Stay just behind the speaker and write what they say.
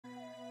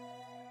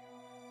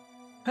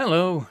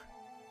Hello,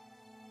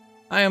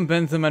 I am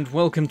Bentham and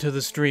welcome to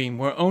the stream.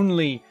 We're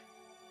only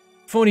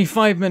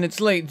 45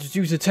 minutes late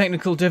due to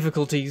technical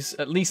difficulties.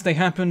 At least they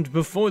happened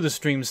before the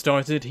stream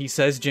started, he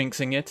says,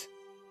 jinxing it.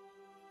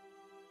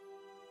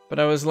 But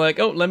I was like,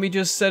 oh, let me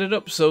just set it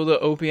up so the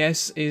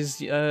OBS is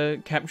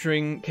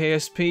capturing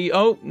KSP.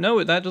 Oh,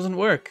 no, that doesn't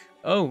work.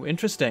 Oh,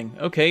 interesting.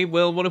 Okay,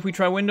 well, what if we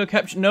try window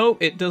capture? No,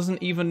 it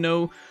doesn't even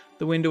know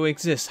the window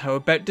exists. How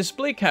about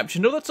display capture?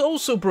 No, that's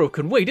also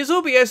broken. Wait, is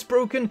OBS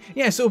broken?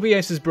 Yes,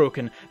 OBS is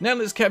broken. Now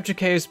let's capture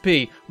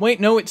KSP.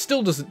 Wait, no, it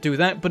still doesn't do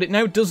that, but it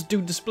now does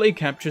do display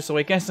capture, so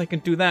I guess I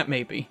can do that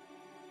maybe.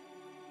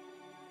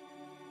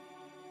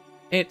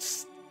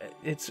 It's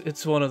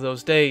one of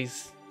those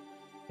days.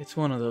 It's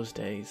one of those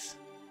days.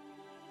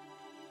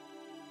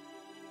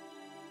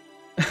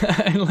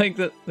 I like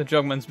that the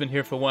Jogman's been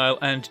here for a while,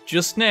 and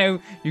just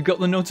now you got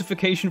the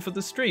notification for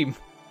the stream.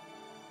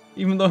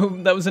 Even though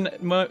that was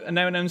now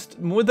announced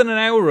more than an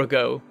hour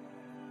ago.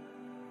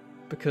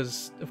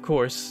 Because, of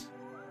course.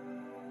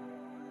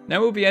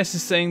 Now OBS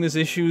is saying there's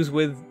issues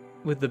with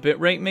the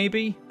bitrate,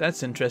 maybe?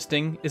 That's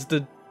interesting. Is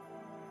the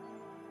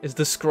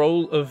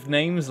scroll of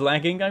names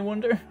lagging, I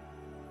wonder?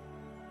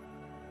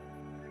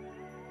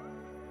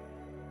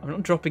 I'm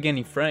not dropping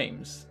any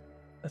frames.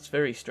 That's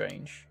very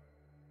strange.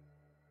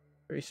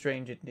 Very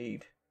strange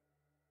indeed.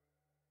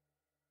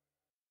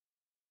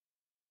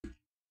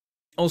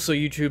 Also,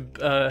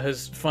 YouTube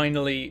has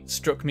finally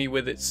struck me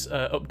with its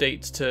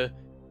updates to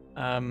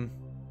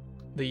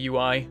the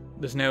UI.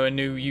 There's now a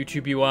new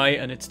YouTube UI,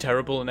 and it's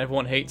terrible, and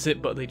everyone hates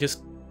it, but they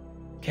just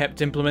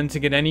kept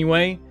implementing it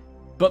anyway.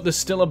 But there's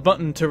still a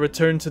button to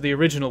return to the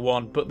original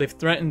one, but they've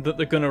threatened that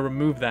they're going to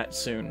remove that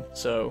soon.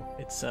 So,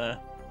 it's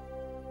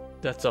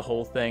that's a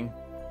whole thing.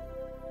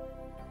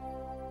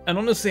 And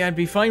honestly, I'd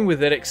be fine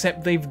with it,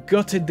 except they've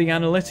gutted the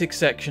analytics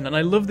section, and I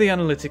love the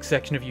analytics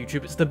section of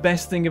YouTube. It's the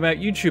best thing about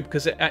YouTube,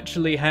 because it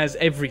actually has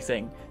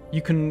everything.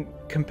 You can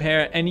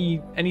compare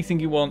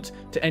anything you want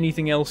to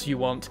anything else you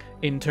want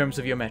in terms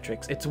of your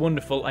metrics. It's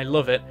wonderful, I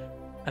love it,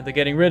 and they're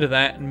getting rid of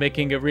that and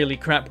making a really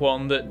crap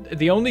one. That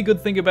the only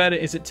good thing about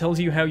it is it tells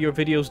you how your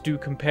videos do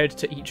compared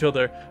to each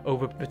other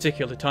over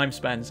particular time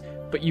spans,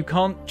 but you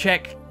can't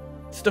check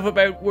stuff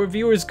about where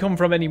viewers come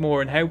from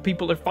anymore and how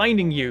people are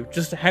finding you,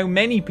 just how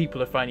many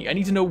people are finding you. I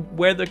need to know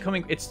where they're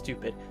coming. It's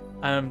stupid.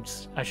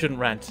 I shouldn't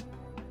rant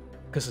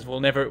because we'll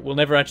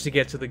never actually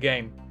get to the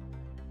game.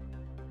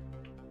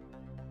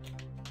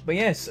 But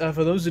yes,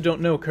 for those who don't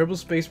know, Kerbal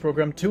Space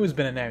Program 2 has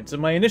been announced,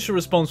 and my initial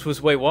response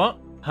was, wait, what?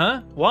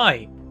 Huh?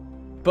 Why?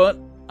 But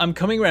I'm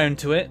coming around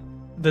to it.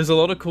 There's a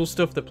lot of cool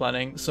stuff they're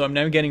planning, so I'm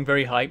now getting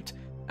very hyped.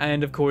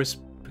 And of course,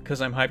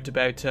 because I'm hyped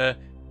about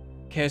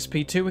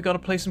KSP 2, we gotta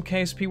play some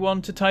KSP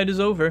 1 to tide us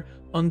over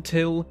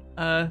until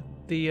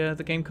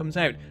the game comes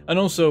out. And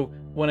also,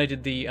 when I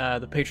did the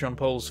Patreon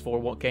polls for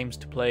what games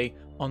to play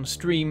on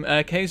stream,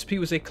 KSP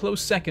was a close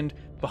second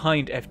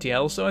behind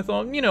FTL, so I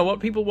thought, you know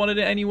what, people wanted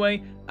it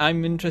anyway,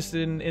 I'm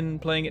interested in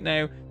playing it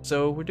now,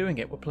 so we're doing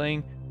it. We're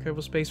playing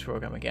Kerbal Space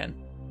Program again.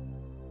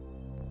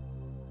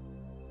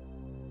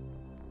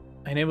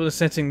 I enabled a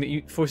setting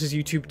that forces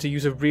YouTube to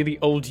use a really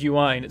old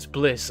UI, and it's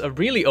bliss. A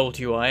really old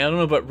UI? I don't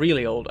know about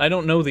really old. I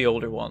don't know the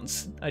older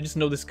ones. I just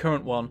know this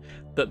current one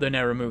that they're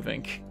now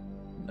removing.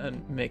 And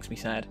it makes me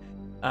sad.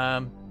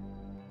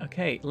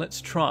 Okay,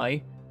 let's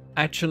try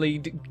actually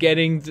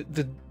getting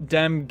the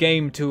damn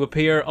game to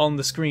appear on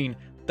the screen.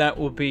 That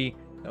would be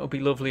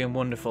lovely and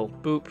wonderful.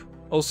 Boop.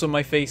 Also,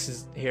 my face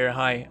is here.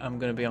 Hi, I'm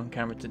going to be on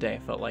camera today. I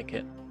felt like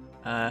it.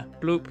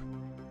 Bloop.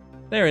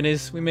 There it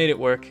is. We made it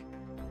work.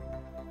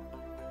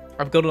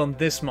 I've got it on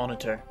this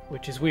monitor,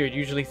 which is weird.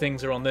 Usually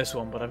things are on this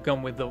one, but I've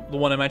gone with the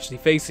one I'm actually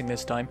facing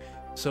this time,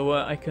 so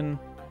I can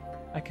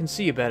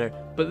see you better.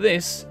 But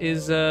this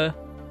is the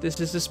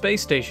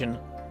space station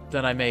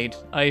that I made.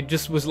 I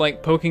just was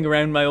like poking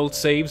around my old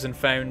saves and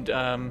found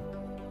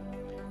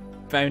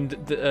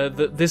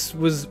that this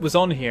was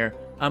on here.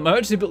 I've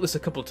actually built this a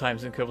couple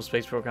times in Kerbal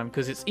Space Program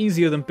because it's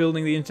easier than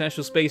building the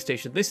International Space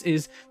Station. This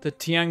is the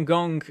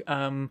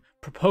Tiangong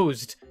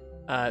proposed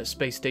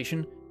space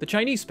station, the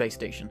Chinese space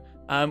station.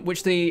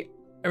 Which they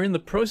are in the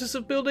process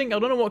of building. I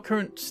don't know what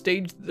current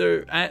stage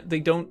they're at. They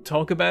don't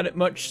talk about it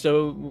much,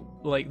 so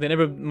like they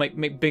never might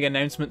make big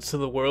announcements to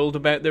the world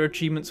about their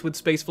achievements with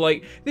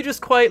spaceflight. They just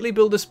quietly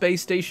build a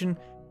space station,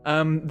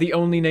 the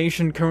only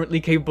nation currently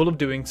capable of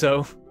doing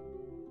so.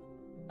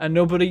 And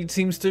nobody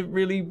seems to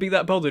really be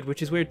that bothered,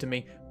 which is weird to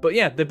me. But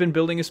yeah, they've been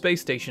building a space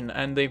station,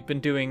 and they've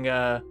been doing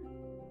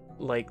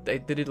like they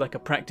did like a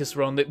practice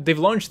run. They've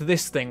launched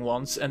this thing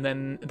once, and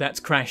then that's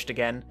crashed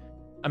again.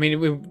 I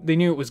mean, they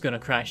knew it was going to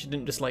crash. It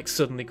didn't just, like,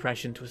 suddenly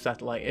crash into a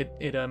satellite.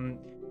 It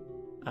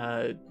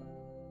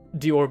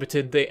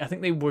deorbited. I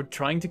think they were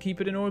trying to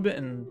keep it in orbit,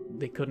 and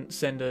they couldn't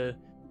send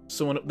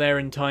someone up there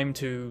in time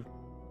to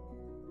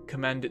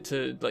command it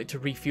to, like, to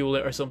refuel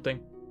it or something.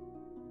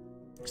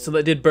 So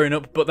that did burn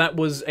up, but that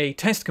was a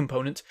test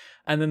component,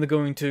 and then they're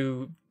going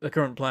to, the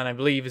current plan, I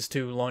believe, is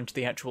to launch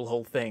the actual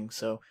whole thing.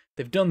 So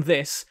they've done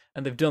this,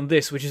 and they've done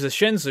this, which is a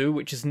Shenzhou,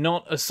 which is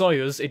not a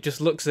Soyuz. It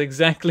just looks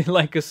exactly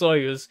like a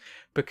Soyuz,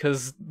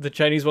 because the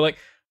Chinese were like,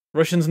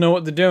 Russians know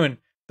what they're doing.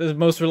 They're the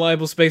most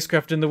reliable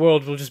spacecraft in the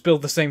world. We'll just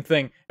build the same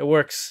thing. It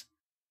works.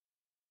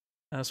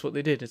 That's what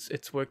they did.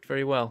 It's worked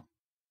very well.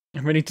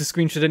 I'm ready to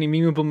screenshot any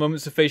memeable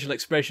moments of facial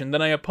expression.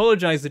 Then I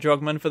apologise, the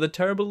Jogman, for the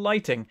terrible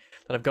lighting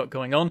that I've got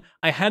going on.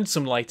 I had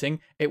some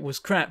lighting. It was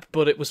crap,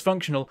 but it was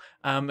functional,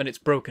 and it's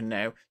broken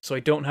now. So I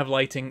don't have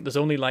lighting. There's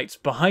only lights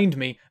behind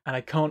me, and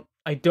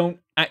I don't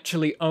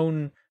actually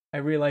own, I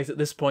realise at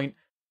this point,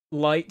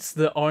 lights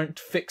that aren't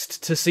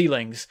fixed to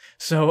ceilings.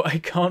 So I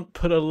can't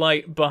put a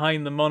light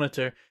behind the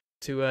monitor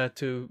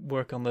to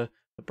work on the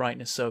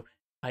brightness. So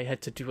I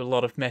had to do a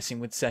lot of messing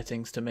with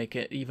settings to make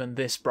it even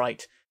this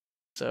bright.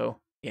 So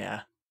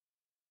yeah.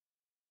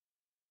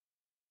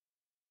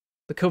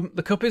 The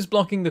cup is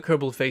blocking the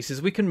Kerbal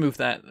faces. We can move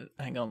that.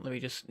 Hang on, let me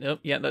just... Nope,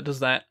 yeah, that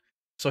does that.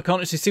 So I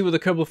can't actually see where the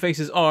Kerbal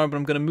faces are, but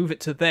I'm going to move it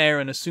to there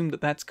and assume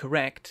that that's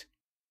correct.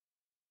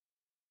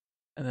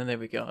 And then there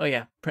we go. Oh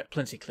yeah,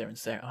 plenty of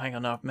clearance there. Oh, hang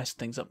on, now I've messed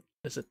things up.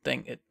 There's a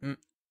thing.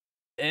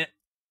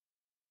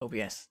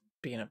 OBS,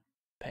 being a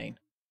pain.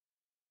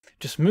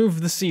 Just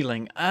move the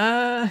ceiling.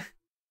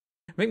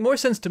 Make more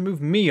sense to move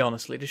me,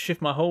 honestly, to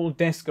shift my whole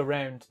desk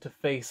around to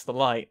face the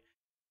light.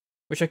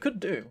 Which I could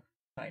do,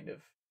 kind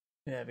of.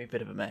 Yeah, it'd be a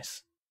bit of a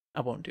mess.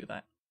 I won't do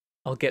that.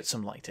 I'll get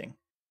some lighting.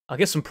 I'll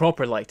get some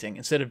proper lighting,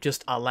 instead of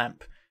just a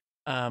lamp.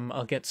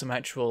 I'll get some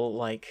actual,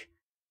 like,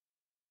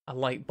 a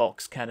light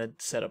box kind of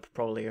setup,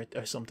 probably,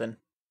 or something.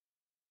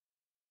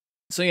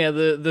 So yeah,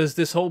 there's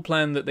this whole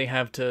plan that they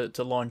have to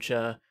launch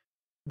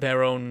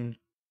their own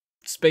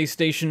space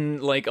station,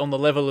 like on the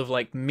level of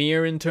like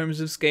Mir in terms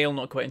of scale,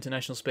 not quite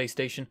International Space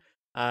Station.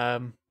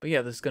 But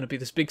yeah, there's going to be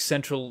this big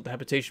central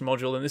habitation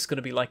module, and this is going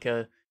to be like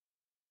a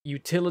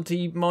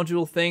utility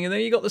module thing, and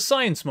then you got the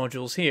science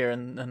modules here,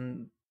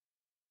 and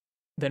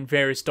then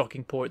various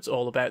docking ports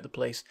all about the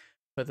place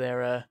for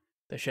their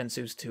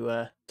Shenzhous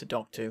to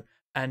dock to,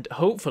 and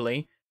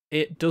hopefully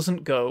it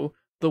doesn't go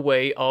the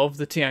way of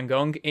the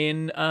Tiangong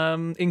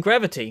in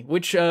Gravity,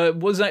 which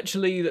was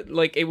actually,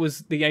 like, it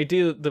was the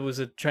idea that there was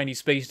a Chinese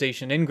space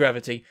station in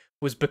Gravity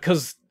was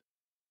because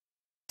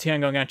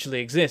Tiangong actually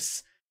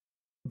exists,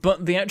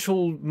 but the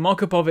actual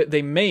mock-up of it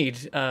they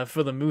made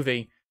for the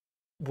movie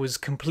was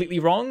completely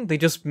wrong. They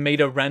just made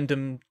a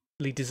randomly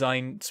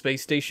designed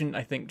space station,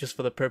 I think just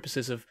for the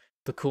purposes of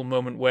the cool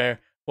moment where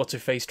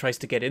What's-Her-Face tries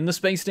to get in the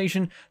space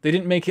station. They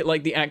didn't make it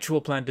like the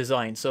actual planned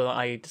design, so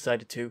I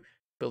decided to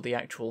build the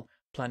actual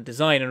planned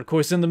design. And of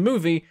course in the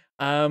movie,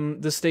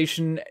 the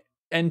station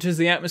enters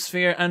the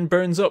atmosphere and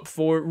burns up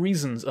for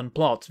reasons and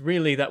plot.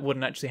 Really, that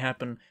wouldn't actually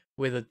happen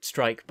with a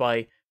strike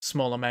by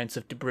small amounts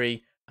of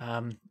debris.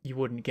 You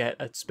wouldn't get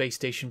a space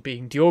station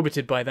being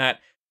deorbited by that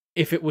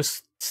if it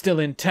was still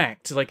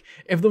intact. Like,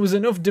 if there was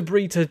enough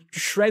debris to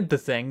shred the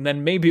thing,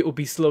 then maybe it would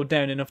be slowed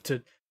down enough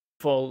to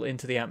fall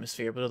into the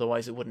atmosphere, but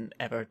otherwise it wouldn't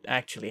ever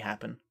actually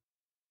happen.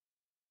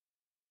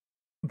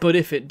 But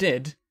if it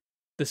did,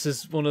 this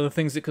is one of the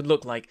things it could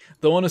look like.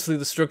 Though honestly,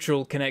 the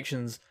structural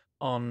connections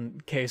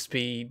on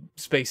KSP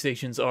space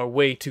stations are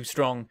way too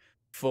strong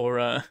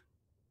for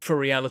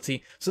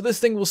reality. So this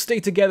thing will stay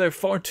together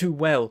far too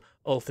well,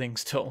 all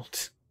things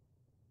told.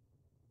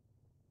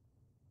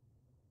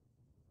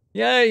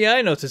 Yeah,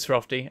 I noticed,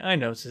 Rofty. I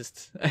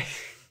noticed.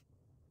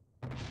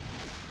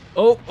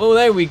 Oh,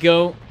 there we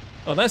go.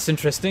 Oh, that's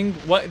interesting.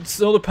 What,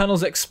 solar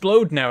panels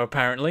explode now,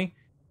 apparently,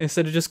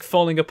 instead of just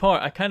falling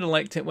apart. I kind of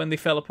liked it when they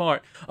fell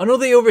apart. Oh no,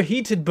 they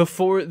overheated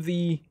before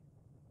the...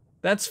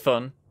 That's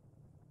fun.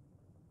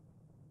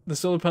 The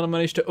solar panel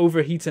managed to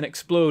overheat and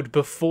explode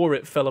before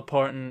it fell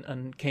apart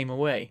and came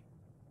away.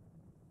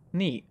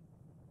 Neat.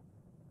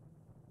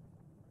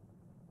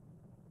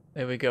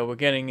 There we go. We're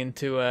getting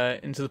into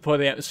the part of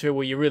the atmosphere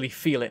where you really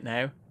feel it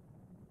now.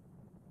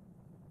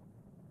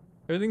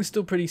 Everything's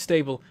still pretty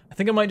stable. I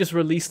think I might just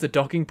release the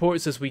docking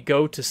ports as we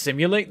go to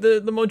simulate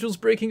the modules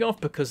breaking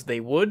off, because they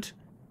would,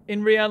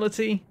 in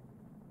reality.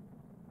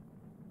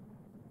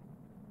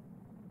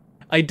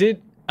 I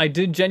did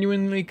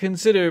genuinely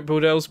consider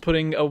Bodel's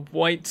putting a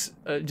white,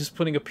 just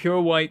putting a pure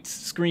white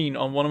screen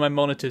on one of my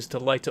monitors to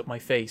light up my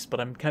face,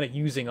 but I'm kind of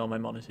using all my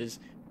monitors,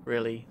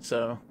 really,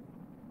 so...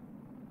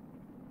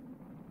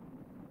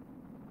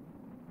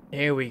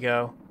 Here we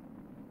go.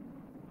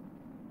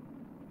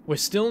 We're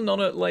still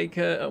not at, like,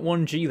 at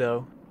 1G,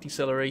 though.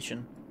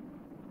 Deceleration.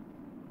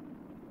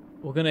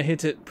 We're gonna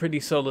hit it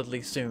pretty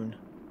solidly soon.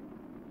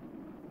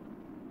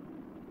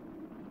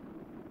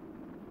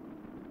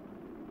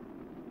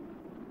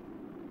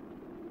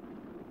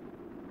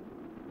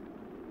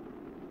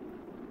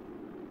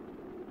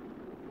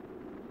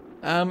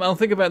 I'll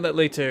think about that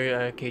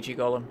later, KG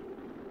Golem.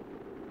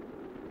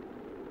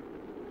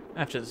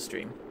 After the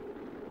stream.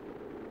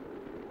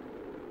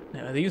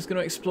 Now, are these going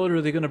to explode or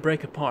are they going to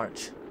break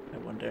apart? I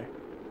wonder.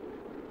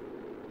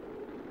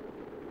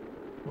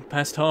 We're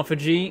past half a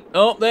G.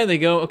 Oh, there they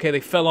go. Okay, they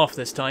fell off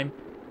this time.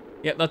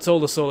 Yep, that's all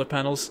the solar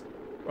panels.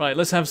 Right,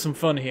 let's have some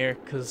fun here,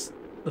 because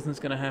nothing's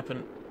going to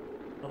happen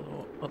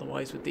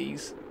otherwise with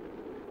these.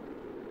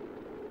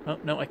 Oh,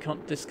 no, I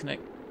can't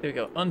disconnect. There we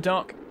go.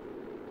 Undock.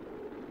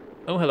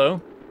 Oh,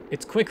 hello.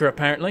 It's quicker,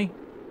 apparently.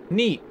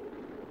 Neat.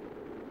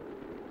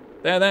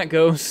 There that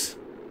goes.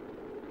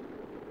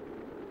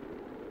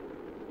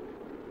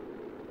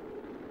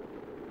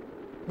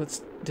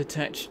 Let's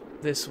detach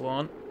this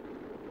one.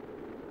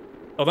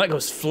 Oh, that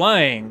goes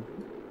flying.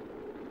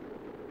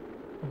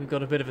 We've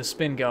got a bit of a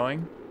spin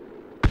going.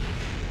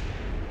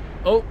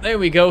 Oh, there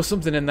we go.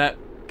 Something in that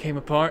came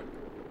apart.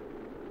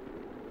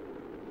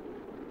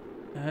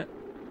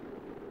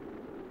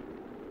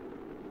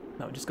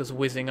 No, it just goes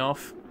whizzing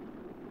off.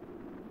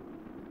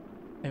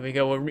 There we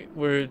go.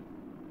 We're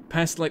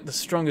past like the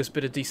strongest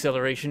bit of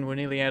deceleration. We're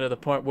nearly out of the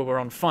part where we're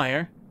on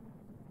fire.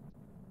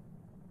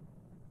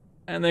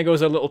 And there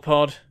goes our little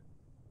pod,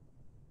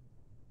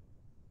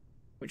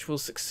 which will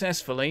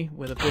successfully,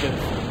 with a bit of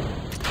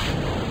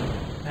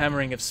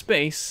hammering of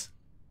space,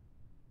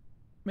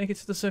 make it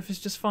to the surface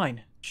just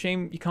fine.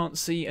 Shame you can't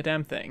see a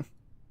damn thing.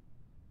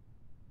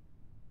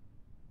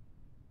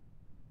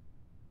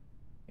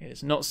 It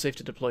is not safe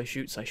to deploy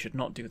chutes. I should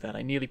not do that.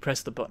 I nearly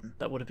pressed the button.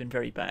 That would have been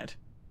very bad.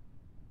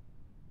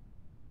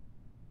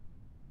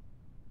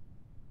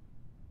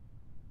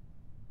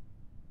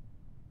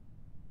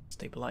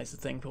 Stabilize the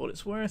thing for what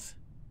it's worth.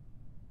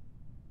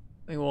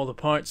 Think of all the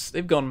parts.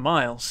 They've gone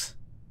miles.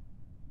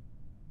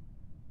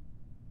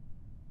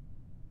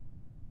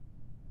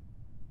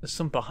 There's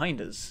some behind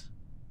us.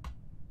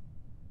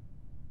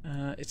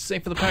 It's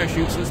safe for the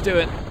parachutes. Let's do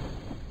it.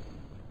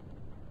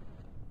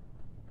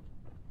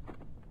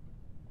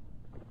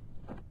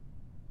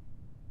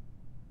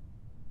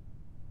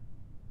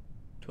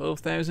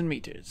 "12,000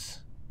 meters.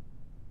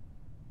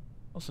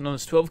 Also known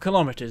as 12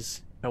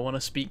 kilometers, if I want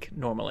to speak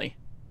normally.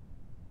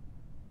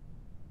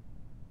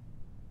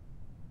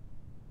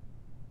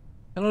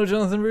 Hello,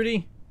 Jonathan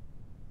Rudy.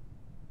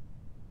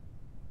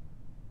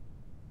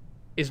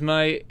 Is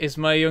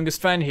my youngest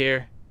fan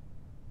here?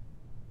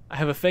 I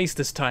have a face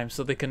this time,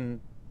 so they can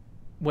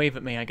wave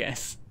at me, I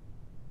guess.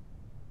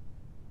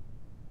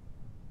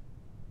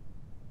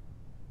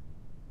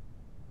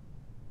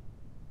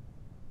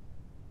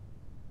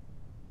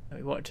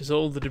 We watch as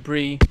all the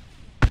debris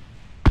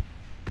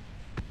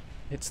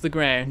hits the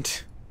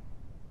ground.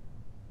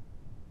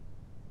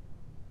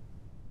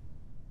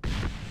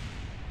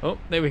 Oh,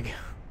 there we go.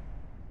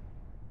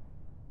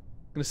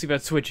 I'm gonna see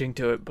about switching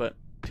to it, but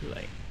too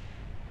late.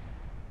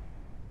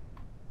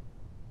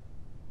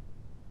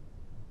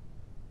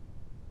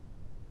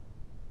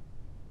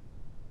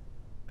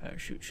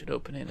 Parachute should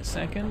open in a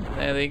second.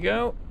 There they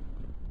go.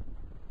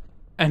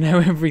 And now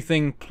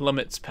everything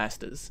plummets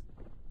past us.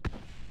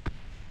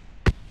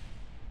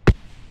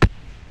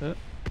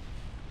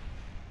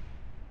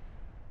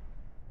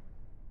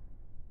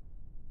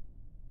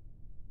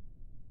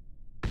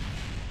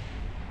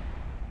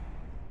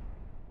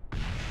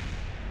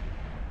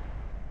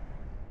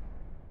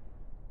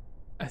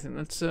 I think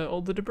that's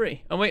all the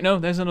debris. Oh wait, no,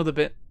 there's another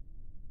bit.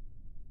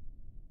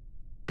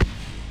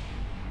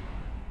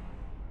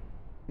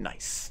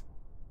 Nice.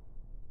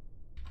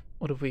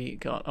 What have we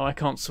got? Oh, I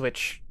can't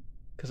switch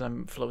because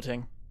I'm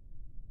floating.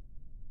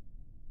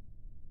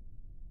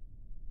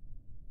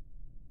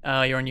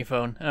 Oh, you're on your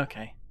phone.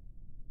 Okay.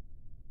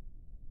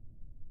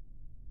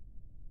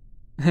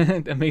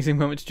 Amazing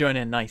moment to join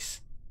in.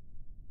 Nice.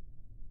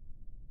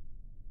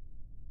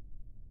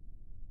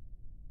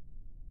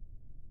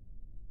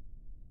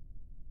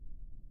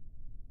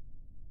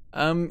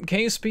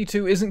 KSP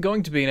 2 isn't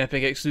going to be an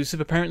Epic exclusive.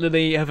 Apparently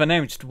they have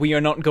announced we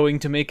are not going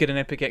to make it an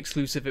Epic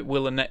exclusive. It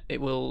will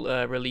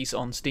release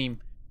on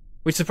Steam.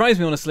 Which surprised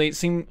me, honestly. It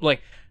seemed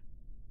like...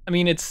 I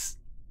mean,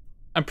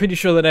 I'm pretty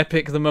sure that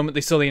Epic, the moment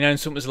they saw the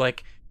announcement, was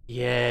like,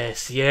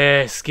 yes,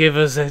 yes, give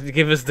us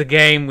the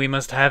game. We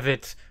must have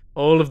it.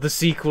 All of the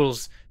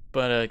sequels.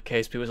 But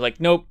KSP was like,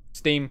 nope,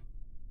 Steam.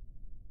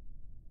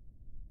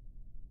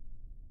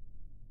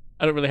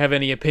 I don't really have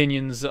any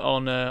opinions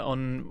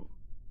on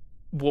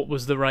what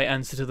was the right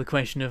answer to the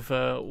question of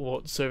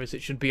what service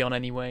it should be on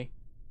anyway.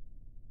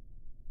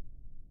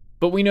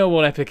 But we know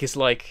what Epic is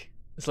like.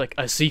 It's like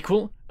a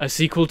sequel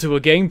to a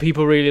game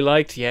people really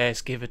liked.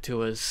 Yes, give it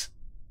to us.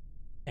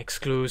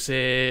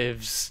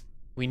 Exclusives.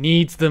 We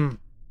need them.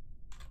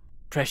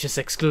 Precious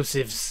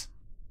exclusives.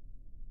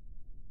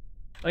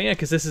 Oh yeah,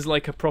 because this is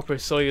like a proper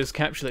Soyuz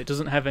capsule. It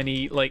doesn't have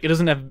any, like, it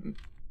doesn't have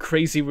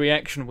crazy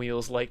reaction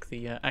wheels like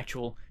the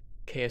actual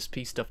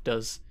KSP stuff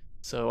does.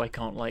 So I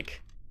can't,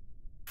 like,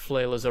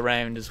 flail us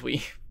around as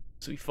we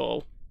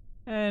fall.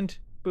 And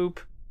boop.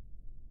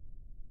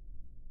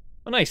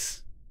 Oh,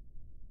 nice.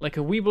 Like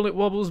a Weeble, it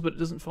wobbles, but it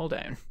doesn't fall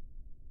down.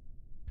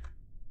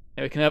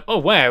 Now we can have... Oh,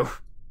 wow.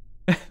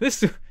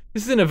 This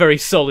isn't a very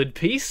solid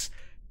piece.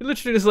 It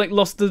literally just, like,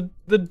 lost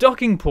the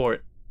docking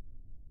port.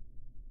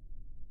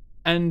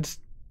 And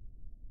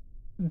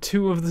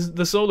 2 of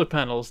the solar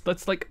panels.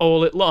 That's, like,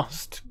 all it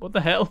lost. What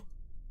the hell?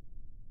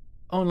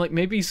 Oh, and, like,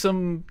 maybe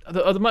some...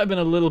 there might have been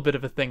a little bit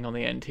of a thing on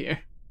the end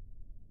here.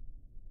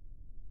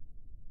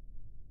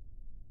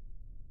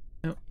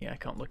 Oh, yeah, I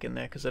can't look in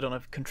there because I don't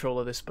have control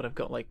of this, but I've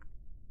got like,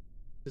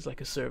 there's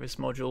like a service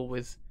module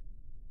with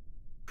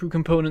crew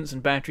components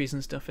and batteries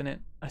and stuff in it.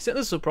 I set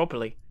this up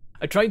properly.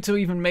 I tried to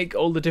even make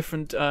all the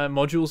different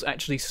modules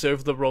actually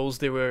serve the roles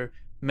they were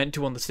meant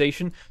to on the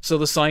station. So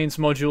the science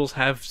modules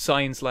have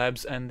science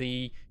labs, and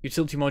the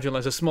utility module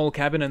has a small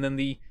cabin, and then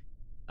the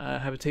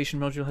habitation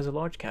module has a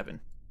large cabin.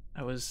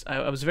 I was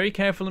very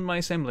careful in my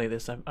assembly of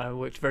this. I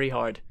worked very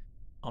hard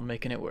on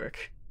making it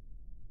work.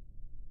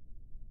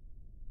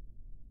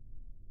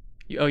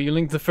 Oh, you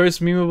linked the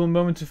first memeable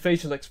moment to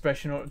facial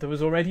expression, or there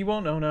was already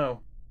one? Oh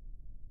no.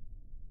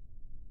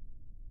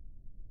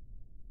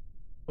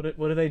 What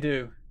did I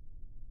do?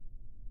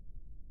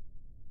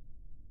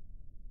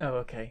 Oh,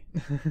 okay.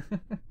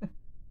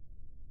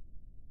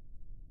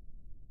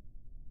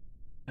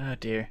 Oh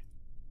dear.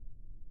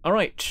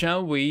 Alright,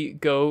 shall we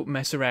go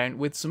mess around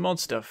with some mod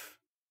stuff?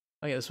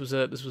 Oh yeah, this was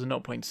a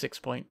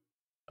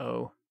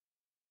 0.6.0.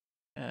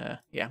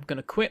 Yeah, I'm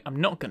gonna quit. I'm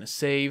not gonna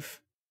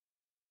save.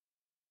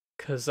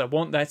 Because I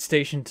want that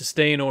station to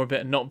stay in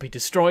orbit and not be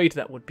destroyed.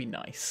 That would be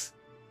nice.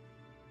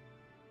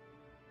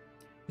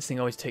 This thing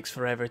always takes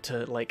forever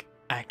to, like,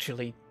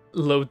 actually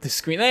load the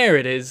screen. There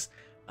it is!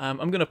 I'm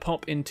going to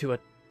pop into a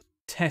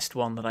test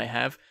one that I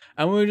have,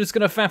 and we're just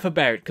going to faff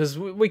about, because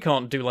we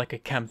can't do, like, a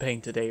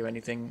campaign today or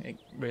anything,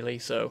 really,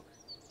 so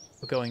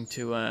we're going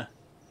to,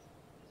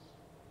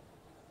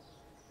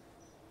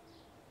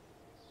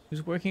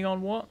 Who's working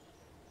on what?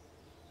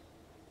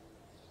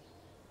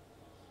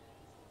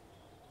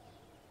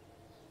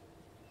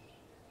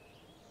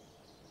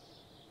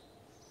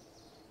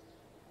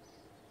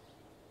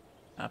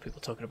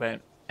 People talking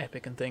about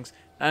Epic and things.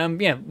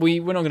 Yeah,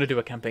 we're not going to do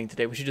a campaign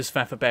today. We should just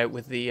faff about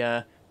with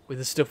the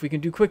stuff we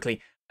can do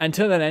quickly. And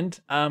to that end,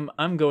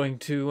 I'm going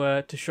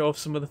to show off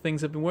some of the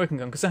things I've been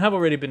working on, because I have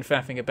already been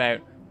faffing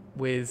about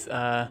with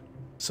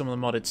some of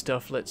the modded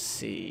stuff. Let's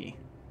see.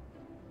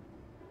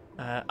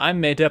 I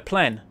made a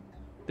plan.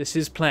 This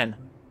is plan.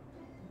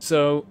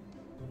 So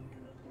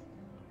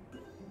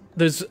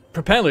there's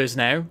propellers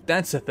now.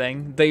 That's a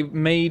thing. They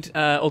made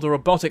all the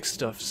robotics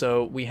stuff.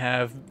 So we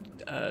have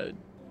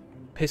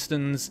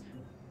pistons,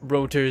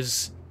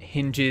 rotors,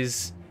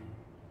 hinges,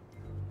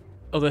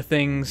 other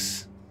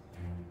things.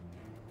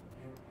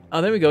 Oh,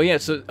 there we go. Yeah,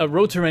 so a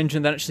rotor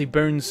engine that actually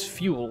burns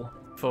fuel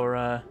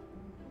for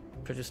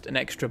just an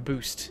extra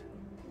boost.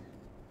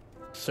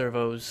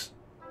 Servos,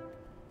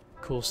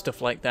 cool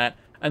stuff like that.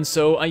 And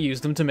so I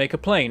used them to make a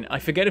plane. I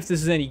forget if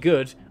this is any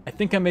good. I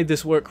think I made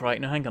this work right.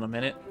 Now, hang on a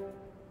minute.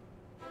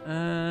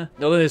 No,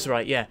 that is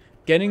right. Yeah,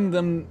 getting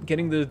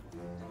the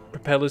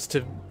propellers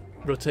to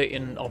rotate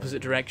in opposite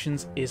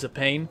directions is a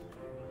pain,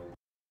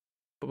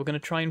 but we're going to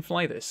try and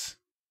fly this.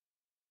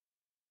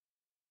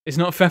 It's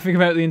not faffing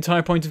about the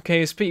entire point of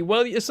KSP.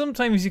 Well,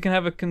 sometimes you can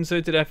have a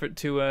concerted effort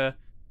to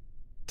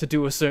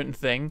do a certain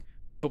thing,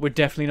 but we're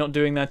definitely not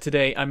doing that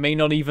today. I may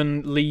not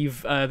even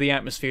leave the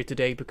atmosphere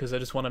today because I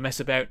just want to mess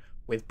about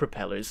with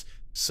propellers.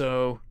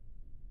 So,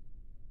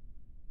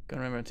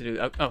 gotta remember what to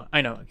do. Oh,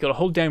 I know. I've got to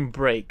hold down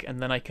brake, and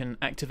then I can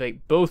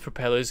activate both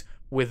propellers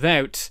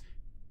without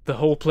the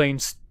whole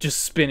plane's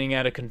just spinning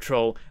out of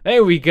control.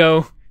 There we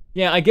go.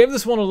 Yeah, I gave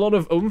this one a lot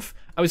of oomph.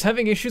 I was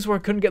having issues where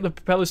I couldn't get the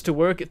propellers to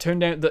work. It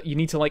turned out that you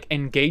need to, like,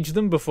 engage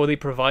them before they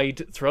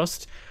provide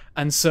thrust.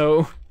 And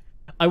so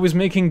I was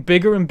making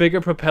bigger and bigger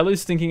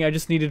propellers, thinking I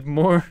just needed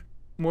more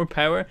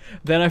power.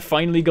 Then I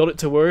finally got it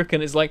to work,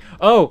 and it's like,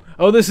 oh,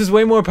 this is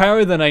way more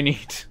power than I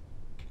need.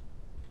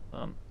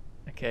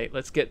 Okay,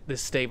 let's get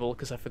this stable,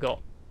 because I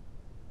forgot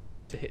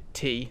to hit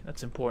T.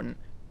 That's important.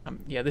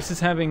 Yeah, this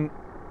is having...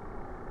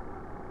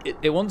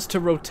 It wants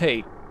to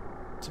rotate.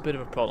 It's a bit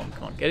of a problem.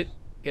 Come on, get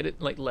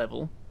it like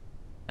level,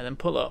 and then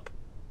pull up,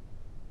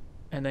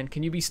 and then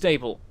can you be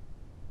stable?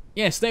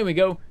 Yes, there we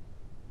go.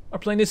 Our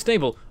plane is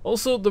stable.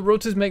 Also, the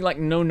rotors make like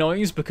no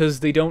noise because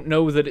they don't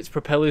know that it's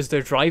propellers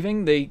they're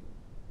driving.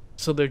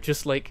 So they're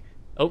just like,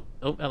 oh,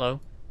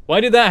 hello.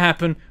 Why did that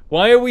happen?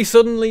 Why are we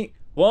suddenly...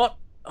 What?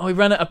 Oh, we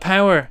ran out of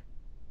power.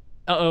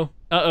 Uh-oh.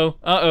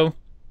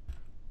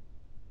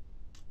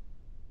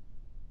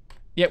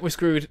 Yep, we're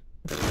screwed.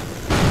 I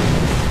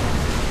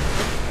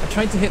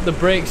tried to hit the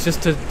brakes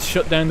just to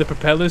shut down the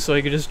propellers so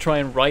I could just try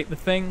and right the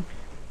thing.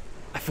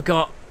 I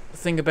forgot the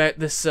thing about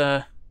this,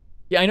 Yeah,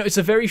 I know, it's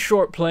a very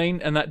short plane,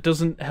 and that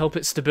doesn't help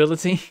its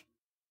stability.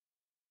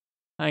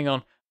 Hang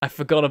on, I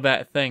forgot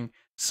about a thing.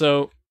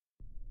 So,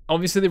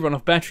 obviously they run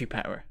off battery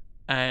power,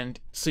 and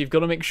so you've got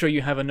to make sure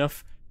you have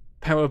enough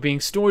power being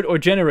stored or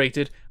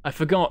generated. I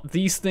forgot,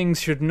 these things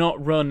should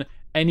not run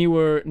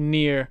anywhere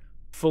near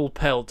full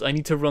pelt. I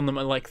need to run them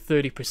at like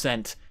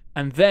 30%,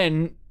 and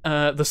then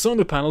the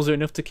solar panels are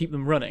enough to keep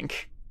them running.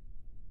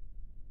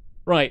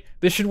 Right,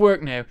 this should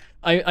work now.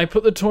 I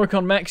put the torque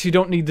on max. You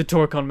don't need the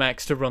torque on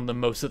max to run them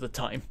most of the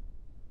time.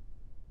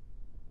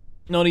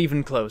 Not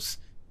even close.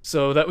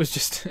 So that was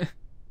just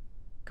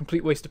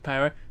complete waste of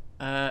power.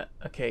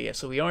 Okay, yeah,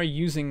 so we are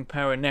using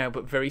power now,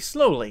 but very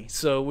slowly.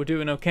 So we're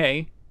doing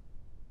okay.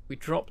 We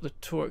drop the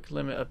torque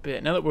limit a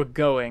bit. Now that we're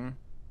going,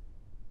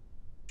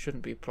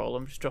 shouldn't be a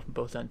problem. Just drop them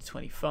both down to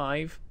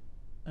 25.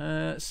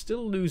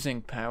 Still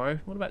losing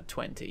power. What about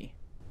 20?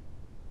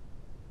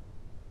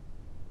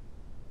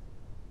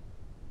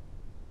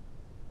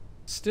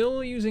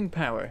 Still using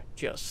power,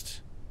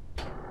 just.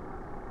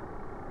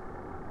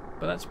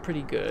 But that's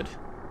pretty good.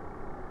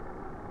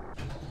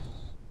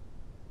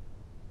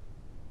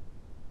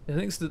 I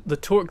think it's the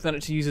torque that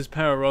it uses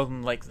power rather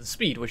than like the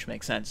speed, which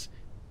makes sense.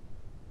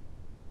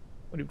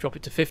 What do you drop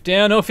it to 50?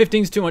 Oh, no,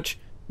 15's too much.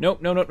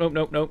 Nope, no, nope, nope,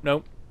 nope, nope,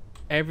 nope.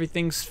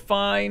 Everything's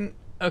fine.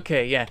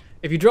 Okay, yeah.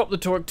 If you drop the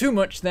torque too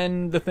much,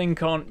 then the thing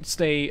can't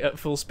stay at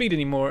full speed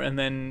anymore, and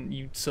then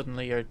you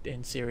suddenly are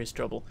in serious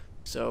trouble.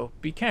 So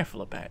be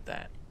careful about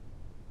that.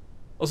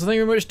 Also, thank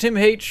you very much, Tim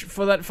H,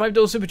 for that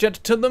 $5 super chat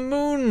to the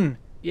moon.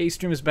 Yay,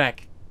 stream is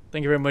back.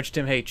 Thank you very much,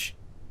 Tim H.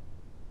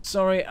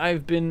 Sorry,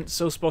 I've been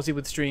so spotty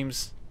with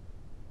streams.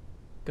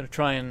 Gonna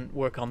try and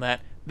work on that.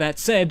 That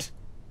said,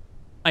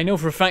 I know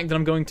for a fact that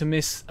I'm going to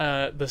miss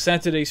the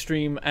Saturday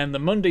stream and the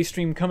Monday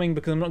stream coming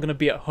because I'm not going to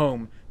be at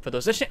home for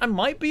those. Actually, I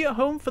might be at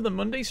home for the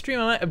Monday stream.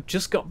 I might have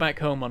just got back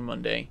home on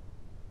Monday.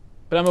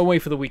 But I'm away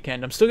for the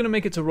weekend. I'm still going to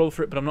make it to roll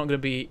for it, but I'm not going to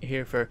be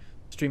here for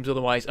streams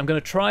otherwise. I'm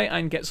going to try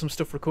and get some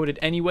stuff recorded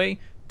anyway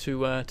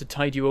to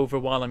tide you over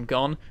while I'm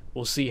gone.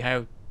 We'll see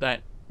how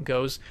that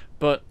goes.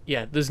 But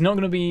yeah, there's not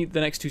going to be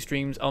the next 2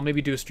 streams. I'll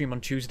maybe do a stream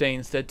on Tuesday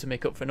instead to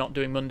make up for not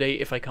doing Monday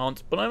if I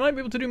can't. But I might be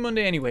able to do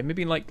Monday anyway.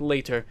 Maybe like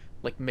later,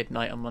 like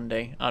midnight on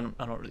Monday. I'm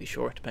not really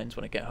sure. It depends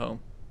when I get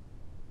home.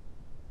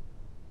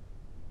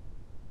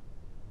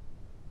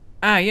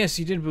 Ah, yes,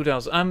 you did,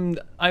 Boodles. I'm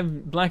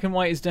black and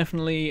white is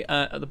definitely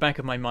at the back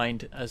of my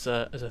mind as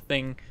a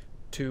thing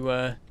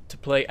to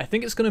play. I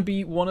think it's going to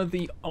be one of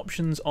the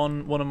options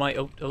on one of my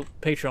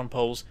Patreon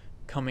polls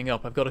coming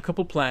up. I've got a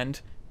couple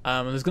planned.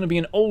 And there's going to be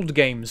an old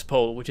games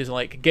poll, which is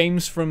like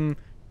games from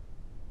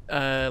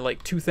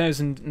like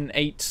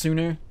 2008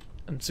 sooner,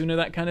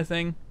 that kind of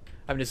thing.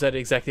 I haven't decided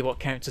exactly what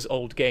counts as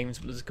old games,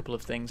 but there's a couple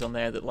of things on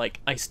there that like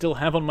I still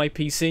have on my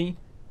PC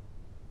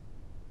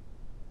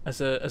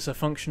as a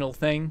functional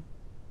thing,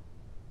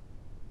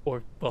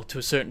 or well, to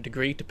a certain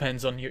degree,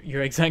 depends on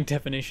your exact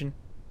definition.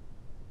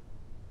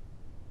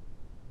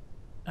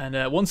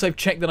 And once I've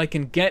checked that I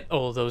can get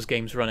all of those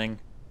games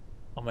running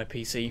on my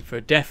PC for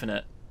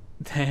definite,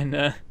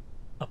 then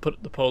I'll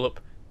put the poll up.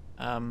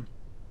 I'll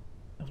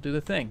do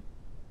the thing.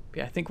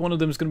 Yeah, I think one of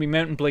them is going to be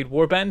Mountain Blade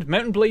Warband.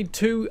 Mountain Blade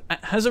 2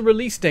 has a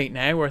release date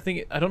now, or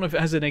I don't know if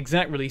it has an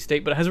exact release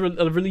date, but it has a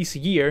release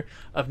year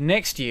of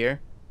next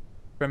year,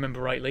 if I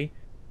remember rightly.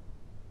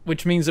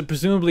 Which means that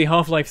presumably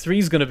Half-Life 3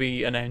 is going to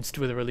be announced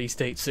with a release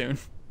date soon.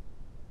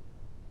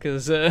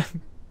 Because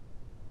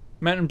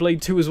Mountain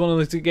Blade 2 is one of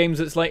those games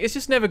that's like, it's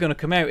just never going to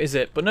come out, is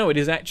it? But no, it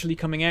is actually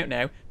coming out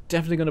now.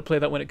 Definitely going to play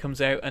that when it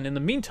comes out, and in the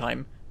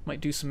meantime,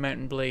 might do some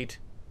Mountain Blade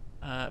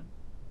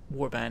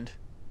Warband.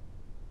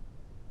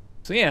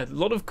 So yeah, a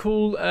lot of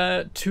cool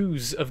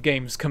 2s of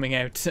games coming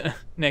out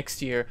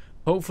next year.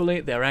 Hopefully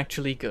they're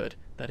actually good.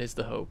 That is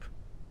the hope.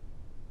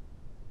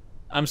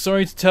 I'm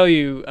sorry to tell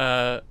you,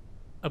 A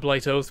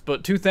Blight Oath,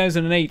 but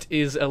 2008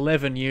 is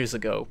 11 years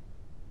ago.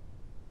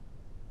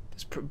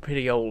 It's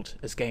pretty old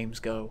as games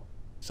go.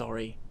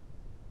 Sorry.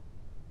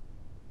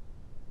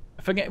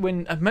 I forget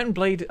when Mountain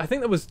Blade. I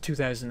think that was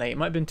 2008. It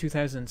might have been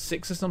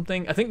 2006 or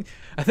something. I think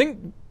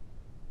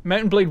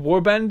Mountain Blade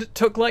Warband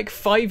took like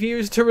 5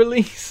 years to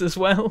release as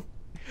well.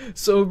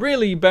 So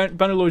really,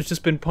 Bannerlord's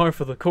just been par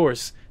for the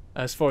course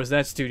as far as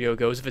that studio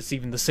goes. If it's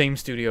even the same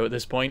studio at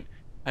this point,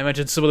 I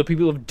imagine some of the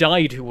people have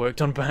died who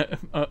worked on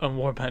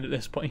Warband at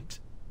this point.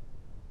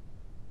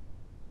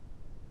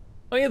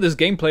 Oh yeah, there's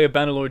gameplay of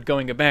Bannerlord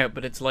going about,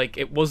 but it's like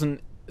there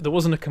wasn't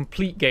a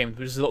complete game.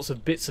 There's lots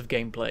of bits of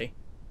gameplay.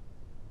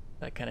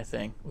 That kind of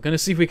thing. We're going to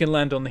see if we can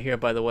land on the here,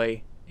 by the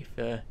way, if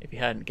you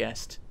hadn't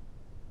guessed.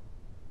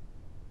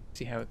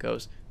 See how it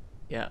goes.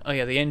 Yeah. Oh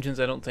yeah, the engines,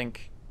 I don't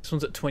think... This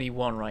one's at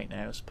 21 right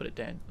now. Let's put it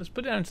down. Let's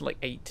put it down to like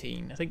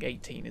 18. I think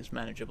 18 is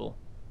manageable.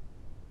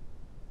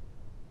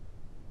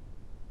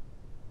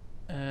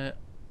 There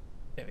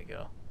we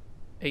go.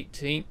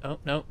 18. Oh,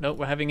 no,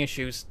 we're having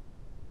issues.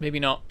 Maybe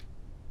not.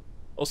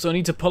 Also, I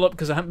need to pull up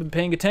because I haven't been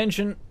paying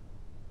attention.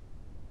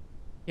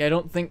 Yeah, I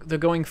don't think they're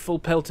going full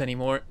pelt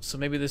anymore, so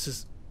maybe this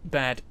is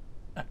bad.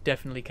 I've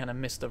definitely kind of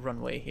missed the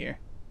runway here.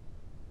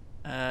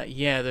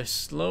 Yeah, they're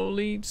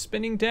slowly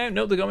spinning down.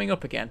 No, they're going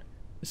up again.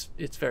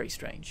 It's very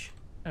strange.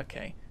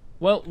 Okay.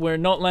 Well, we're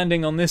not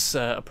landing on this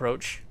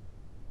approach.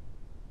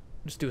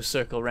 Just do a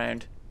circle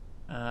round.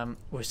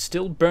 We're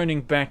still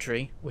burning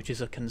battery, which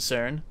is a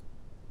concern.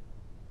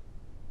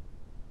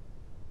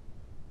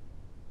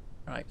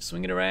 Alright,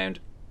 swing it around.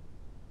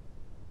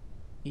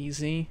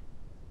 Easy.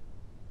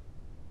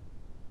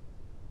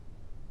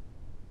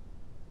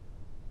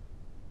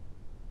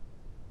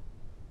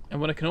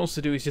 And what I can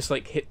also do is just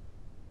like hit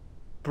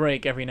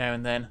brake every now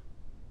and then.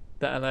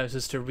 That allows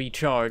us to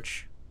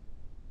recharge.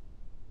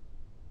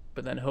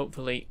 But then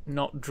hopefully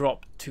not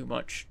drop too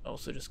much.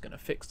 Also just going to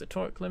fix the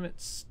torque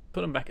limits.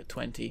 Put them back at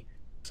 20.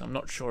 So I'm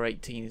not sure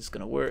 18 is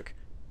going to work.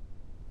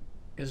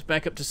 Goes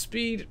back up to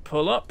speed.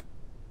 Pull up.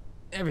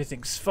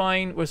 Everything's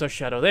fine. Where's our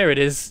shadow? There it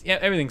is. Yeah,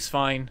 everything's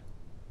fine.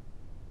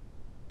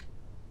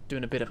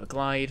 doing a bit of a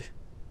glide.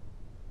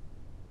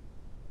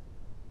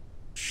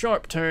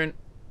 Sharp turn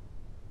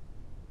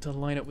to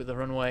line up with the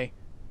runway.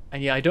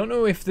 And yeah, I don't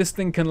know if this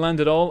thing can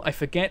land at all. I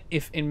forget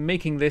if in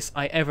making this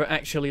I ever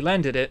actually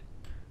landed it.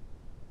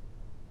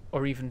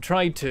 Or even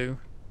tried to.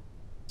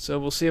 So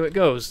we'll see how it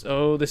goes.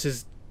 Oh, this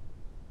is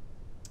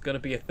gonna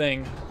be a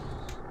thing.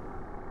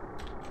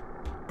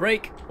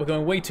 Brake! We're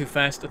going way too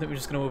fast. I think we're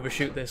just gonna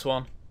overshoot this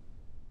one.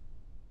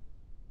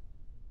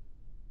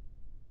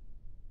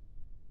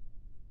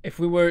 If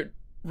we were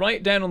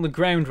right down on the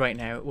ground right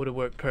now, it would have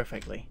worked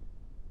perfectly.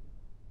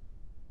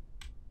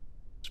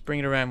 Let's bring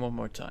it around one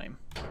more time.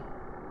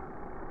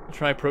 I'll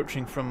try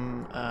approaching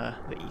from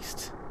the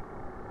east.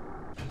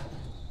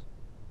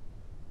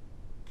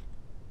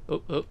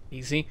 Oh, oh,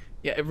 easy.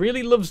 Yeah, it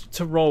really loves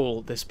to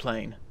roll, this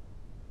plane.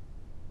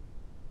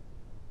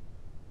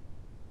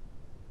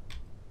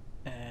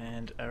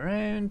 And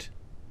around.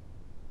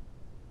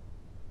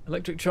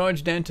 Electric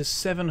charge down to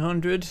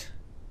 700.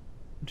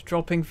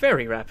 Dropping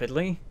very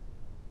rapidly.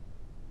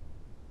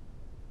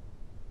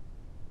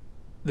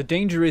 The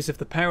danger is if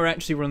the power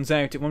actually runs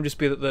out, it won't just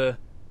be that the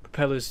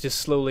propellers just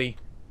slowly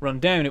run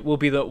down. It will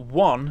be that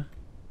one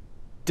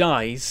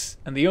dies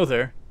and the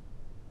other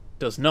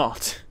does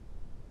not.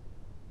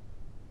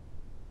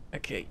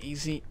 Okay,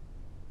 easy.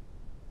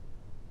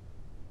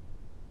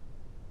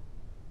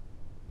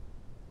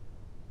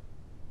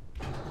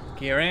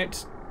 Gear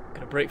out.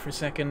 Gonna brake for a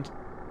second.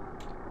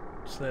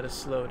 Just let us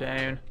slow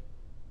down.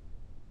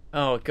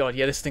 Oh god,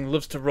 yeah, this thing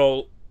loves to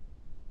roll.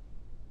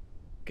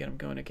 Get him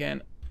going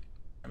again.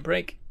 And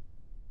brake.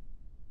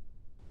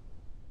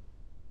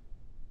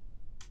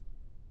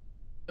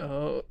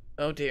 Oh,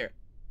 oh dear.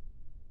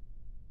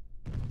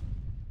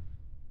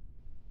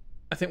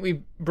 I think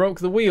we broke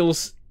the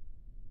wheels.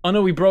 Oh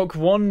no, we broke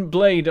one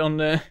blade on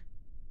the...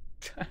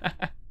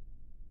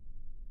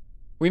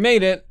 We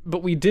made it,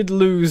 but we did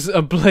lose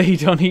a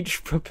blade on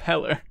each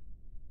propeller.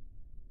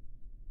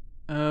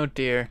 Oh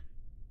dear.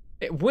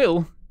 It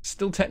will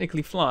still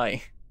technically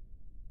fly.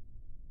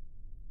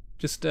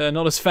 Just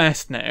not as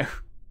fast now.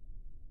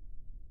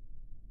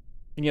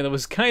 And yeah, there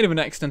was kind of an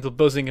accidental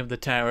buzzing of the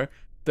tower,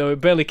 though it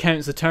barely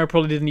counts. The tower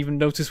probably didn't even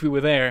notice we were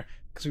there,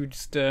 because we were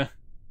just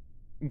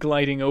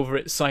gliding over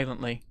it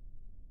silently.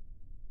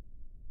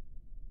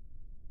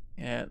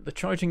 Yeah, the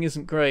charging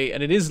isn't great,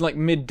 and it is like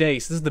midday,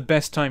 so this is the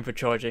best time for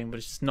charging, but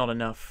it's just not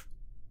enough.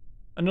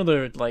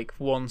 Another, like,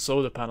 one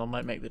solar panel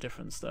might make the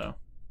difference, though.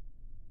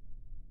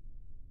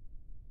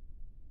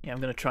 Yeah,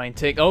 I'm gonna try and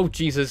take... Oh,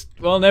 Jesus.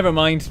 Well, never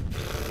mind.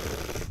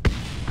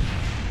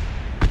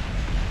 I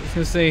was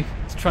gonna say,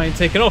 let's try and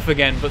take it off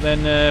again, but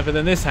then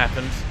this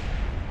happened.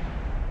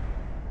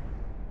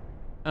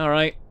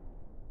 Alright.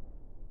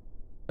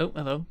 Oh,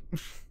 hello.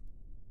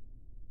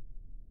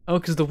 Oh,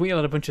 because the wheel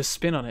had a bunch of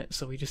spin on it,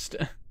 so we just...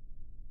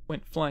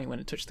 went flying when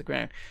it touched the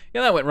ground.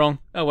 Yeah, that went wrong.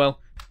 Oh well.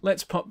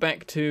 Let's pop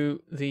back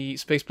to the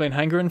spaceplane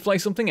hangar and fly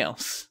something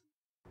else.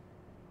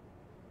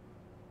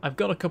 I've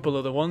got a couple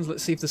other ones.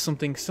 Let's see if there's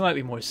something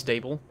slightly more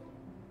stable.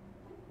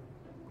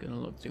 Gonna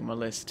look through my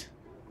list.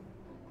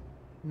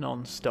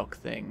 Non-stock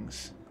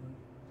things.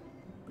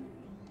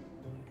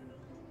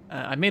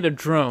 I made a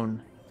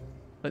drone.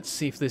 Let's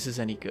see if this is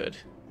any good.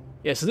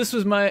 Yeah, so this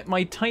was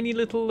my tiny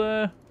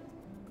little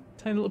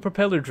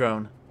propeller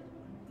drone.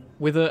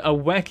 With a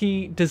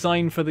wacky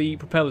design for the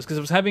propellers, because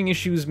I was having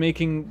issues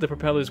making the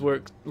propellers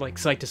work like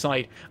side to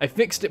side. I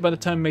fixed it by the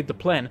time I made the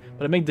plan,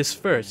 but I made this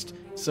first,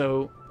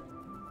 so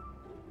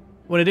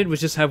what I did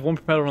was just have one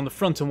propeller on the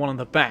front and one on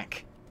the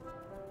back.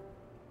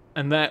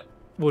 And that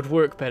would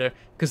work better,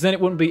 because then it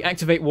wouldn't be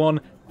activate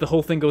one, the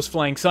whole thing goes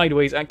flying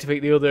sideways,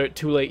 activate the other,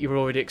 too late, you've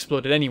already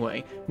exploded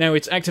anyway. Now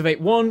it's activate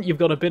one, you've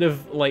got a bit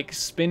of like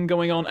spin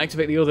going on,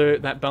 activate the other,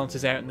 that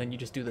balances out, and then you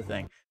just do the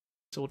thing.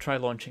 So we'll try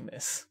launching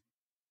this.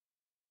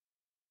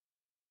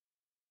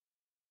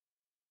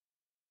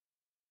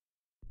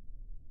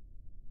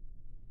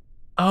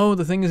 Oh,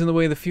 the thing is in the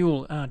way of the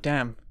fuel. Ah,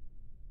 damn.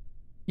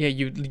 Yeah,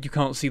 you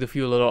can't see the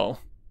fuel at all.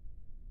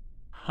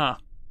 Huh.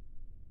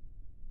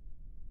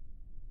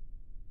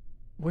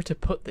 Where to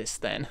put this,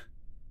 then?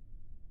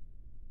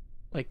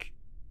 Like...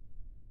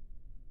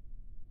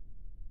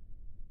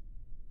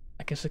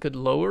 I guess I could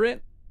lower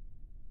it?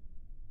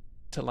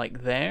 To,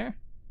 like, there?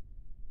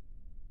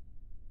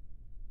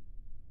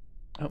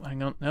 Oh,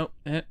 hang on. No.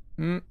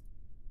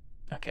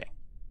 Okay.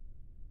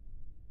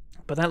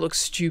 But that looks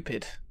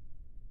stupid.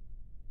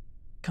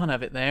 Can't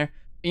have it there.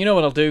 You know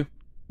what I'll do?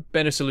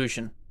 Better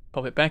solution.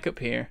 Pop it back up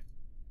here.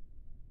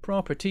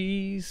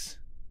 Properties.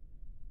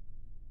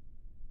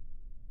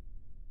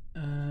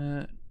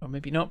 Or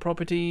maybe not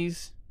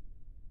properties.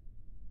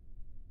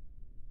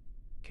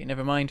 Okay,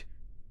 never mind.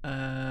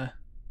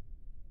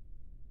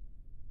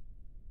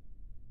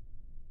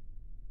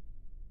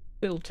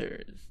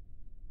 Filters.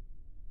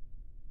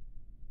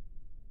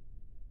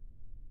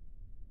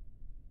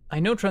 I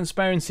know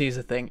transparency is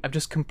a thing. I've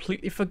just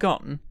completely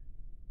forgotten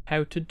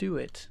how to do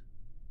it.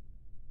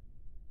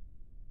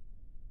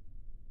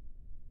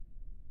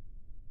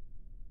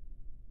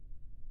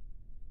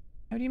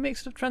 How do you make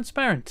stuff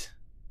transparent?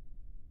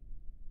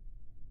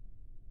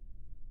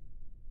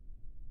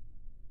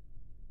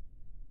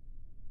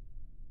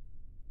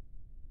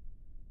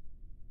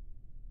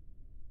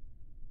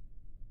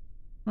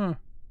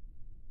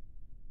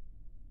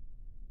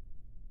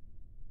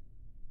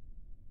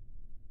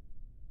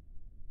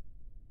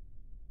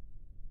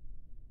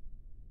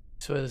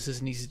 So this is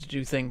an easy to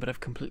do thing, but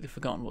I've completely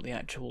forgotten what the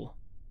actual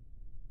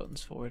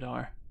buttons for it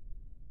are.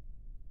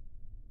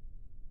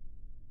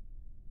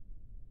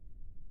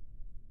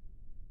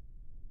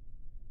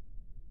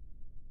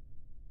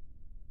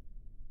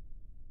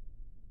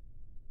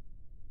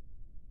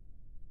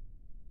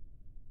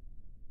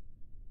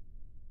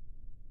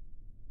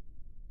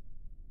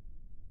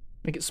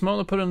 Make it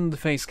smaller, put it on the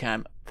face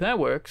cam. That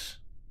works.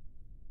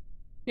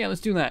 Yeah,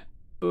 let's do that.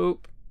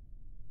 Boop.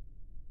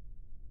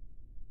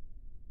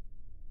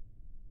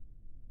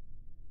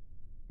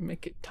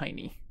 Make it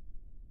tiny.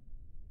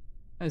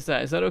 How's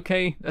that? Is that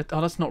okay? Oh,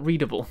 that's not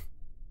readable.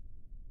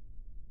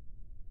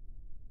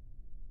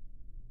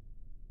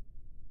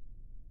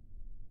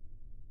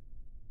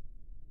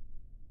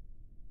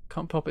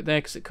 Can't pop it there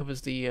because it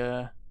covers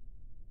the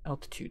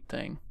altitude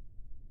thing.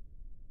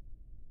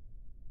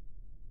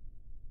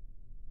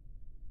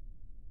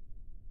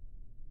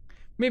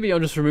 Maybe I'll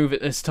just remove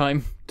it this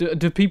time.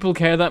 Do people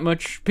care that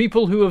much?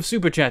 People who have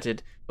super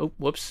chatted. Oh,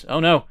 whoops. Oh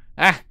no.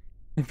 Ah!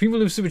 People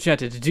who've super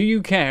chatted, do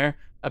you care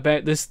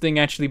about this thing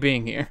actually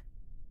being here?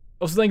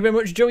 Also, thank you very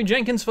much, Joey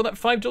Jenkins, for that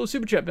 $5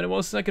 super chat. Been a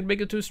while since I could make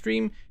it to a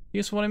stream.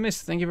 Here's what I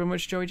missed. Thank you very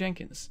much, Joey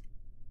Jenkins.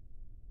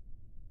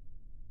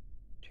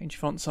 Change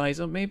font size.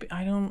 Oh, maybe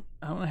I don't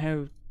know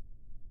how.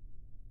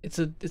 It's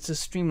a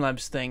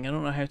Streamlabs thing. I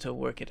don't know how to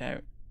work it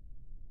out.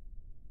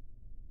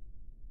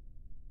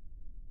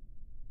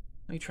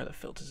 Let me try the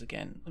filters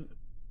again.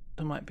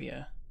 There might be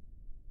a.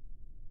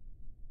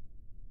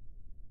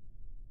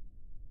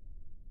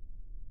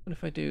 What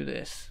if I do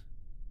this?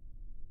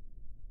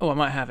 Oh, I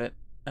might have it.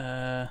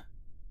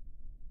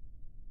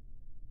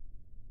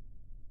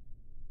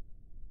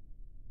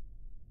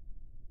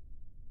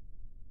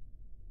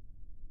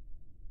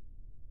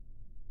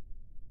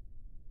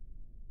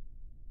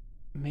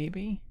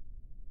 Maybe?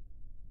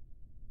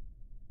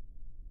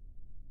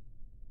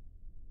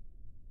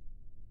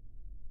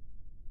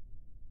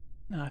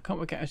 No, I can't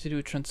work out how to do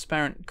a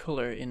transparent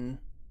color in...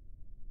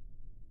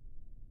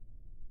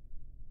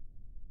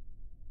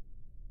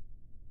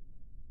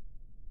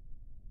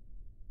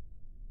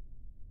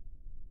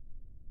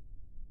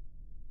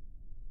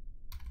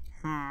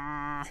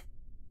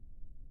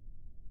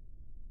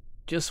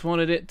 Just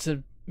wanted it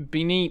to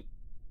be neat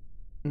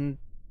and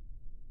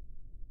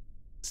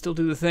still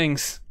do the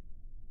things.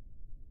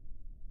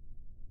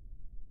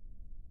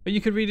 But you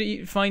could read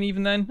it fine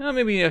even then. Oh,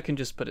 maybe I can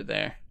just put it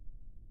there.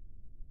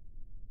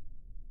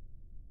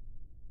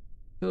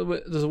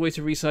 There's a way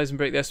to resize and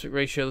break the aspect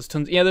ratio. There's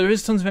tons. Yeah, there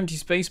is tons of empty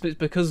space, but it's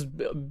because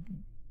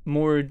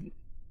more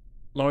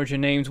larger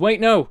names.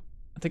 Wait, no!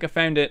 I think I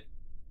found it.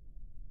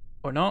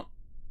 Or not.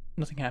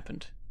 Nothing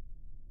happened.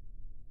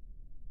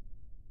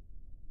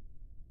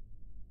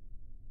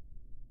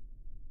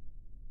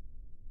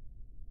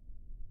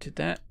 Did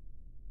that?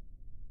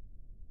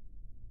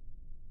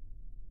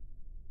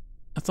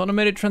 I thought I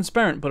made it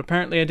transparent, but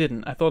apparently I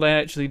didn't. I thought I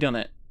actually done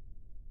it.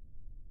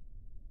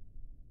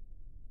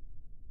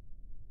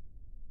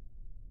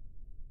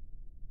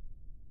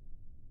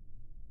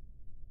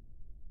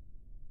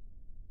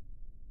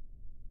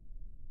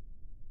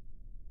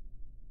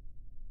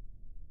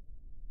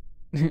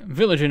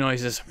 Villager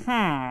noises.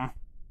 I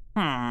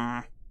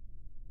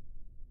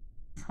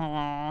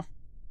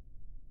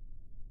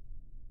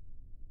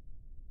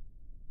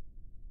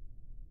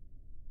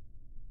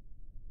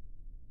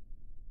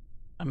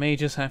may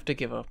just have to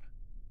give up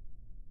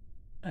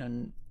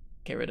and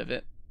get rid of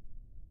it.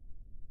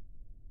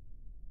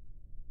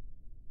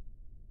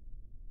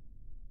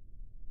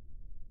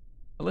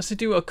 Unless I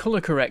do a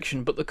color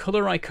correction, but the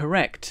color I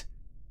correct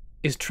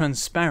is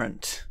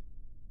transparent.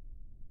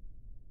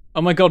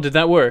 Oh my god, did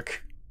that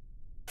work?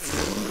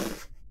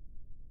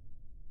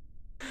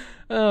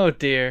 Oh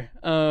dear,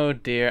 oh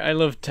dear. I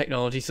love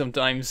technology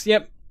sometimes.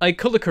 Yep, I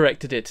color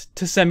corrected it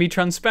to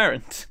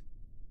semi-transparent.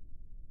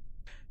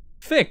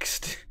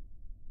 Fixed.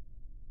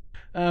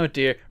 Oh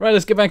dear. Right,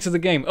 let's get back to the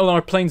game. Oh,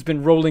 our plane's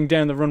been rolling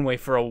down the runway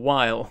for a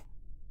while.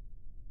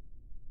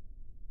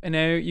 And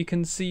now you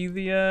can see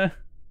the,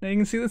 now you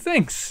can see the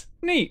things.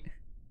 Neat.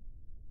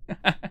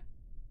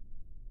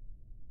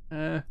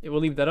 We'll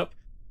leave that up.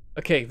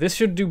 Okay, this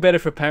should do better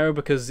for power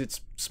because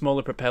it's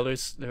smaller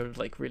propellers. They're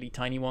like really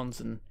tiny ones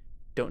and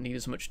don't need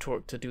as much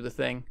torque to do the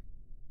thing.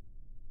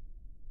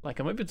 Like,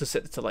 I might be able to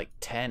set it to like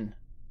 10.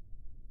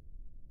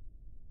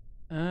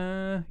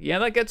 Yeah,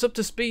 that gets up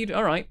to speed.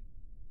 Alright.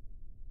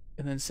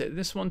 And then set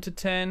this one to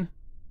 10.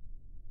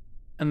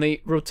 And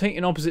they rotate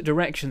in opposite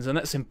directions, and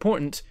that's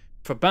important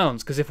for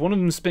balance, because if one of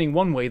them is spinning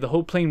one way, the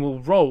whole plane will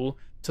roll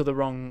to the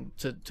wrong,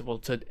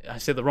 I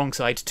say the wrong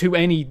side, to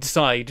any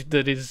side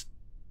that is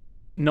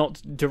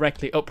not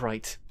directly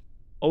upright.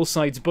 All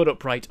sides but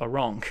upright are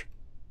wrong.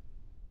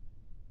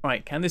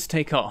 Right, can this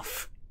take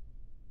off?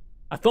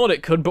 I thought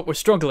it could, but we're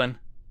struggling.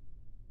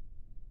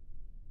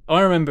 Oh,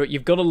 I remember,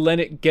 you've got to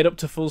let it get up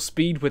to full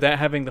speed without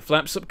having the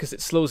flaps up because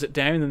it slows it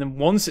down, and then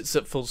once it's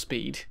at full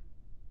speed,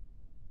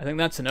 I think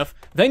that's enough.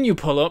 Then you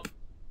pull up,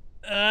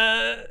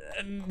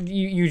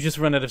 you just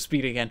run out of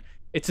speed again.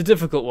 It's a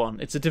difficult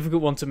one. It's a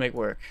difficult one to make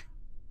work.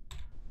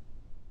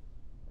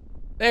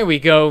 There we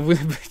go.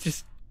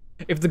 Just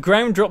if the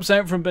ground drops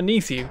out from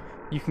beneath you,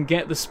 you can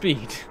get the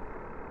speed.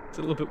 It's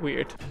a little bit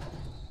weird.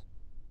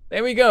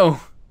 There we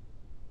go.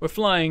 We're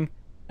flying,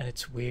 and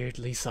it's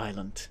weirdly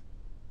silent.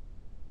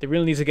 They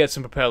really need to get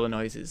some propeller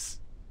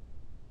noises.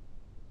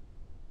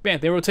 Yeah,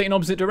 they rotate in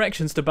opposite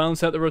directions to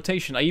balance out the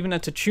rotation. I even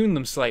had to tune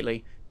them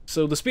slightly.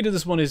 So the speed of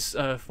this one is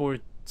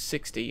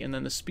 460, and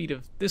then the speed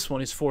of this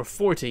one is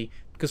 440,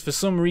 because for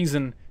some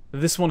reason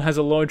this one has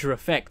a larger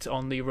effect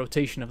on the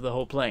rotation of the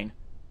whole plane.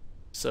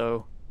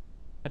 So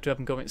I had to have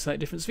them going at slightly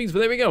different speeds, but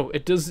there we go.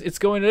 It's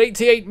going at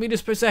 88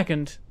 meters per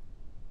second.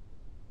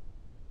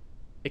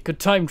 It could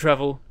time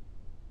travel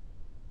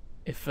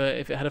if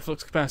it had a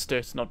flux capacitor.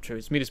 It's not true.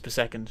 It's meters per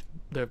second.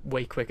 They're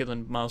way quicker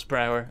than miles per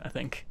hour, I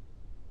think.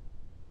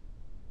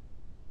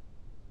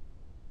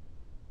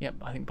 Yep,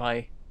 I think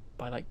by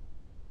like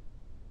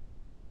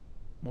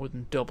more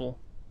than double.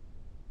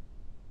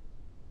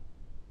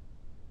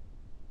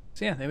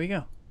 So yeah, there we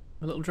go.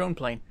 A little drone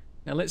plane.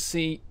 Now let's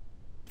see.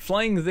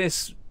 Flying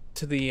this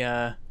to the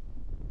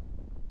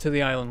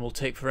island will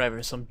take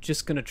forever, so I'm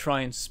just gonna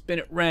try and spin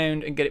it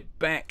round and get it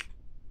back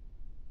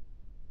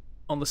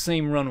on the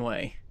same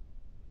runway.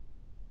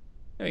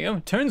 There we go.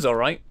 It turns all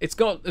right. It's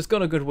got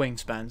a good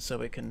wingspan,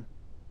 so it can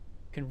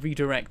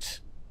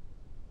redirect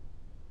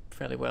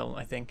fairly well,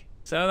 I think.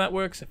 Is that how that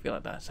works? I feel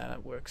like that's how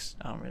that works.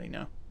 I don't really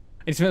know.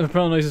 I need to make the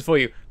propeller noises for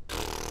you.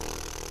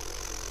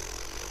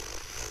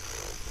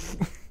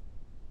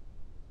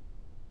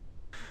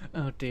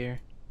 Oh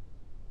dear.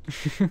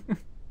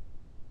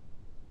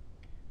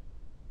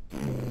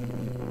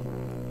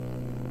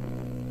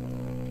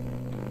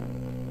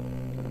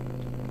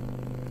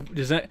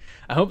 Does that?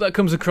 I hope that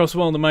comes across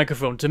well on the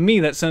microphone. To me,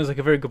 that sounds like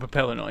a very good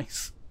propeller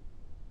noise.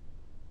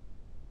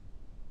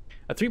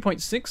 A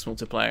 3.6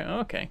 multiplier.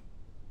 Oh, okay.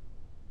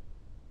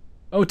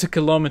 Oh, to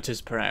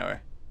kilometers per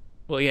hour.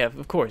 Well, yeah,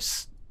 of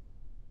course.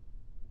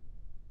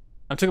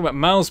 I'm talking about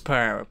miles per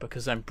hour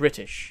because I'm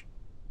British.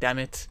 Damn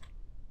it.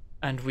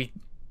 And we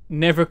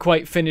never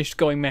quite finished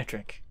going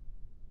metric.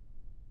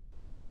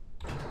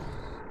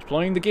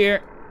 Deploying the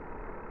gear.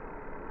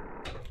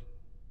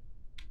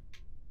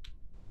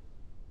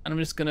 And I'm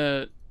just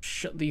gonna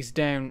shut these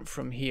down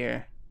from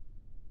here.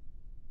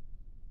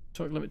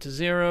 Torque limit to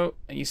 0.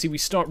 And you see we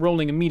start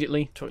rolling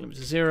immediately. Torque limit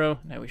to 0.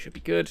 Now we should be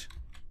good.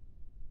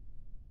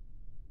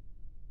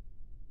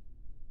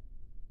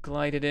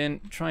 Glide it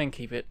in. Try and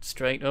keep it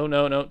straight. Oh,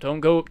 no, no.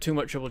 Don't go up too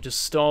much or we'll just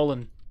stall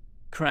and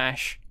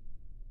crash.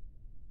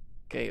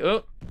 Okay,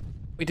 oh.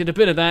 We did a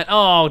bit of that.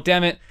 Oh,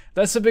 damn it.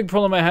 That's the big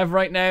problem I have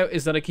right now,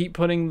 is that I keep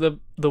putting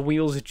the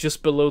wheels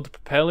just below the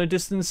propeller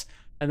distance.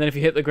 And then if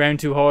you hit the ground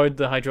too hard,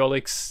 the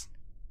hydraulics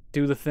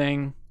do the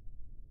thing.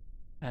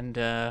 And,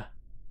 yeah.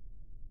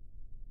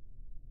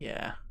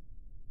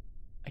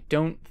 I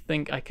don't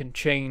think I can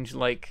change,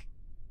 like,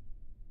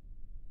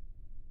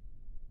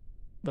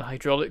 the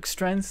hydraulic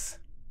strength.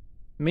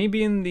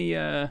 Maybe in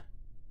the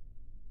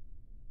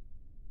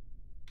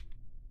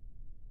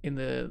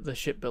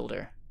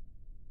shipbuilder.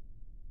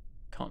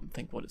 Can't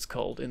think what it's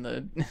called. In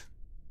the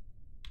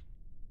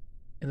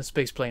in the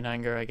spaceplane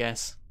hangar, I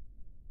guess.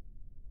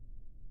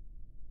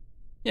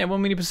 Yeah,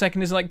 1 meter per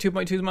second is like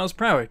 2.2 miles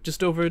per hour,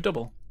 just over a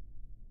double.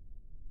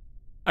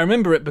 I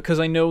remember it because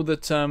I know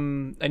that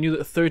I knew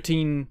that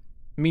 13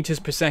 meters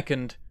per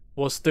second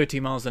was 30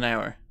 miles an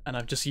hour, and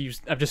I've just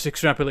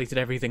extrapolated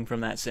everything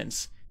from that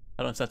since.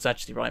 I don't know if that's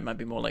actually right. It might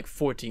be more like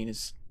 14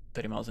 is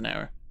 30 miles an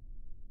hour.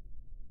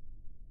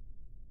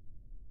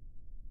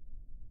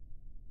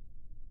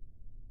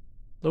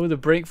 Lower the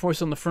brake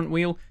force on the front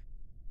wheel.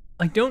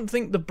 I don't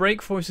think the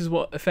brake force is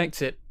what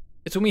affects it.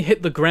 It's when we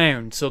hit the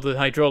ground, so the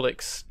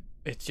hydraulics.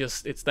 It's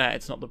that.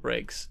 It's not the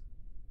brakes.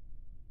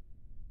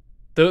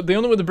 The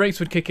only way the brakes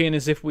would kick in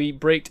is if we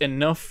braked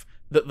enough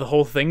that the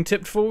whole thing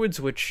tipped forwards,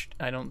 which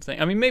I don't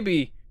think. I mean,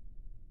 maybe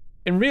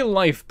in real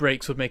life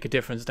brakes would make a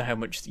difference to how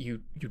much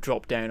you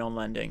drop down on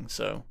landing.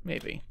 So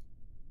maybe.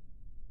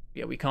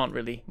 Yeah, we can't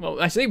really.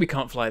 Well, I say we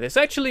can't fly this.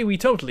 Actually, we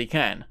totally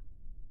can.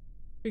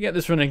 We get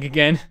this running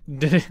again.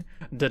 It's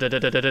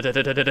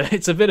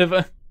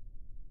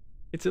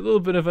a little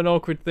bit of an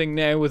awkward thing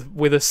now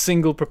with a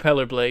single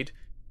propeller blade.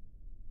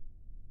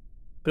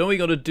 But all we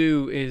got to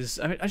do is,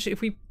 I mean, actually,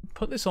 if we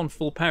put this on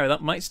full power,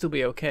 that might still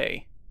be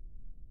okay.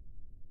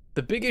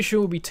 The big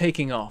issue will be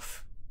taking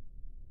off.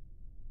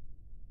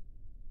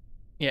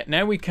 Yeah,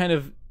 now we kind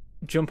of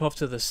jump off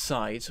to the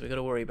side, so we got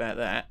to worry about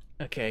that.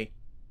 Okay,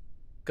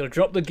 got to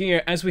drop the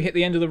gear as we hit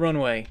the end of the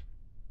runway.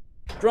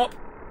 Drop.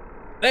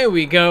 There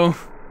we go.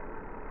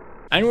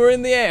 And we're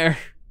in the air.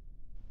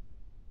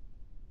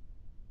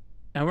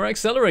 And we're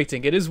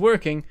accelerating. It is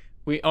working.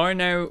 We are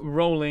now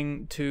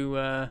rolling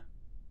to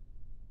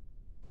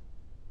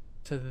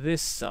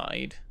this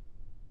side.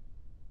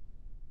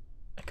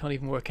 I can't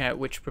even work out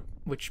which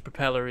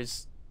propeller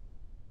is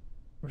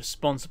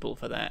responsible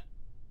for that.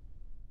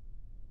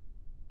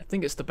 I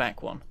think it's the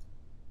back one.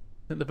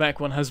 I think the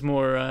back one has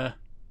more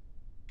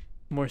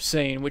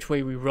say in which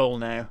way we roll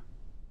now.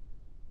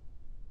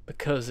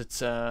 Because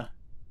it's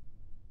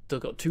still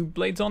got two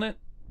blades on it.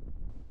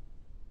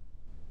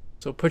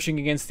 So pushing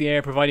against the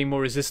air, providing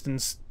more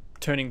resistance,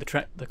 turning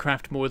the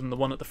craft more than the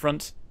one at the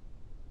front.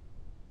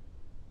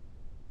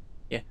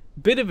 Yeah,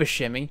 bit of a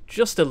shimmy,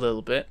 just a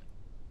little bit.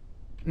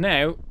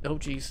 Now, oh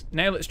geez,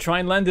 now let's try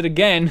and land it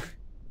again.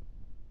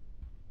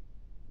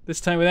 This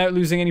time without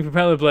losing any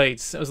propeller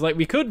blades. I was like,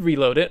 we could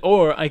reload it,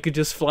 or I could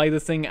just fly the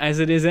thing as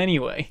it is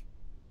anyway.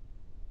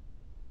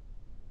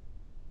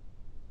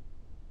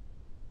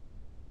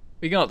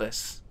 We got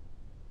this.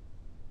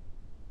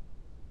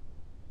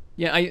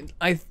 Yeah,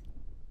 I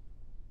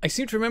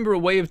seem to remember a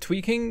way of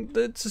tweaking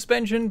the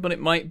suspension, but it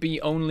might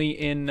be only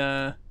in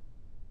the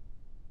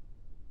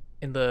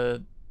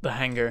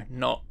hangar,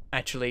 not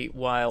actually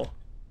while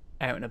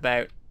out and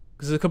about.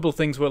 Because there's a couple of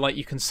things where like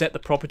you can set the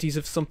properties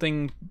of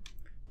something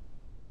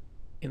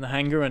in the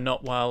hangar and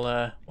not while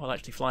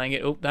actually flying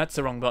it. Oh, that's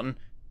the wrong button.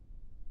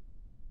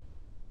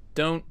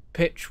 Don't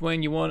pitch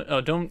when you want.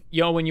 Oh, don't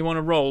yaw when you want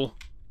to roll.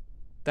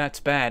 That's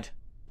bad.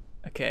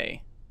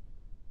 Okay.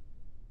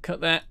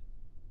 Cut that.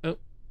 Oh,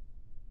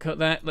 cut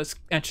that. Let's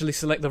actually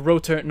select the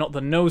rotor, not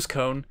the nose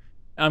cone.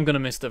 I'm gonna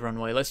miss the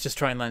runway. Let's just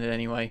try and land it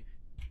anyway.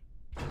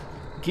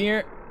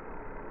 Gear.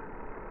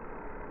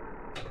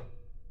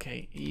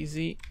 Okay,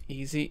 easy,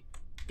 easy,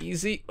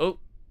 easy. Oh.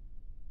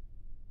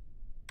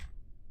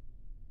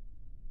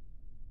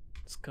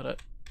 It's gotta...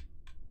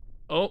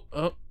 Oh,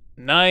 oh,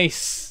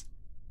 nice!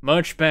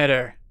 Much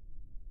better.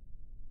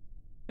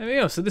 There we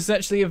go, so this is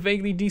actually a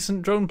vaguely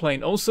decent drone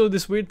plane. Also,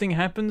 this weird thing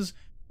happens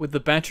with the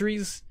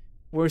batteries,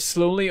 where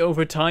slowly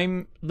over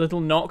time, little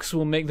knocks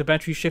will make the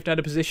battery shift out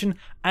of position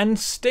and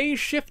stay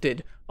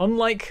shifted.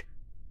 Unlike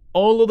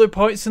all other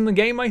parts in the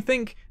game, I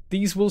think,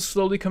 these will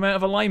slowly come out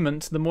of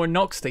alignment the more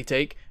knocks they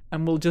take,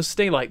 and will just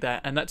stay like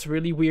that, and that's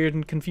really weird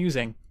and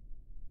confusing.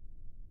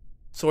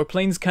 So our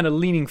plane's kind of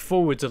leaning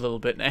forwards a little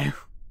bit now.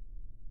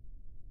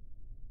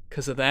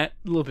 Because of that.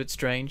 A little bit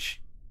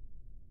strange.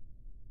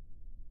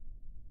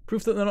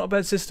 Proof that they're not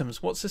bad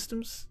systems. What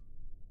systems?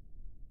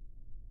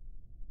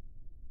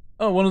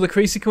 Oh, one of the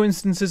crazy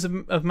coincidences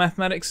of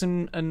mathematics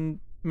and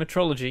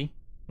metrology.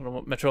 I don't know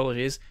what metrology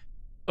is.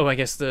 Oh, I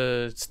guess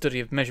the study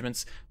of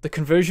measurements. The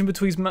conversion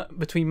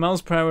between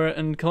miles per hour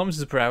and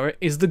kilometers per hour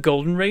is the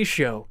golden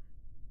ratio.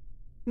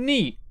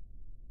 Neat.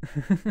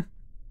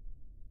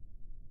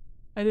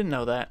 I didn't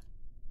know that.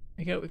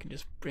 There you go, we can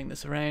just bring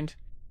this around.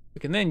 We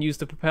can then use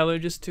the propeller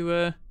just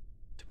to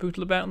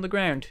poodle about on the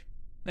ground.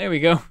 There we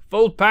go,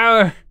 full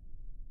power!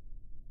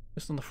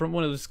 Just on the front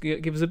one, it'll just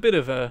give us a bit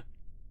of a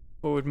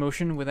forward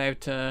motion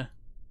without us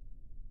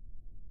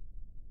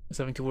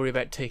having to worry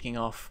about taking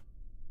off.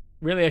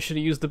 Really, I should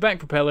have used the back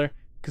propeller,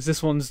 because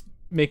this one's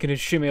making it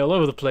shimmy all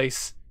over the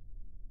place.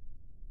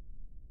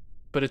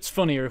 But it's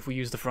funnier if we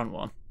use the front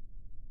one.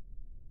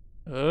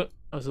 I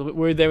was a little bit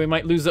worried there we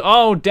might lose it.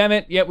 Oh, damn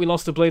it! Yep, we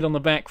lost a blade on the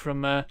back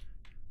from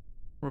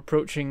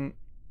approaching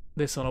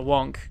this on a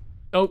wonk.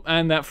 Oh,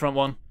 and that front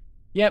one.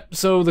 Yep,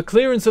 so the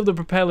clearance of the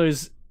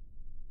propellers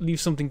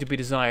leaves something to be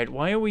desired.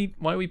 Why are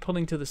we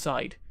pulling to the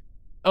side?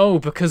 Oh,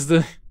 because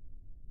the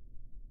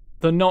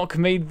knock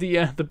made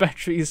the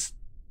batteries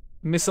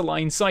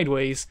misalign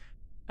sideways,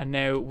 and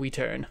now we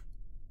turn.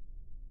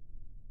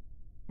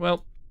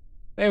 Well,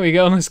 there we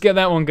go. Let's get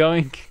that one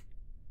going.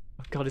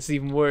 Oh god, it's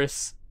even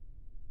worse.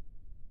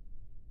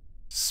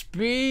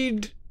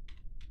 Speed.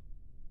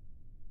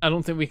 I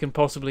don't think we can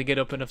possibly get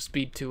up enough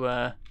speed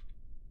to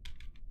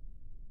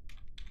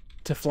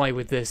fly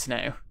with this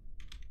now.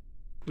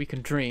 We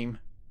can dream.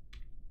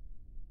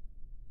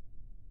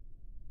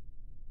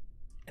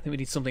 I think we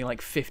need something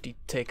like 50 to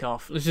take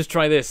off. Let's just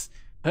try this.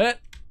 Huh?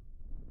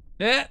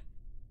 Yeah.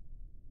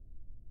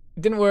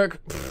 It didn't work.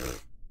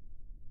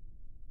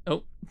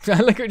 Oh,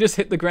 I like it just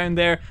hit the ground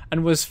there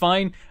and was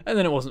fine, and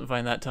then it wasn't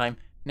fine that time.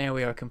 Now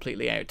we are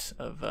completely out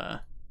of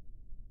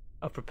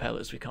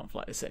propellers. We can't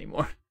fly this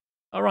anymore.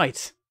 All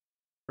right,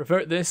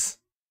 revert this.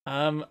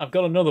 I've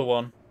got another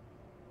one.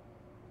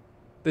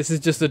 This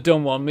is just a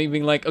dumb one, me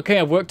being like, okay,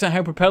 I've worked out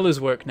how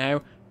propellers work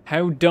now.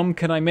 How dumb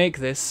can I make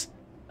this?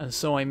 And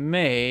so I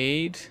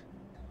made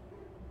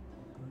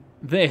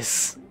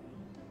this.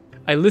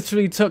 I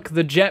literally took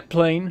the jet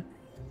plane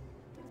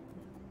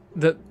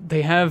that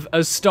they have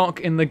as stock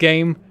in the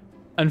game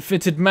and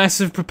fitted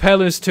massive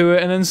propellers to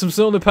it and then some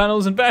solar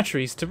panels and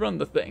batteries to run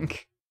the thing.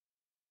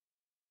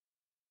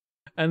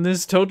 And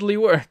this totally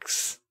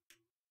works.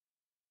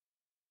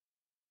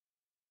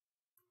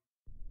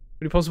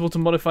 Would it be possible to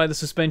modify the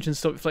suspension,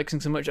 stop it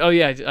flexing so much? Oh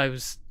yeah,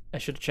 I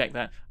should have checked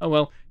that. Oh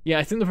well, yeah,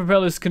 I think the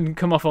propellers can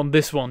come off on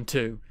this one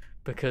too,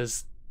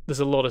 because there's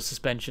a lot of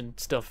suspension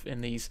stuff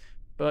in these.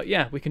 But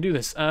yeah, we can do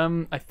this.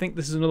 I think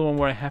this is another one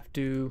where I have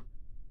to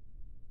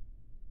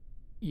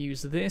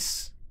use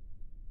this.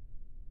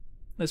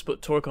 Let's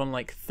put torque on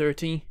like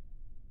 30.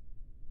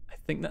 I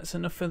think that's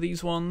enough for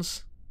these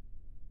ones.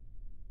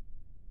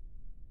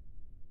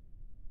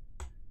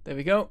 There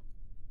we go.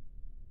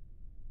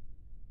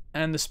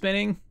 And the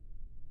spinning.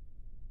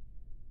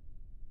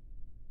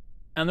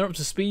 And they're up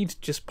to speed,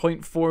 just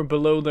 0.4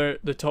 below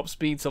the top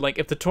speed. So like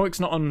if the torque's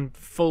not on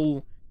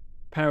full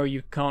power,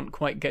 you can't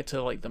quite get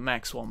to like the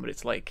max one, but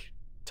it's like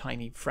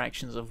tiny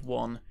fractions of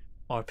one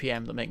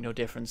RPM that make no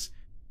difference.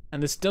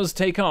 And this does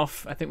take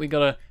off. I think we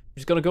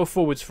just gotta go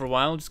forwards for a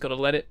while. Just gotta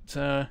let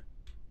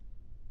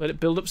it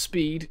build up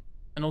speed,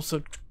 and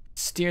also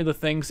steer the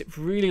things. It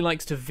really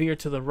likes to veer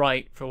to the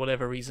right for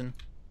whatever reason.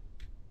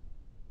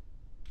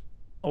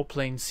 All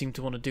planes seem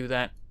to want to do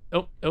that.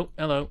 Oh,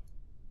 hello.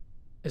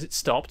 Is it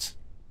stopped?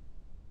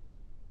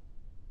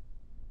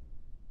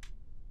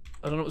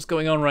 I don't know what's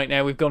going on right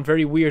now. We've gone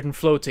very weird and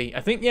floaty.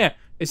 I think, yeah,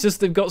 it's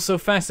just they've got so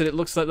fast that it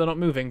looks like they're not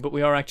moving, but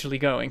we are actually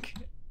going.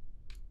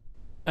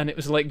 And it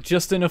was like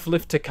just enough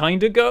lift to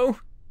kind of go.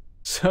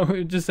 So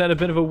it just had a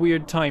bit of a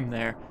weird time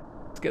there.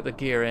 Let's get the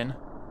gear in.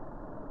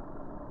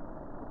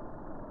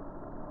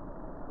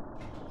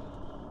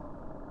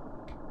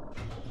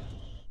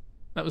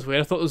 That was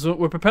weird. I thought those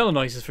were propeller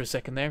noises for a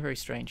second there. Very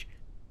strange.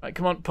 Right,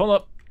 come on, pull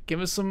up. Give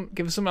us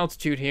some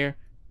altitude here.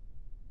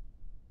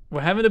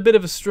 We're having a bit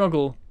of a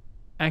struggle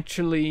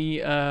actually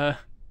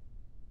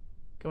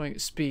going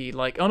at speed.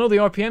 Like, oh no, the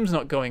RPM's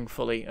not going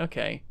fully.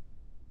 Okay.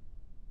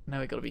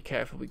 Now we got to be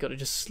careful. We got to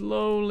just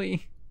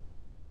slowly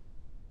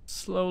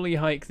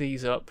hike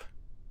these up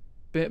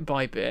bit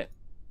by bit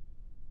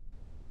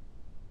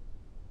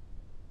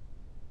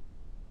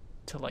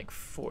to like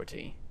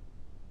 40.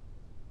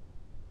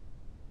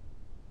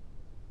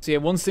 So yeah,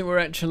 once they were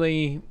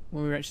when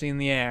we were actually in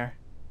the air,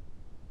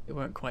 they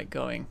weren't quite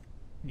going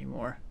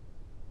anymore.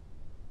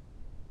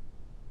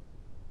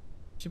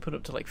 Should put it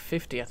up to like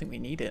 50. I think we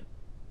need it.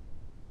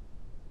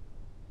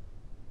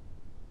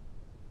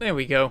 There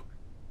we go.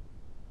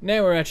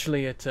 Now we're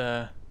actually at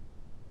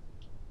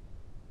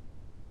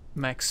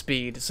max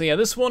speed. So yeah,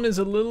 this one is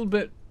a little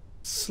bit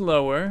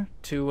slower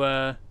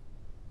to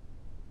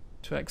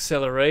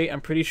accelerate.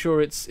 I'm pretty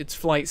sure its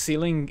flight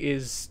ceiling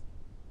is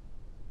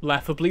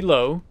laughably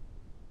low.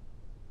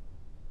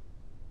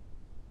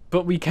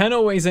 But we can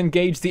always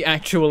engage the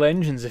actual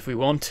engines if we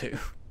want to.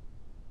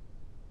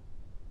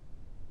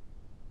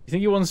 You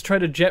think you once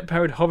tried a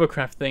jet-powered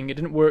hovercraft thing? It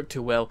didn't work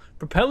too well.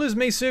 Propellers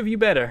may serve you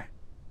better.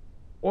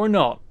 Or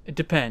not. It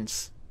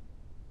depends.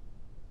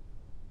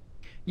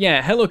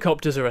 Yeah,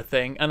 helicopters are a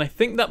thing, and I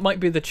think that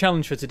might be the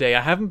challenge for today. I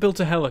haven't built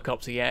a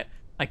helicopter yet.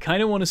 I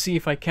kind of want to see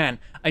if I can.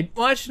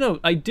 Well, actually, no.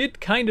 I did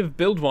kind of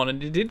build one,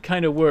 and it did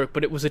kind of work,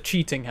 but it was a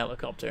cheating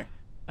helicopter.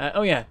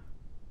 Oh, yeah.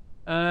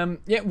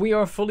 Yeah, we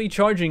are fully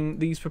charging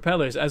these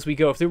propellers as we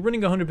go. If they were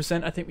running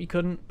 100%, I think we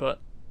couldn't, but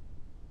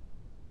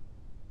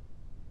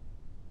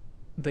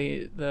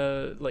the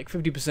like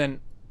 50%,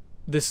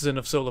 this is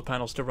enough solar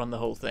panels to run the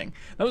whole thing.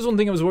 That was one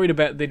thing I was worried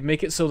about. They'd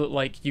make it so that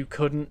like you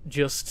couldn't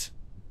just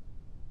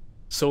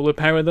solar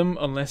power them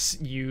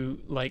unless you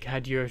like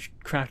had your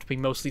craft be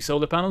mostly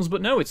solar panels,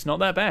 but no, it's not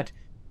that bad.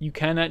 You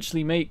can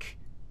actually make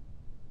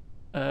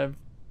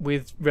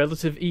with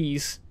relative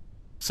ease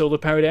solar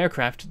powered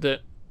aircraft that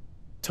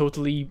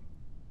totally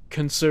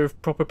conserve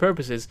proper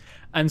purposes.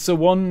 And so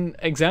one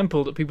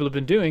example that people have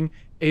been doing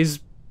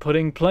is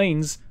putting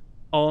planes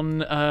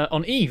on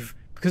Eve,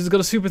 because it's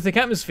got a super thick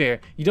atmosphere.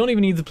 You don't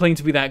even need the plane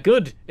to be that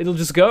good. It'll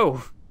just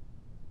go.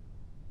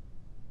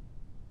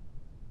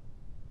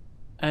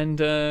 And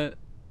yeah,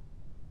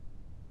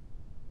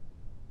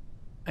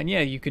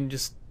 you can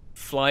just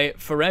fly it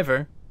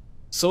forever.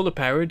 Solar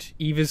powered.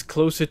 Eve is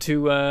closer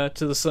to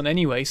the sun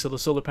anyway, so the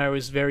solar power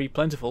is very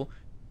plentiful.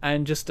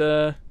 And just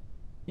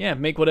yeah,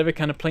 make whatever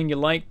kind of plane you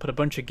like, put a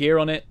bunch of gear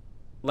on it,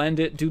 land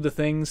it, do the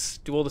things,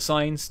 do all the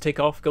science, take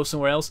off, go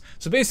somewhere else.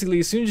 So basically,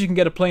 as soon as you can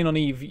get a plane on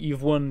Eve,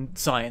 you've won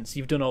science.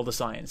 You've done all the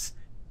science.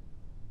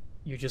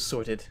 You're just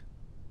sorted.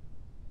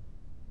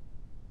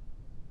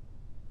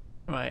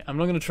 Right, I'm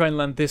not going to try and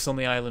land this on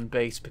the island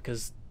base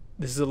because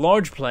this is a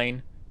large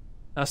plane,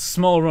 a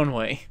small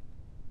runway.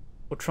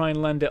 We'll try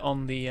and land it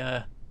on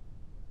the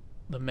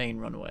main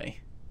runway.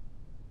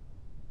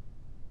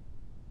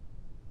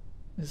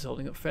 This is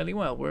holding up fairly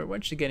well. We're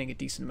actually getting a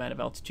decent amount of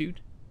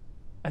altitude.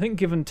 I think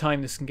given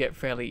time this can get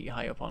fairly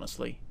high up,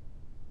 honestly.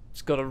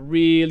 Just got to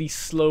really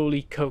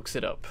slowly coax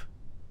it up.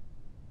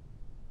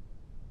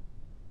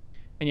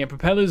 And yeah,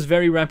 propellers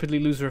very rapidly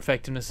lose their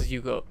effectiveness as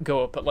you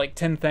go up. At like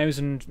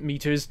 10,000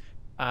 meters,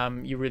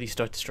 you really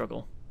start to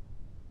struggle.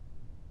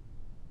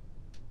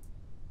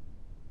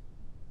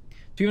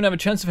 To even have a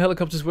chance of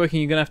helicopters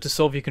working, you're going to have to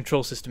solve your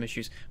control system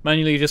issues.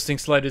 Manually adjusting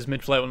sliders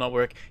mid-flight will not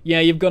work.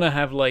 Yeah, you've got to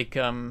have like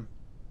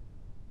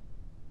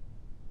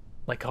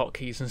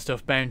hotkeys and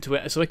stuff bound to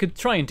it, so I could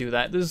try and do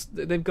that.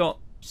 They've got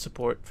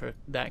support for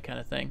that kind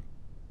of thing.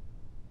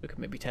 We could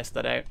maybe test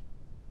that out.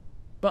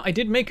 But I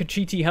did make a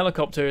cheaty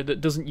helicopter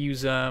that doesn't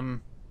use yeah,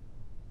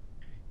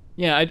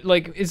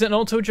 is it an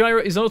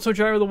autogyro? Is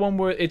autogyro the one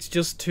where it's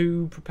just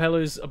two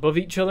propellers above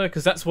each other?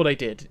 Because that's what I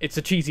did. It's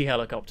a cheaty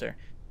helicopter.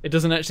 It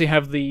doesn't actually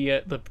have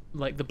the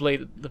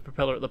blade, the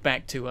propeller at the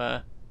back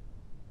to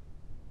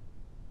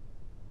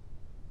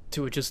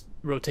adjust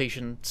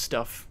rotation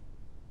stuff.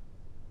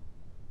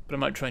 But I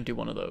might try and do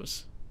one of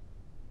those.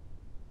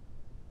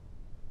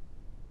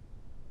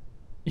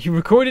 You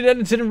recorded,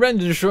 edited, and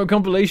rendered a short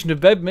compilation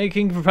of Beb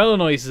making propeller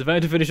noises.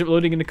 About to finish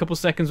uploading in a couple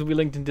seconds. Will be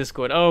linked in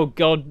Discord. Oh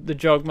god, the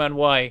Jogman,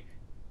 why?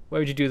 Why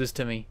would you do this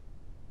to me?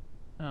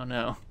 Oh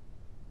no.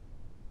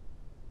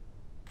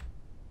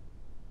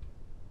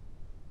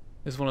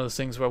 It's one of those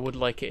things where I would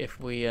like it if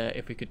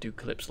we could do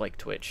clips like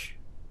Twitch.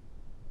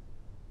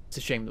 It's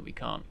a shame that we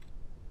can't.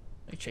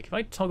 Let me check. If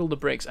I toggle the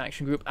brakes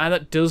action group,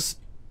 that does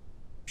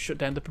shut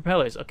down the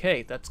propellers.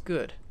 Okay, that's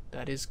good.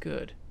 That is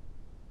good.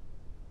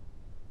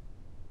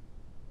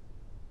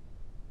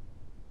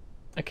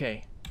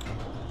 Okay.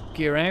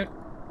 Gear out.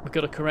 We've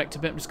got to correct a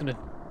bit. I'm just going to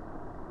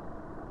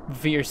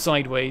veer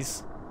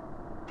sideways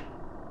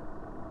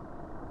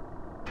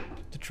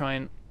to try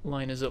and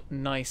line us up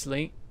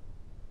nicely.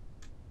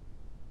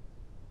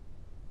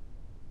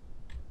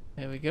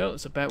 There we go.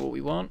 That's about what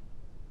we want.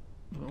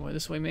 More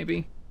this way,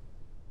 maybe.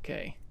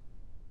 Okay.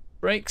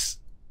 Brakes.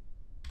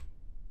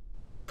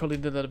 Probably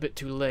did that a bit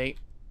too late.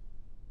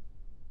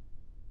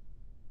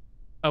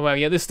 Oh wow,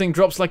 yeah, this thing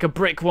drops like a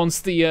brick once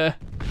the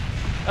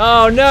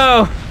Oh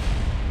no!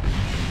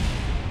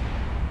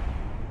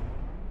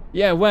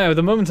 Yeah, wow,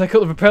 the moment I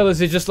cut the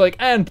propellers, it's just like,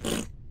 and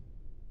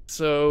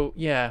so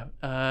yeah,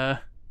 oh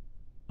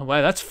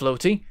wow, that's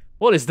floaty.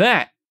 What is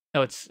that?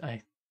 Oh, it's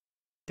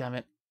damn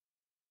it.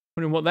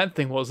 Wondering what that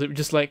thing was. It was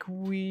just like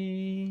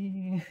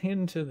wee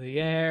into the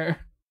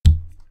air.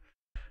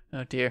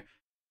 Oh dear.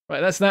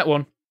 Right, that's that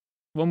one.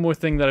 One more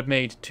thing that I've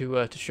made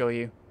to show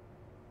you.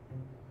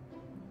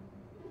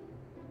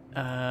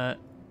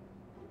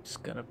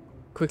 Just gonna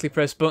quickly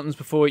press buttons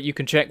before you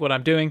can check what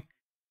I'm doing.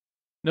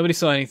 Nobody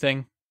saw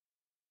anything.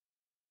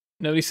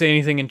 Nobody say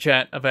anything in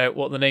chat about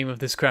what the name of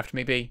this craft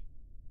may be.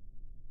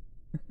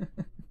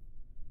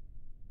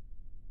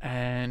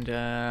 And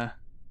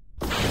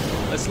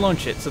let's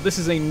launch it. So this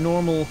is a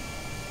normal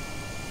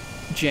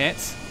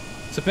jet.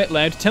 It's a bit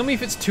loud. Tell me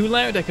if it's too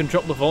loud. I can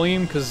drop the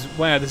volume because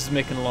wow, this is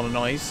making a lot of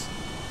noise.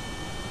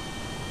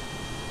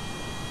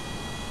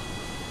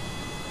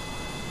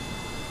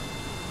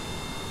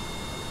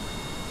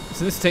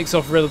 So this takes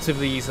off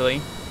relatively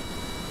easily.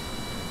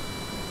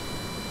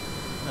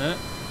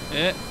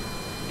 There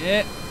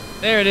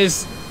it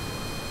is.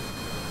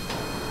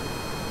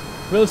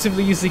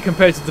 Relatively easily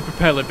compared to the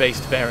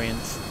propeller-based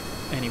variant.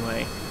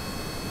 Anyway.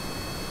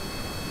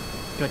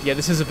 God, yeah,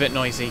 this is a bit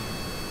noisy.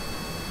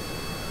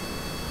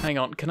 Hang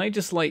on, can I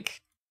just,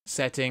 like,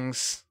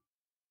 settings?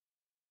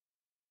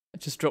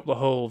 Just drop the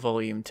whole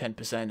volume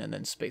 10% and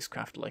then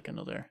spacecraft, like,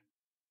 another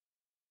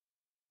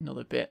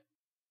bit.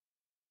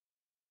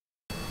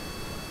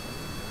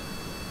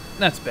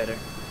 That's better.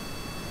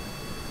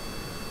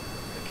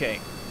 Okay.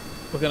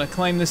 We're gonna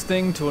climb this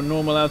thing to a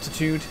normal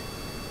altitude.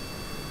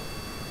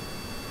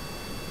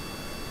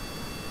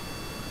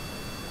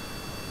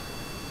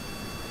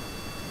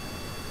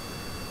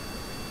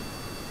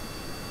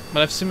 But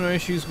I have similar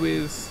issues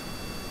with...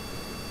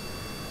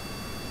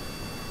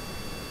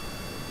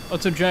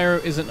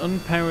 Autogyro is an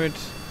unpowered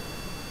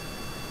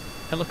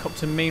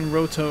helicopter main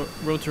rotor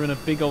and a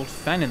big old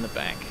fan in the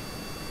back.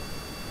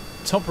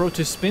 Top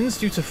rotor spins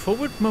due to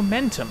forward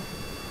momentum.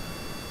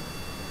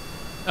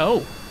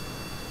 Oh.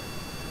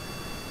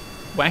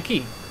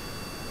 Wacky.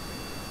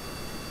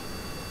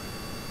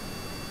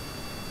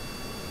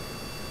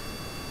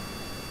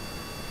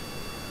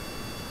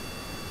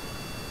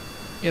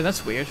 Yeah,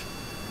 that's weird.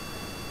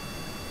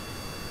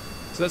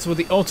 So that's where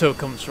the auto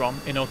comes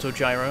from in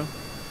Autogyro.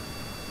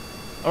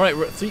 Alright,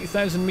 we're at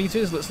 3,000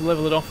 meters. Let's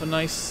level it off a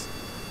nice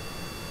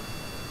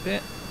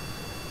bit.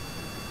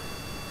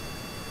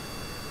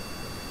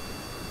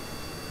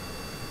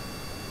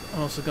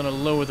 I'm also going to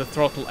lower the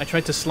throttle. I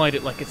tried to slide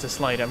it like it's a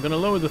slider. I'm going to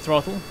lower the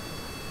throttle.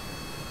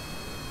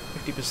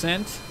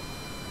 50%.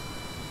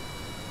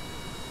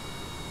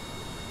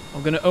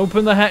 I'm going to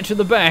open the hatch at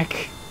the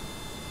back.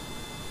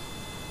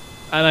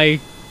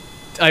 And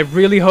I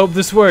really hope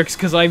this works,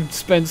 because I've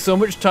spent so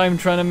much time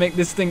trying to make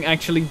this thing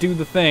actually do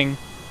the thing.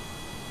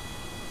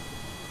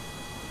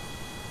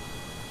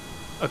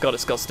 Oh god,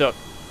 it's got stuck.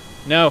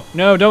 No,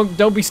 no,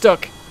 don't be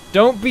stuck.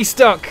 Don't be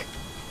stuck.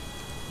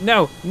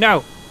 No,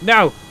 no,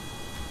 no.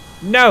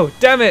 No,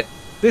 damn it.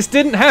 This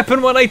didn't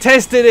happen when I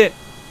tested it.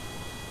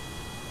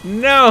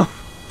 No.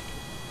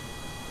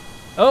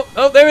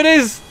 Oh, there it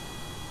is.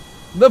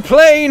 The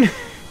plane.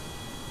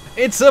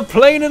 It's a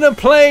plane in a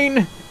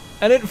plane.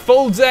 And it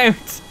folds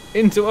out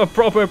into a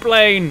proper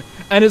plane.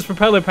 And it's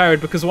propeller powered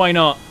because why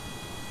not?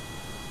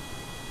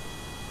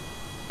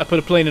 I put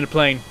a plane in a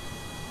plane.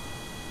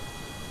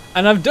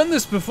 And I've done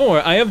this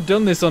before. I have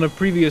done this on a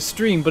previous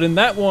stream, but in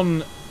that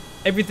one,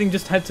 everything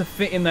just had to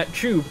fit in that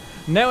tube.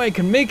 Now I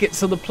can make it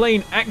so the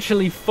plane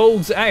actually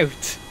folds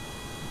out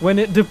when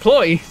it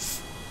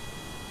deploys.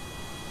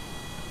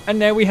 And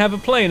now we have a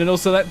plane, and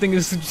also that thing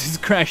is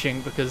just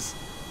crashing because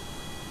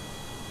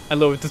I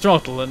lowered the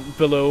throttle and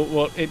below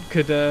what it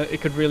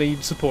could really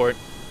support.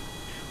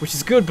 Which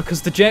is good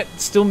because the jet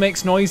still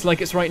makes noise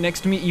like it's right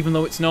next to me even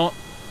though it's not.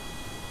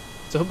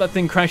 So I hope that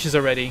thing crashes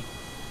already.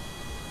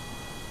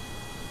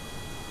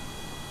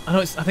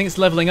 I think it's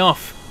leveling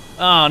off.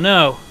 Ah,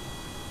 no.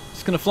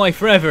 It's gonna fly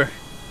forever.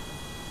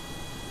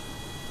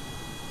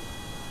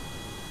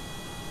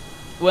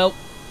 Well.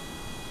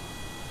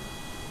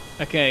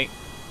 Okay.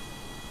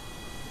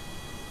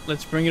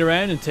 Let's bring it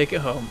around and take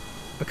it home.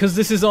 Because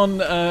this is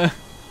on,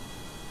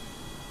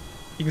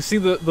 You can see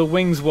the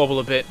wings wobble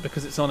a bit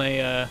because it's on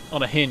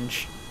a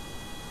hinge.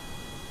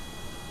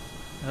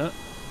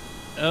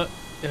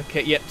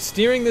 Okay, yep.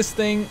 Steering this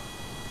thing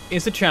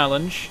is a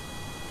challenge.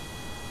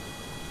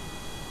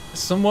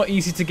 Somewhat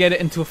easy to get it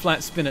into a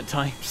flat spin at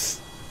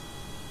times.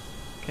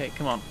 Okay,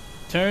 come on.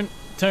 Turn,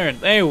 turn.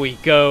 There we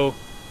go.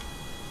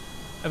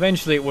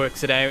 Eventually it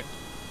works it out.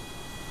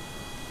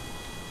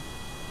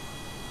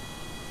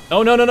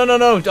 Oh, no, no, no, no,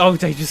 no. Oh,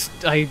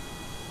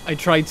 I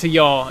tried to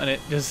yaw and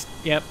it just,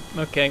 yep,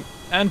 okay.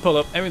 And pull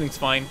up. Everything's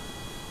fine.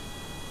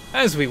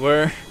 As we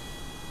were.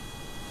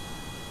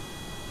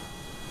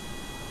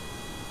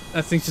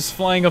 That thing's just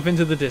flying up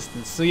into the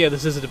distance. So yeah,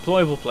 this is a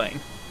deployable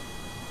plane.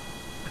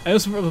 I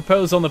also put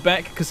propellers on the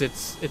back because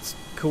it's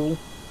cool.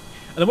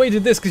 And the way I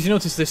did this, because you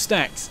notice they're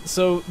stacked.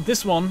 So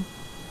this one,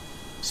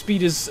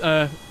 speed is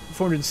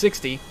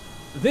 460.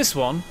 This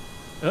one,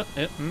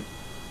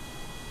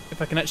 if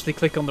I can actually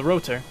click on the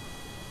rotor,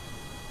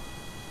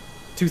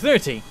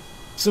 230.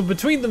 So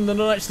between them, they're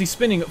not actually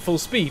spinning at full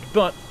speed,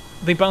 but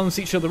they balance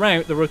each other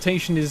out. The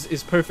rotation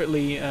is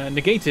perfectly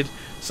negated,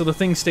 so the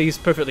thing stays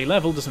perfectly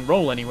level, doesn't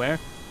roll anywhere,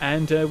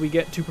 and we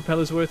get 2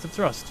 propellers worth of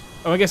thrust.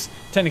 Oh, I guess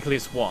technically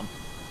it's 1.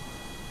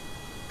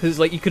 Because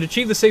like you could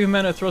achieve the same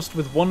amount of thrust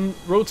with 1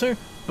 rotor,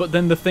 but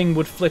then the thing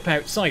would flip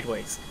out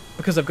sideways.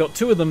 Because I've got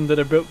 2 of them that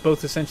are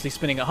both essentially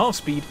spinning at half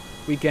speed,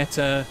 we get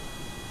the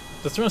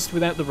thrust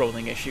without the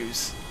rolling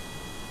issues.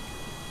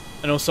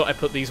 And also I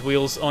put these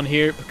wheels on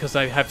here because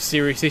I have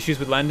serious issues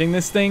with landing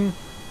this thing.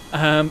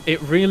 It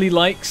really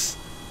likes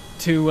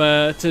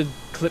to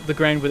clip the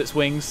ground with its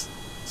wings,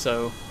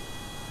 so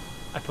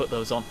I put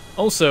those on.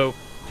 Also,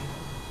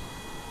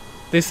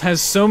 this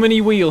has so many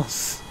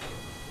wheels.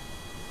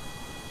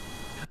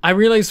 I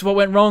realized what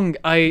went wrong.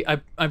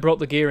 I brought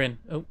the gear in.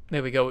 Oh,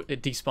 there we go.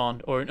 It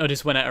despawned, or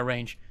just went out of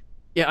range.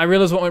 Yeah, I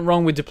realized what went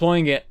wrong with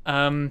deploying it.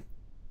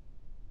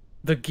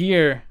 The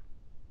gear.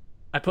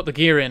 I put the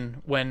gear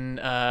in when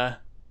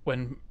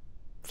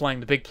flying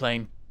the big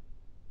plane.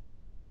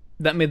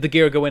 That made the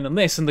gear go in on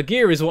this, and the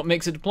gear is what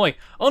makes it deploy.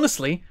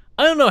 Honestly,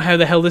 I don't know how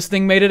the hell this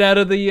thing made it out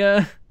of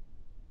the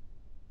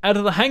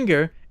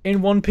hangar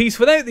in one piece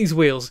without these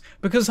wheels,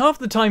 because half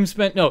the time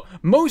spent, no,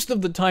 most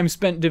of the time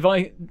spent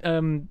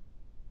devising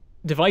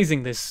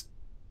this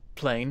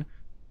plane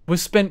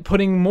was spent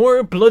putting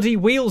more bloody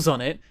wheels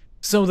on it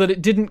so that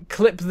it didn't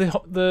clip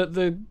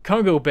the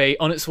cargo bay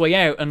on its way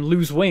out and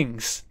lose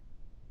wings.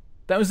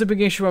 That was the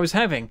big issue I was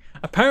having.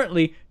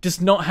 Apparently,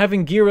 just not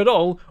having gear at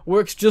all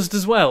works just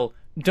as well.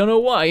 Don't know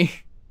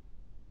why.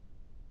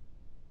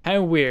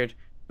 How weird.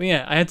 But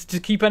yeah, I had to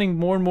keep adding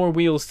more and more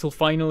wheels till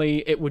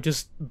finally it would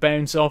just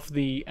bounce off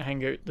the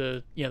hangar,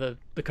 the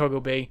cargo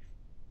bay,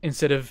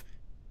 instead of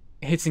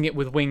hitting it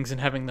with wings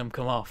and having them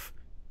come off.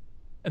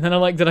 And then I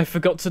like that I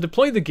forgot to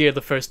deploy the gear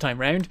the first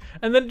time round,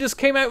 and then it just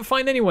came out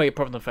fine anyway,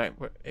 apart from the fact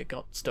where it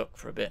got stuck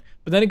for a bit.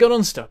 But then it got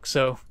unstuck,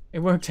 so it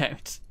worked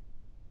out.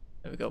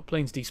 There we go,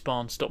 planes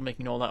despawned, stop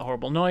making all that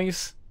horrible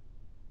noise.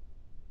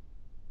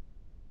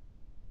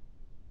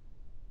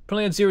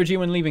 Probably had 0G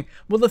when leaving.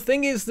 Well, the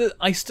thing is that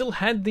I still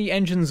had the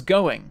engines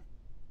going.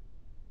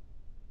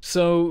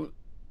 So,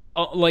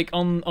 like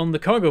on the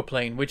cargo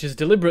plane, which is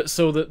deliberate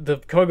so that the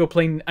cargo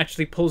plane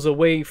actually pulls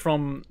away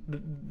from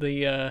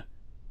the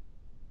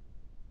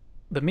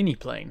mini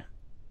plane.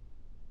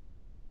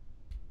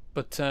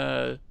 But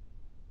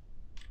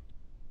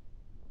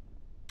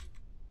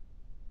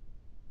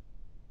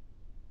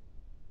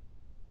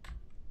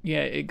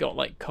yeah, it got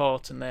like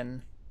caught and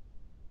then.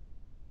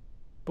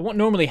 But what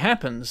normally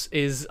happens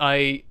is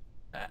I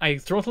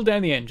throttle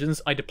down the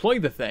engines, I deploy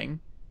the thing,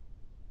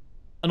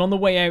 and on the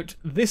way out,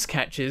 this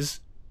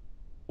catches,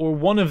 or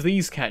one of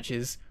these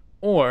catches,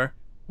 or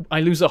I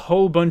lose a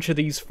whole bunch of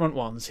these front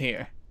ones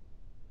here.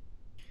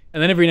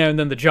 And then every now and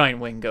then the giant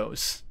wing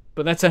goes.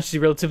 But that's actually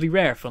relatively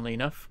rare, funnily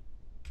enough.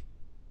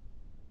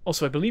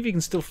 Also, I believe you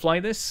can still fly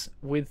this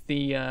with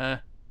the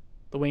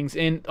wings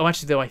in. Oh,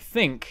 actually, though, I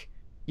think...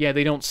 Yeah,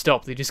 they don't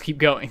stop. They just keep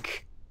going.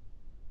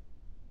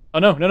 Oh,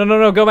 no. No, no, no,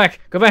 no. Go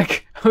back. Go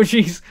back. Oh,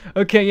 jeez.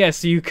 Okay, yeah,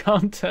 so you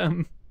can't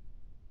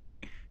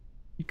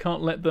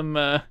let them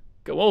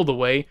go all the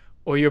way,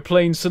 or your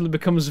plane suddenly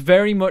becomes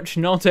very much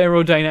not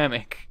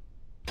aerodynamic.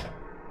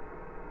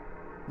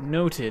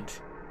 Noted.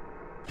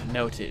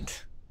 Noted.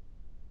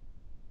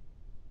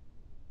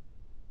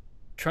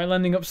 Try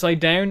landing upside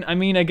down? I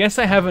mean, I guess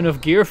I have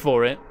enough gear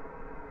for it.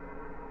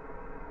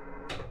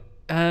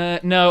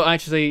 No,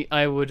 actually,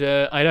 I would,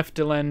 I'd have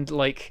to land,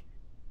 like...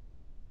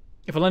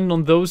 If I landed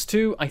on those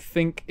two, I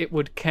think it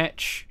would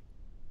catch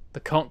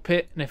the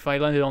cockpit, and if I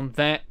landed on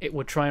that, it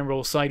would try and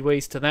roll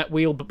sideways to that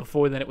wheel, but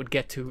before then it would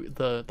get to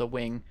the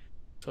wing.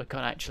 So I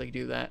can't actually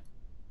do that.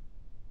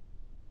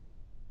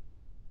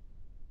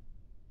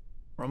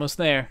 We're almost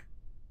there.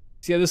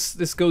 So yeah,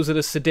 this goes at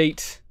a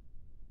sedate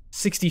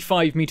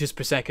 65 meters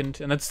per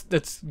second, and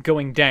that's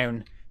going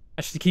down.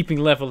 Actually, keeping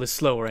level is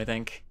slower, I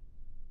think.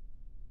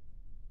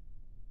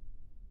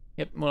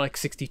 Yep, more like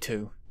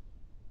 62.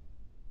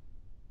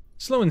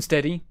 Slow and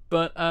steady,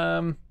 but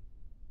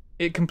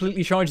it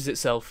completely charges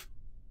itself.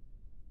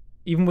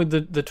 Even with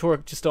the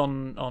torque just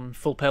on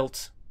full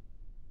pelt,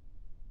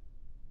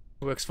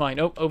 it works fine.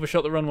 Oh,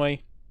 overshot the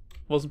runway.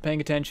 Wasn't paying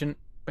attention.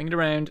 Bring it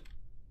around.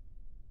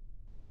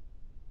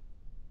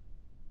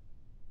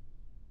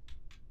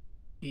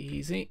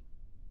 Easy.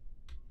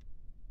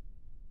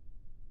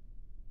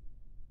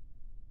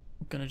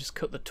 I'm gonna just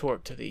cut the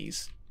torque to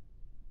these.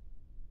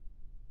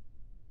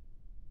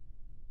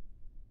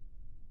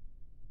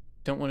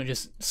 Don't want to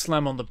just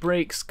slam on the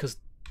brakes because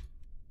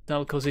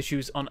that'll cause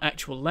issues on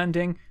actual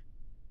landing.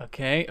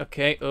 Okay,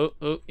 okay.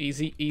 Oh,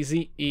 easy,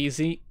 easy,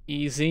 easy,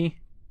 easy.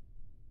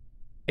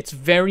 It's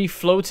very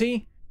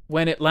floaty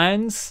when it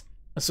lands,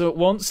 so it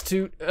wants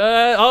to...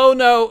 oh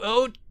no!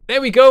 Oh,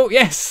 there we go!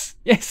 Yes!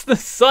 Yes, the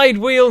side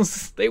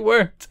wheels! They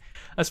worked!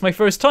 That's my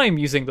first time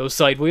using those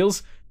side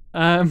wheels.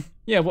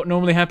 Yeah, what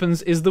normally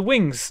happens is the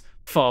wings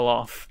fall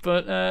off,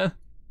 but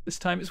this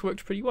time it's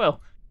worked pretty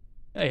well.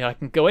 Hey, I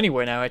can go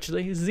anywhere now,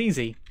 actually. This is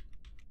easy.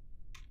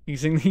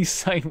 Using these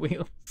side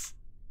wheels.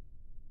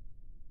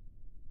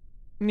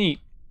 Neat.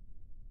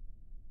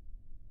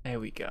 There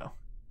we go.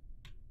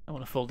 I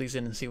want to fold these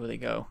in and see where they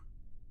go.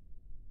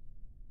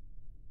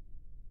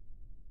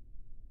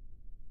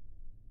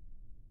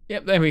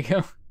 Yep, there we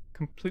go.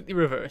 Completely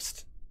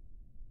reversed.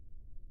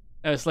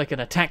 Now it's like an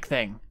attack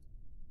thing.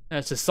 Now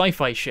it's a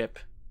sci-fi ship.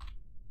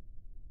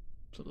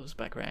 Put those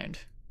back round.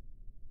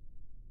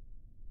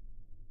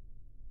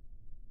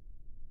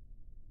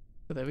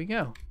 So there we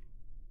go.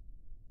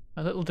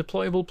 A little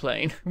deployable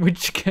plane,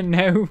 which can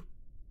now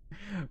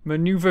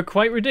maneuver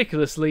quite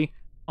ridiculously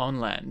on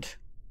land.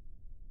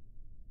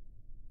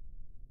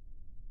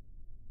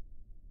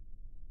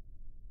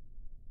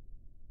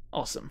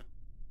 Awesome.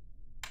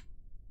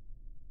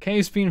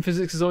 KSP and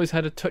physics has always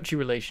had a touchy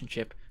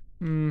relationship.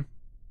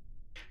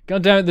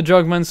 Got down at the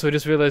Jogman, so I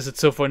just realised that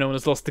so far no one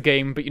has lost the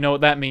game, but you know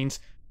what that means.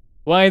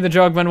 Why the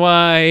Jogman,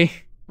 why?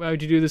 Why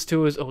would you do this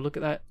to us? Oh, look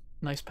at that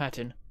nice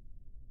pattern.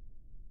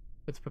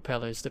 With the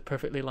propellers, they're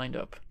perfectly lined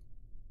up.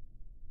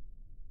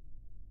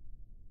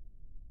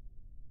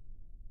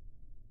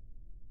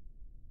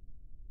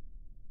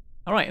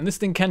 Alright, and this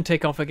thing can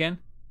take off again.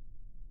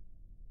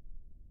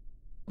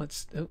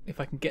 Let's, oh, if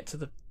I can get to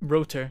the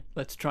rotor,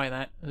 let's try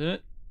that.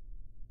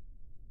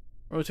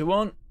 Rotor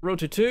 1,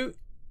 rotor 2.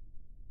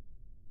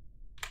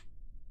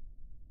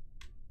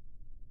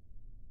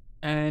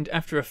 And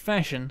after a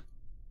fashion...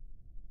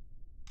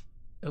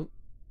 Oh,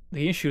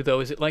 the issue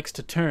though is it likes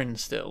to turn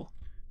still.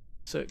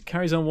 So it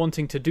carries on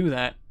wanting to do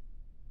that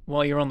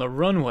while you're on the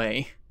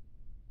runway.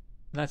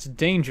 That's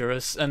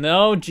dangerous. And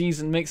oh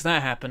geez, it makes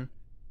that happen.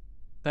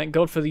 Thank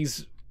God for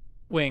these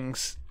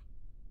wings.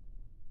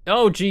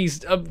 Oh geez,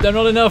 they're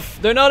not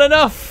enough. They're not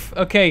enough!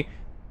 Okay,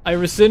 I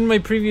rescind my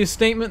previous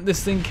statement.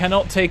 This thing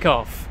cannot take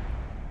off.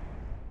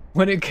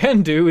 What it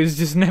can do is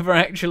just never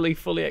actually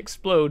fully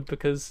explode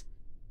because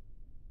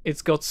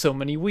it's got so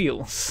many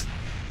wheels.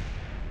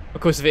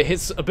 Of course, if it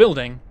hits a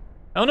building...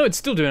 Oh no, it's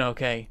still doing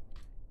okay.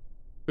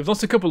 We've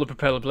lost a couple of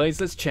propeller blades.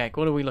 Let's check.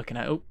 What are we looking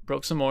at? Oh,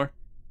 broke some more.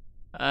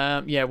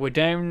 Yeah, we're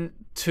down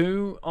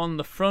 2 on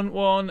the front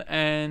one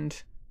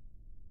and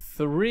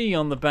 3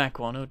 on the back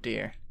one. Oh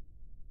dear.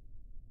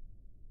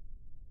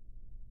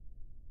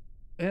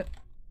 Oh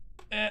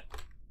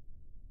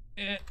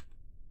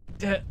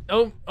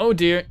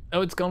dear.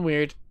 Oh, it's gone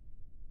weird.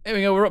 There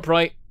we go, we're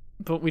upright.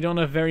 But we don't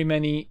have very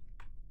many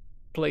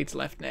blades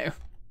left now.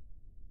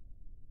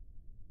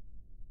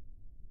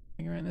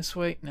 Around this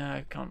way? No,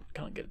 I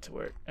can't get it to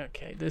work.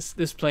 Okay, this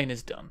plane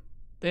is done.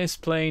 This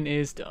plane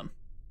is done.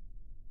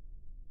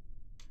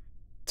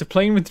 It's a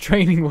plane with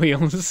training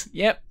wheels.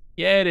 Yep,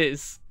 yeah it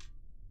is.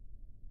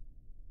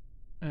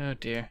 Oh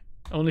dear.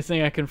 Only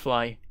thing I can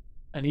fly.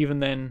 And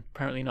even then,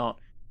 apparently not.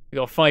 We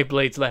got 5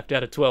 blades left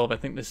out of 12. I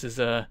think this is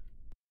a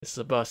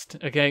bust.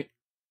 Okay.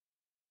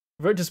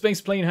 Revert to space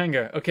plane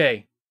hangar.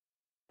 Okay.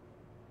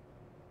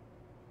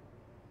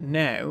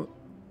 Now,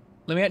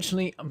 let me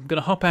actually, I'm going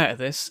to hop out of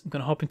this. I'm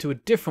going to hop into a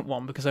different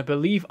one because I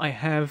believe I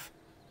have...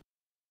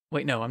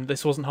 Wait, no,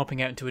 this wasn't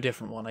hopping out into a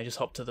different one. I just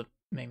hopped to the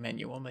main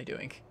menu. What am I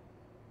doing?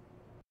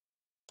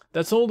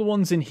 That's all the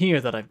ones in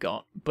here that I've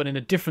got, but in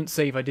a different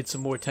save I did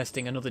some more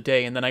testing another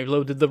day, and then I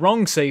loaded the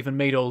wrong save and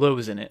made all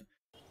those in it.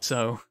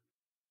 So,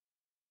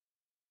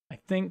 I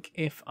think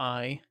if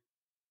I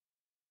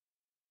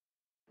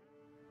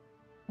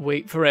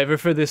wait forever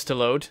for this to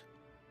load...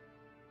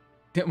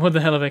 What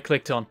the hell have I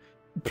clicked on?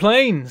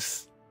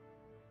 Planes!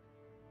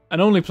 And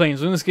only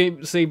planes. We're going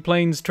to say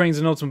planes, trains,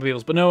 and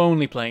automobiles, but no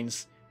only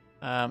planes.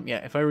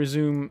 Yeah, if I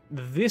resume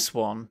this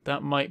one,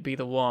 that might be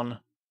the one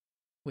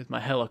with my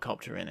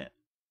helicopter in it.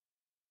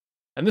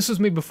 And this was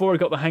made before I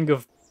got the hang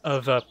of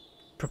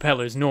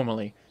propellers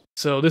normally,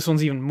 so this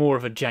one's even more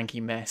of a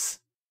janky mess.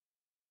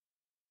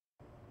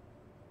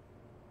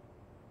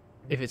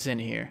 If it's in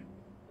here.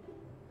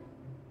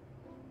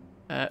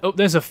 Oh,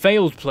 there's a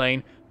failed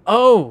plane.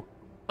 Oh!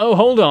 Oh,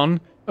 hold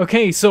on.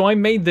 Okay, so I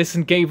made this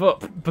and gave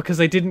up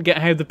because I didn't get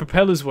how the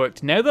propellers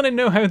worked. Now that I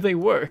know how they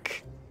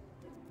work,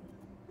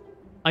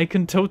 I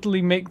can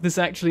totally make this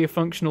actually a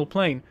functional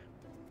plane.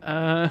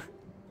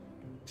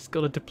 Just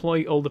gotta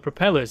deploy all the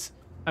propellers.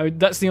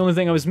 That's the only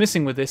thing I was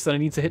missing with this, that I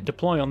need to hit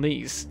deploy on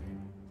these.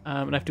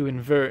 And I have to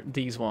invert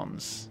these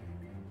ones.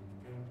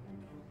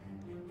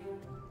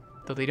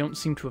 Though they don't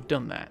seem to have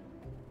done that.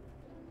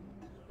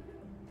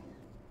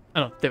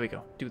 Oh, no, there we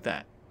go. Do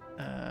that.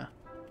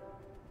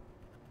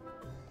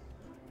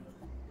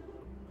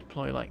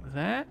 Deploy like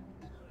that.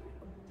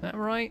 Is that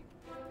right?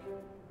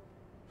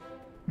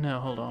 No,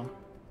 hold on.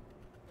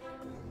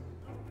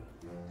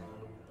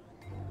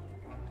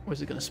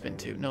 Where's it going to spin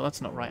to? No,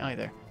 that's not right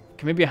either.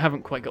 Okay, maybe I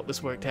haven't quite got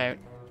this worked out.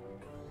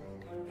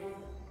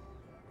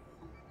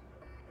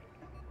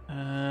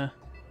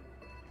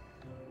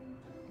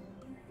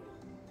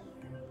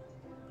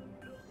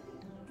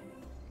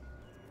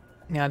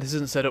 Yeah, this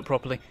isn't set up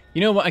properly.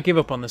 You know what? I give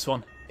up on this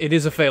one. It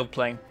is a failed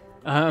plane.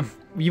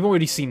 You've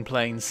already seen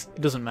planes.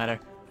 It doesn't matter.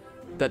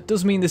 That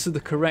does mean this is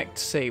the correct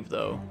save,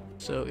 though.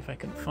 So if I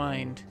can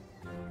find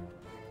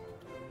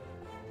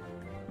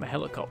my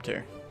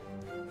helicopter.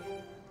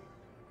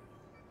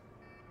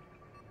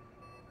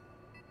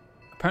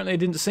 Apparently I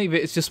didn't save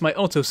it. It's just my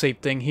autosave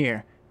thing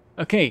here.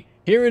 Okay,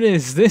 here it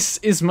is. This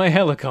is my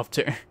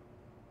helicopter.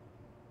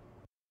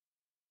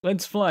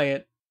 Let's fly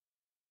it.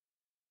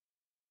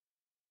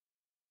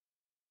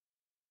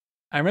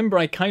 I remember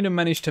I kind of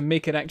managed to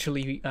make it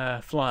actually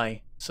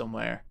fly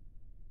somewhere.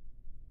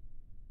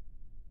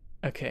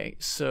 Okay,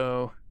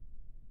 so...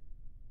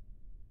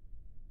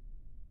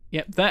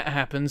 Yep, that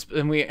happens, but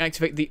then we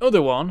activate the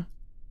other one.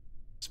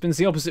 Spins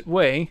the opposite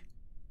way.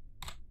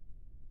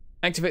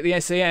 Activate the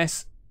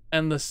SAS,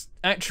 and the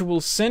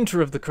actual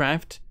center of the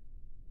craft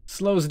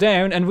slows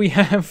down, and we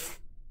have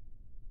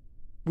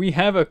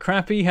a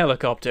crappy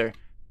helicopter.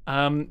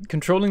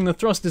 Controlling the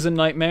thrust is a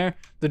nightmare.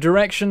 The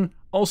direction,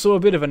 also a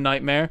bit of a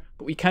nightmare,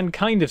 but we can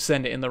kind of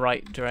send it in the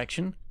right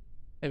direction.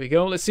 There we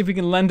go. Let's see if we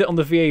can land it on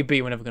the VAB.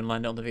 We're never going to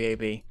land it on the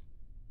VAB.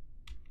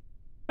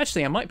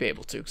 Actually, I might be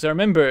able to, because I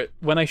remember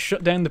when I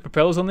shut down the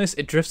propellers on this,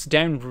 it drifts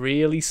down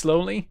really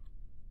slowly.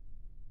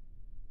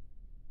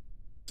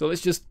 So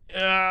let's just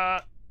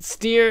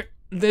steer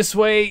this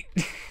way.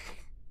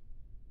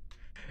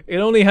 It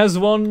only has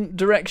one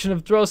direction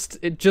of thrust.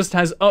 It just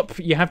has up.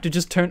 You have to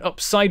just turn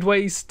up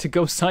sideways to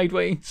go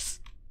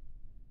sideways.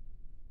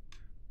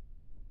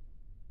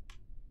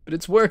 But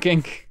it's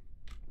working.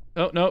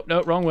 Oh, no,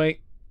 no, wrong way.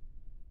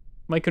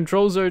 My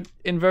controls are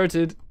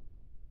inverted.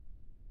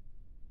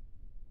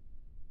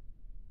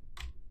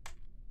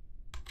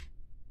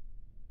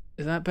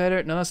 Is that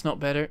better? No, that's not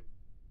better.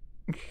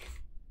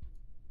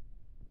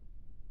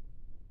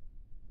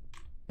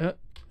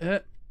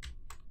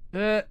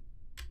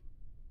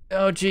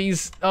 Oh,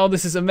 jeez. Oh,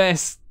 this is a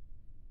mess.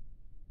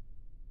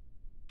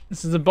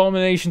 This is an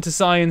abomination to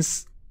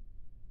science.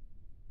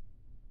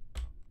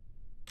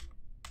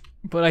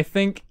 But I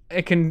think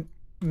I can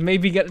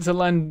maybe get it to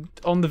land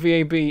on the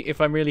VAB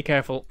if I'm really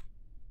careful.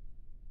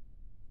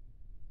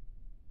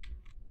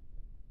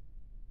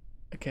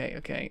 Okay,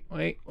 okay.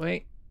 Wait,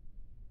 wait.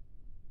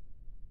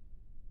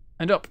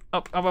 And up,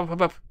 up, up, up,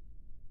 up, up.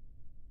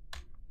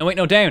 Oh, wait,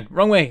 no, down.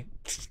 Wrong way.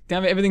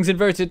 Damn it, everything's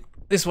inverted.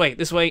 This way,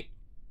 this way.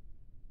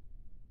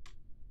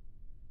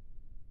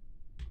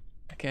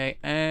 Okay,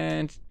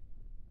 and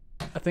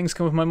things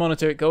come with my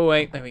monitor. Go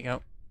away. There we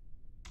go.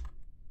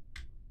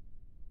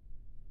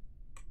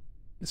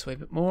 This way a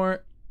bit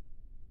more.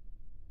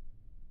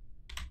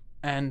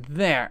 And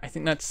there. I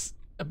think that's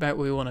about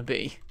where we want to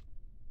be.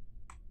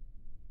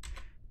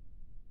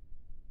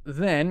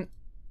 Then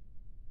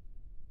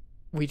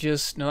we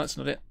just... No, that's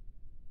not it.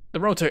 The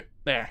rotor.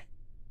 There.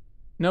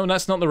 No,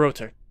 that's not the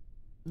rotor.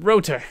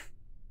 Rotor.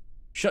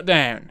 Shut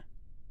down.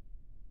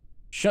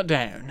 Shut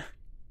down.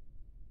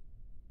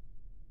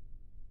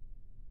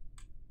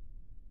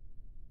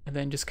 And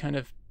then just kind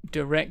of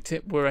direct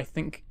it where I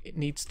think it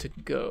needs to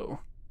go.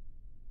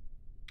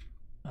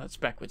 Oh, that's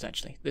backwards,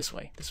 actually. This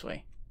way, this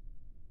way.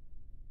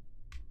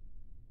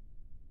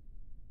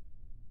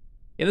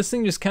 Yeah, this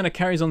thing just kind of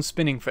carries on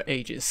spinning for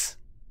ages.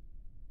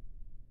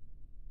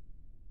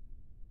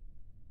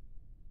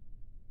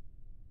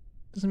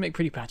 Doesn't make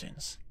pretty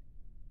patterns.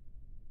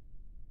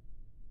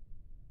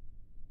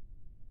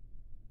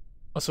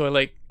 Also,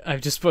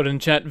 I've just put in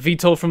chat,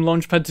 VTOL from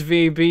Launchpad to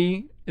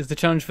VAB is the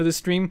challenge for this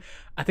stream.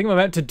 I think I'm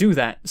about to do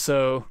that,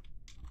 so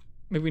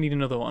maybe we need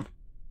another one.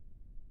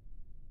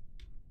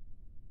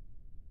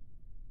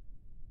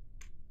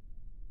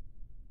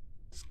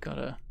 Just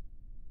gotta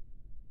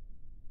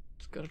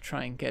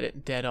try and get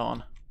it dead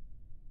on.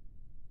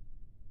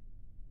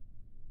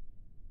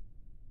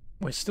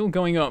 We're still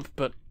going up,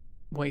 but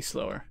way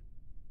slower.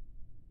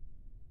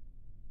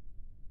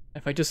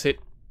 If I just hit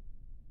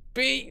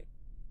B,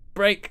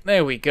 brake,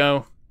 there we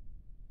go.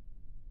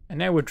 And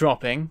now we're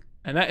dropping,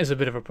 and that is a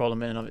bit of a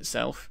problem in and of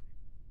itself.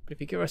 But if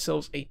we give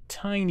ourselves a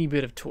tiny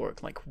bit of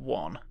torque, like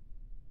one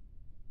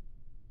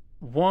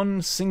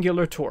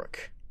singular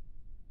torque.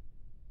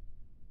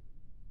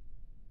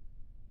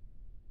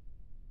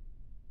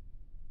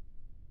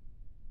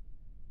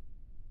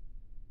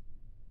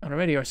 And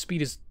already our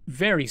speed is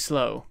very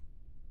slow.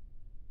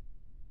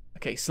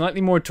 Okay,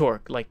 slightly more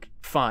torque, like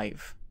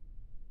 5.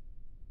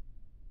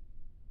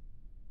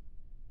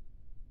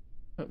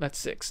 Oh, that's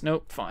 6.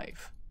 Nope,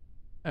 5.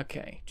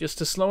 Okay, just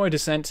to slow our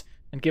descent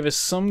and give us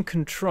some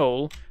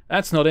control.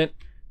 That's not it.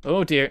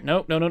 Oh dear.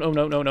 Nope, no, no, no,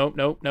 no, no, no,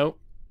 no, no.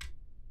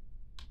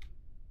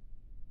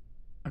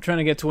 I'm trying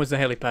to get towards the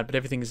helipad, but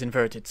everything is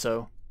inverted,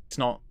 so it's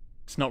not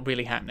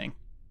really happening.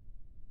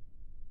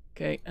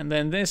 Okay, and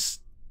then this.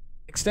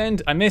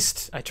 Extend. I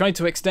missed. I tried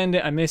to extend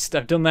it. I missed.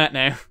 I've done that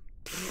now.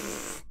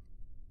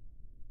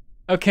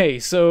 Okay,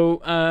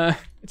 so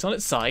it's on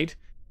its side.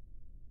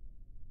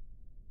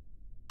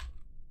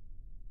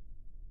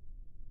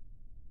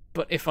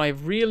 But if I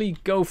really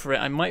go for it,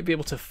 I might be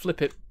able to flip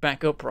it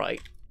back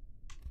upright.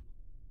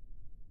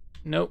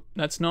 Nope,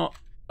 that's not.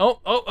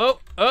 Oh, oh, oh,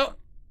 oh!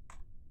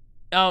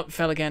 Oh, it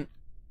fell again.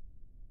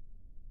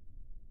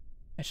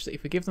 Actually,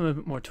 if we give them a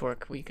bit more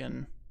torque, we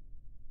can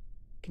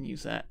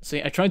use that.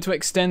 See, I tried to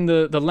extend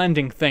the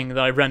landing thing that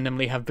I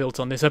randomly have built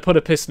on this. I put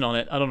a piston on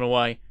it. I don't know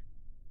why.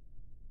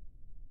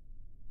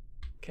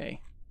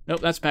 Okay. Nope,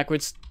 that's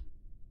backwards.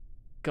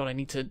 God, I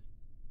need to...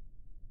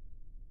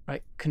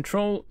 Right,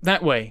 control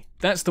that way.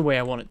 That's the way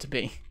I want it to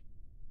be.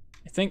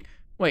 I think...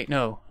 Wait,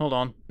 no. Hold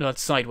on. No,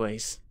 it's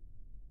sideways.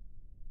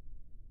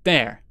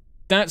 There.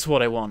 That's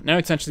what I want. Now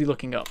it's actually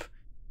looking up.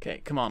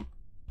 Okay, come on.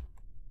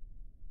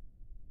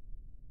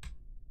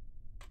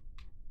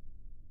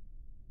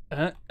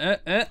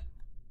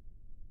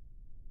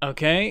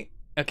 Okay.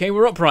 Okay,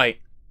 we're upright.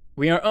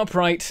 We are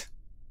upright.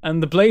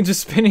 And the blades are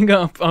spinning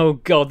up. Oh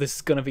god, this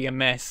is gonna be a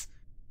mess.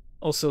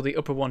 Also, the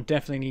upper one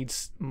definitely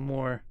needs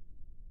more...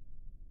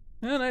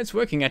 Oh, no, it's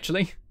working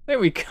actually. There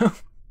we go.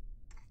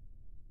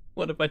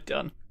 What have I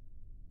done?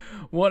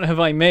 What have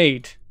I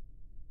made?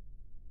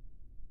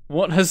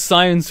 What has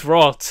science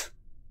wrought?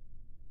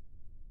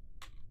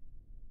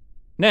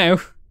 Now,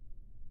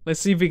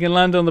 let's see if we can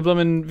land on the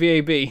bloomin'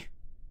 VAB.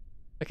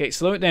 Okay,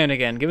 slow it down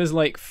again. Give us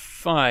like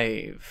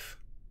 5.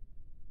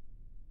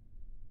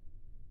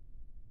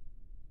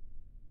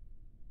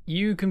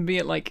 You can be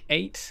at like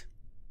 8.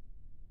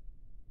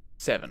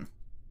 7.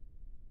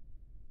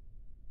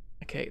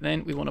 Okay,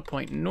 then we want to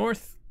point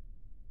north.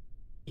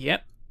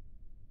 Yep.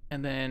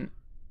 And then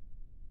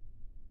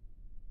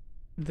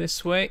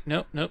this way.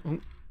 Nope, nope.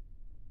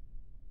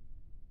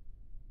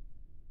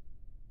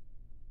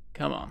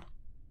 Come on.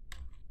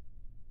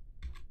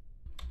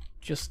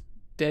 Just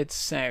dead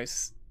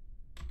south.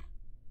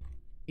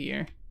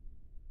 Here.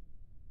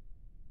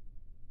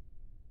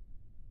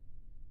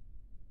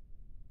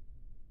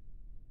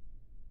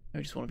 I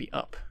just want to be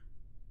up.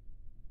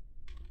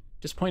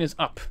 Just point us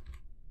up.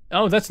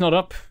 Oh, that's not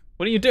up.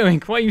 What are you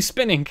doing? Why are you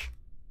spinning?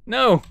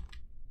 No!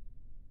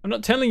 I'm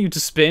not telling you to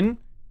spin.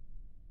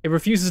 It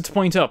refuses to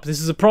point up. This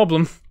is a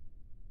problem.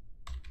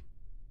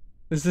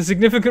 This is a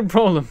significant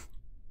problem.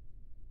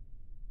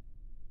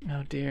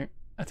 Oh dear.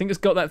 I think it's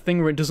got that thing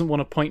where it doesn't want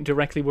to point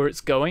directly where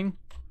it's going.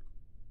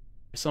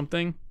 Or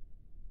something.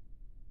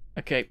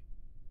 Okay.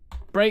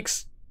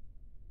 Brakes.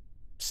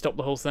 Stop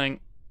the whole thing.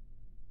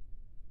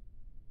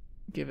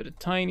 Give it a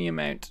tiny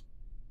amount.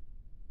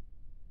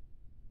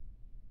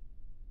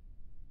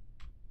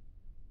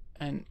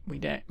 And we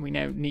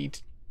now need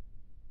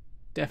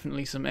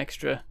definitely some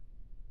extra.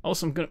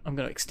 Also, I'm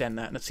gonna extend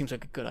that. That seems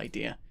like a good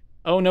idea.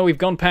 Oh no, we've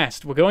gone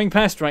past. We're going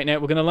past right now.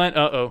 We're gonna land.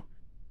 Uh-oh.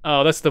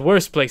 Oh, that's the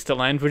worst place to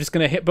land. We're just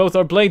gonna hit both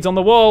our blades on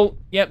the wall.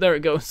 Yep, there it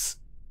goes.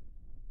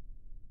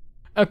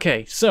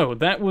 Okay, so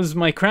that was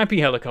my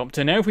crappy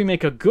helicopter. Now if we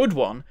make a good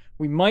one,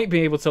 we might be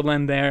able to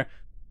land there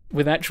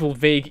with actual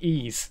vague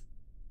ease.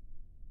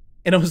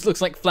 It almost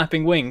looks like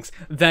flapping wings.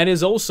 That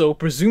is also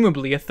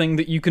presumably a thing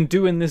that you can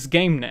do in this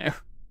game now.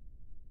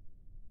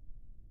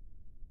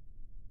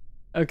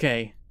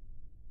 Okay.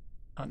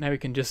 Oh, now we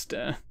can just,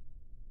 I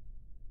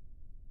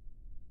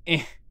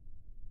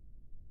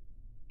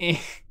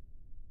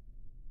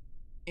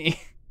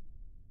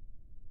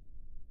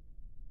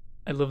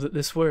love that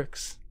this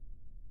works.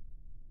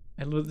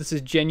 I love that this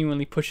is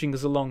genuinely pushing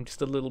us along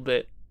just a little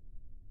bit.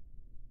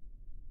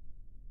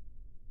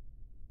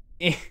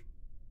 If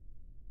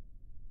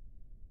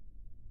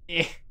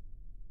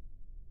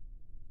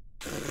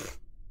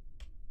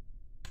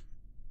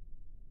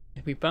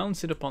we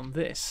balance it up on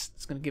this,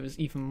 it's going to give us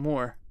even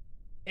more.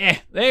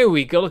 There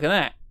we go, look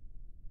at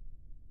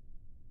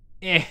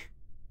that.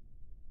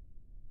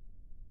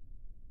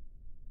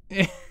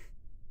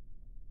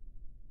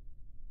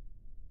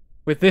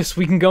 With this,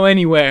 we can go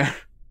anywhere.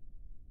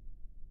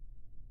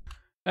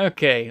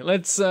 Okay,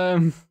 let's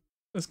go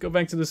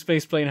back to the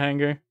spaceplane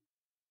hangar.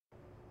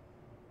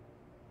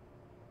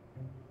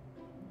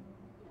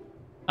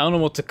 I don't know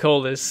what to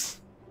call this.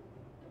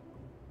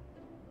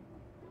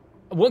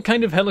 What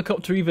kind of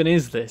helicopter even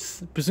is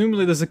this?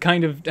 Presumably there's a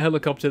kind of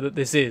helicopter that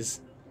this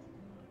is.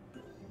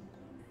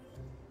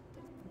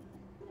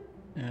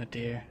 Oh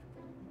dear.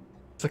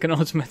 It's like an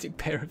automatic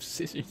pair of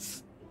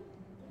scissors.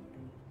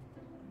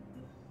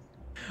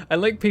 I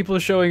like people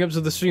showing up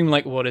to the stream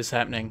like, what is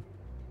happening?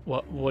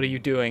 What are you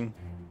doing?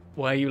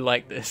 Why are you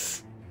like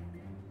this?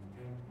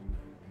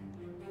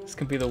 This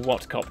can be the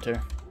Wattcopter.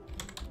 Here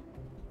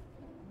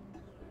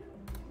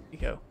you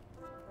go.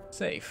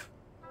 Save.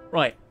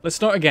 Right, let's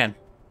start again.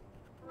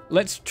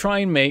 let's try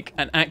and make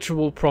an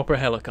actual proper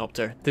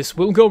helicopter. This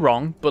will go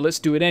wrong, but let's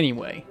do it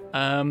anyway.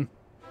 Ooh,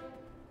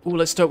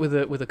 let's start with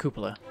a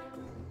cupola.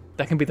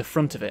 That can be the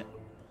front of it.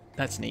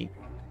 That's neat.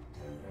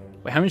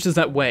 Wait, how much does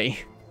that weigh?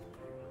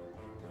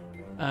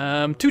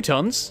 2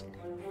 tons.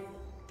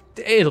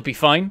 It'll be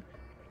fine.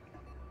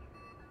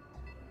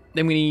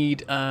 Then we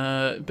need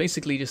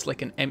basically just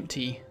like an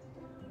empty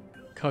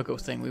cargo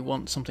thing. We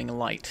want something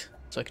light.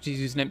 So I could just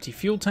use an empty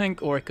fuel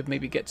tank, or I could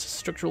maybe get a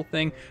structural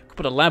thing. Could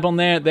put a lab on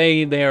there.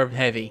 They are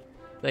heavy.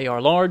 They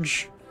are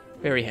large,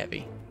 very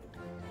heavy.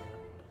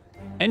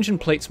 Engine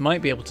plates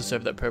might be able to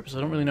serve that purpose. I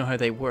don't really know how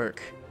they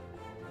work.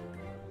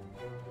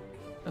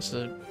 That's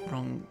the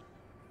wrong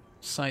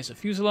size of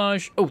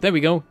fuselage. Oh, there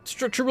we go.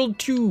 Structural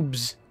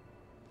tubes.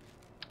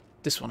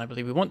 This one I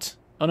believe we want.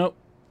 Oh no.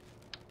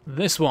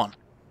 This one.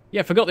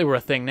 Yeah, I forgot they were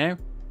a thing now.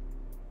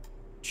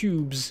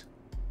 Tubes.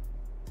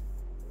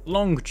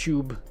 Long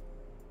tube.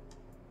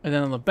 And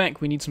then on the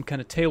back we need some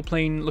kind of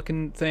tailplane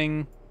looking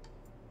thing.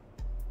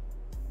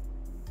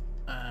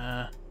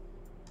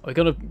 We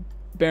gotta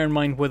bear in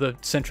mind where the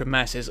center of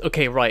mass is.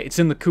 Okay, right, it's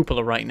in the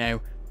cupola right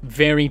now.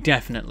 Very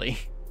definitely.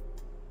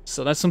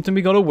 So that's something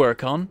we gotta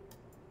work on.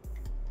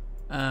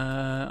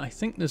 I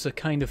think there's a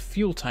kind of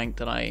fuel tank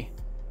that I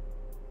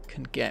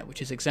can get,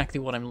 which is exactly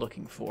what I'm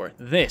looking for.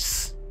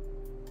 This.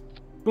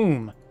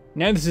 Boom.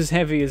 Now this is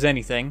heavy as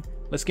anything.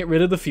 Let's get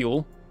rid of the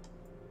fuel.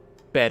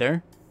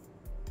 Better.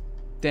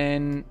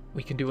 Then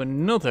we can do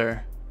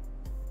another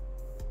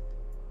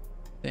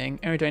thing.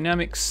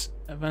 Aerodynamics,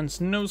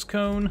 advanced nose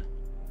cone.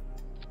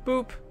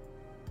 Boop.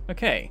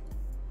 Okay.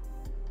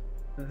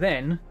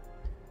 Then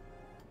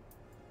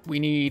we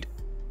need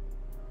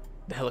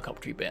the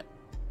helicopter bit.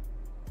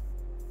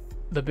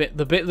 The bit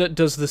that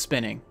does the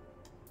spinning.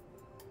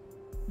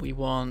 We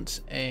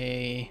want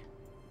a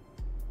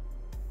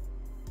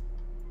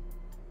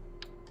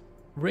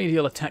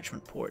radial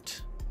attachment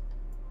port.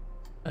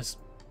 As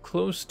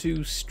close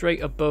to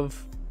straight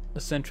above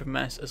the center of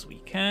mass as we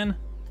can.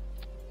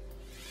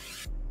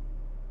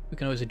 We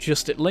can always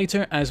adjust it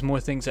later as more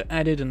things are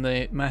added and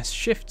the mass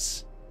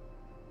shifts.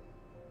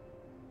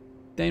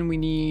 Then we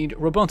need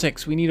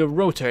robotics. We need a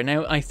rotor.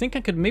 Now, I think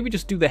I could maybe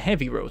just do the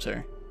heavy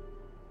rotor.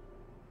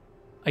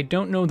 I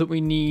don't know that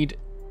we need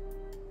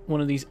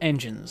one of these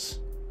engines.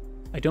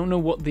 I don't know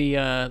what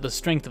the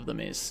strength of them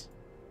is.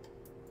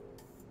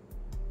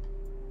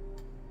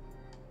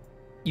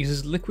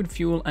 Uses liquid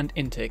fuel and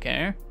intake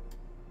air.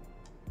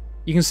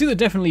 You can see they're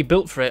definitely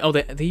built for it. Oh,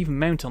 they even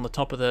mount on the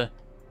top of the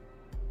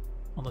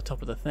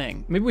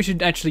thing. Maybe we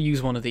should actually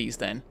use one of these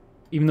then,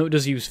 even though it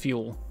does use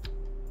fuel.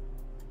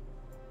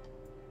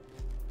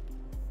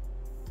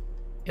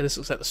 Yeah, this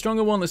looks like the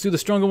stronger one. Let's do the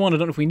stronger one. I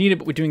don't know if we need it,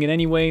 but we're doing it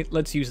anyway.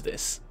 Let's use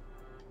this.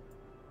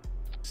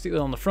 Stick that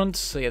on the front.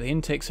 So yeah, the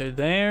intakes are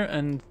there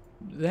and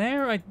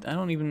there. I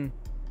don't even...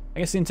 I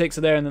guess the intakes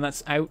are there and then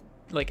that's out,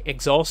 like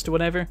exhaust or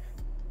whatever.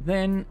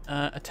 Then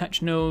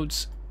attach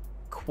nodes,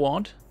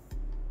 quad.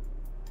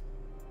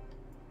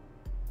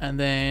 And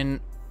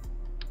then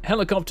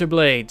helicopter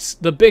blades,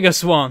 the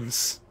biggest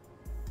ones.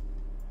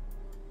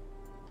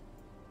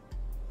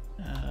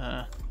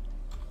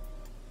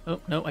 Oh,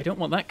 no, I don't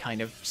want that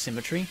kind of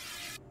symmetry.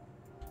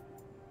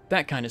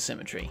 That kind of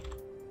symmetry.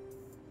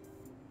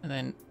 And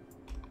then...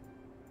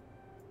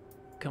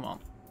 Come on.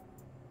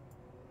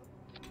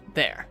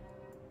 There.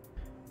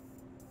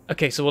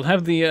 Okay, so we'll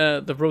have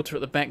the rotor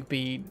at the back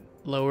be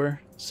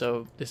lower,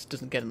 so this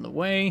doesn't get in the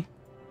way.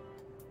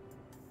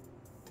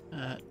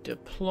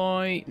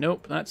 Deploy.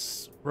 Nope,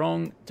 that's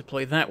wrong.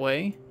 Deploy that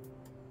way.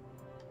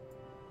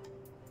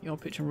 Your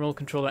pitch and roll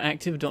controller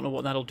active. Don't know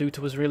what that'll do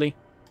to us, really.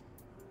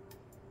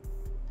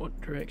 What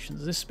direction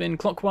does this spin?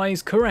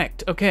 Clockwise.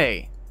 Correct.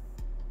 Okay.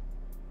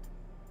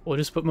 We'll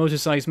just put motor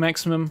size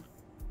maximum.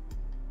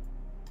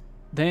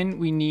 Then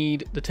we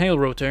need the tail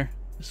rotor.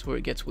 This is where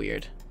it gets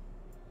weird.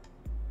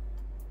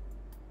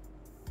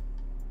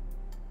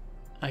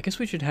 I guess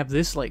we should have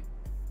this, like,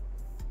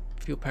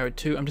 fuel powered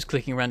too. I'm just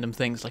clicking random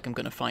things like I'm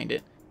going to find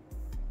it.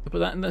 We'll put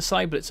that in the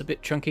side, but it's a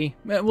bit chunky.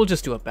 We'll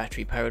just do a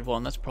battery powered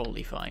one. That's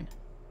probably fine.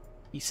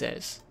 He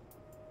says.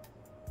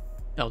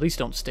 Oh, these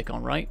don't stick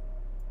on right.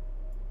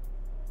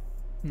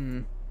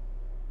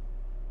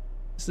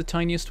 It's the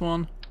tiniest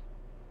one.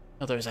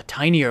 Oh, there's a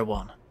tinier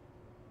one.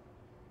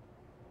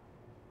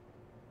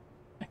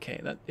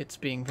 Okay, it's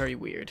being very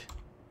weird.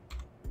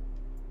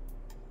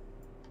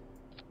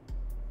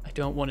 I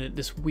don't want it at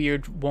this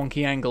weird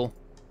wonky angle.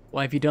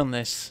 Why have you done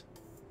this?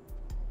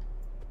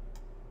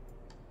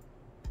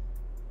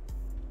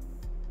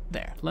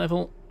 There,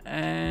 level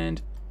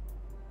and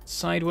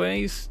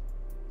sideways.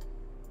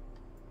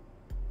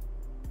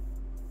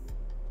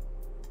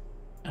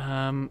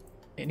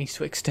 It needs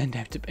to extend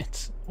out a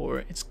bit, or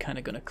it's kind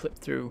of going to clip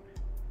through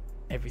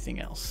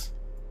everything else.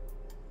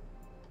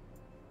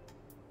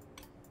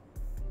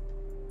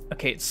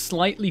 Okay, it's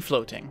slightly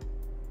floating.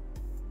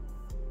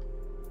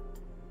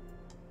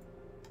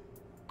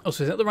 Oh,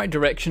 so is that the right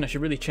direction? I should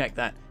really check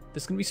that.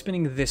 This is going to be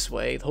spinning this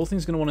way. The whole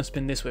thing's going to want to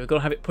spin this way. We've got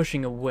to have it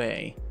pushing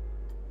away.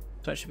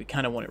 So actually we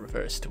kind of want it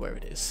reversed to where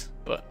it is,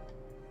 but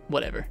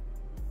whatever.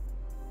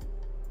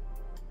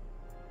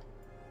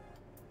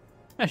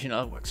 Actually,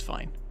 no, that works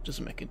fine.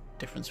 Doesn't make a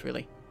difference,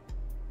 really.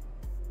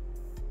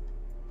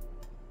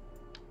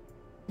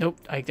 Nope,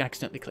 I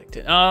accidentally clicked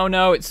it. Oh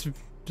no, its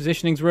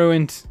positioning's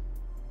ruined.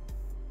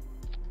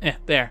 Yeah,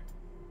 there.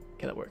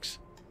 Okay, that works.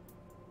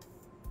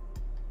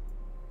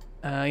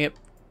 Yep,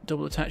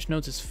 double attached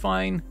nodes is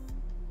fine.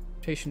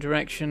 Rotation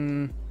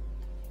direction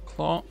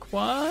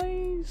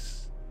clockwise.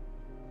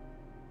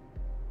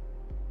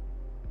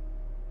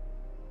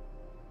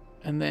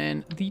 And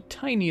then the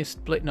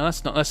tiniest blade. No,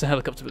 that's not. That's a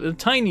helicopter. But the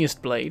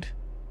tiniest blade.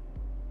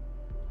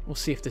 We'll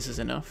see if this is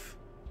enough.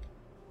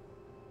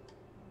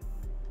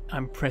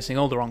 I'm pressing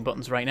all the wrong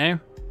buttons right now.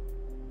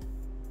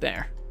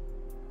 There.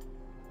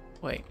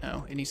 Wait,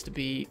 no. It needs to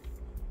be...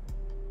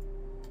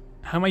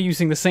 How am I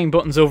using the same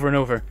buttons over and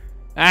over?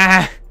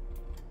 Ah!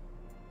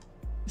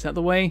 Is that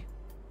the way?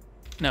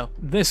 No,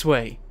 this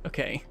way.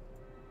 Okay.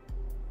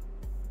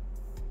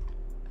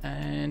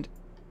 And...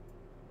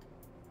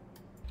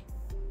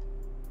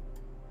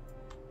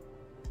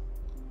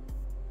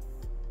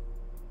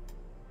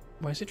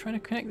 Where is it trying to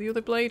connect the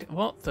other blade?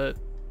 What the...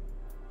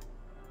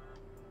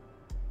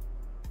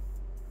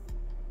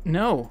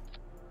 No.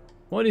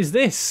 What is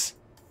this?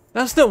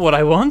 That's not what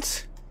I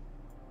want.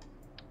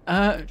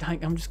 I'm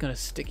just going to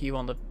stick you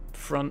on the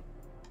front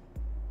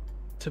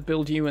to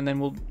build you, and then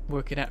we'll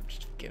work it out.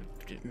 Just get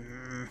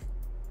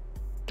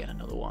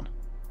another one.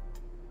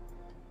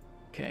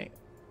 Okay.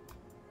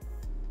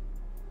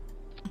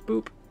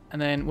 Boop.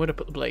 And then where to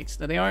put the blades?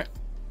 There they are.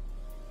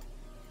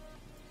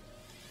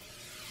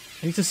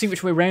 I need to see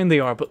which way round they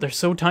are, but they're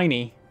so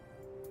tiny.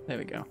 There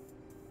we go.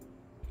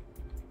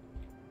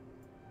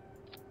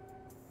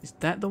 Is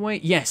that the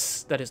way?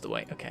 Yes, that is the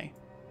way. Okay.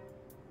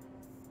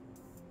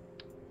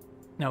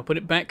 Now put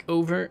it back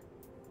over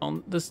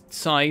on the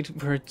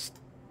side where it's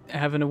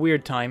having a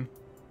weird time.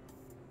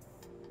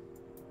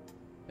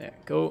 There,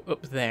 go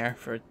up there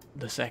for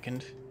the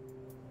second.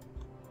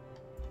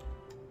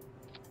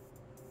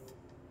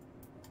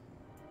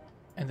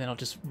 And then I'll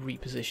just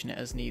reposition it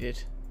as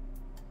needed.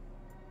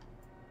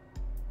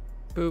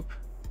 Boop.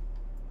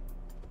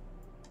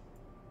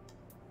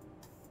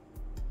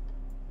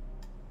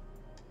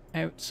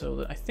 Out so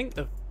that I think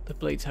the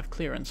blades have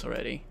clearance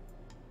already.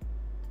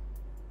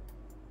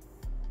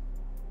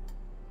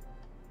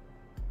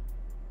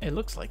 It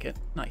looks like it.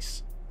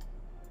 Nice.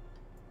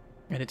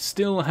 And it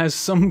still has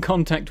some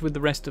contact with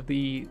the rest of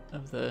the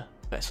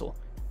vessel.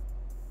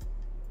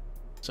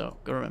 So,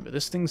 gotta remember,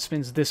 this thing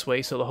spins this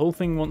way, so the whole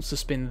thing wants to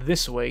spin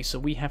this way, so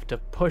we have to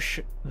push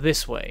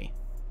this way.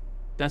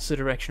 That's the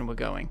direction we're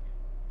going.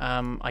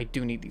 I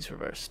do need these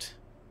reversed,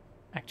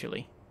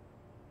 actually.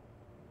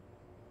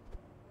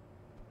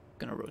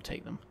 Gonna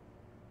rotate them.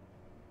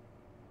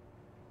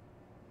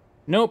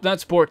 Nope,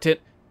 that's borked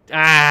it.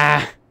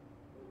 Ah!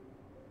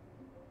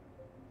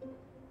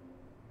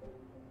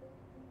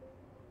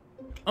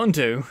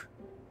 Undo.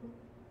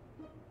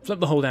 Flip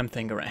the whole damn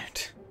thing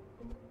around.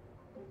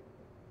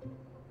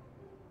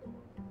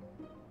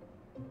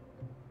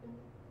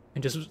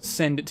 And just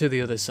send it to the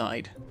other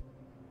side.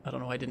 I don't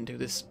know why I didn't do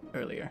this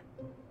earlier.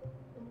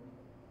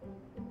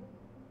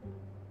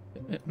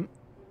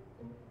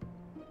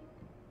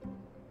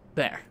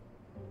 There.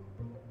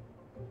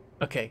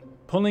 Okay,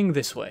 pulling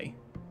this way.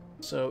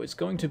 So it's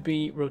going to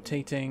be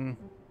rotating...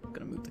 I'm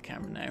going to move the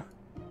camera now.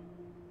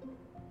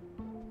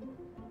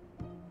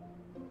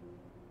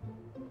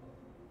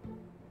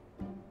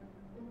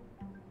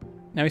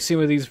 Now I see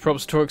where these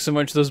props torque so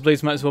much, those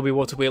blades might as well be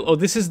water wheel. Oh,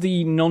 this is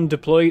the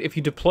non-deployed. If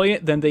you deploy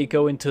it, then they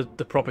go into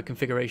the proper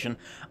configuration.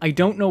 I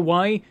don't know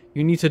why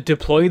you need to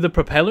deploy the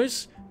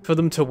propellers for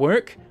them to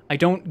work. I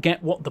don't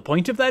get what the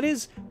point of that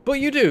is, but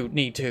you do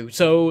need to,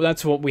 so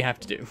that's what we have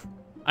to do.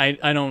 I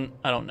don't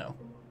know.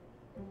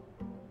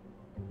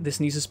 This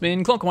needs to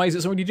spin clockwise,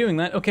 it's already doing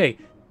that. Okay.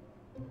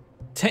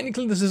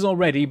 Technically this is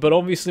already, but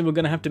obviously we're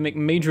going to have to make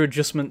major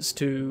adjustments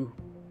to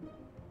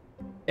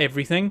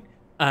everything.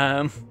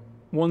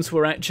 Once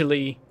we're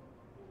actually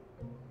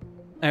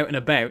out and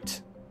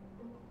about.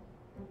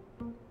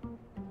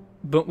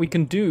 But we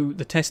can do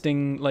the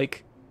testing,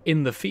 like,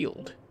 in the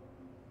field.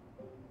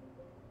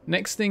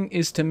 Next thing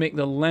is to make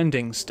the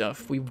landing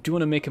stuff. We do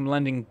want to make them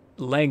landing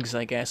legs,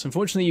 I guess.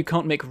 Unfortunately, you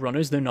can't make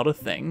runners. They're not a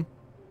thing.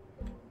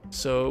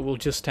 So we'll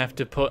just have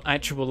to put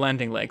actual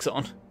landing legs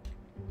on.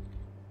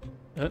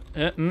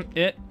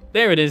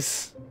 There it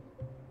is.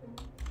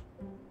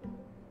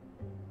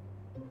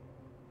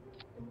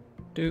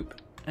 Doop.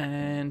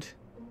 And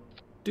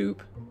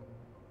doop.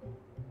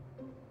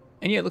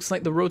 And yeah, it looks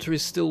like the rotor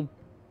is still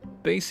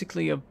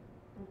basically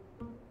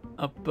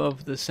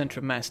above the center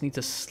of mass. Needs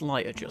a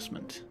slight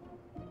adjustment.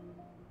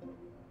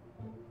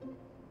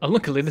 Oh,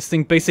 luckily this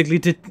thing basically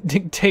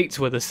dictates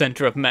where the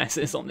center of mass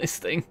is on this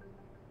thing.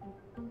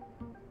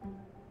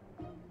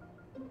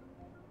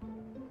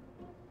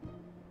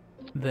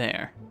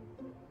 There.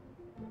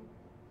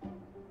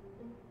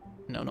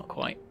 No, not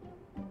quite.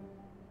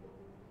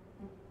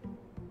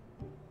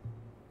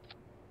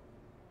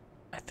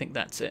 I think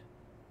that's it.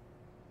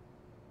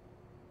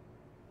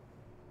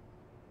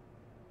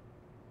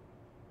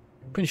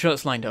 Pretty sure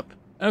it's lined up.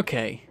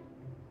 Okay.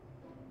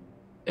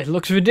 It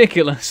looks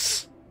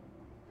ridiculous.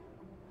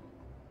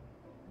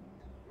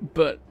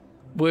 But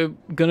we're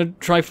gonna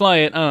try fly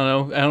it. I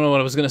don't know what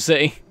I was gonna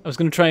say. I was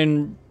gonna try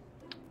and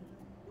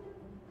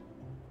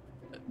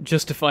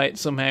justify it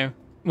somehow.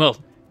 Well,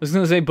 I was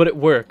gonna say, but it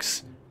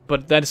works.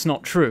 But that's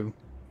not true.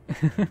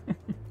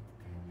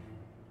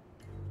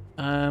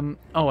 Oh,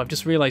 I've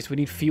just realized we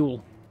need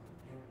fuel.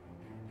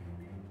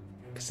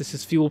 Because this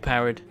is fuel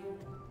powered.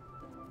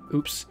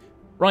 Oops.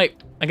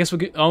 Right, I guess we're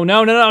good. Oh,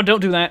 no, don't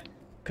do that.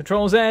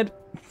 Control Z.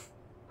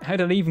 How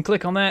did I even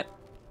click on that?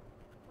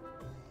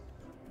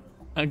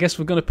 I guess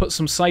we're going to put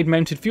some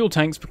side-mounted fuel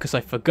tanks because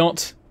I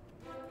forgot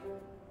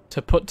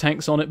to put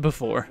tanks on it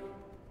before.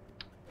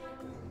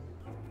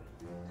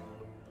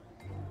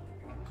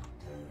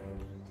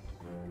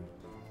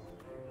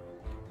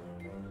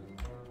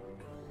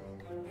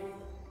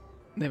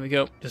 There we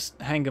go. Just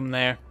hang them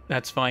there.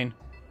 That's fine.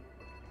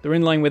 They're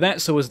in line with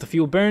that, so as the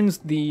fuel burns,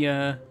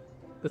 the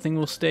thing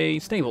will stay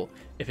stable.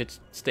 If it's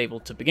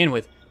stable to begin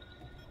with.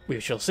 We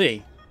shall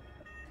see.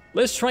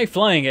 Let's try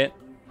flying it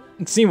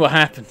and see what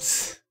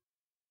happens.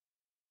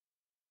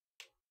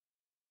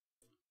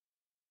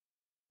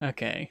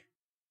 Okay.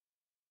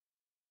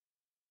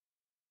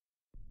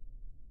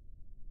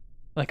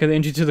 Like how the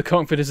engine to the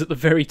cockpit is at the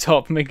very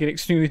top, making it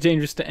extremely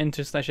dangerous to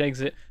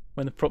enter/exit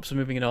when the props are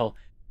moving at all.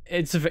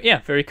 It's a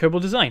very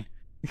Kerbal design.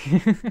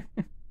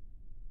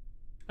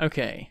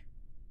 Okay.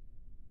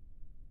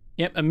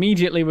 Yep,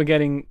 immediately we're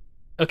getting...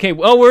 Okay,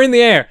 well, we're in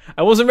the air.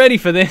 I wasn't ready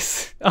for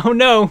this. Oh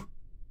no.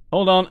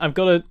 Hold on, I've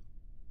got to...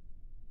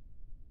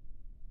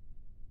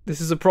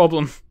 This is a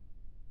problem.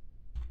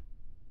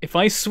 If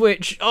I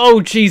switch...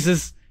 Oh,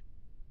 Jesus.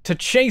 To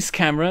chase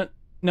camera...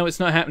 No, it's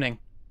not happening.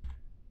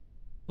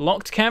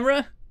 Locked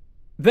camera?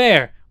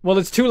 There. Well,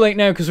 it's too late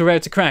now because we're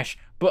about to crash.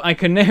 But I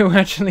can now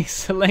actually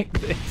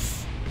select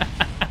this.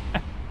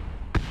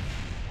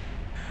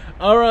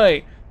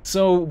 Alright.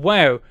 So,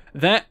 wow.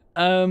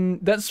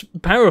 That's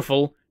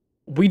powerful.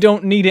 We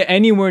don't need it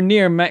anywhere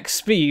near max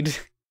speed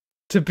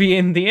to be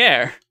in the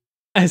air,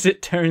 as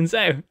it turns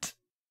out.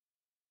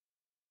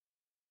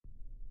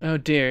 Oh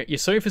dear. You're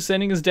sorry for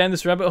sending us down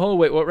this rabbit hole?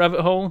 Wait, what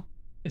rabbit hole?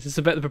 Is this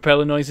about the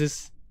propeller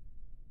noises?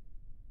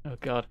 Oh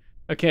god.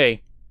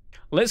 Okay.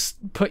 Let's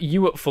put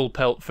you at full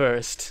pelt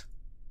first.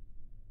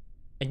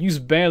 And use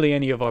barely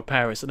any of our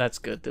power, so that's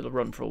good. It'll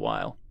run for a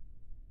while.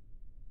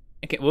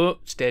 Okay, whoa.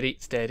 Steady,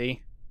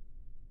 steady.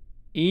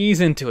 Ease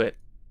into it.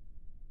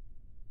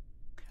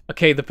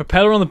 Okay, the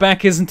propeller on the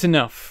back isn't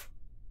enough.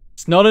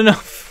 It's not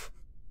enough.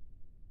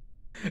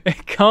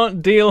 It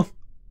can't deal.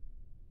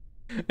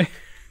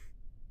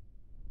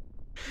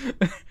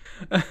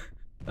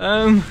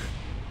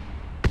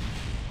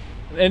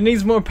 It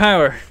needs more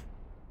power.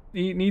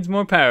 It needs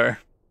more power.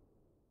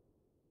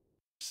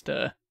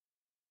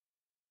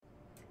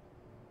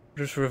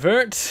 Just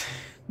revert,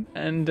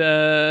 and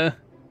I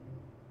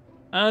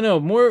don't know.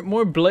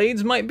 More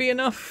blades might be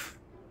enough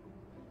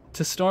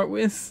to start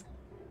with.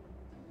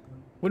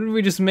 Wouldn't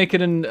we just make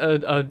it an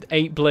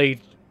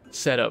 8-blade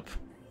setup?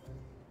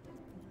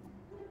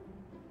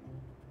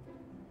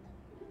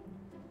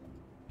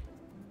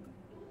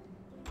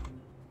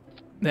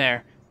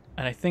 There.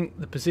 And I think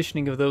the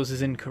positioning of those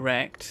is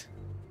incorrect.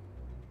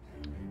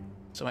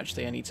 So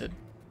actually I need to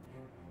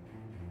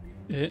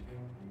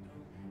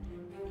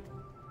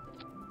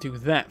do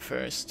that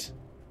first.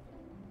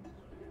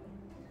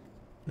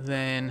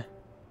 Then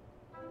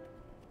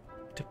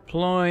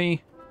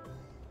deploy.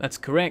 That's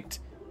correct.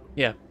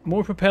 Yeah,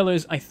 more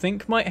propellers I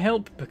think might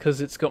help because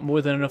it's got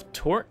more than enough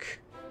torque.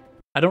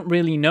 I don't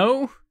really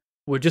know.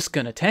 We're just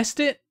gonna test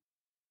it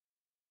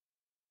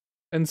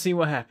and see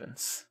what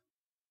happens.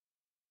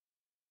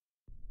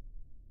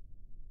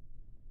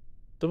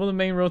 Double the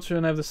main rotor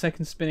and have the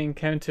second spinning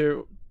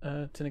counter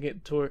to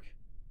negate the torque.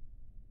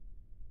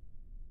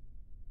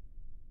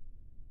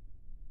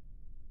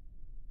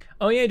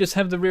 Oh yeah, just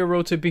have the rear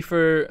rotor be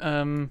for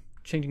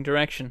changing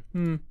direction.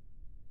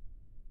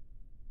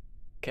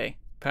 Okay,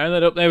 power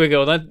that up. There we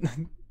go. That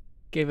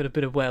gave it a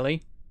bit of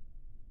welly.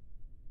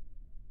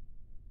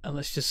 And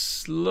let's just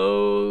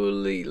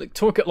slowly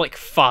torque it like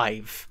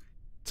 5.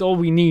 It's all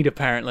we need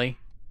apparently.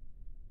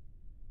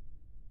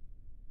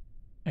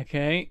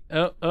 Okay.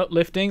 Oh,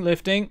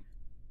 lifting.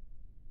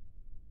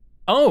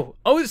 Oh,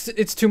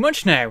 it's too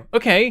much now.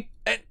 Okay.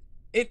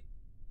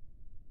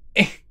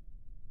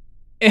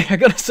 I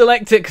gotta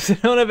select it because I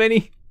don't have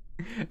any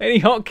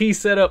hotkeys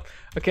set up.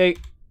 Okay,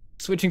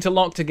 switching to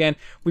locked again.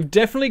 We've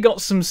definitely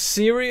got some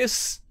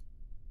serious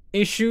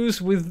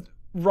issues with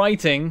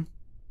writing.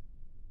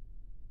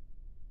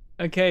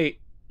 Okay,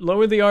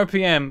 lower the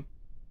RPM.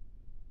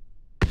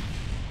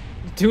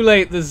 Too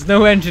late. There's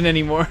no engine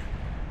anymore.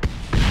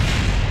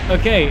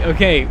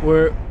 Okay,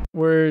 we're...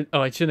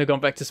 Oh, I shouldn't have gone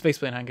back to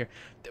spaceplane hangar.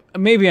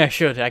 Maybe I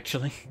should,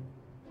 actually.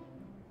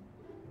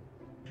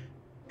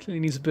 Clearly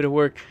needs a bit of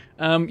work.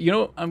 You know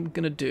what I'm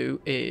gonna do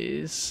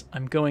is...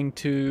 I'm going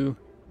to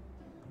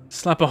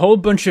slap a whole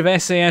bunch of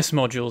SAS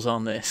modules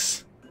on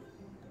this.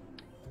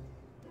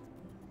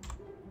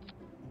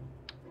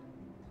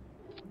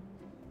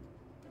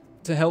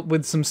 to help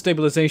with some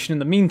stabilization in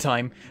the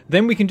meantime,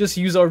 then we can just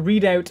use our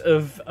readout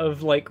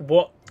of like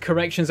what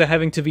corrections are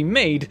having to be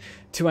made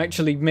to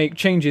actually make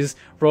changes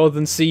rather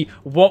than see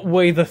what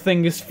way the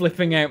thing is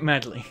flipping out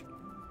madly.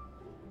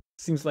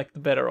 Seems like the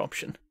better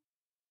option.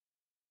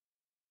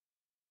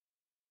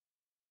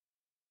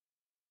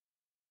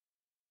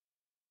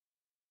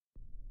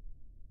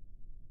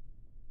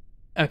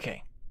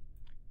 Okay.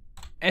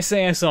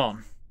 SAS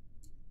on.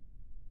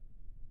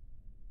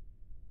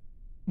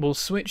 We'll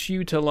switch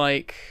you to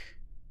like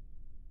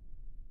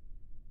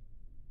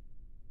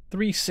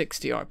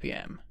 360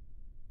 RPM.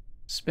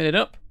 Spin it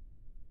up,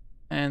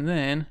 and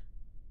then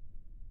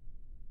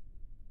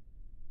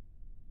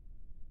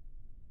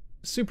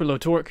super low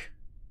torque.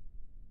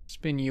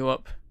 Spin you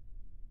up.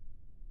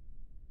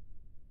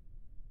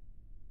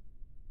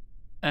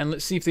 And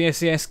let's see if the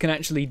SAS can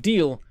actually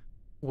deal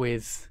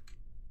with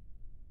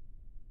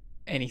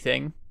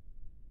anything.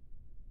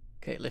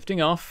 Okay,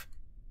 lifting off.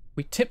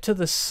 We tip to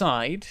the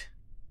side.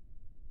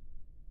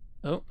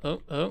 Oh,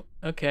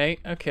 okay,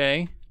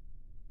 okay.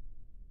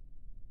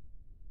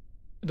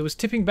 There was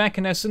tipping back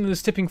and now suddenly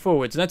there's tipping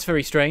forwards. That's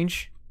very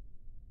strange.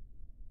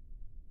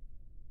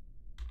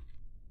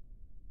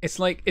 It's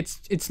like,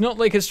 it's not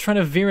like it's trying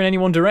to veer in any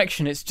one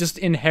direction, it's just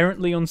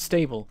inherently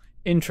unstable.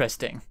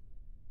 Interesting.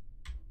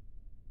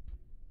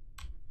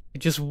 It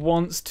just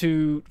wants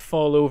to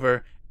fall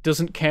over,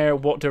 doesn't care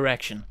what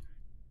direction.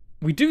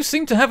 We do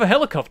seem to have a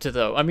helicopter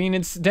though. I mean,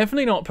 it's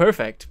definitely not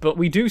perfect, but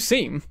we do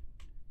seem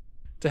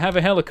to have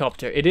a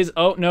helicopter. It is,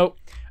 oh no.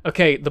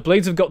 Okay, the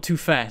blades have got too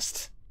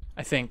fast,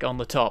 I think, on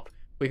the top.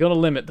 We gotta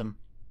limit them.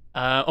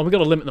 Oh, we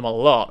gotta limit them a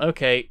lot.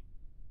 Okay,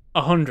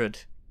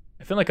 100.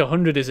 I feel like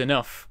 100 is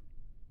enough.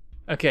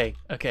 Okay,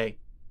 okay.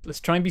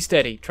 Let's try and be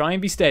steady. Try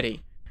and be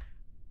steady.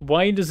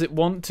 Why does it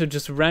want to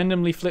just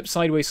randomly flip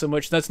sideways so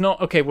much? That's not...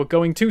 Okay, we're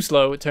going too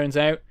slow, it turns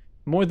out.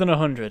 More than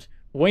 100.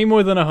 Way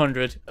more than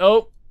 100.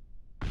 Oh!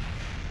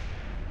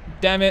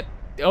 Damn it.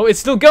 Oh, it's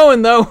still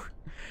going, though!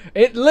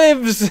 It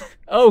lives!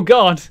 Oh,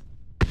 God.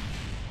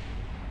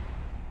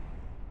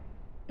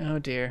 Oh,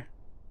 dear.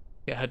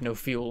 It had no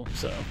fuel,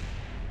 so...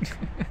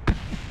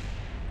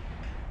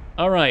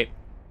 Alright.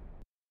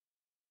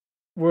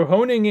 We're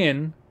honing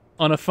in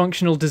on a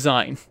functional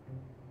design.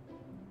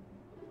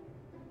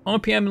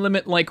 RPM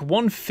limit like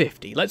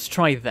 150. Let's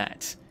try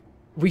that.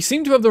 We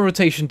seem to have the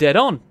rotation dead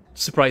on,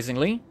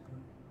 surprisingly.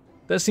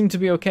 That seemed to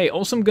be okay.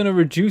 Also, I'm going to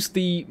reduce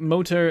the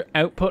motor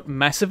output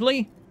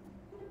massively,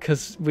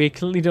 because we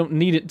clearly don't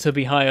need it to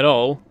be high at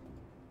all.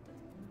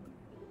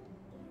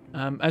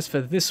 As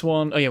for this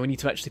one... Oh yeah, we need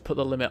to actually put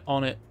the limit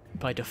on it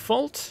by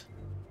default.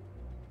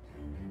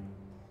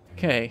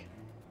 Okay.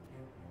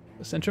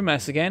 Center of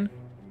mass again.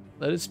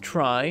 Let us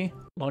try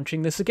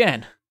launching this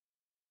again.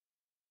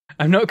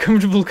 I'm not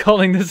comfortable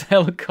calling this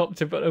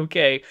helicopter, but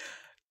okay.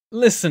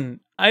 Listen,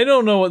 I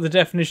don't know what the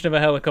definition of a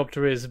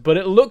helicopter is, but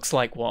it looks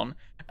like one,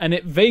 and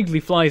it vaguely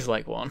flies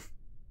like one.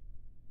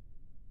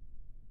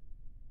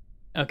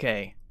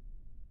 Okay.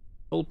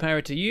 Full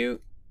power to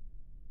you.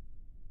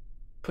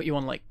 Put you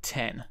on like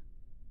 10,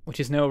 which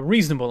is now a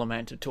reasonable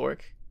amount of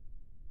torque.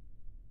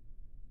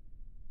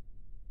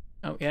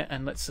 Oh yeah,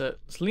 and let's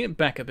lean it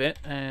back a bit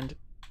and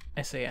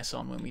SAS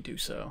on when we do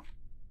so.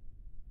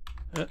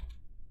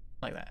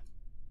 Like that.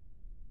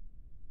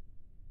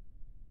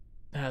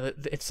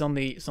 It's on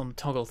the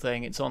toggle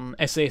thing. It's on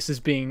SAS is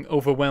being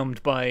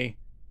overwhelmed by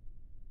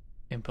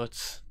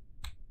inputs.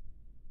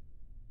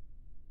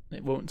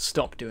 It won't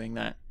stop doing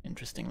that,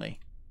 interestingly.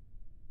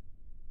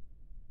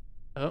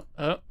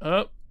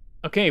 Oh.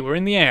 Okay, we're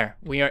in the air.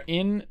 We are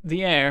in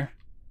the air.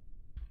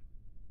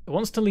 It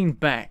wants to lean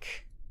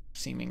back,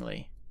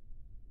 seemingly.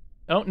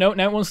 Oh, no,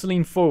 now it wants to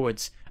lean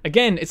forwards.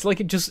 Again, it's like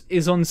it just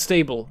is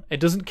unstable. It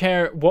doesn't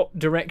care what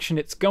direction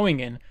it's going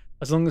in,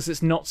 as long as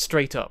it's not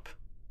straight up.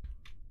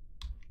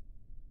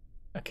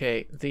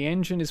 Okay, the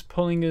engine is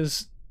pulling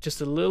us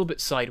just a little bit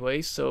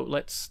sideways, so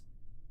let's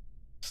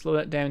slow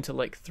that down to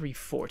like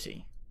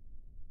 340.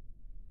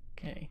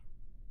 Okay.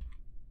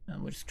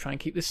 And we'll just try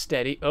and keep this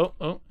steady.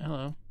 Oh,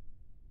 hello.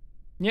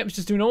 Yep, it's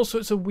just doing all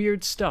sorts of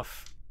weird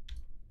stuff.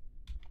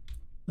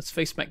 Let's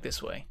face back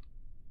this way.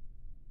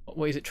 What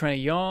way is it trying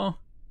to yaw?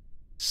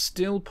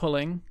 Still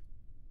pulling.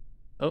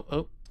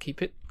 Oh,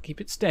 keep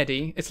it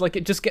steady. It's like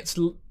it just gets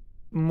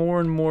more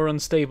and more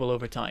unstable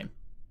over time.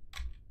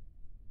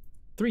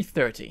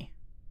 330.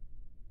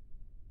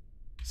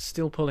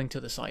 Still pulling to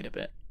the side a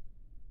bit.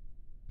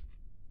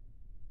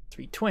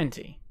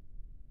 320.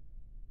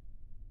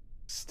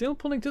 Still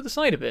pulling to the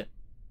side a bit.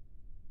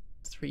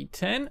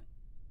 310.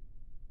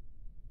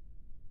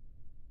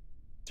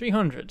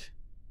 300.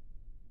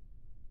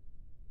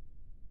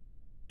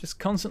 Just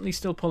constantly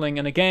still pulling,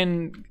 and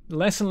again,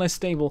 less and less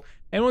stable.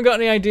 Anyone got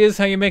any ideas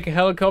how you make a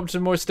helicopter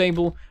more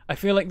stable? I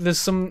feel like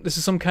this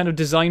is some kind of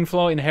design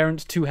flaw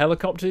inherent to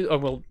helicopters, or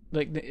well,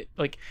 like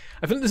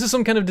I feel like this is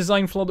some kind of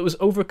design flaw that was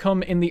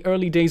overcome in the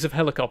early days of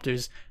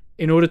helicopters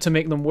in order to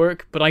make them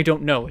work, but I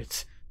don't know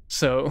it.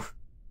 So,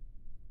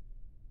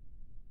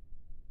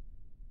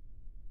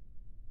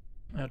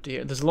 oh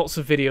dear, there's lots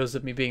of videos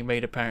of me being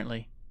made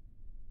apparently.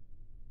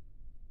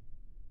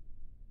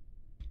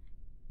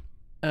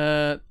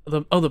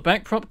 The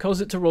back prop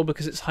causes it to roll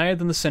because it's higher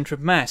than the center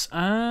of mass.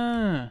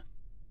 Ah.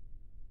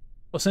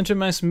 Well, center of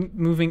mass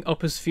moving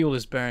up as fuel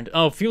is burned.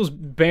 Oh, fuel's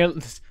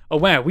barely... Oh,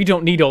 wow, we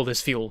don't need all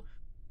this fuel.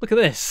 Look at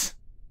this.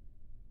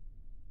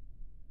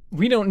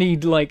 We don't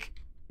need, like...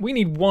 We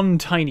need one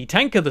tiny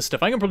tank of the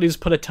stuff. I can probably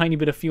just put a tiny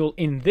bit of fuel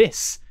in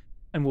this,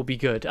 and we'll be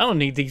good. I don't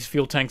need these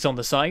fuel tanks on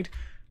the side.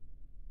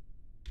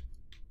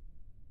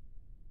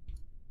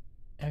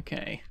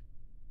 Okay.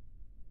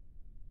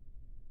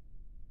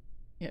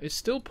 Yeah, it's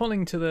still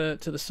pulling to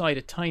the side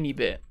a tiny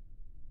bit.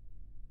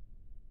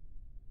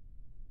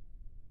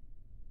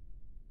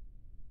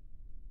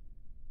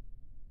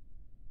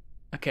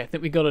 Okay, I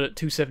think we got it at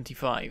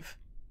 275.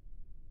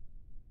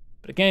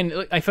 But again,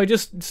 if I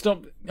just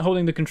stop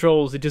holding the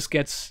controls, it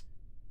just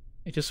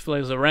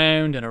flows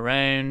around and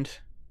around.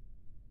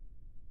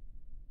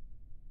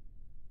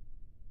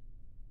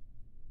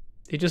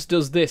 It just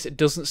does this. It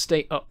doesn't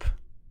stay up.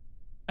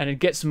 And it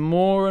gets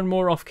more and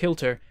more off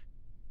kilter.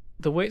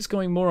 The way it's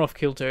going more off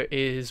kilter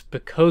is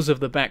because of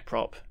the back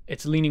prop.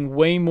 It's leaning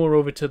way more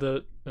over to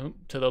the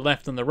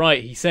left than the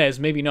right, he says.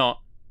 Maybe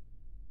not.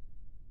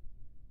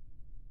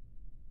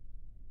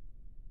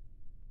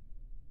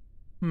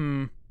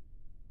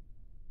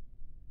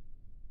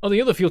 Oh,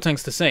 the other fuel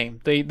tank's the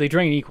same. They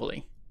drain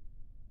equally.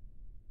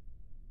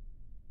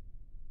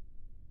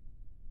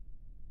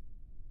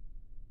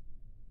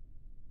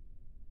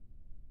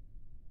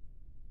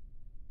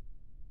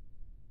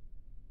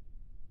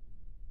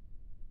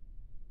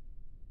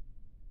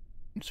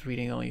 Just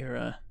reading all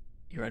your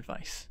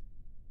advice.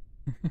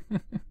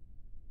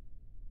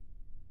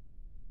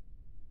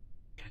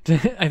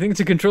 I think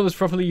to control this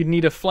properly, you'd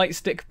need a flight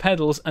stick,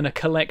 pedals, and a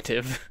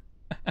collective.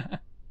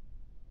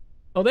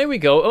 Oh, there we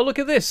go. Oh, look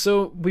at this.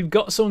 So we've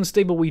got so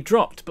unstable we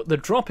dropped, but the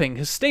dropping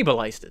has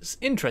stabilized us.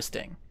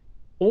 Interesting.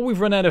 Or we've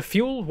run out of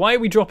fuel. Why are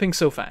we dropping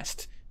so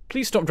fast?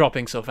 Please stop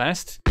dropping so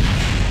fast.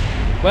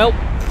 Well,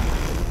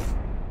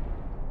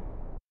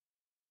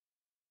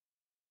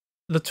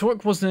 the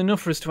torque wasn't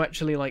enough for us to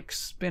actually, like,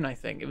 spin, I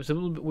think. It was a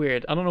little bit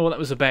weird. I don't know what that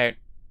was about.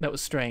 That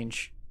was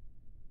strange.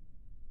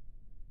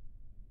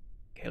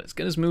 Okay, let's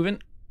get us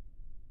moving.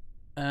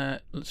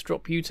 Let's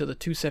drop you to the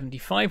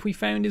 275 we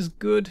found is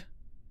good.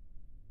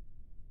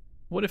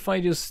 What if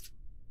I just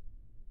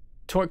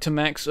torque to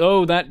max?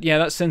 Oh,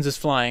 that sends us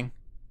flying.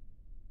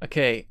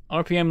 Okay,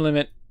 RPM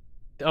limit.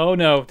 Oh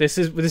no, this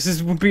is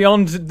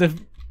beyond the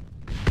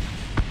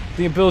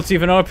ability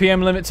of an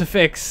RPM limit to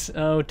fix.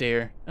 Oh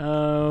dear.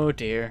 Oh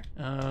dear.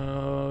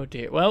 Oh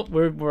dear. Well,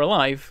 we're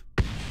alive.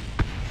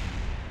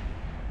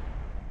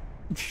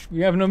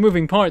 We have no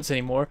moving parts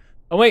anymore.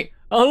 Oh wait.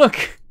 Oh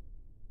look.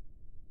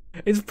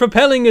 It's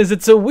propelling us.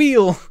 It's a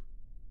wheel.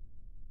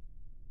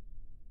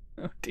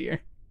 Oh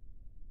dear.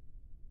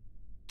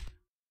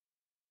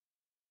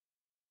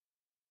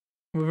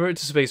 Revert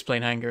to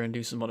spaceplane hangar and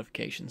do some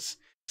modifications.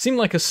 Seemed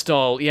like a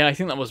stall. Yeah, I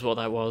think that was what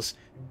that was.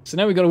 So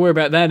now we've got to worry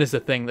about that as the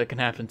thing that can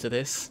happen to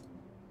this.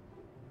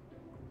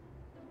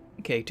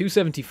 Okay,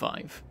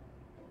 275.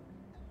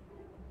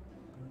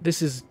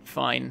 This is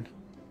fine.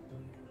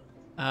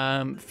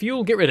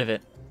 Fuel, get rid of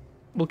it.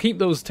 We'll keep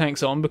those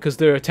tanks on because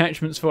they're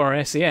attachments for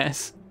our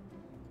SES.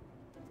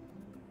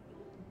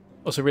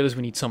 Also realize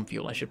we need some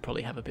fuel. I should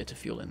probably have a bit of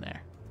fuel in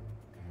there.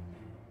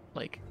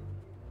 Like...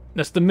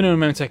 That's the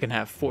minimum amount I can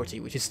have, 40,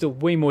 which is still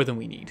way more than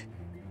we need.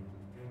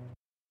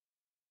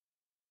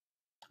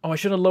 Oh, I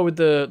should have lowered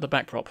the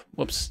back prop.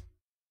 Whoops.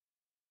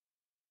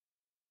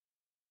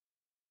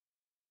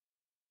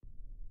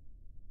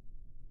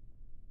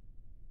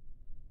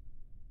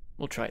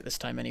 We'll try it this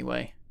time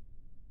anyway.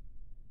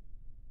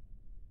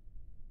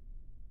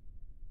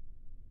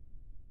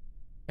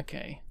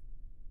 Okay.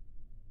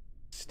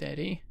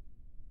 Steady.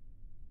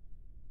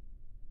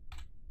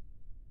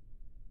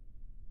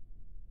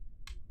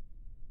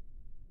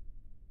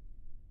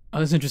 Oh,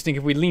 that's interesting.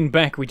 If we lean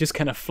back, we just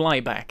kind of fly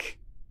back.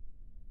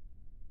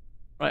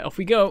 Right, off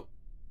we go.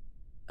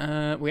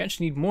 We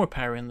actually need more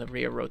power in the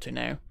rear rotor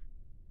now.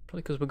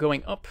 Probably because we're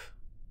going up.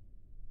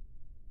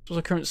 What's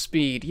our current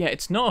speed? Yeah,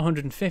 it's not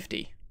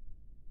 150.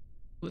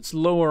 Let's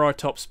lower our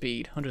top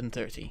speed,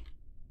 130.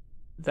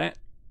 That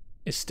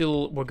is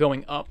still... We're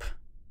going up.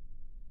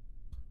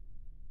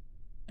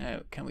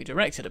 Now, can we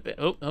direct it a bit?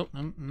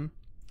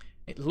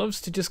 It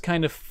loves to just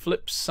kind of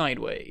flip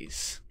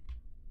sideways.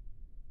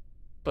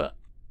 But...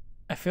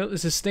 I feel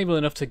this is stable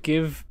enough to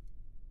give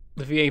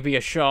the VAB a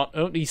shot.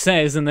 Oh, he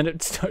says, and then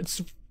it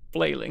starts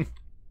flailing.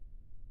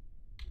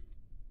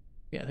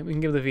 Yeah, I think we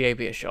can give the VAB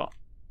a shot.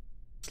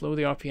 Slow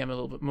the RPM a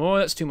little bit more.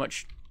 That's too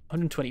much.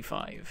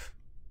 125.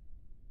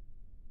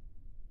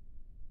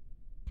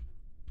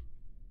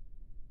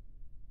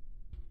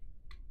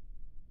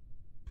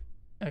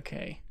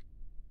 Okay.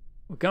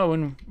 We're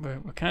going.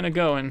 We're kind of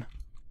going. I'm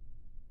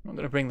not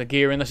going to bring the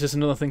gear in. That's just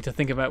another thing to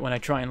think about when I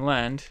try and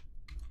land.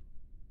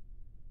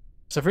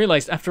 So I've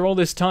realized after all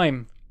this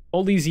time,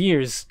 all these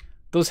years,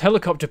 those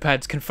helicopter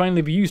pads can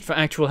finally be used for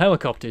actual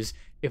helicopters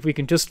if we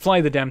can just fly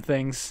the damn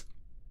things.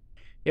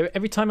 Yeah,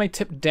 every time I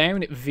tip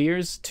down, it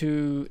veers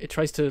to... It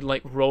tries to,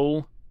 like,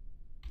 roll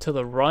to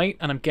the right,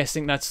 and I'm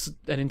guessing that's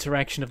an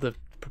interaction of the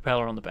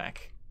propeller on the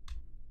back.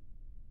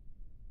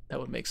 That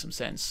would make some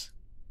sense.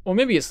 Or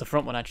maybe it's the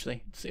front one,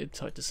 actually. It's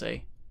hard to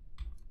say.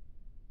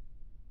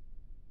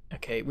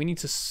 Okay, we need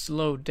to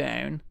slow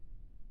down.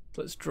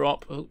 Let's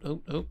drop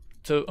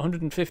to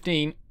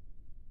 115.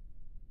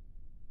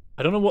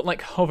 I don't know what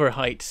like hover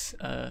height,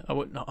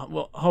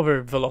 what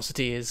hover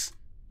velocity is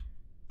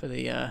for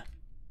the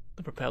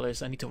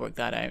propellers. I need to work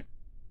that out.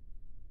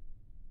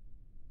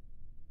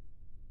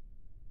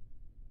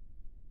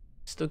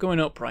 Still going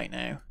up right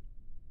now.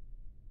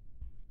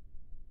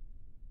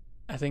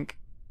 I think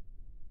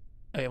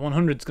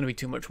 100 is going to be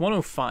too much.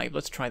 105,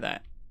 let's try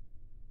that.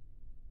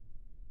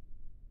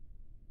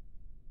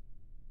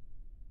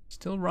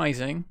 Still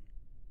rising.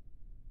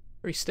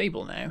 Very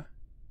stable now.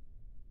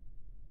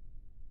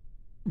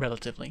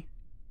 Relatively.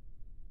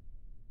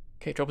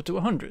 Okay, drop it to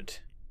 100.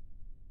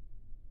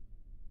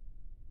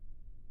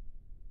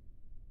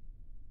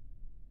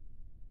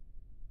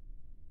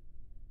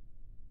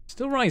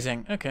 Still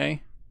rising,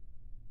 okay.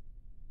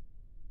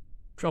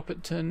 Drop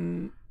it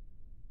to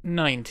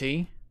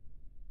 90.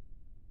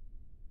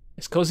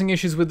 It's causing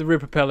issues with the rear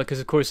propeller because,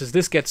 of course, as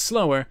this gets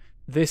slower,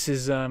 this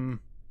is gonna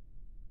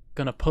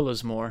pull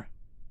us more.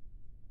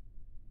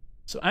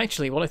 So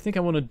actually, what I think I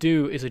want to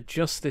do is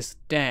adjust this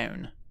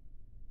down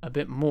a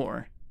bit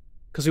more,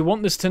 because we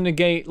want this to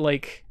negate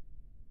like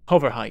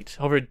hover height,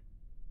 hover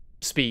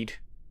speed.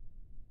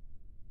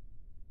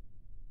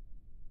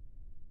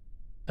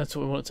 That's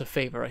what we want it to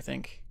favor, I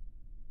think.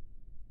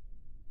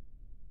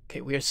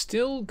 Okay, we are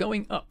still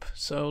going up,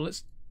 so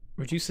let's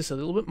reduce this a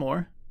little bit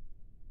more.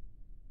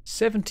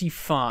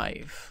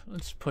 75.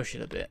 Let's push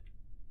it a bit.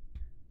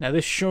 Now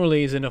this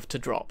surely is enough to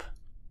drop.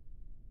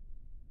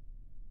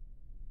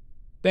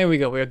 There we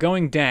go, we are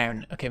going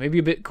down. Okay, maybe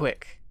a bit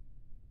quick.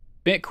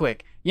 Bit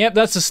quick. Yep,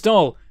 that's a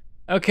stall.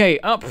 Okay,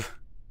 up.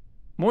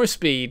 More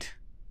speed.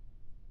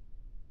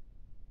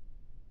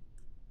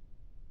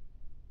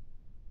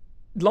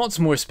 Lots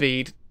more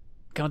speed.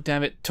 God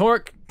damn it.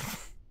 Torque.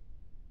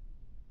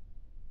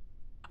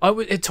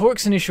 Oh,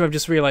 torque's an issue I've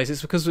just realized.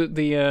 It's because of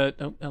the,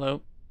 oh,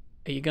 hello.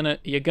 Are you gonna...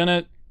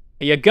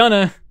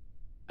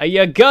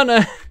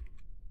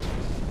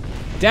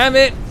 Damn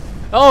it!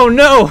 Oh,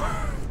 no!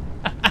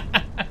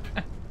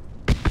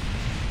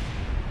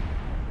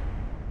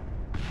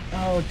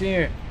 Oh,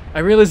 dear. I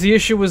realized the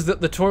issue was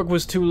that the torque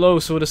was too low,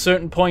 so at a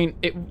certain point,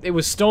 it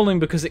was stalling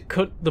because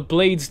the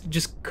blades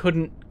just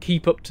couldn't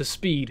keep up to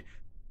speed.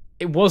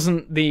 It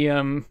wasn't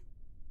the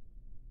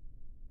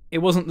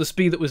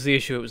speed that was the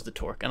issue, it was the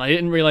torque. And I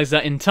didn't realize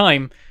that in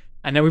time,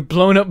 and now we've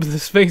blown up the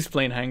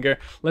spaceplane hangar.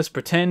 Let's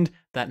pretend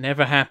that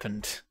never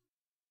happened.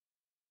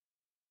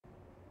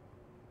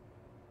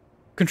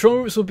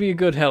 Control groups will be a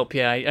good help,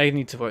 yeah, I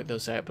need to work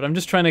those out. But I'm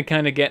just trying to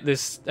kind of get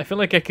this... I feel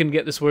like I can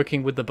get this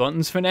working with the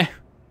buttons for now.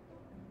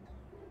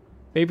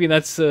 Maybe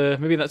that's a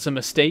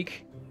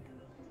mistake.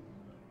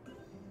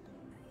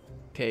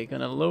 Okay,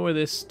 gonna lower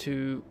this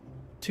to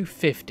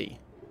 250.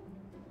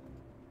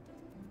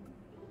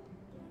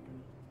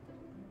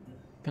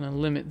 Gonna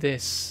limit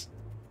this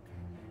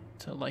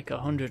to like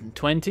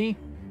 120.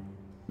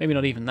 Maybe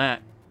not even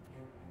that.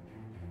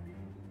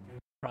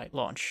 Right,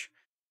 launch.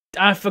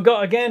 I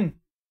forgot again!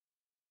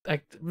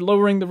 Like,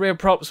 lowering the rear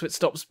prop so it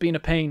stops being a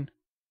pain.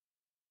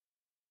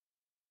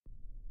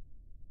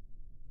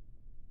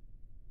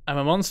 I'm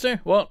a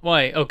monster? What?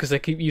 Why? Oh, because I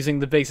keep using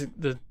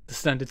the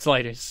standard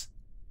sliders.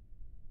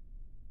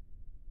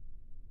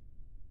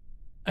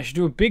 I should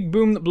do a big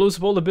boom that blows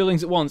up all the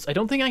buildings at once. I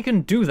don't think I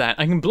can do that.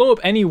 I can blow up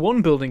any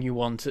one building you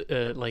want,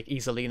 like,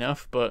 easily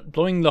enough, but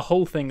blowing the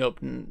whole thing up,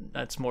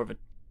 that's more of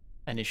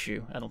an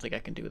issue. I don't think I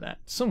can do that.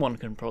 Someone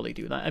can probably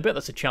do that. I bet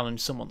that's a challenge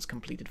someone's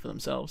completed for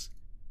themselves.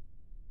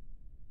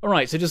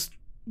 Alright, so just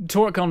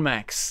torque on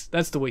max.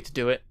 That's the way to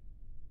do it.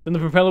 Then the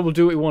propeller will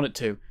do what we want it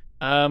to.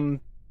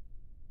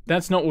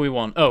 That's not what we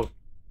want. Oh,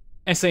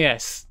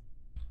 SAS.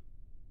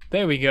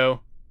 There we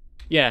go.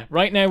 Yeah,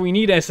 right now we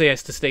need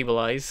SAS to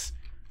stabilize,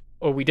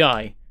 or we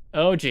die.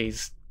 Oh,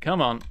 jeez.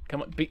 Come on.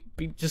 Come on.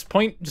 Just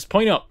point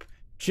up.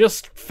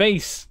 Just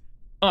face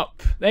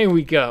up. There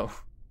we go.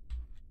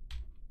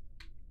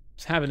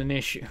 It's having an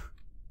issue.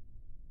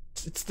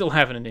 It's still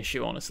having an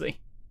issue,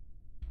 honestly.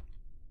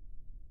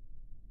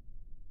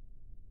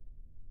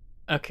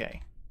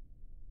 Okay.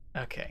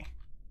 Okay.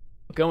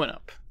 We're going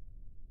up.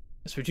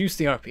 Let's reduce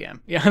the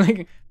RPM. Yeah, I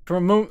think for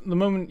the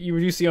moment you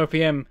reduce the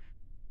RPM,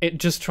 it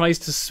just tries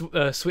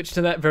to switch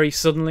to that very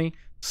suddenly,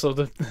 so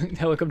the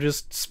helicopter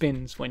just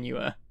spins when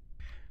you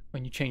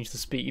change the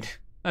speed.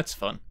 That's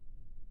fun.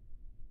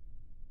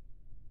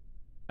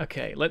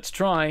 Okay, let's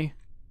try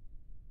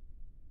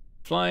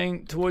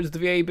flying towards the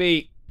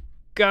VAB.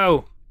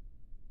 Go!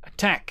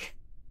 Attack!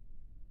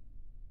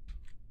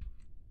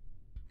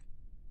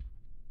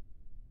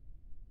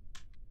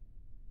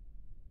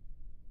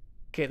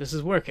 Okay, this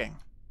is working.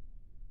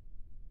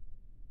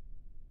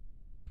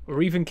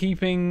 We're even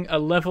keeping a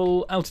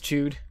level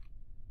altitude.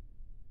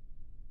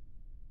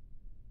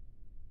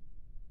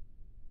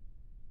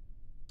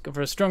 Let's go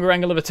for a stronger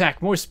angle of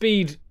attack. More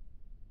speed.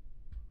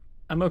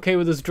 I'm okay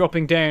with us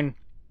dropping down.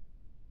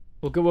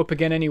 We'll go up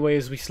again anyway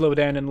as we slow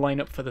down and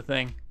line up for the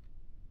thing.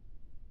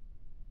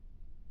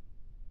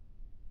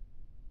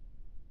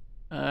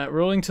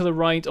 Rolling to the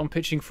right on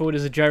pitching forward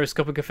is a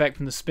gyroscopic effect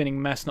from the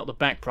spinning mass, not the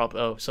back prop.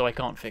 Oh, so I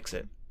can't fix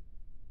it.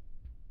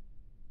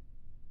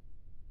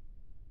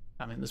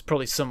 I mean, there's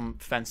probably some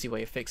fancy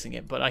way of fixing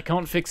it, but I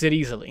can't fix it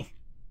easily.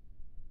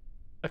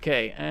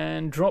 Okay,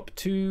 and drop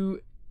to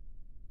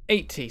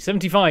 80,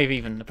 75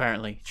 even,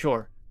 apparently.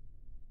 Sure.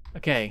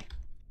 Okay.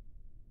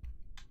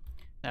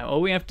 Now,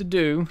 all we have to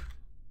do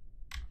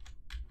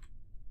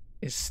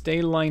is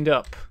stay lined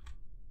up.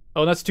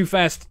 Oh, that's too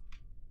fast.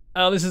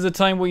 Oh, this is a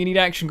time where you need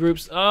action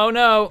groups. Oh,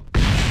 no!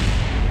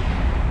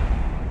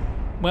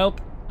 Welp.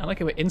 I like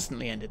how it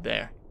instantly ended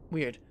there.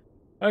 Weird.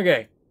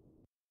 Okay.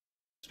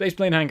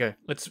 Spaceplane hangar.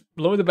 Let's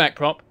lower the back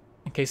prop,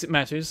 in case it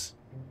matters.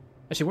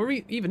 Actually, where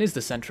even is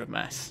the center of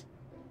mass?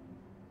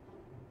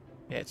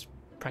 Yeah, it's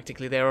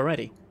practically there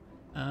already.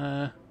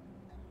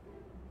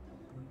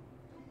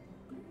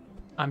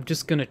 I'm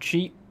just gonna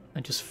cheat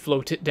and just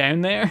float it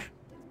down there.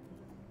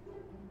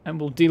 And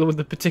we'll deal with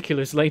the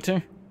particulars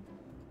later.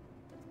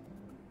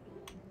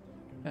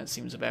 That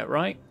seems about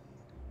right.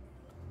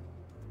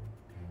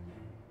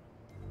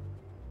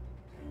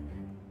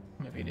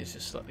 Maybe it is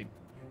just slightly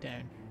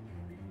down.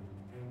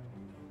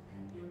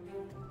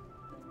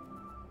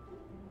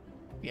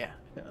 Yeah,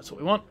 I think that's what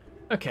we want.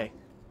 Okay.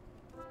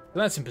 So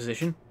that's in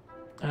position.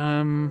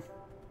 And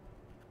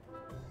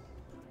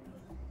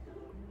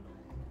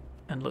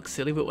looks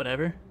silly, but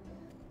whatever.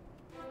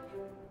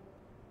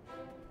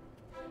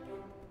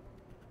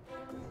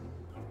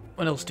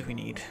 What else do we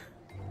need?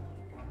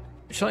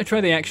 Shall I try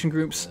the action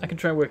groups? I can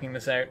try working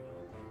this out.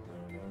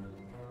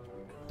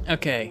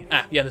 Okay.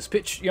 Ah, yeah, there's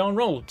pitch, yaw, and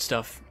roll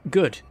stuff.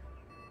 Good.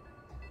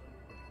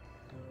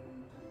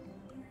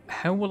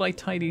 How will I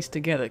tie these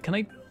together? Can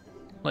I,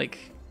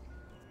 like...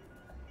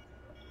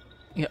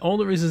 Yeah, all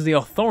there is the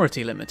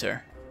authority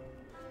limiter.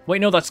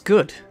 Wait, no, that's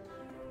good.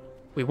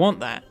 We want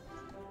that.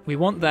 We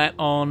want that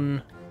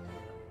on...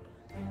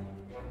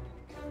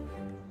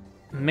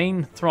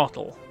 main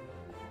throttle.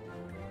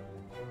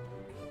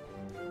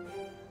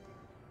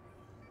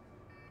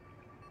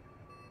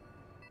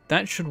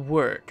 That should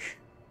work.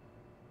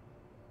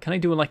 Can I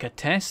do like a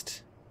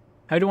test?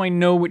 How do I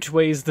know which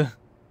way is the...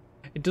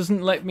 It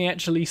doesn't let me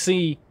actually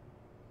see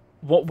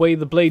what way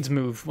the blades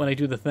move when I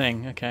do the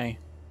thing. Okay.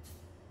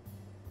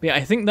 But yeah,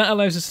 I think that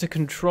allows us to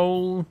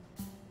control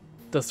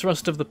the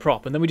thrust of the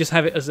prop, and then we just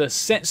have it as a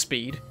set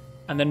speed,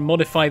 and then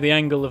modify the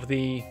angle of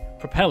the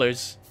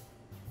propellers,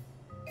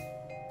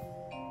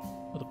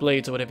 or the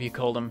blades, or whatever you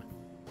call them,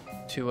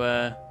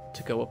 to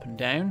go up and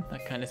down,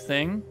 that kind of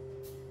thing.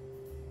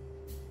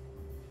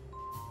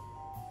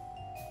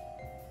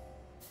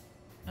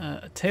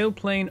 A tail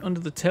plane under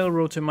the tail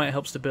rotor might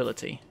help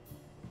stability.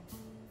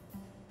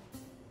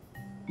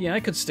 Yeah, I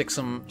could stick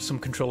some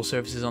control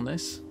surfaces on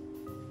this.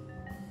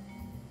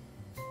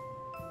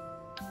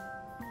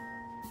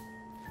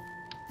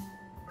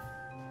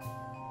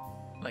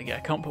 Like, yeah, I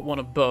can't put one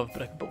above,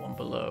 but I can put one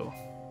below.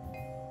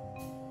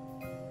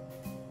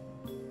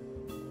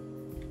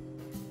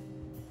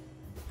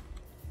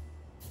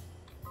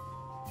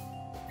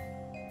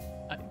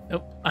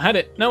 Oh, I had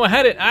it! No, I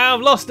had it! Ah,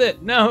 I've lost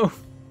it! No!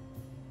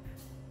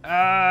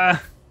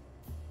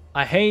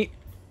 I hate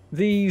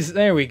these.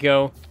 There we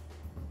go.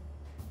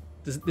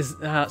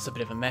 That's a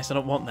bit of a mess. I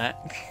don't want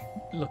that.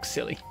 It looks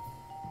silly.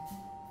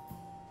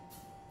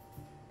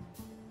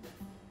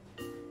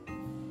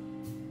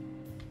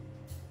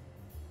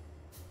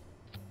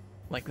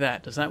 Like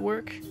that. Does that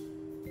work?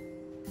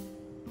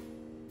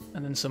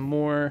 And then some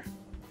more.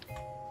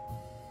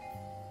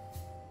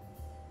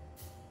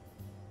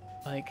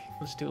 Like,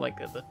 let's do like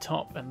at the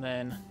top and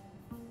then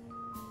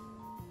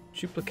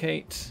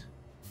duplicate.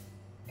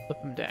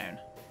 Flip them down.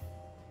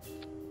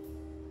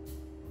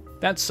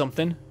 That's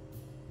something.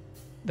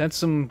 That's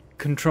some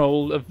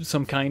control of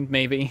some kind,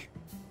 maybe.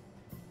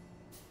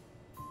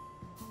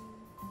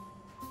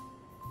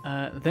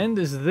 Then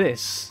there's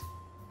this.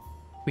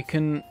 We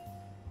can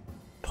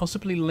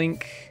possibly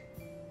link...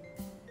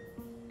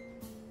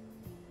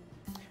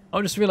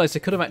 I just realised I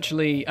could have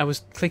actually... I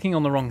was clicking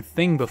on the wrong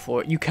thing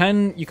before. You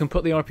can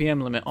put the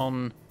RPM limit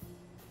on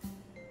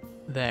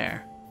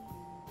there.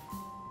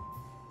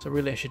 So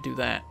really I should do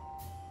that.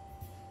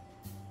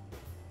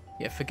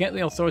 Yeah, forget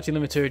the authority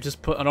limiter,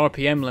 just put an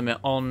RPM limit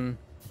on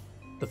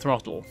the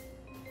throttle.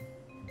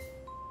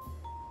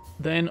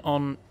 Then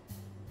on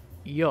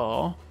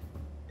yaw,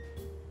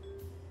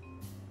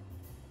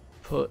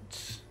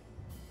 put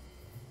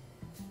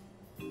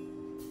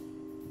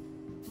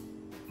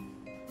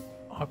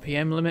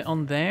RPM limit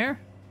on there.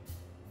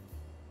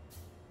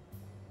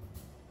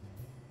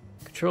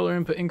 Controller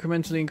input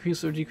incrementally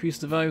increase or decrease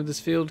the value of this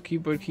field.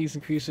 Keyboard keys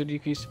increase or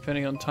decrease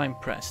depending on time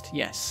pressed.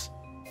 Yes.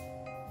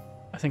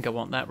 I think I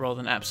want that rather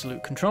than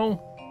absolute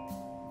control.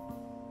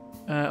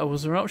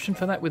 Was there an option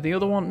for that with the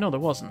other one? No, there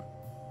wasn't.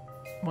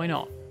 Why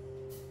not?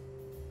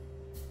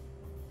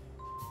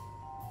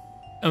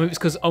 I mean, it's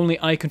because only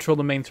I control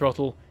the main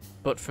throttle,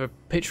 but for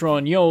pitch, raw,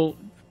 and yaw,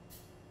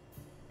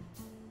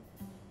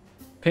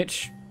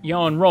 Pitch,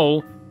 yaw, and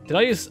roll. Did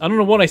I just... I don't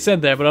know what I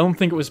said there, but I don't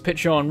think it was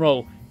pitch, yaw, and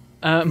roll.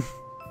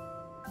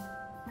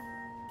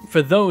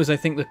 For those, I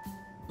think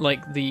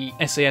the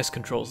SAS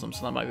controls them,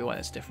 so that might be why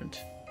that's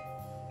different.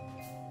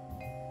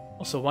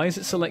 Also, why is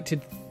it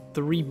selected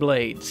 3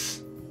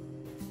 blades?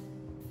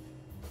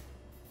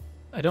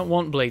 I don't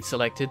want blades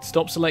selected.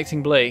 Stop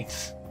selecting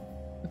blades.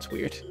 That's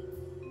weird.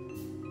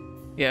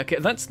 Yeah, okay,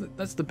 that's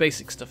the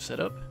basic stuff set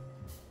up.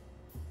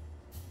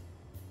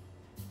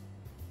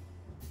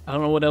 I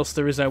don't know what else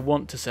there is I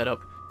want to set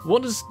up.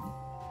 What does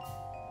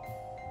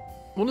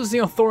the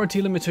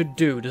authority limiter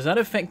do? Does that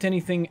affect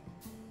anything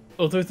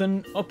other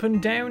than up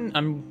and down?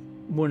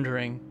 I'm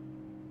wondering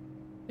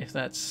if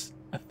that's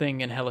a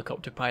thing in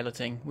helicopter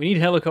piloting. We need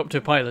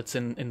helicopter pilots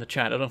in the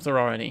chat. I don't know if there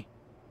are any.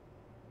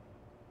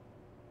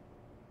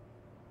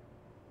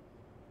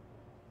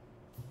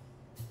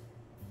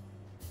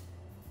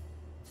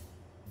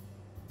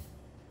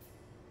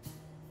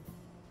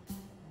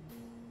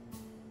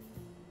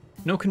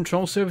 No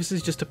control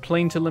surfaces, just a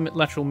plane to limit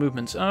lateral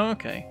movements. Oh,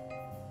 okay.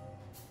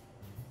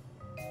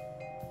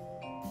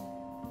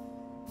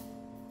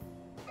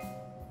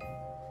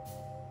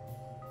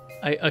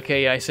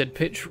 Okay, I said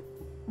pitch,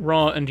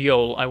 raw, and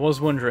yol. I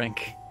was wondering.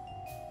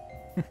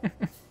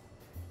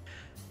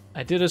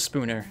 I did a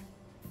spooner.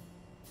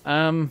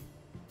 That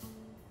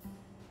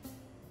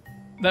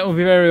would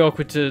be very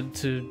awkward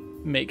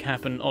to make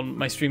happen on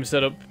my stream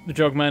setup. The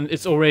Jogman,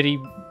 it's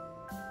already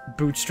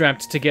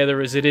bootstrapped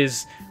together as it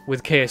is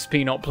with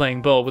KSP not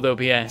playing ball with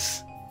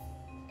OBS.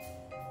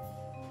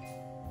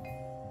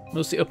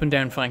 Mostly up and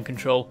down fine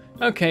control.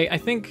 Okay, I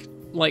think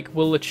like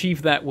we'll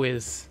achieve that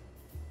with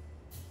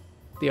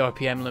the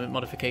RPM limit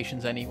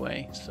modifications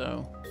anyway,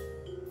 so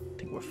I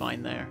think we're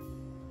fine there.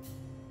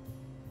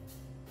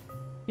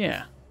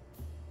 Yeah.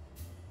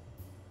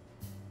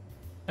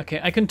 Okay,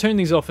 I can turn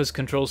these off as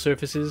control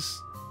surfaces.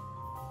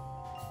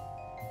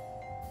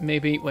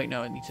 Maybe... Wait,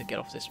 no, I need to get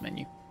off this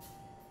menu.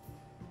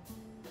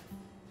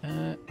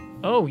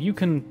 Oh, you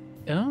can...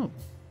 Oh,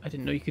 I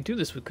didn't know you could do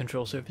this with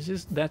control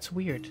surfaces. That's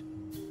weird.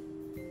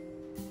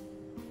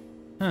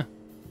 Huh.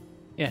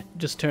 Yeah,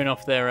 just turn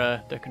off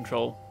their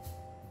control.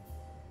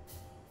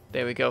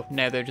 There we go.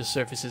 Now they're just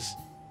surfaces.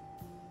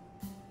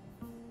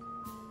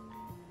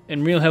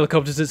 In real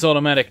helicopters, it's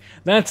automatic.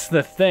 That's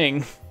the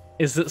thing,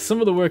 is that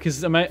some of the work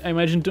is, I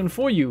imagine, done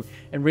for you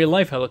in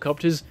real-life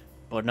helicopters,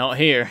 but not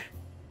here.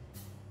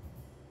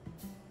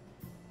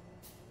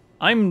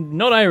 I'm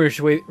not Irish,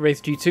 Wraith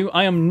G2.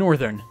 I am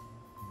Northern.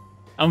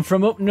 I'm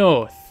from up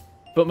north,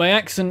 but my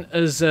accent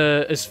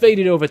has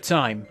faded over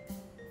time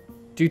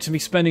due to me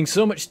spending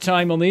so much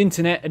time on the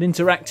internet and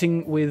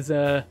interacting with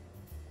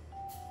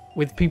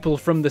people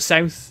from the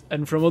south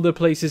and from other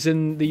places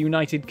in the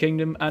United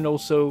Kingdom, and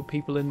also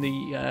people in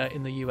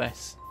the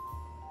US.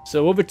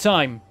 So over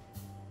time,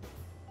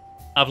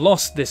 I've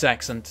lost this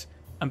accent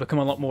and become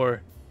a lot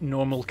more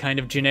normal, kind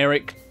of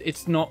generic.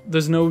 It's not,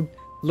 there's no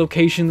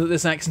location that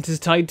this accent is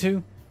tied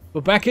to.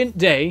 But back in the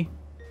day,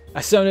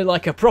 I sounded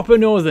like a proper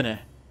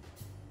northerner.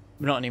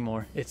 But not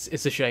anymore. It's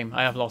a shame.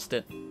 I have lost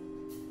it.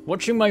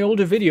 Watching my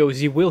older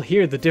videos, you will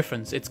hear the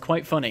difference. It's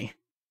quite funny.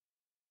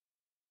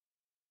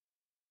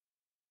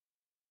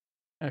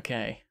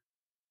 Okay.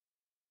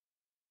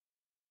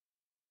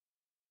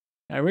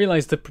 I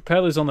realised the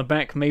propellers on the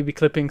back may be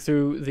clipping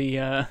through the,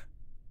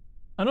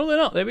 Oh no, they're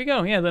not. There we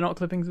go. Yeah, they're not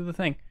clipping through the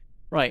thing.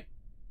 Right.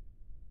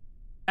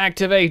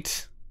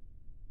 Activate.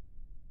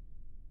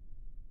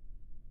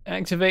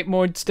 Activate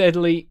more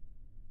steadily.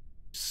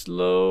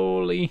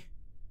 Slowly.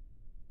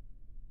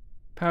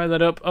 Power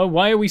that up. Oh,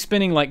 why are we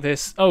spinning like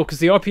this? Oh, because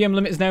the RPM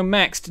limit is now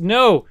maxed.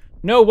 No!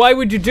 No, why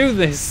would you do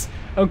this?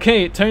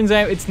 Okay, it turns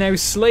out it's now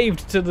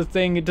slaved to the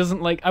thing. It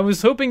doesn't like... I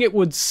was hoping it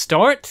would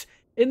start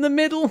in the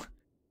middle.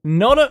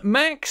 Not at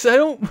max. I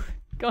don't...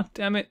 God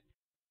damn it.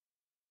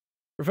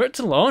 Revert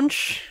to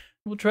launch.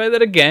 We'll try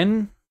that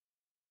again.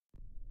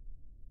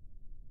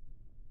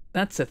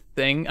 That's a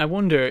thing. I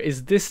wonder,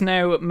 is this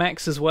now at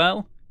max as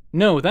well?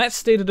 No, that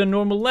stayed at a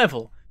normal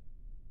level.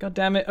 God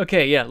damn it.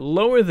 Okay, yeah,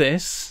 lower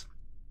this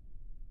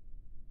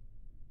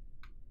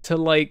to,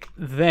 like,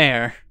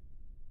 there.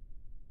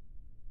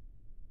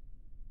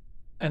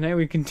 And now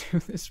we can do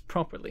this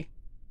properly.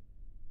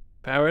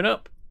 Power it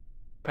up.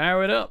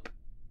 Power it up.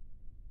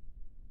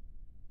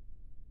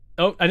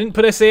 Oh, I didn't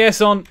put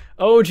SAS on.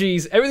 Oh,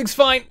 geez. Everything's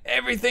fine.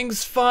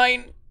 Everything's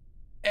fine.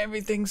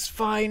 Everything's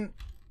fine.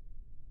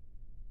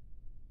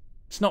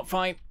 It's not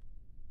fine.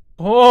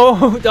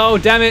 Oh, oh,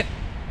 damn it.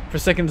 For a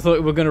second I thought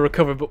we were going to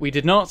recover, but we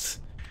did not.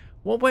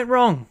 What went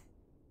wrong?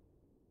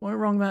 What went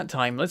wrong that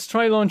time? Let's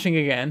try launching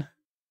again.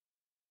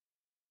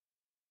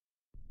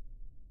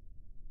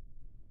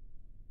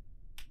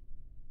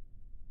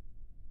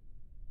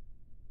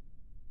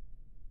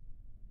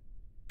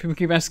 People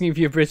keep asking if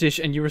you're British,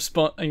 and your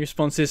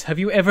response is, have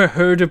you ever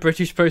heard a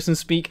British person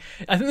speak?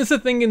 I think that's the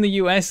thing in the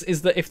US,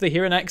 is that if they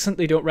hear an accent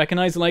they don't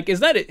recognize, like, is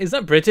that it? Is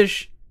that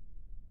British?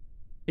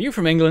 Are you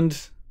from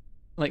England?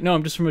 Like, no,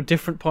 I'm just from a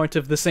different part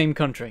of the same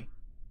country.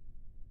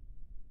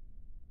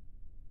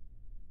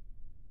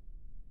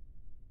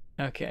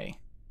 Okay.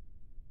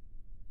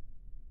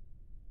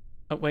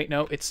 Oh, wait,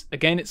 no. It's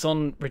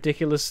on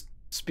ridiculous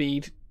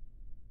speed.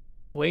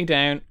 Way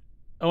down.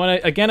 Oh,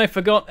 and again, I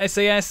forgot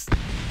SAS.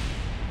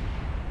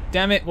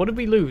 Damn it, what did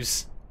we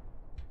lose?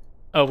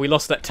 Oh, we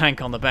lost that tank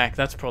on the back.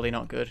 That's probably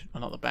not good. Or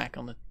not the back,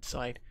 on the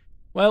side.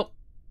 Well,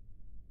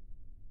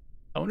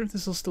 I wonder if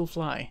this will still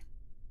fly.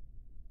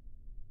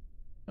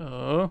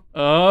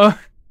 Oh.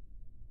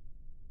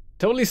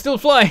 Totally still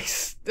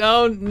flies.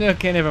 Oh,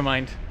 okay, never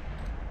mind.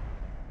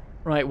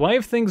 Right, why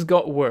have things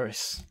got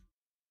worse?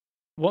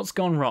 What's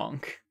gone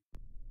wrong?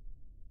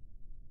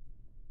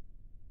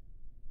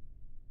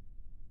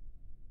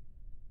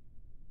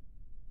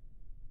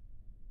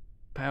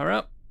 Power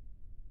up.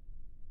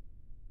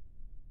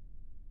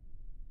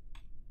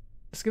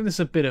 Let's give this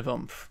a bit of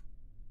oomph.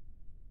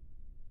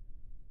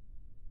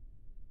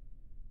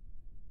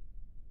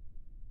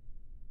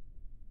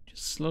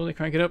 Just slowly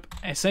crank it up.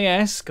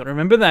 SAS, gotta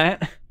remember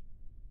that.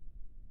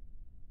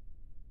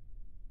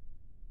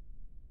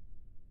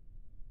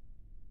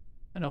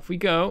 And off we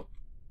go.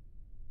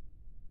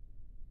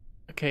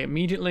 Okay,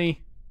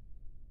 immediately.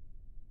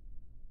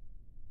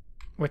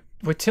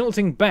 We're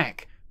tilting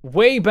back.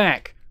 Way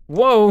back.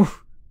 Whoa!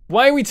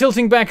 Why are we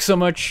tilting back so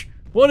much?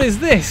 What is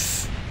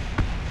this?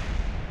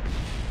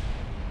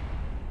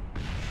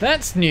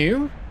 That's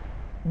new.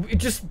 It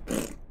just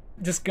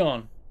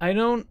gone. I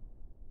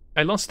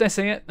lost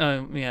SAS.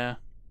 Oh, yeah.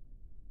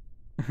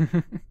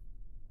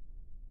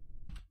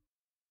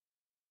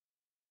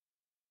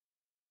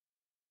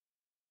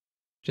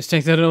 Just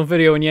take that little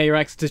video and yeah, your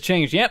access has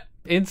changed. Yep,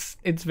 it's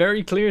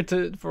very clear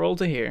for all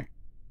to hear.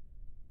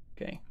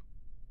 Okay.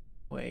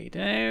 Way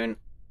down.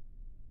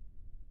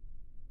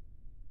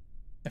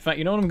 In fact,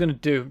 you know what I'm gonna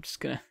do? I'm just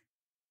gonna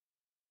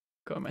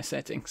go in my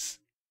settings.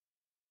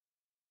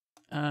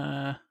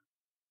 Is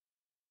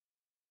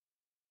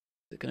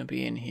it gonna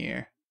be in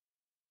here?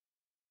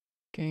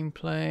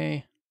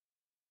 Gameplay.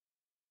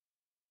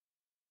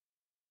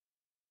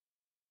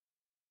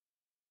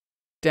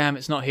 Damn,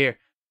 it's not here.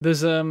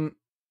 There's an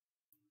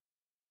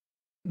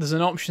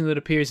option that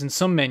appears in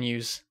some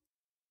menus,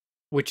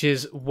 which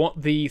is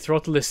what the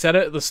throttle is set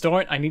at the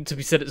start. I need to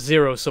be set at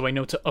 0 so I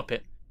know to up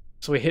it.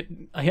 So I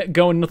hit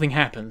go and nothing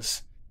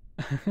happens.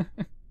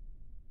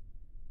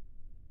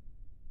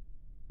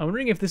 I'm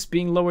wondering if this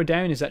being lower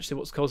down is actually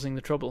what's causing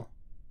the trouble.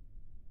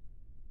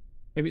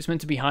 Maybe it's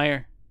meant to be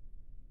higher.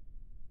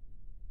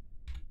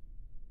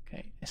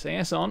 Okay,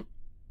 SAS on.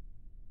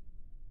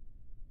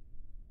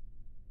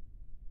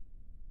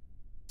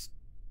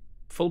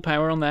 Full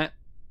power on that.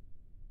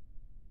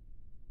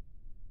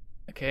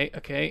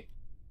 Okay.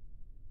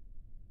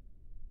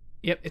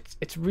 Yep,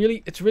 it's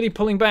really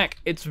pulling back.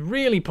 It's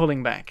really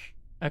pulling back.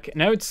 Okay,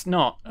 now it's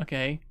not.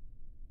 Okay.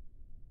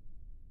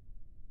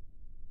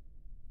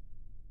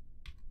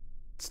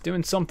 It's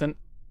doing something.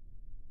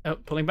 Oh,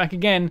 pulling back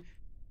again.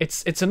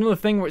 It's another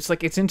thing where it's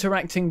like it's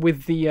interacting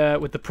with the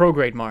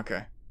prograde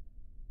marker.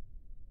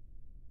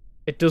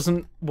 It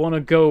doesn't want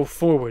to go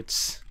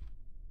forwards.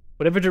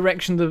 Whatever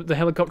direction the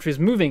helicopter is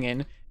moving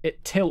in,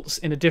 it tilts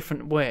in a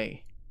different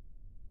way.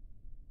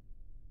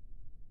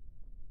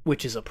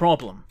 Which is a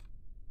problem.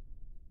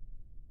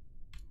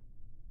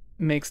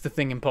 Makes the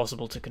thing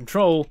impossible to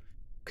control,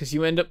 because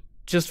you end up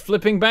just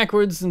flipping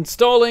backwards and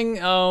stalling.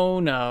 Oh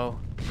no.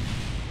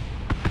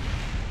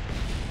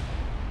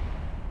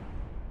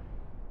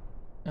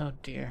 Oh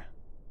dear.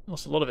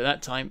 Lost a lot of it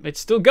that time. It's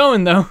still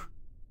going though.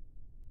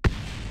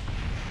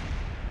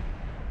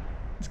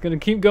 It's gonna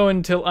keep going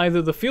until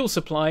either the fuel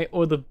supply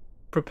or the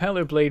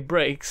propeller blade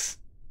breaks.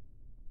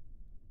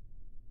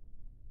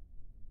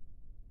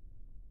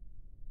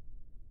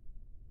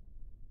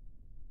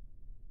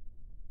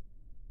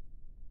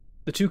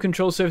 The two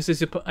control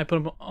surfaces I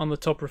put on the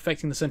top are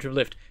affecting the center of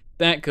lift.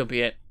 That could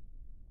be it.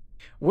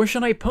 Where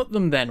should I put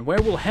them then?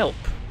 Where will help?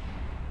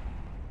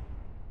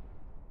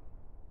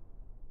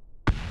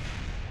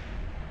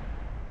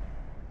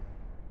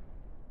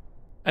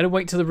 I'd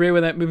wait to the rear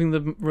without moving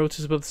the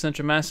rotors above the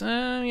center of mass.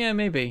 Yeah,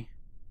 maybe.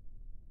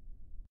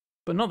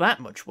 But not that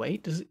much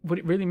weight. Would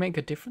it really make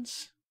a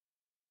difference?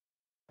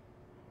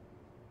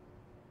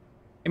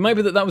 It might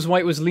be that was why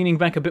it was leaning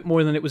back a bit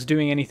more than it was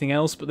doing anything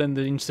else, but then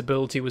the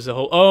instability was the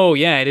whole... Oh,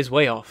 yeah, it is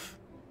way off.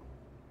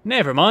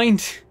 Never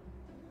mind.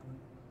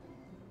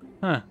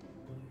 Huh.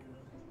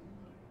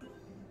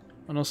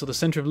 And also the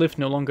center of lift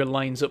no longer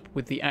lines up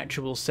with the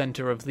actual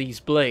center of these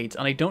blades,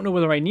 and I don't know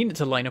whether I need it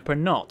to line up or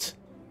not.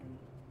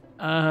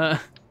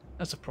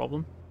 That's a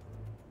problem.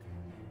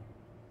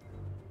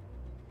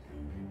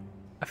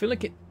 I feel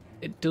like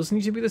it does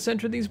need to be the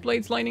center of these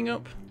blades lining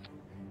up.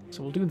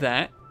 So we'll do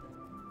that.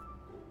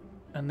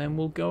 And then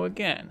we'll go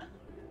again.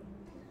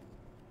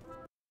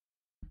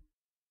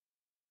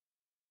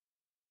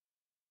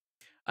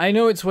 I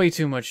know it's way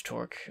too much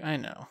torque. I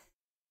know.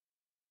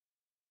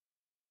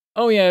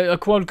 Oh yeah, a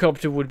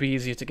quadcopter would be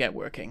easier to get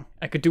working.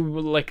 I could do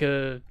like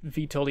a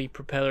VTOL-y,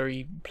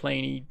 propeller-y,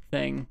 plane-y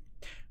thing.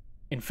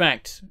 In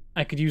fact,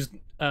 I could use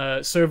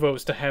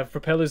servos to have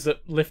propellers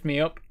that lift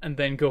me up and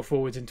then go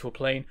forwards into a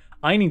plane.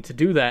 I need to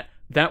do that.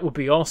 That would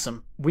be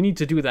awesome. We need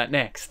to do that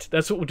next.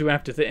 That's what we'll do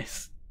after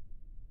this.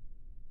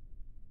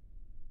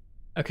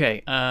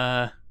 Okay,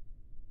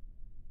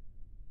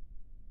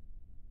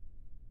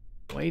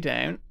 way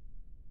down.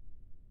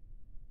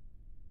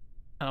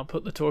 And I'll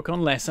put the torque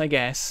on less, I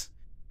guess.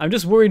 I'm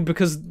just worried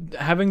because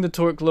having the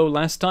torque low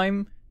last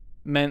time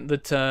meant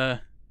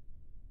that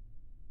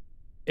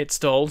it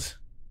stalled.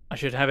 I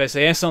should have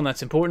SAS on,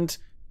 that's important.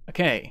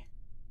 Okay.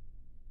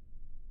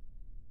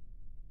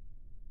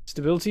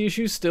 Stability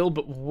issues still,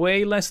 but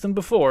way less than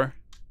before.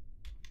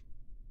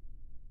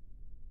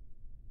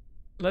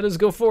 Let us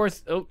go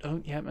forth. Oh,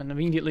 yeah, and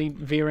immediately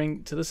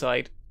veering to the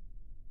side.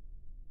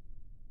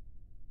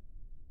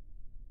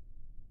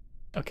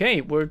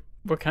 Okay, we're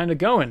kind of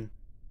going.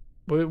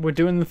 We're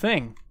doing the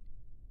thing.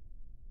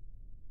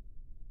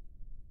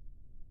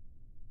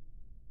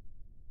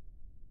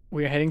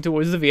 We're heading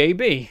towards the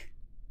VAB.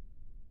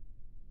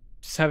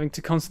 Just having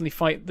to constantly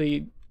fight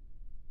the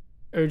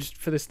urge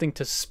for this thing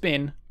to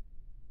spin.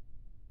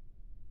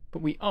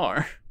 But we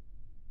are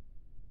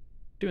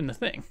doing the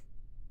thing.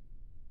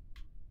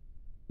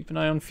 Keep an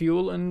eye on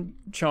fuel and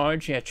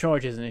charge. Yeah,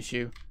 charge is an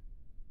issue.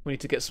 We need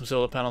to get some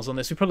solar panels on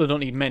this. We probably don't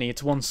need many.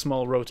 It's one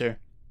small rotor.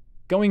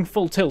 Going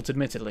full tilt,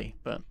 admittedly,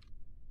 but...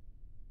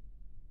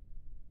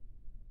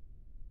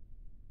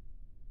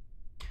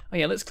 Oh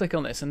yeah, let's click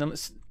on this and then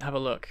let's have a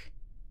look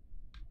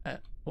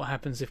at what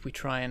happens if we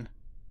try and...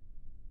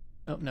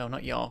 Oh, no,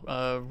 not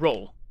yaw.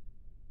 Roll.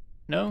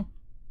 No?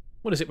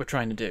 What is it we're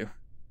trying to do?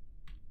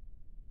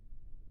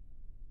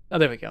 Oh,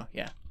 there we go,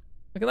 yeah.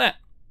 Look at that!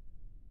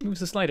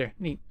 Moves the slider.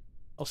 Neat.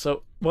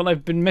 Also, while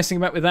I've been messing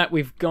about with that,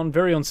 we've gone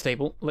very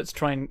unstable. Let's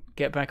try and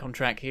get back on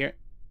track here.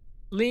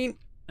 Lean!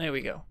 There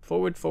we go.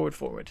 Forward, forward,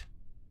 forward.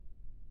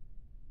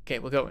 Okay,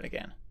 we're going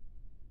again.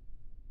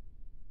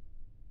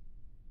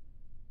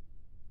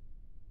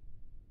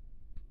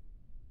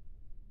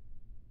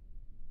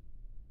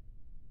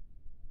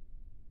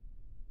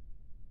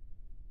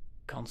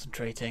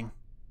 Concentrating.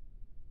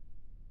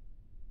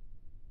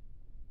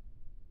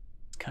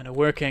 It's kind of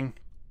working.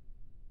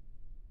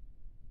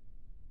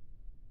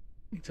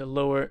 Need to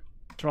lower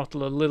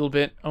throttle a little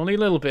bit. Only a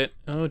little bit.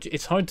 Oh,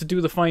 it's hard to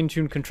do the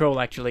fine-tuned control,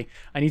 actually.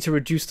 I need to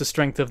reduce the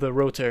strength of the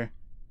rotor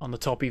on the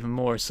top even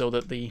more so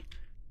that the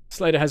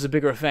slider has a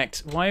bigger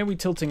effect. Why are we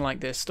tilting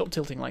like this? Stop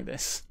tilting like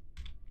this.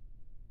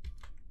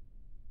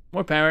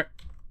 More power.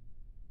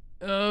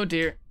 Oh,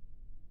 dear.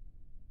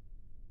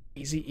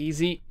 Easy,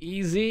 easy,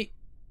 easy.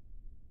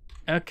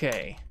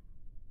 Okay.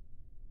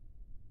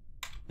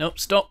 Nope,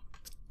 stop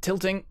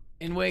tilting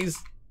in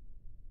ways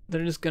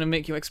that are just going to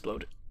make you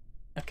explode.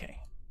 Okay.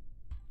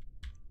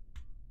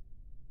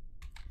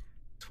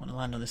 Just want to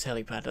land on this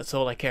helipad, that's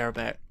all I care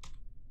about.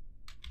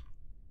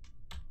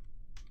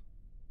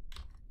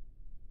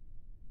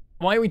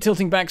 Why are we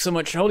tilting back so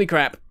much? Holy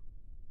crap.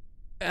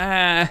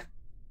 Ah.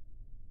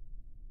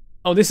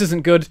 Oh, this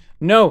isn't good.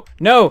 No,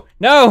 no,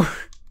 no,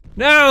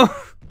 no!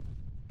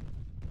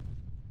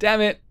 Damn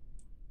it.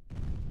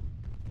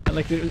 And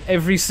like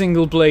every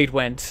single blade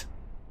went.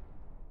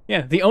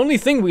 Yeah, the only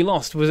thing we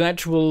lost was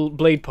actual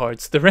blade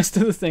parts. The rest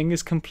of the thing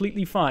is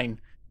completely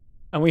fine.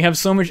 And we have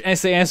so much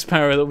SAS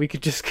power that we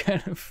could just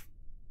kind of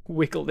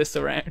wiggle this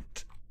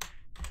around.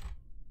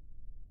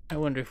 I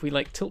wonder if we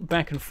like tilt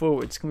back and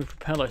forwards, can we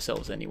propel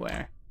ourselves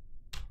anywhere?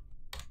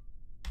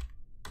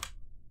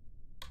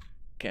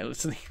 Okay,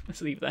 let's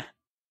leave that.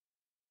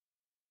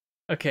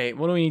 Okay,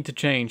 what do we need to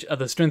change?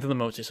 The strength of the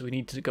motor, so we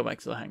need to go back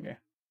to the hangar.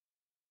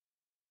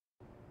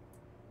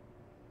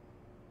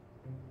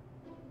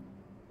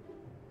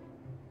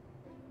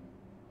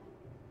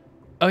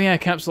 Oh yeah,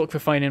 caps lock for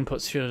fine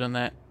inputs, should have done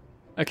that.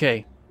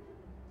 Okay.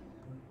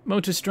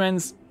 Motor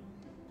strength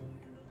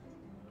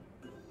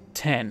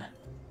 10.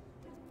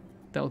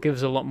 That'll give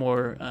us a lot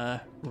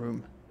more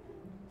room.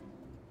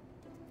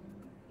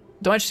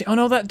 Do I actually... Oh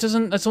no, that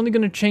doesn't... That's only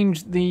going to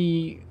change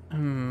the...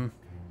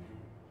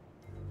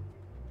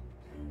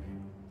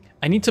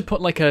 I need to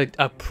put like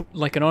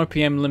like an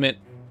RPM limit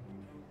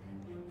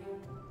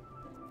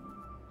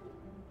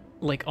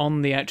like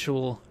on the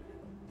actual...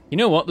 You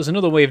know what? There's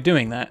another way of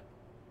doing that.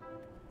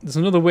 There's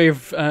another way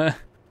of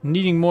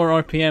needing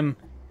more RPM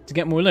to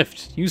get more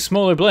lift. Use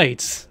smaller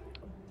blades.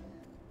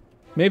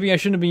 Maybe I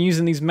shouldn't have been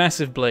using these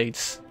massive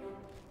blades.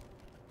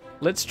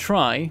 Let's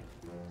try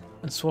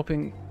and swap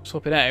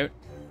it out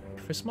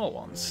for small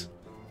ones.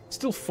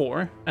 Still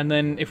 4, and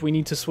then if we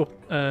need to swap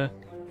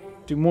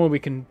do more, we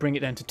can bring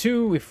it down to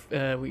 2. If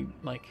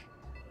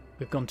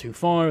we've gone too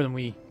far, then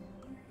we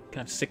can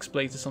have 6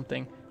 blades or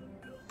something.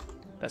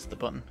 That's the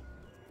button.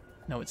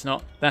 No, it's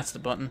not. That's the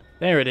button.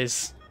 There it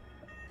is.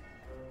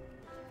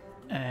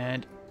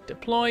 And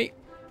deploy.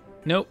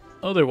 Nope,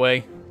 other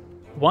way.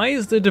 Why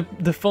is the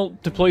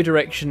default deploy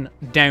direction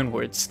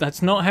downwards?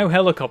 That's not how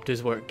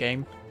helicopters work,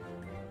 game.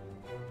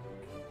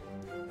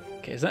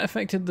 Okay, has that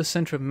affected the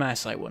center of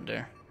mass, I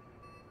wonder?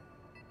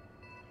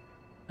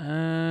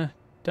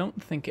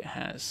 Don't think it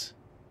has.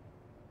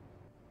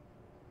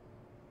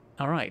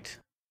 Alright.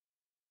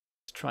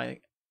 Let's try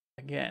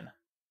again.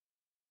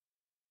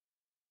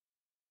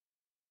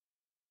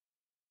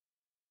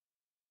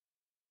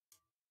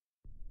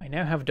 I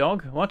now have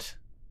dog? What?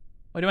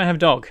 Why do I have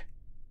dog?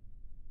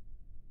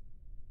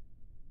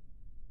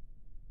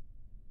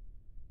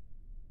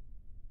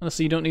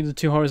 Honestly, you don't need the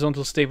 2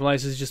 horizontal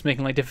stabilizers, just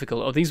making life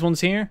difficult. Oh, these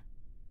ones here?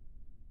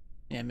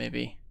 Yeah,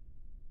 maybe.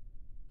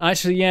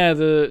 Actually, yeah,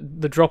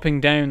 the dropping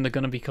down, they're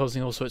going to be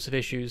causing all sorts of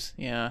issues.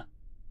 Yeah.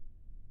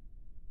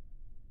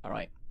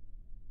 Alright.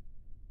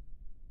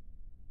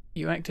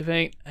 You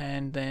activate,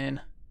 and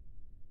then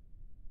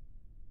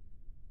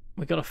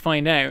we got to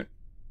find out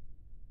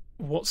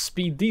what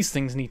speed these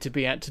things need to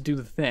be at to do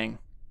the thing.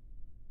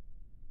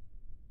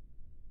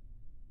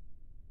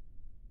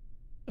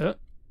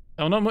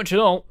 Oh, not much at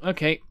all.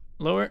 Okay,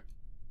 lower.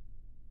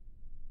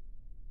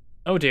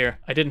 Oh dear,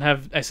 I didn't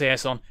have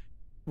SAS on.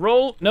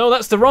 Roll. No,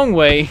 that's the wrong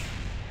way.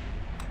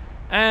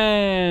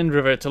 And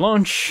revert to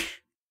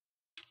launch.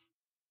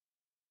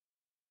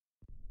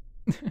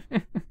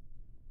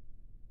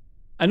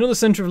 I know the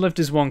center of lift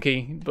is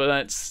wonky, but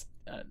that's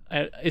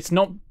it's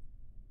not.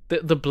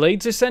 The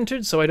blades are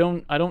centered, so I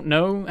don't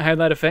know how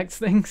that affects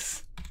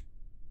things.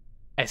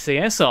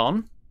 SAS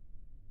on.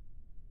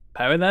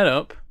 Power that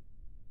up.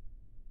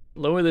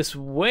 Lower this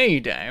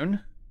way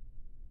down.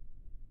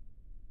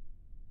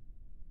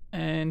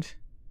 And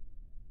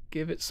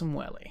give it some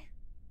welly.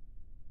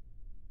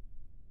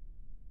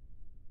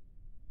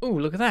 Ooh,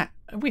 look at that.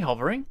 Are we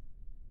hovering?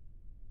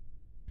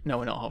 No,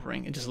 we're not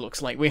hovering. It just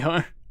looks like we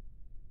are.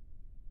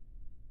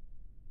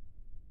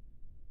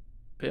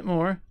 Bit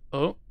more.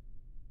 Oh.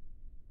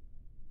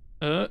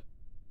 Okay,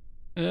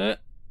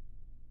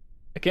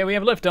 we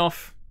have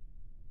liftoff.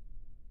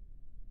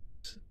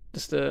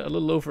 Just a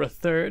little over a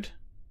third.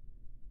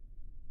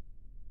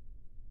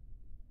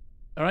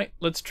 Alright,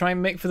 let's try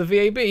and make for the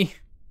VAB.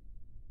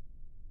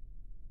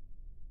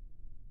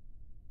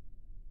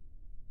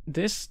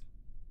 This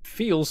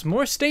feels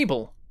more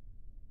stable.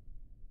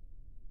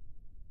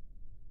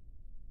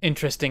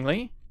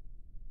 Interestingly.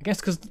 I guess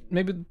because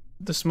maybe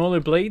the smaller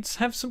blades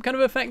have some kind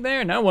of effect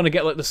there. Now I want to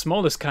get like the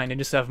smallest kind and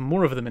just have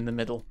more of them in the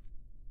middle.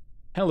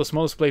 Hell, the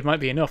smallest blade might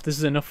be enough. This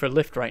is enough for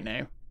lift right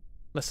now.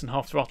 Less than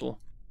half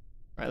throttle.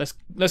 Right,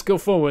 let's go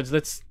forwards.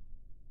 Let's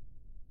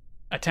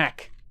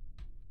attack.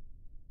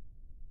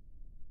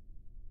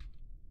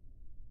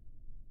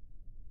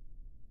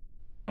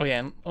 Oh yeah,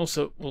 and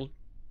also we'll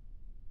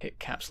hit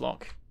caps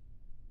lock.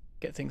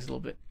 Get things a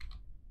little bit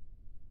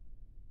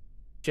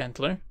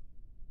gentler.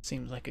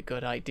 Seems like a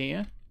good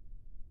idea.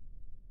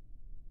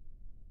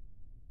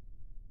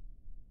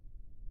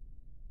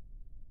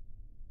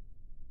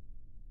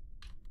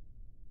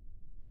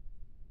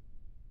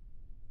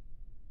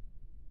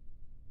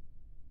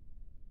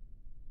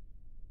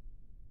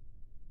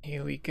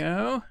 Here we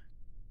go.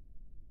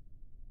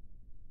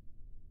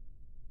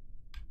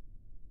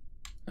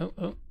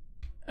 Oh.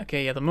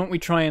 Okay, yeah, the moment we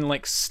try and,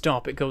 like,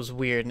 stop, it goes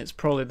weird, and it's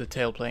probably the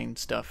tailplane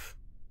stuff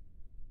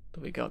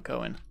that we got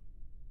going.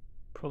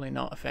 Probably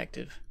not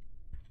effective.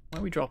 Why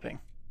are we dropping?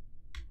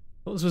 I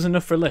thought this was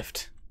enough for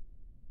lift.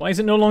 Why is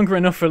it no longer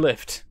enough for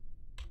lift?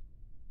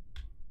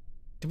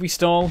 Did we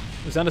stall?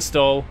 Was that a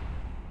stall?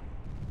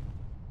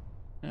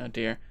 Oh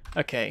dear.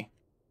 Okay.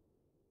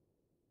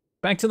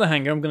 Back to the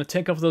hangar. I'm going to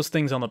take off those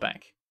things on the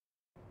back.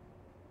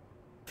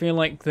 Feel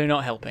like they're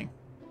not helping.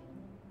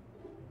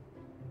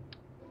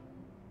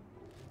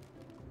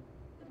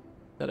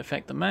 That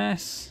affect the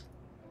mass?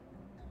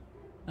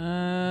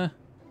 A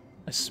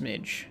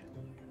smidge.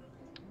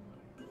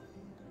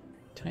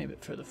 Tiny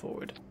bit further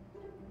forward.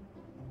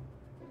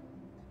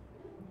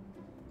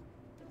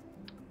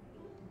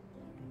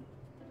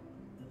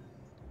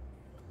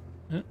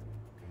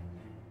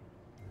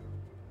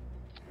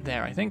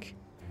 There, I think.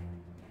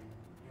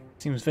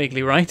 Seems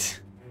vaguely right.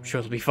 I'm sure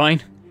it'll be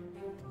fine.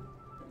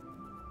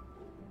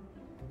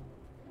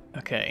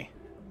 Okay.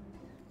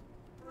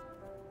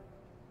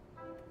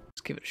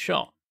 Let's give it a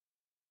shot.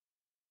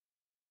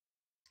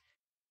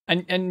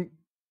 And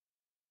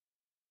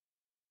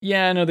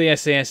yeah, no, the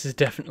SAS is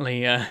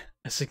definitely a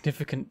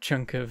significant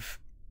chunk of.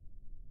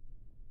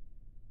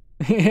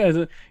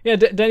 Yeah,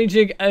 Danny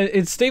Jig.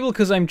 It's stable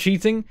because I'm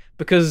cheating,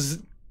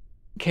 because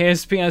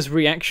KSP has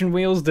reaction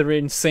wheels that are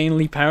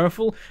insanely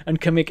powerful and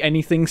can make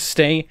anything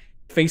stay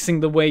facing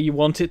the way you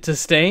want it to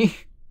stay.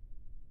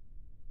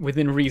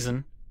 Within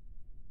reason.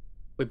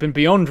 We've been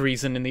beyond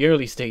reason in the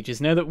early stages.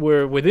 Now that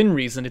we're within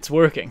reason, it's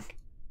working.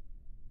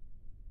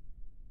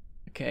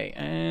 Okay,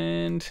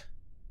 and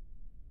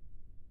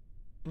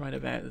right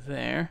about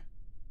there.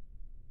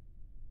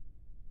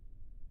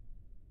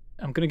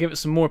 I'm going to give it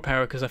some more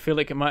power because I feel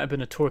like it might have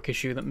been a torque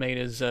issue that made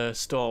us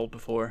stall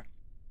before.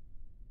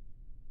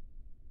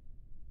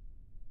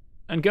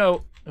 And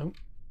go! Oh,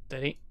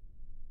 steady.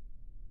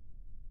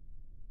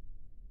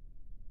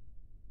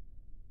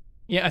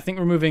 Yeah, I think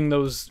removing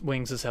those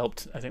wings has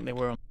helped. I think they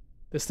were on.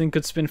 This thing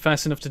could spin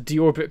fast enough to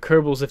deorbit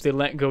Kerbals if they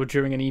let go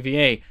during an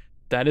EVA.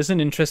 That is an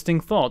interesting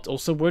thought.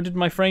 Also, where did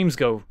my frames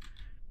go?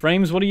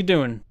 Frames, what are you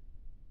doing?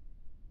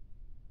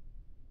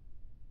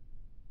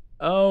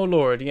 Oh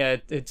lord, yeah,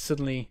 it's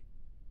suddenly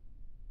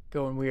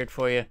going weird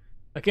for you.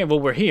 Okay, well,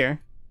 we're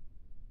here.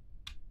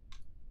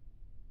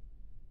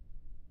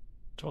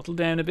 Throttle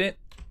down a bit.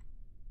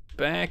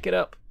 Back it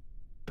up.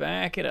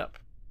 Back it up.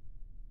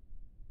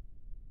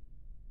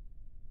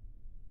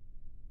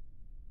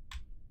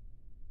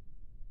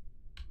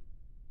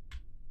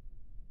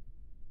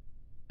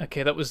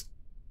 Okay, that was...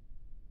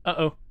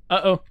 Uh-oh.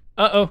 Uh-oh.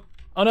 Uh-oh.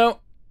 Oh no.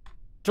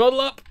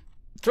 Throttle up.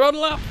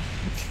 Throttle up.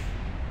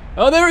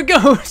 Oh, there it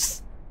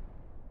goes.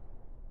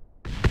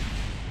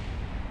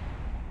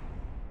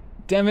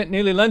 Damn it,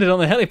 nearly landed on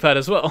the helipad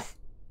as well.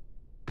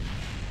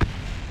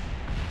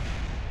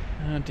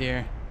 Oh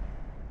dear.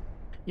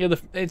 Yeah,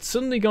 it's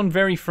suddenly gone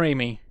very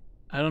framey.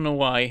 I don't know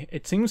why.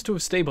 It seems to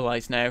have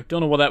stabilized now.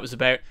 Don't know what that was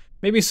about.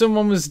 Maybe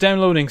someone was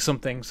downloading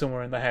something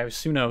somewhere in the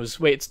house. Who knows?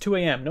 Wait, it's 2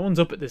 AM. No one's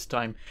up at this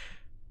time.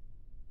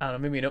 I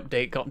don't know, maybe an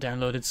update got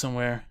downloaded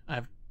somewhere. I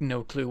have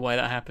no clue why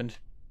that happened.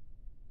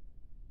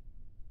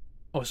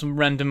 Or some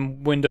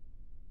random window.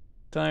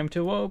 Time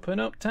to open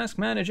up Task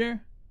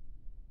Manager.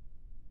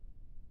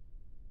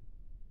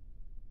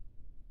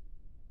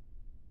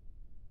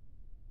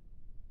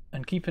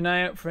 And keep an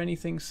eye out for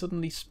anything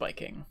suddenly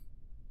spiking.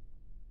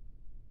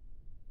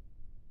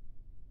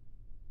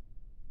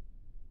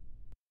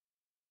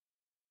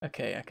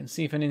 Okay, I can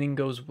see if anything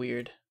goes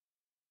weird.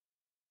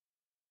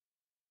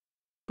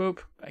 Boop,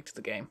 back to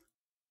the game.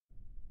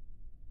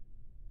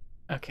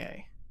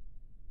 Okay.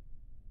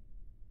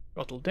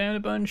 Throttle down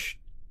a bunch.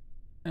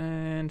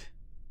 And...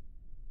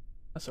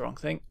 that's the wrong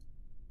thing.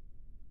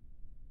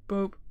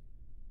 Boop.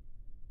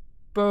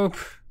 Boop.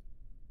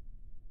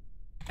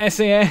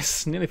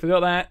 SAS! Nearly forgot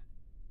that.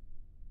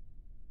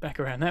 Back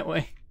around that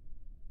way.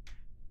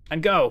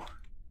 And go!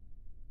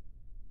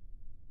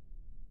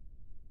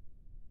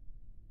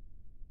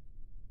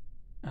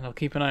 And I'll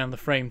keep an eye on the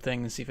frame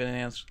thing and see if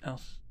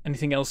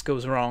anything else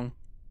goes wrong.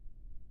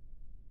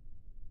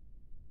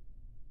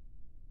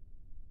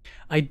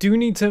 I do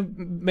need to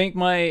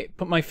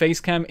put my face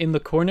cam in the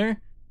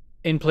corner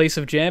in place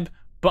of Jeb,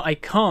 but I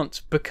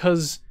can't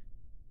because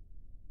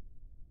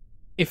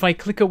if I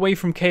click away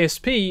from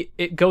KSP,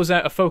 it goes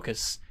out of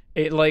focus.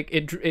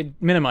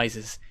 It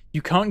minimizes.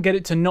 You can't get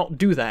it to not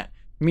do that,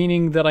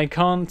 meaning that I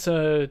can't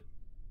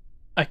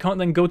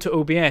then go to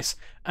OBS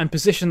and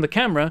position the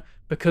camera,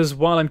 because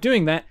while I'm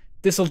doing that,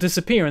 this will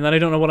disappear and then I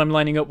don't know what I'm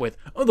lining up with.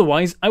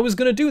 Otherwise, I was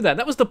going to do that.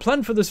 That was the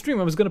plan for the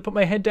stream. I was going to put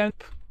my head down,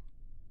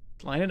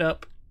 line it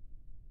up,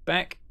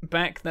 back,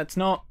 that's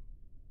not...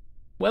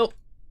 well...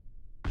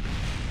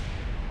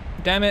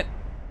 damn it.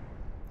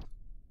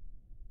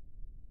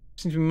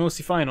 Seems to be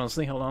mostly fine,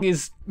 honestly. Hold on.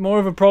 Is more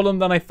of a problem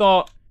than I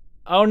thought.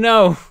 Oh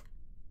no!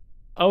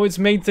 Oh, it's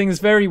made things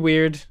very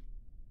weird.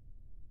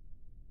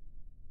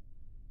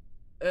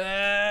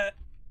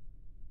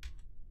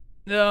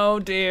 Oh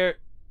dear.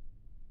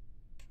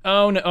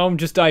 Oh no, oh, I'm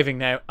just diving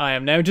now. I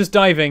am now just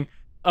diving.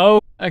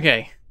 Oh,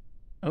 okay.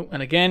 Oh,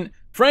 and again.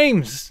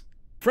 Frames!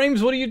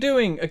 Frames, what are you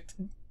doing?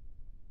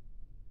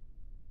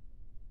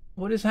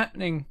 What is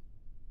happening?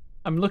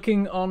 I'm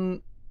looking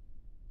on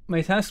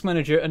my task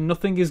manager and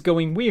nothing is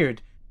going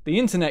weird. The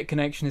internet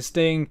connection is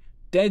staying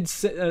dead,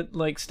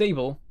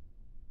 stable.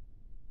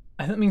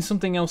 I think that means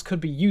something else could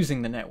be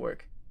using the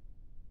network.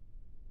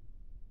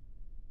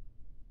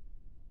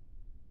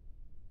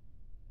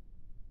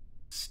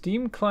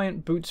 Steam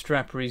client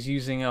bootstrapper is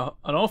using an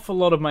awful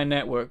lot of my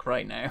network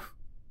right now. Is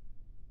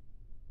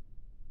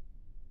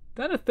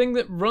that a thing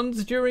that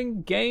runs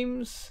during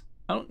games?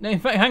 I don't know. In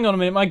fact, hang on a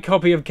minute. My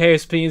copy of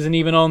KSP isn't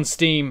even on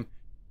Steam.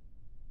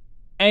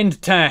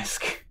 End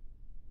task.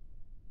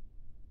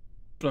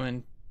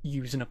 Bloomin'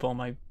 using up all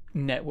my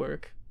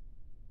network.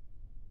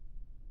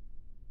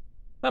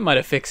 That might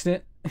have fixed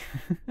it.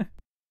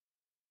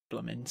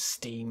 Bloomin'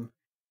 Steam.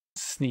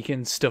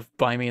 Sneaking stuff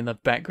by me in the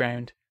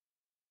background.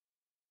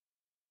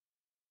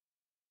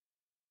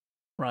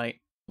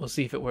 Right, we'll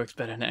see if it works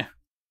better now.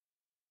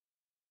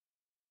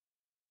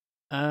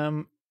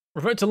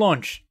 Revert to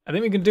launch. I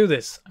think we can do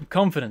this. I'm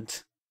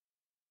confident.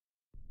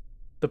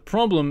 The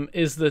problem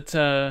is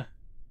that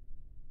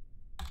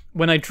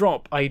when I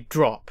drop.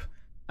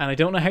 And I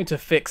don't know how to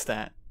fix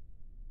that.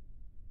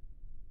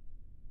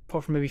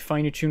 Apart from maybe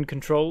finer tuned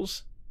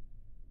controls.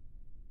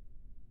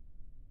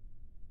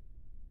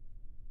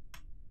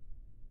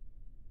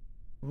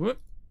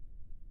 Whoop.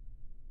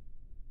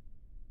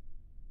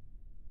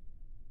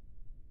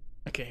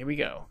 Okay, here we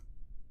go.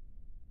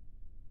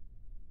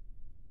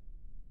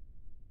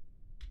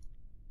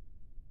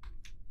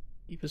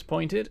 Keep us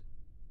pointed.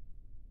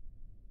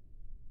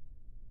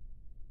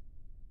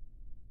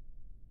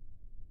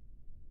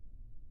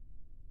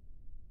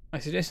 I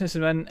suggest this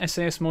is an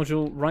SAS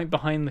module right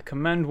behind the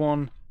command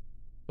one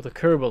where the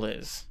Kerbal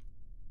is.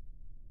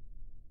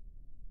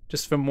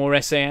 Just for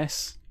more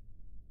SAS.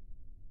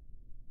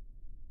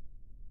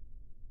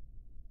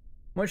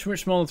 Much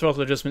smaller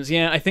throttle adjustments.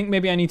 Yeah, I think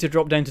maybe I need to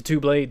drop down to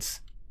 2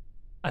 blades.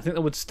 I think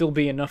that would still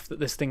be enough that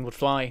this thing would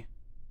fly.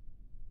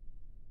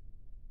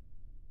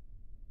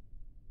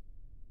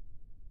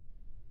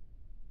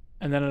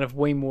 And then I'd have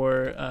way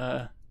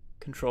more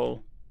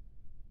control.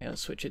 Yeah,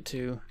 let's switch it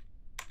to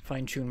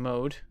fine-tune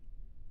mode.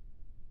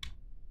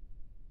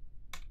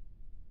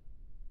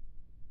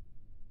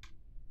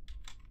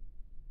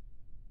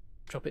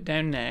 Drop it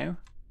down now.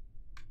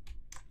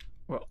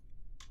 We're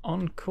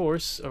on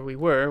course, or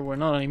we're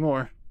not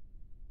anymore.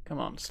 Come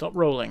on, stop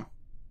rolling.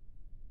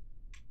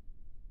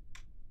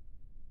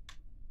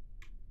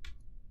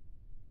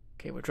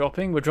 Okay, we're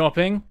dropping, we're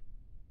dropping.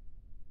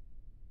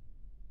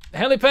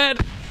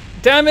 Helipad!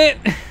 Damn it!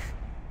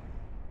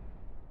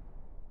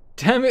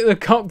 Damn it, the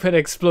cockpit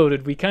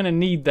exploded. We kind of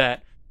need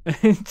that.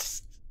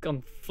 It's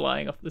gone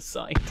flying off the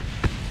side.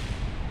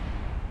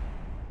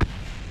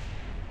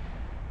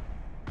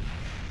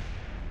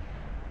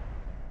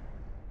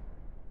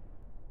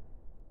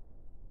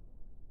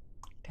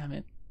 Damn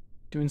it.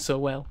 Doing so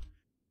well.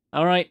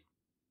 Alright.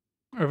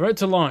 Revert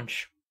to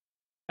launch.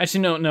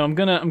 Actually, no, I'm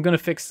gonna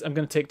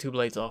take 2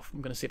 blades off.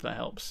 I'm gonna see if that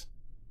helps.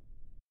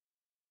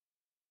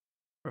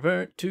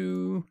 Revert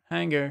to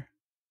hangar.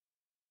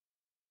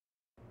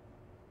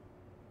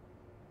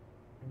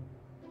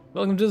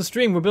 Welcome to the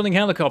stream. We're building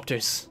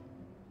helicopters.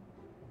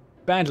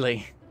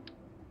 Badly.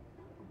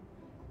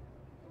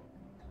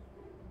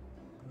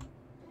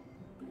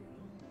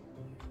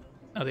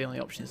 Oh, the only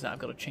option is that I've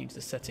got to change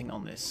the setting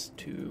on this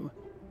to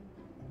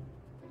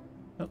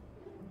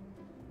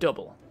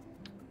double.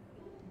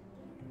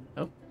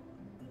 Oh.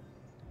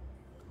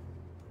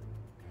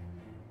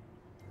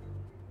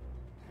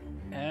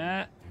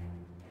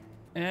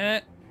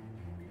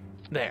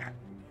 There.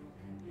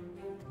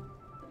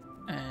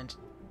 And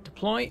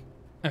deploy.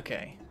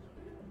 Okay.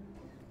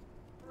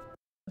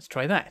 Let's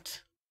try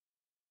that.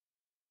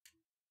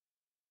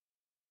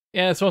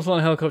 Yeah, the throttle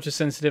on helicopter is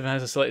sensitive and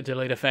has a slightly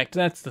delayed effect.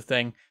 That's the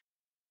thing.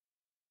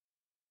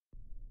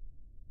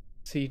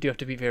 So you do have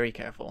to be very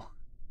careful.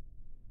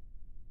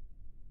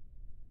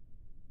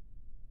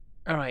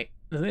 Alright,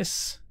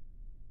 this.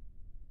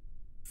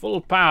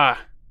 Full power.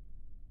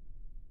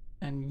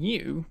 And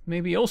you may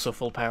be also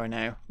full power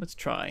now. Let's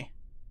try.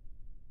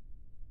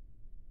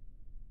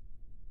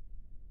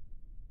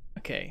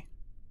 Okay.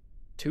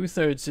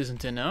 2/3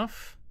 isn't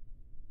enough.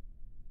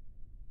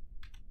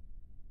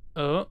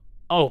 Oh,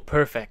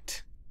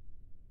 perfect.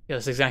 Yeah,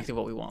 that's exactly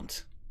what we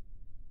want.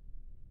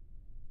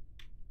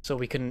 So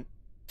we can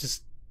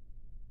just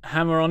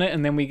hammer on it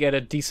and then we get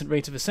a decent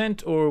rate of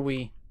ascent, or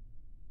we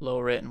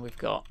lower it and we've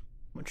got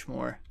much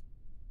more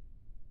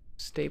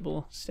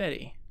stable,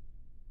 steady.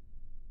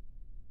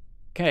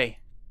 Okay.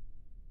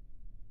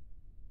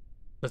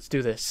 Let's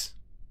do this.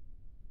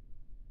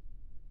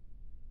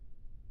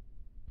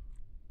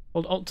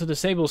 Hold Alt to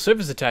disable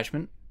surface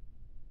attachment.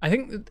 I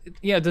think,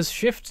 yeah, does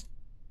shift...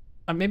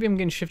 maybe I'm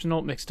getting shift and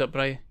Alt mixed up,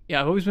 but I've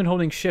always been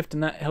holding shift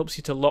and that helps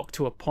you to lock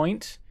to a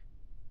point.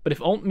 But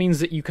if Alt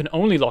means that you can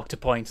only lock to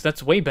points,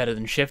 that's way better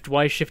than shift.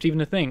 Why is shift even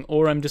a thing?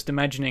 Or I'm just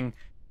imagining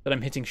that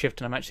I'm hitting shift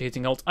and I'm actually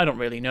hitting Alt. I don't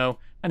really know.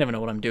 I never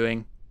know what I'm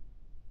doing.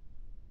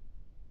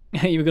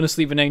 You were going to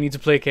sleep and now you need to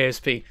play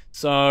KSP.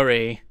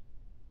 Sorry.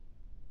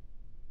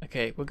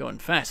 Okay, we're going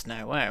fast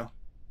now. Wow.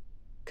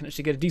 Can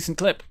actually get a decent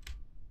clip.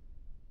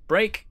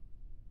 Brake.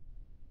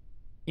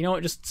 You know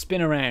what? Just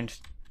spin around.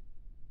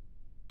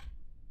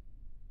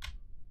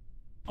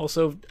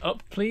 Also,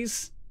 up,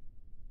 please.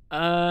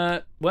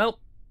 Well.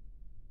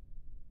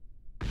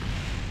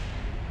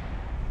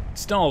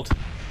 Stalled.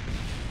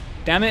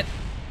 Damn it.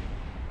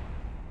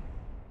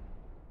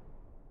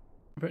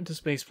 Return to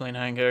spaceplane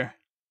hangar.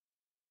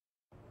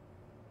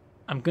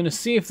 I'm gonna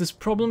see if this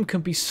problem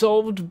can be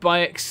solved by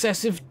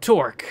excessive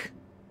torque.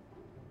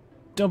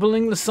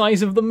 Doubling the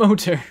size of the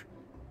motor.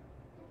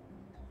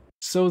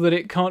 So that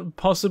it can't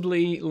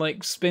possibly,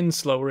 like, spin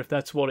slower if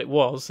that's what it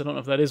was. I don't know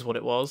if that is what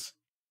it was.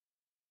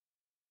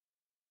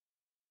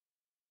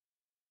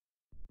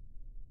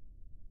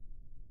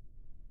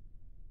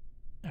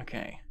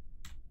 Okay.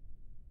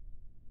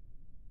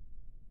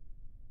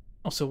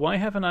 Also, why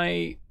haven't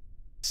I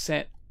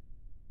set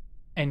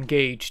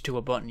engage to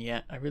a button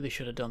yet? I really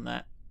should have done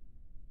that.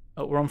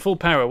 Oh, we're on full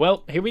power.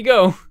 Well, here we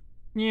go.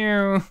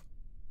 Meow.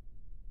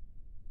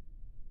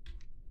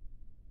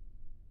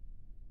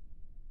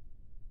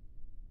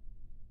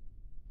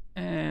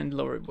 And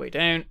lower it way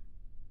down.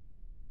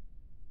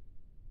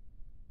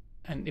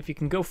 And if you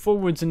can go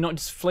forwards and not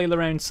just flail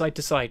around side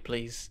to side,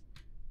 please.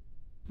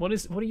 What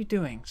are you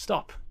doing?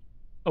 Stop.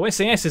 Oh,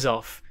 SAS is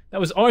off.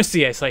 That was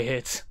RCS I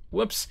hit.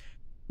 Whoops.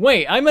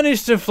 Wait, I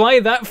managed to fly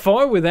that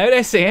far without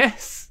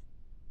SAS?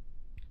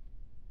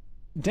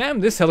 Damn,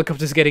 this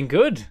helicopter's getting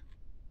good.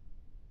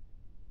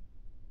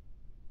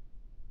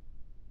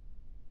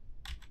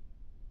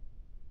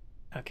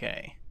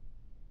 Okay.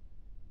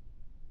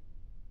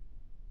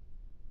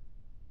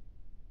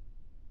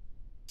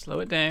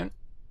 Slow it down.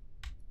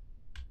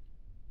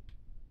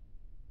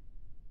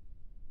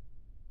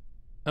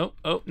 Oh,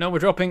 no, we're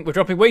dropping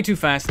way too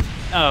fast.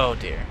 Oh,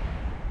 dear.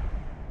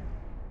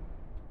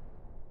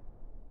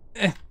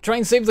 Try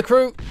and save the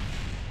crew.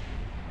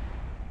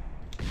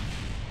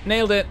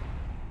 Nailed it.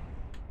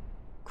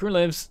 Crew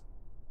lives.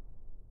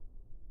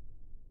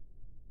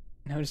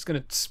 Now we're just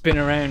gonna spin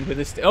around with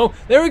this. Oh,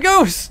 there it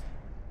goes!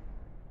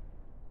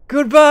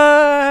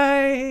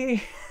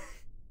 Goodbye!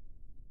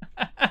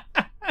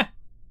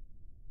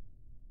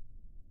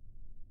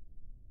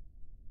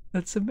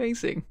 That's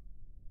amazing.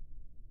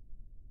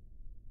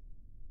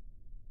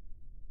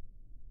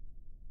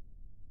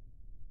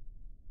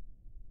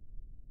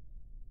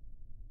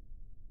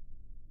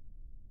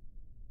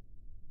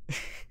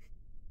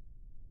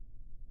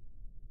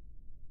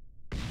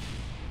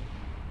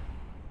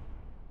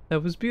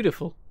 That was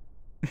beautiful.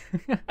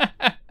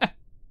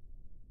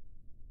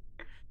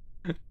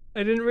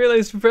 I didn't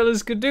realize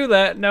propellers could do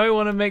that. Now I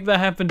want to make that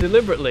happen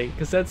deliberately,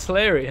 because that's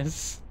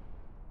hilarious.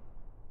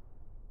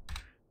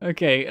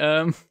 Okay,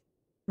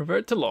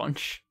 revert to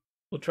launch.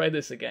 We'll try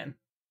this again.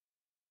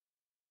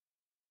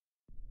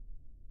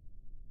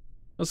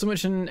 Not so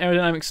much in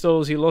aerodynamic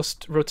stalls, you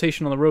lost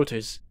rotation on the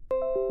rotors.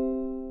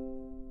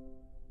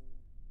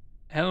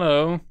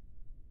 Hello.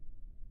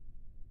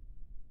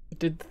 I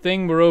did the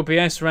thing where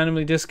OBS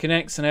randomly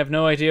disconnects and I have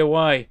no idea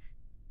why.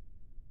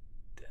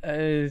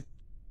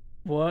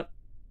 What?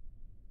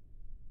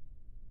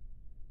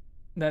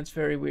 That's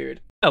very weird.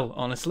 Well,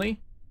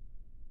 honestly.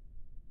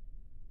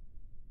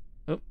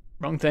 Oh,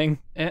 wrong thing.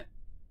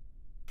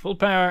 Full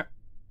power.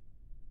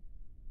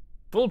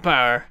 Full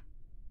power.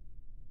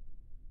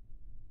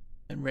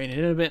 And rein it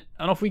in a bit.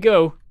 And off we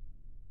go.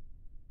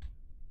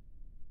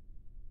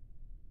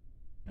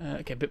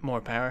 Okay, a bit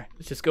more power.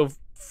 Let's just go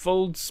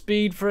full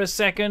speed for a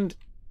second.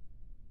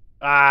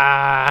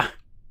 Ah!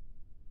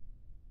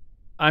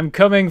 I'm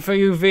coming for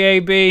you,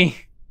 VAB.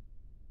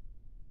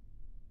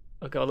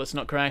 Oh god, let's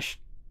not crash.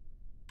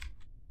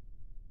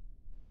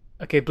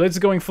 Okay, blades are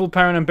going full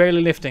power and I'm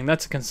barely lifting.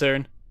 That's a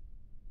concern.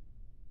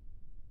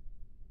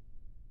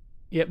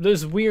 Yep,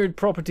 there's weird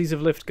properties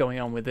of lift going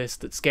on with this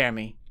that scare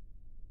me.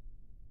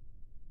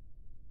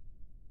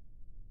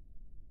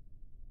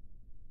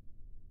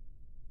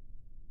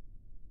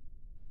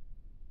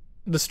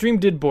 The stream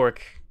did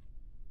bork.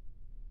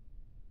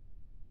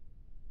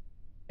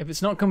 If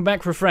it's not come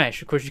back,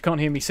 refresh. Of course, you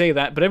can't hear me say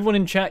that, but everyone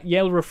in chat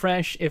yell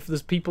refresh if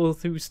there's people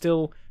who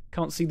still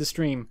can't see the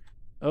stream.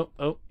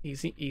 Oh,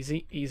 easy,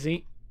 easy,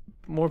 easy.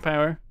 More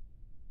power.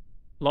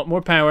 A lot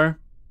more power.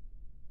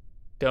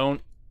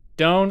 Don't.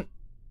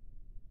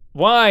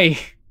 Why?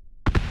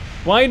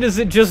 Why does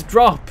it just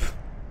drop?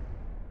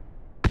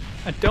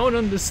 I don't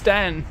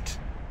understand.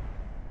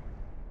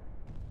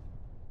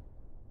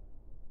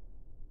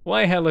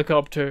 Why,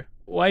 helicopter?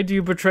 Why do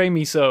you betray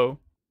me so?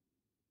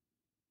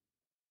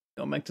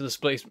 Going back to the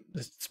space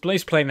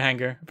plane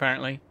hangar,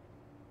 apparently.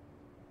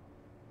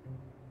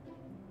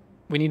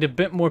 We need a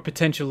bit more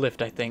potential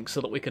lift, I think, so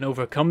that we can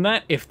overcome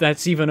that. If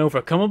that's even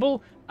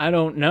overcomeable, I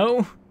don't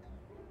know.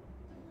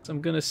 So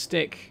I'm gonna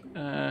stick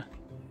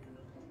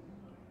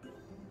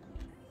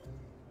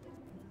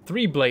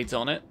 3 blades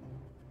on it.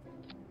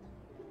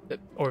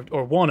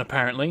 Or 1,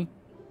 apparently.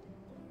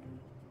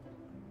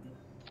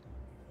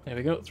 There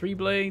we go, 3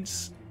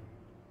 blades.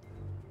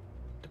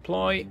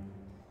 Deploy.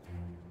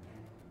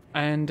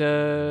 And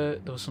there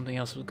was something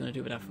else I was going to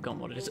do, but I've forgotten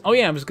what it is. Oh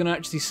yeah, I was going to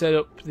actually set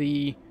up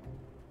the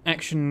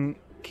action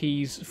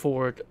keys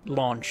for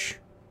launch.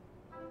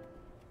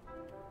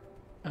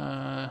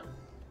 Oh,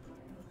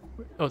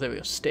 there we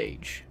go,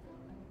 stage.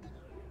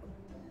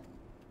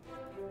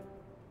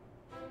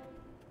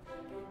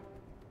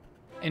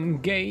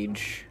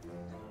 Engage.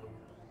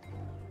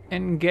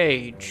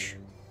 Engage.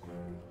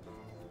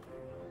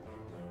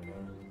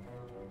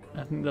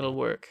 I think that'll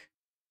work.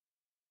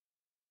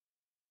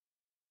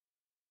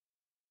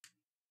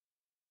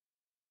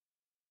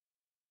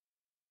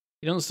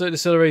 You don't start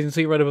decelerating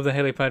until you're right above the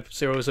helipad for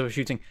 0 is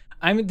overshooting.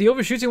 The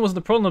overshooting wasn't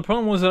the problem. The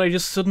problem was that I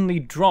just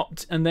suddenly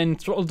dropped and then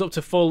throttled up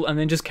to full and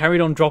then just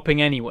carried on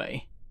dropping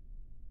anyway.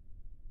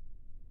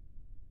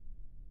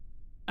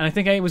 And I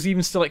think I was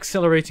even still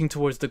accelerating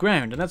towards the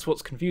ground, and that's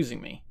what's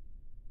confusing me.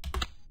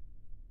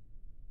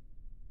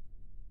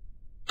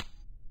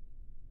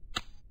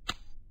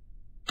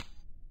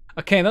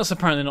 Okay, that's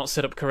apparently not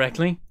set up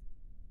correctly.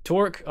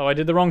 Torque. Oh, I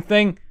did the wrong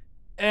thing.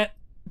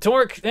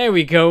 Torque. There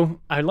we go.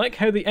 I like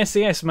how the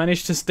SAS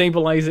managed to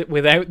stabilize it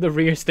without the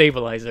rear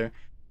stabilizer.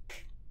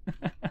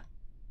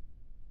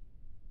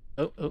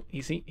 Oh,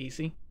 easy,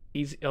 easy,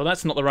 easy. Oh,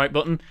 that's not the right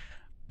button.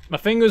 My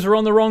fingers were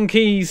on the wrong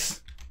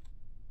keys.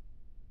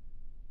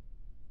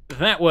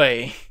 That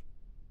way.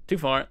 Too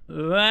far.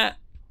 That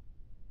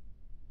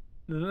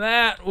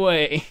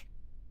way.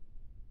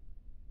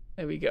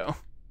 There we go.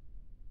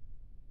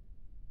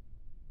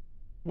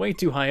 Way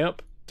too high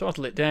up.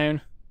 Throttle it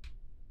down.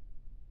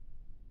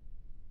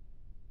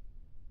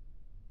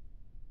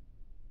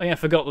 Oh yeah, I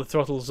forgot the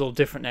throttle's all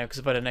different now because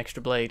I've had an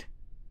extra blade.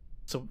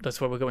 So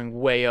that's why we're going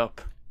way up.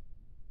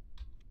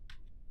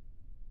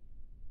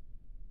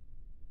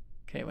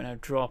 Okay, we're now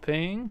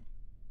dropping.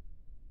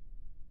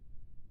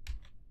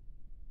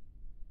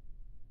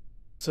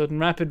 Sudden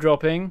rapid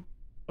dropping.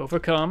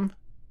 Overcome.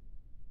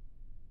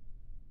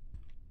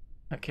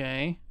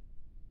 Okay.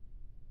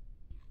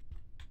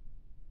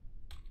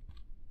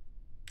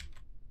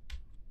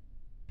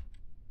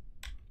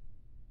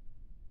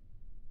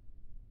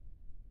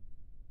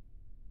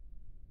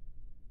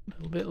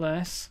 A little bit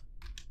less.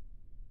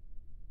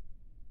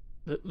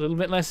 A little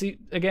bit less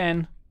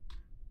again.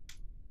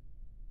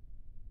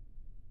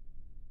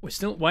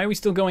 Why are we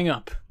still going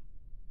up?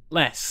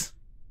 Less.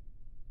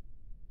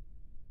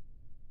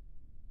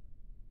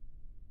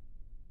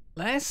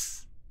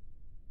 Less?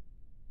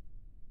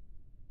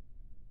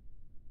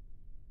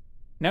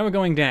 Now we're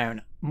going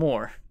down.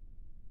 More.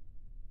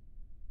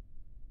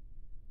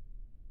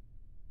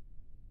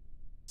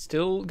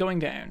 Still going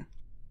down.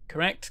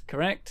 Correct,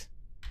 correct.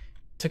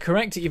 To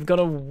correct it, you've got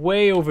to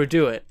way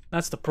overdo it.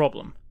 That's the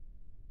problem.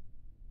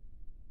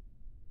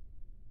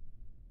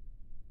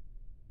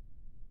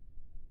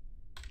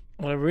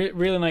 What I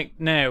really like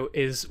now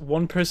is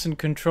one person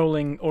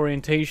controlling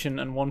orientation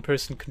and one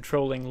person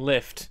controlling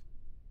lift.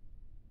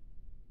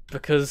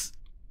 Because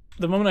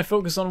the moment I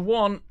focus on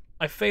one,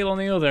 I fail on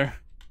the other.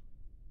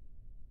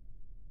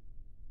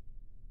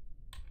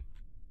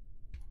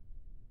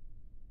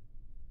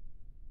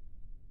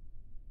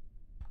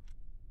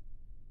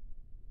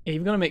 Yeah,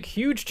 you've got to make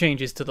huge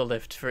changes to the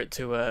lift for it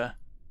to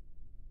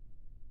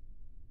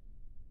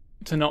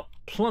not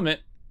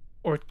plummet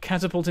or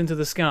catapult into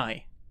the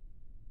sky.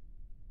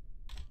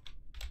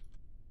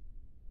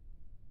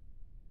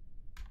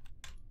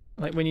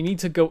 Like, when you need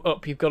to go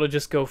up, you've got to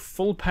just go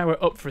full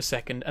power up for a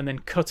second and then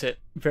cut it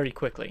very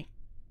quickly.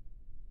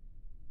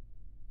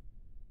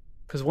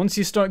 Because once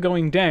you start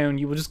going down,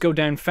 you will just go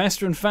down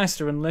faster and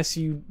faster unless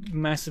you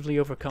massively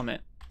overcome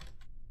it.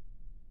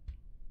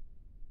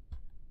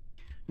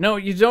 No,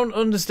 you don't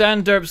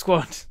understand, Derp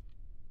Squad.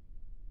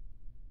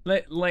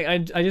 I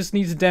just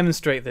need to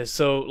demonstrate this.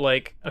 So,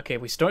 like, okay,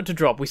 we start to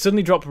drop. We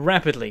suddenly drop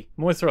rapidly.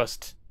 More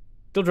thrust.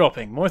 Still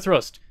dropping. More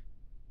thrust.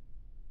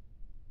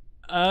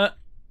 Now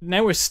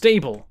we're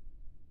stable.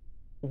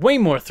 Way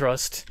more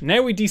thrust.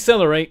 Now we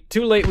decelerate.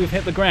 Too late, we've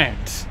hit the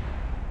ground.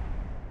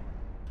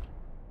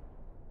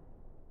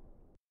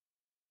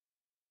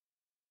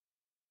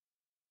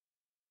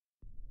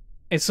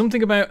 It's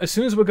something about, as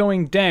soon as we're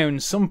going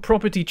down, some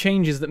property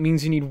changes that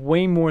means you need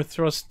way more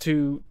thrust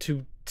to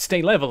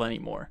stay level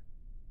anymore.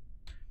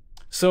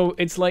 So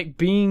it's like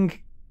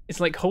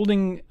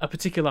holding a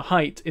particular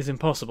height is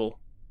impossible.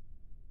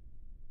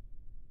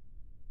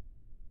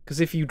 Because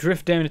if you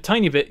drift down a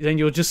tiny bit, then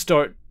you'll just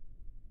start...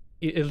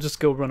 It'll just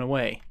go run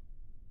away.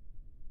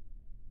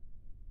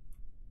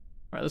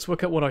 Alright, let's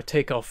work out what our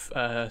takeoff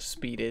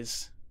speed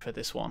is for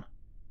this one.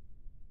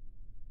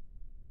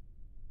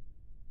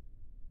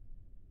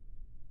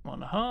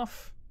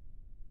 1.5.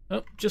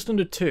 Oh, just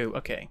under 2.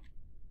 Okay.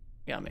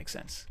 Yeah, that makes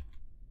sense.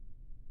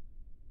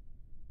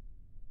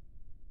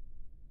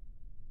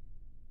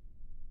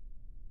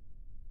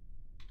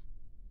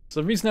 So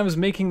the reason I was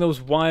making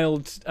those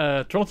wild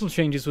throttle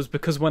changes was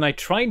because when I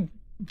tried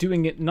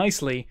doing it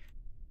nicely,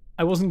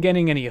 I wasn't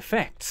getting any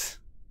effects.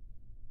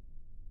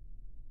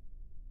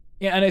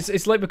 Yeah, and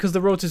it's like because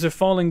the rotors are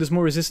falling, there's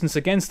more resistance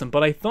against them,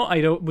 but I thought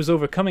I was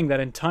overcoming that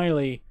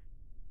entirely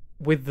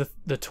with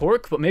the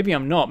torque, but maybe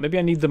I'm not. Maybe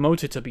I need the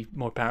motor to be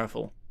more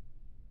powerful.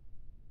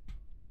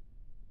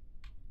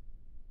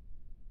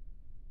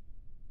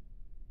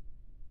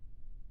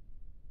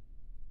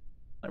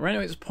 Like right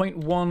now it's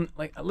 0.1.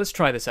 Like, let's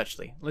try this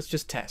actually. Let's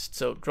just test.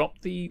 So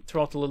drop the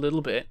throttle a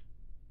little bit.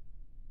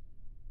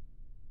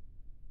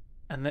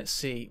 And let's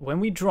see. When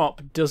we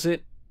drop, does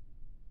it...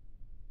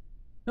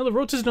 No, the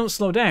rotors don't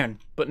slow down.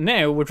 But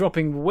now we're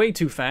dropping way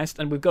too fast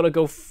and we've got to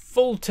go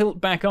full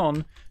tilt back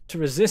on to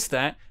resist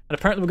that. And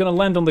apparently we're going to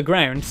land on the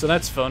ground, so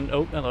that's fun.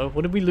 Oh, hello.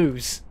 What did we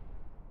lose?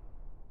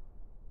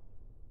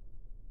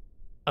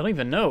 I don't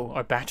even know.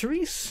 Our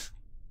batteries?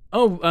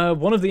 Oh,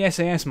 one of the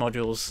SAS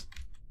modules.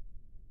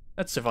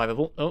 That's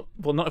survivable. Oh,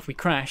 well, not if we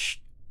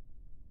crash.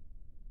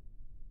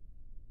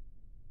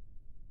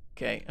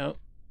 Okay, oh.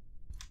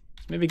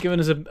 It's maybe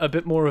giving us a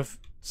bit more of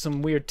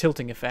some weird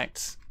tilting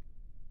effects.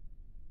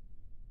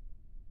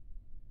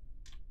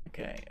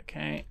 Okay,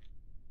 okay.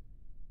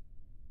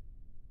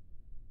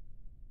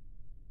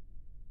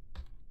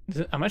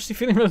 I'm actually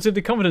feeling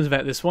relatively confident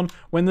about this one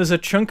when there's a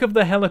chunk of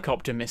the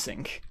helicopter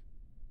missing.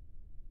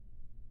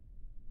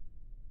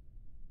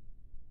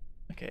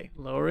 Okay,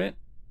 lower it.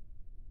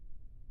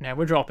 Now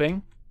we're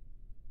dropping.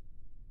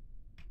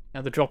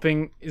 Now the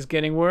dropping is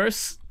getting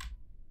worse.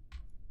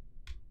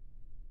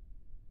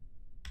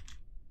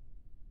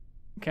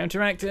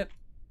 Counteract it.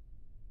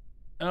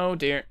 Oh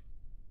dear.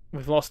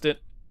 We've lost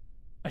it.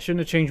 I shouldn't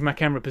have changed my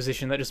camera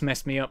position. That just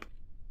messed me up.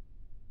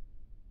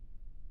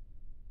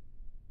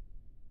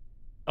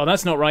 Oh,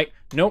 that's not right.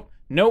 Nope.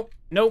 Nope.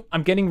 Nope.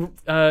 I'm getting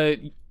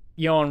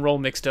yaw and roll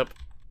mixed up,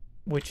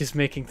 which is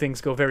making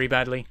things go very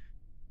badly.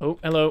 Oh,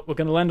 hello. We're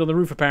going to land on the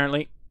roof,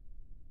 apparently.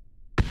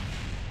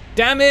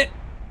 Damn it!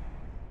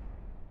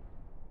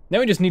 Now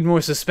we just need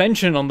more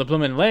suspension on the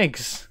bloomin'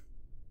 legs.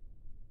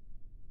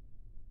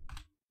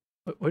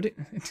 Where did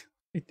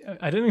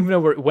I don't even know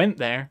where it went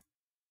there.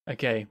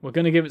 Okay, we're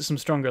gonna give it some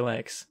stronger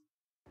legs.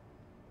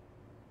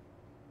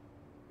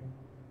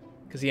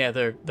 Because yeah,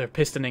 they're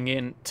pistoning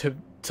in to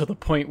the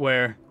point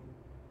where...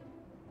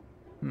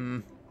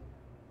 Yeah,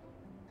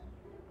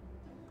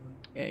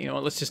 you know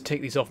what, let's just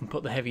take these off and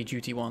put the heavy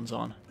duty ones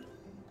on.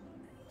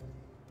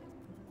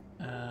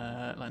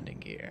 Landing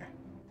gear.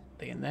 Are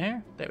they in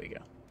there? There we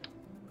go.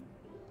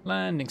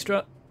 Landing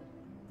strut.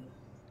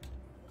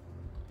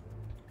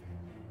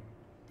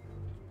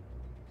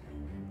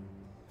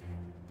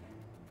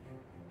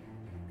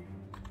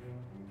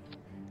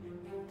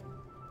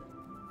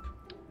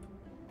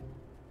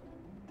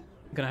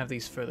 I'm gonna have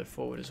these further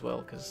forward as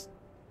well because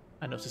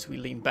I noticed we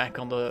lean back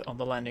on the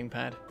landing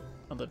pad,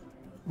 on the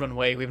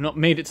runway. We've not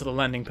made it to the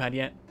landing pad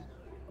yet.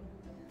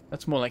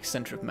 That's more like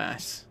center of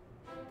mass.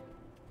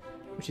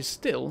 Which is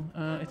still,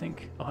 I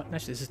think... Oh,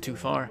 actually, this is too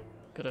far.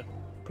 Gotta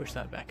push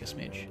that back a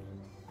smidge.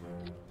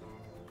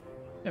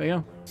 There we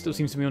go. Still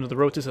seems to be under the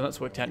rotor, so that's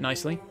worked out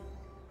nicely.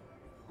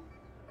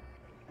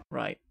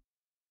 Right.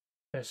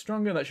 They're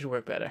stronger, that should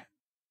work better.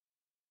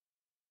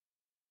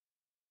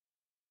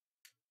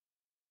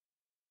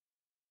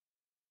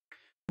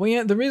 Well,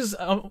 yeah, there is,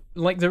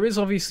 there is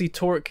obviously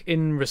torque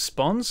in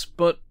response,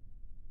 but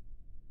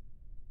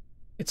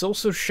it's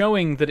also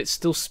showing that it's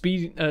still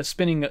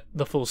spinning at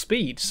the full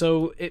speed,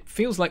 so it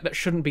feels like that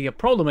shouldn't be a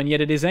problem, and yet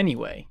it is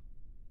anyway.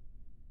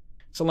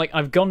 So, like,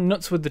 I've gone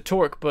nuts with the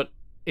torque, but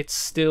it's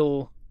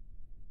still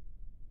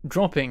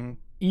dropping,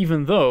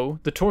 even though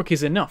the torque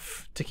is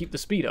enough to keep the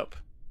speed up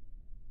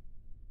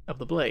of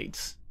the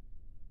blades.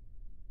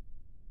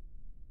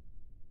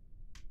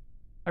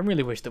 I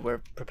really wish there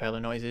were propeller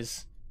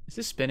noises. Is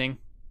this spinning?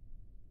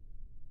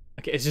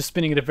 Okay, it's just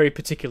spinning at a very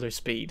particular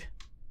speed.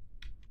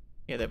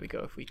 Yeah, there we go.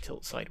 If we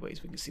tilt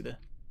sideways, we can see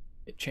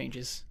it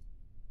changes.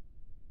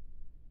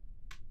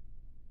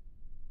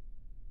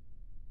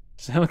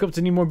 Does the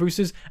helicopter need more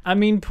boosters? I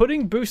mean,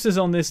 putting boosters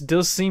on this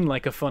does seem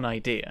like a fun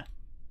idea.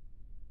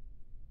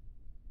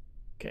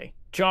 Okay,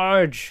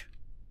 charge!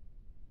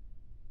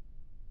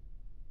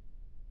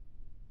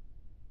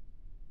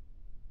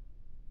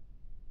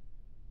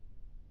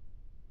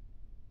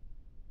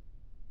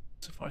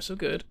 So far, so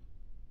good.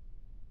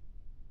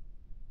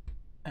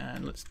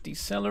 And let's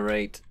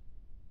decelerate.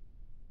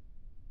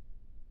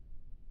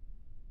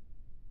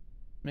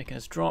 Making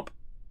us drop.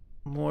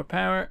 More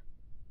power.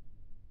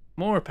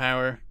 More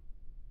power.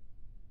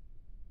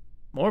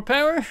 More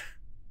power?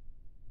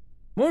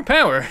 More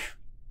power!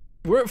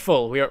 We're at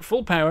full. We are at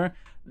full power.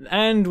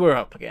 And we're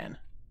up again.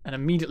 And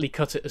immediately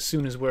cut it as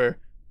soon as we're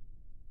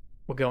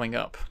going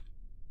up.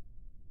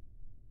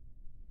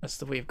 That's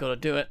the way we've got to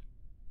do it.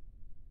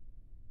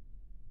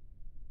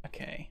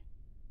 Okay.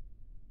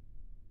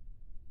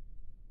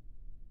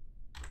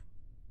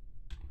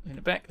 Lean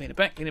it back, lean it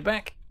back, lean it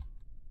back.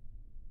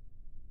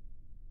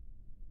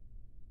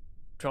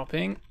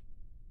 Dropping.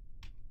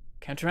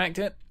 Counteract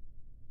it.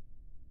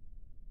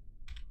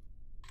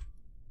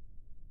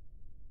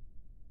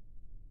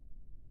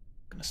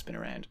 I'm gonna spin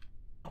around.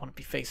 I want to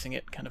be facing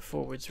it kind of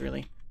forwards,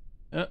 really.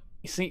 You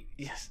see?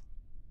 Yes.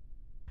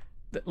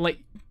 Like,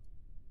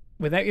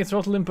 without your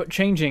throttle input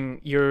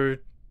changing, your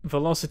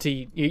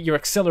velocity, your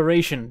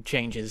acceleration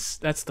changes.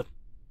 That's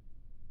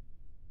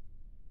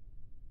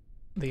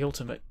the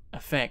ultimate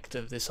effect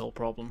of this whole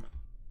problem.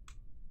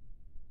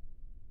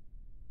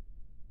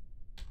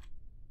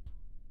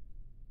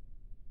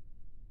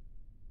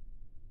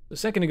 A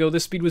second ago,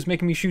 this speed was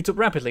making me shoot up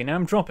rapidly. Now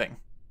I'm dropping.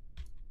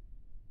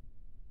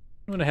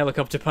 When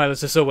helicopter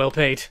pilots are so well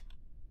paid.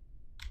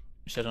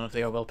 Which I don't know if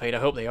they are well paid. I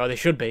hope they are. They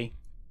should be.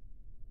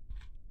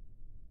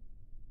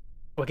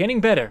 We're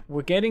getting better.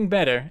 We're getting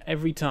better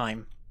every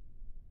time.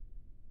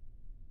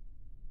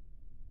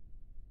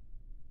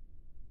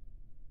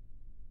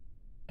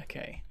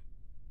 Okay.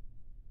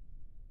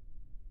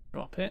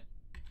 Drop it.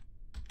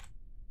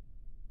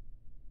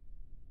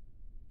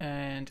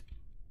 And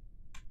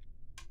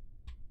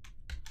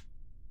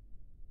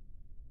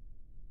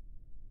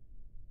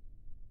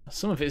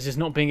some of it is just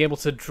not being able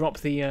to drop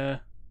the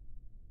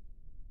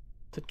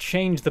to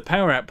change the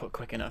power output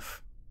quick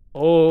enough.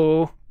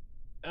 Oh,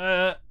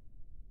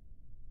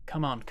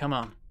 come on, come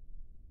on.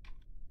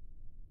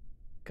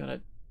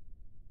 Gotta.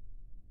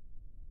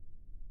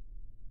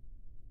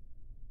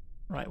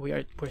 Right,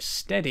 we're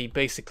steady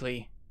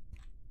basically.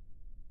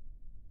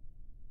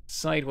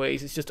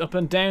 Sideways, it's just up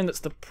and down that's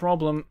the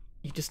problem.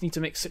 You just need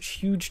to make such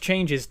huge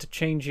changes to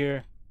change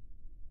your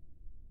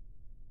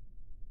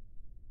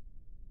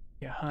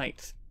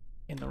height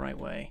in the right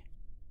way.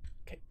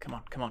 Okay, come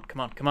on, come on, come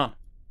on, come on,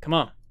 come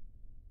on.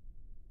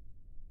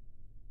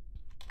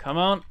 Come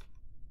on.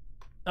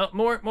 Oh,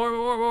 more, more,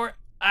 more, more.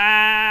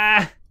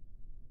 Ah!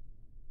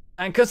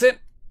 And cut it.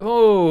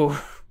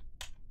 Oh.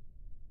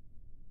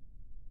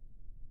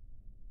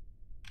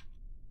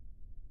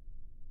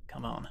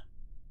 Come on.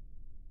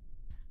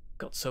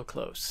 Got so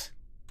close.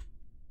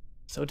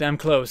 So damn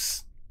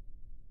close.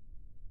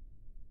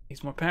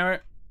 Needs more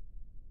power.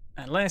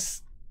 And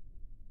less.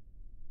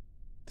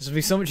 This would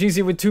be so much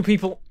easier with two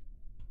people.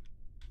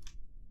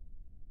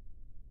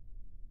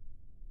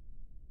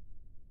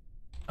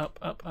 Up,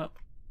 up, up.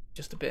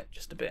 Just a bit,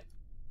 just a bit.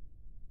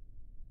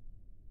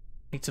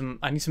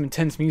 I need some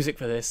intense music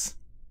for this.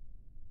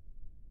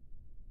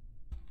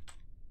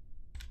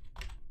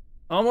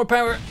 Oh, more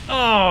power.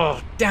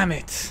 Oh, damn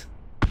it.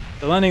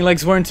 The landing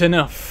legs weren't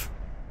enough.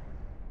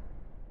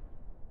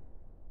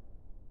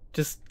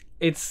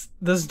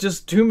 There's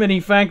just too many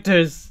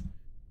factors.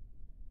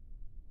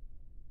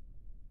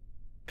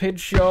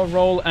 Pitch, yaw,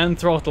 roll, and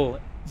throttle.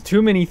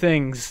 Too many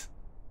things.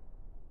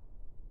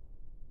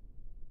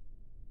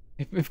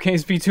 If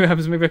KSP2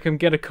 happens, maybe I can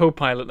get a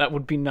co-pilot. That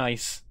would be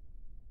nice.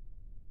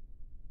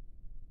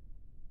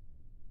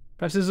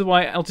 Perhaps this is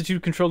why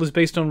altitude control is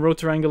based on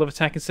rotor angle of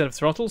attack instead of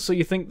throttle, so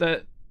you think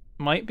that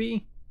might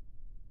be?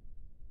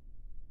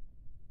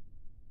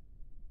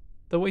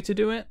 the way to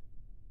do it?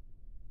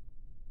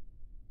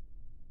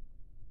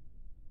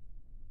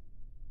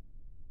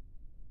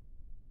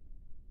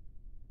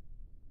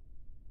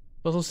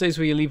 Puzzle stays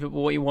where you leave it, but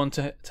what you want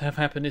to have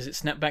happen is it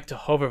snap back to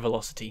hover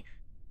velocity.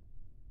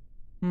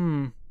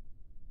 I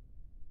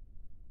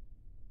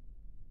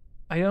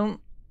don't...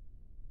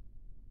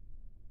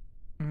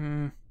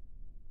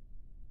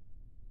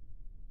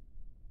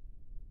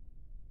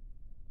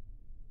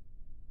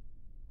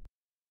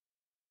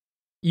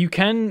 You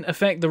can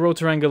affect the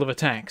rotor angle of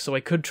attack, so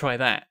I could try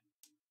that.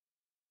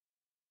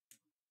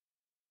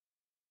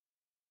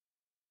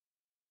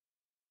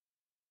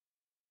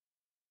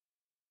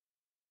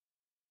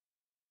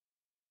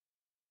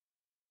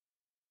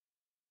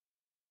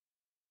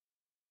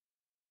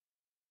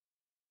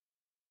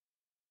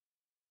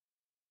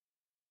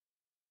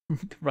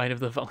 Right of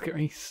the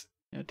Valkyries.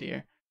 Oh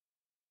dear.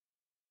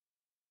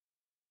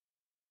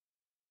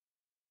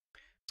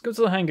 Let's go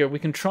to the hangar. We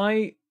can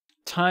try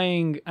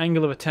tying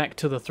angle of attack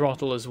to the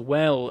throttle as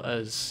well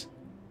as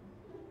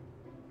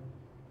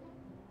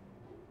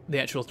the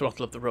actual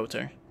throttle of the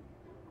rotor.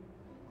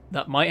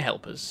 That might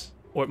help us.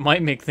 Or it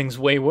might make things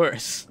way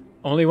worse.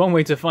 Only one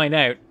way to find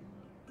out.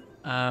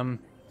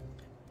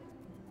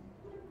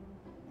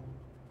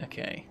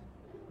 Okay.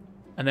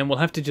 And then we'll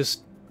have to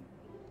just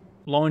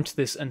launch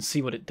this and see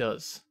what it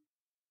does.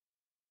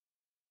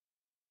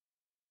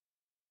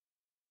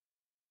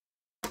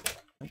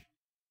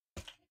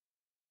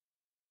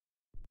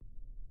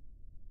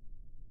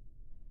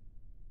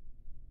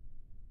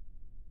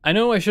 I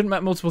know I shouldn't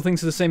map multiple things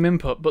to the same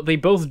input, but they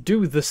both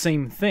do the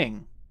same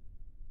thing.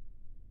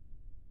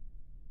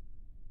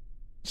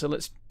 So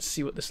let's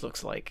see what this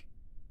looks like.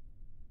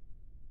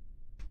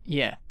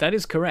 Yeah, that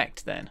is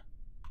correct then.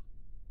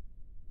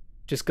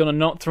 Just gonna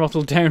not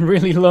throttle down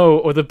really low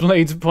or the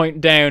blades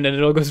point down and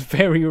it all goes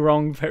very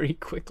wrong very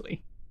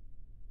quickly.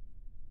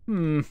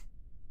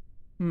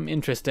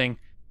 Interesting.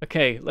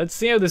 Okay, let's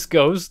see how this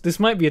goes. This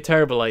might be a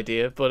terrible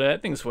idea, but I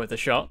think it's worth a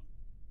shot.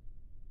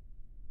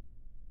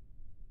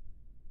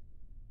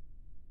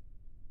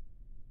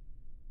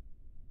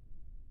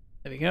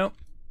 There we go.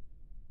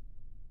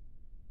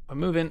 We're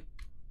moving.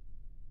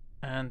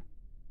 And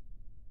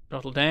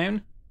throttle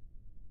down.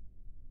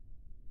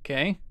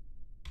 Okay.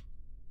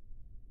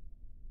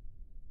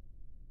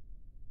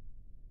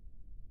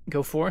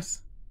 Go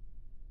forth.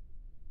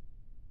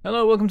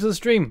 Hello, welcome to the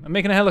stream. I'm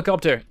making a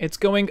helicopter. It's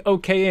going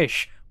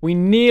okay-ish. We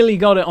nearly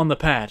got it on the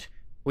pad.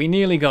 We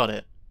nearly got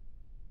it.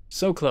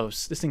 So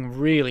close. This thing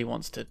really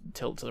wants to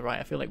tilt to the right.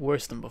 I feel like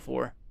worse than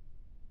before.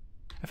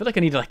 I feel like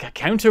I need like a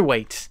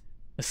counterweight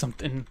or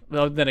something.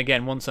 Well, then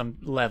again, once I'm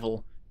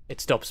level,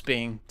 it stops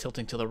being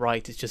tilting to the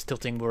right. It's just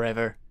tilting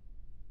wherever.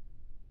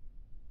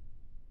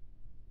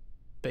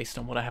 Based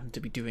on what I happen to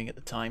be doing at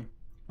the time.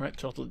 Right,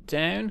 throttle it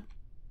down.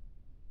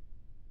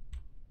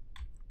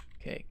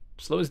 Okay,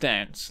 slow us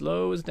down.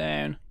 Slow us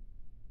down.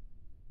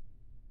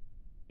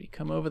 We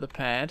come over the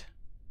pad.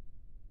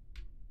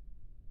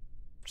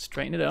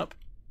 Straighten it up.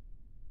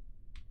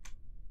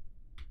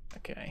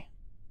 Okay.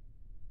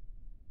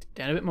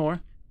 Down a bit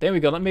more. There we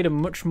go. That made a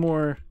much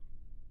more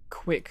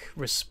quick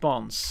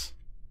response.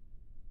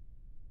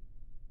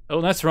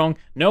 Oh, that's wrong.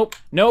 Nope.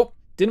 Nope.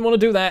 Didn't want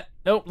to do that.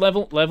 Nope.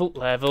 Level, level,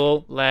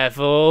 level,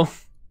 level.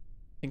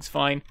 Thing's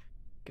fine.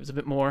 Give us a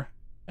bit more.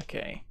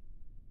 Okay.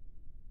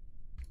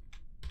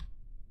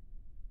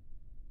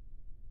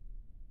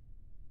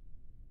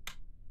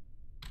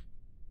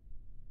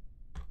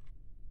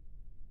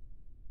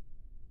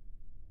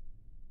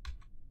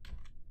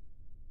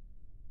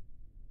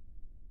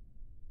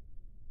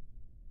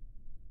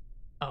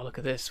 Oh, look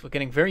at this. We're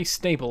getting very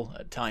stable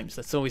at times.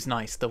 That's always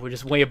nice, though we're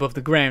just way above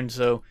the ground,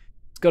 so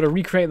it's got to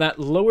recreate that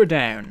lower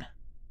down.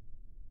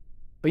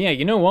 But yeah,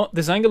 you know what?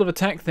 This angle of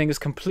attack thing has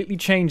completely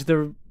changed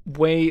the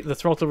way the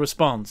throttle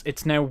responds.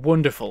 It's now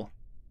wonderful.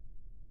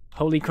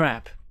 Holy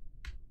crap.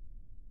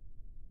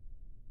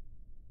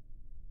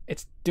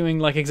 It's doing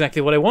like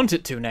exactly what I want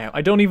it to now.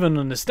 I don't even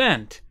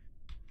understand.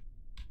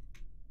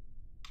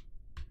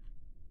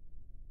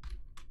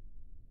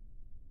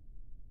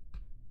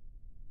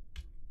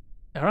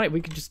 Alright,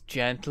 we can just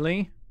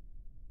gently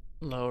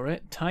lower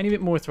it. Tiny bit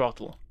more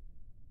throttle.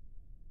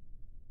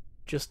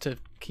 Just to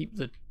keep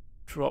the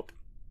drop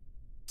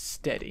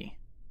steady.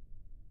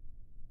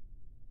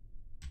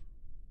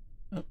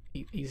 Oh,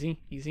 easy,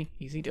 easy,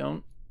 easy.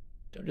 Don't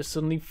just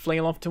suddenly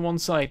flail off to one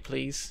side,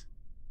 please.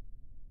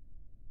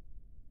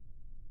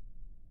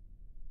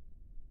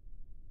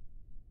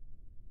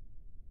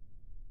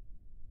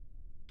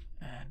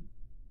 And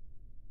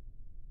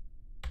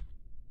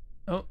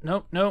oh,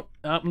 no, no,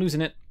 I'm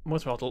losing it. More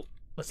throttle.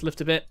 Let's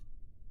lift a bit.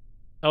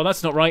 Oh,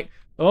 that's not right.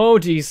 Oh,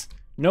 geez.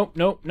 Nope,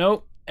 nope,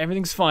 nope.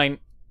 Everything's fine.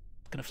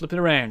 Gonna flip it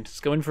around. Let's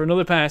go in for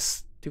another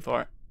pass. Too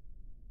far.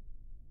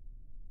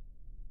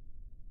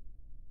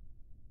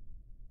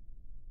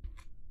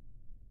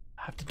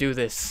 I have to do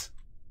this.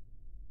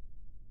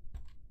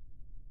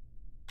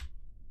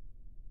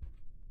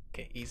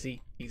 Okay,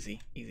 easy, easy,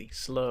 easy.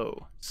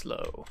 Slow,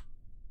 slow.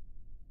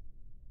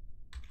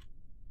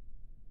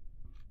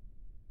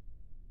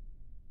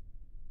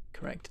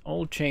 Correct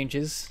all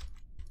changes,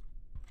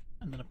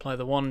 and then apply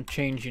the one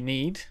change you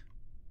need.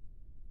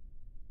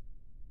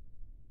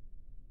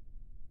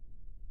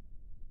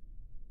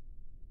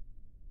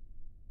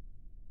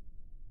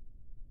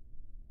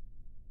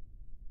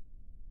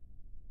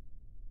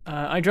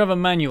 I drive a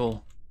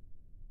manual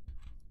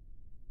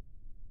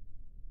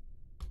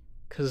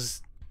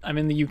because I'm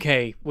in the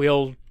UK. We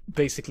all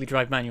basically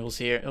drive manuals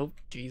here. Oh,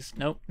 jeez.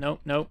 Nope,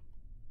 nope, nope.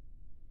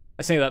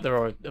 I say that there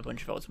are a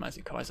bunch of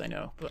automatic cars, I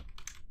know, but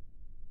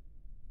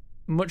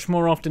much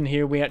more often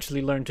here we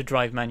actually learn to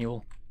drive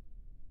manual.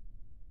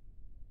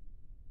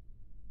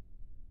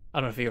 I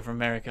don't know if you're from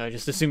America. I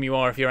just assume you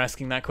are if you're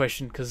asking that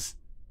question, because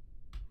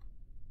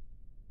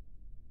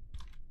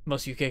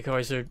most UK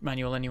cars are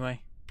manual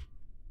anyway.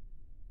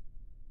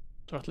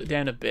 Throttle it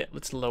down a bit.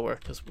 Let's lower,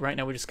 because right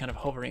now we're just kind of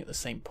hovering at the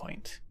same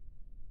point.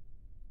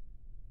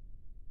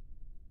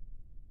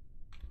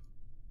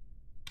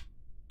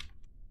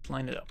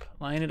 Line it up.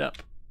 Line it up.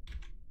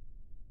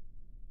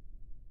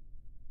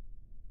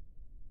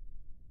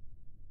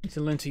 Need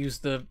to learn to use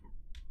the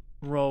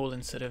roll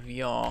instead of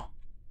yaw.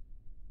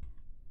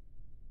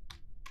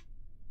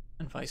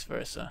 And vice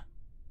versa.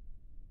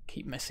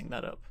 Keep messing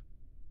that up.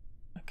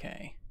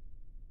 Okay.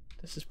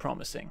 This is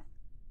promising.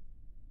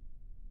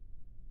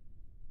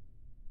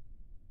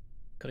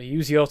 Gotta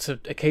use yaw to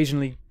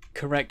occasionally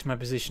correct my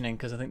positioning,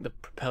 because I think the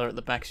propeller at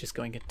the back is just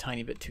going a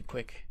tiny bit too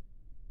quick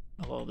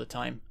a lot of the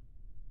time.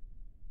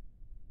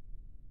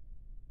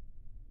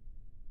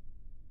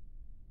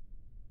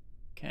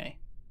 Okay.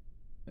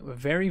 We're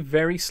very,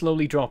 very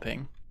slowly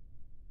dropping.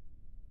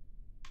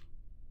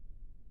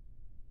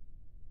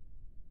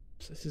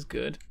 So this is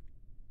good.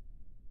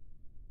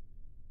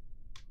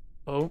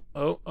 Oh,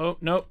 oh, oh,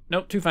 no,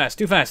 no, too fast,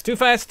 too fast, too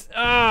fast!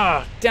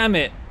 Ah, damn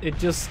it! It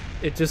just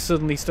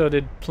suddenly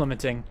started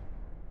plummeting.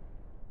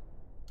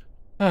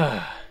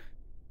 Ah.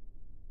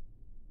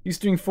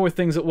 Used to doing 4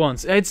 things at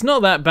once. It's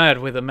not that bad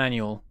with a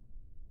manual.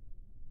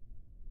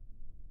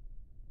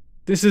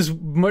 This is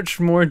much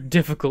more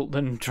difficult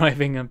than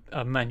driving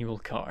a manual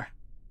car.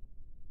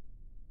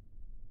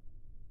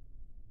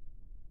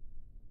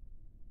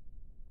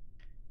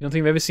 You don't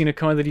think I've ever seen a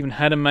car that even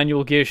had a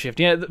manual gear shift?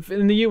 Yeah,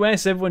 in the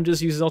US, everyone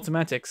just uses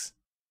automatics.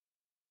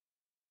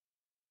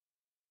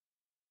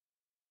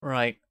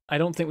 Right. I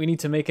don't think we need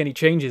to make any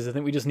changes. I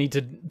think we just need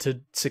to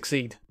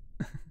succeed.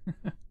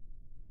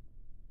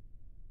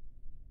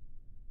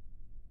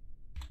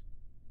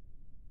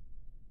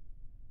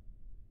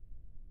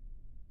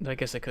 I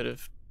guess I could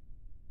have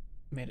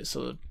made it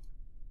so the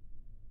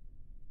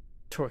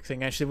torque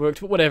thing actually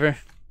worked, but whatever.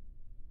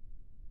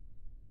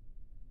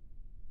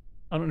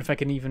 I don't know if I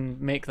can even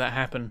make that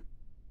happen,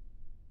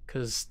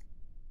 because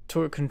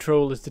torque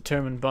control is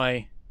determined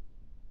by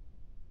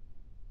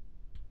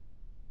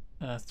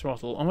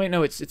throttle. Oh wait,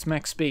 no, it's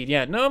max speed.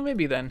 Yeah, no,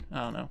 maybe then.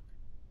 I don't know.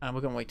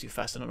 We're going way too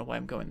fast. I don't know why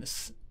I'm going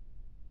this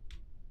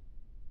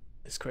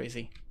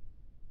crazy.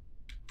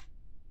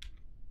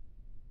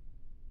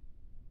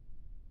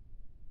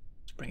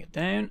 Let's bring it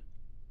down.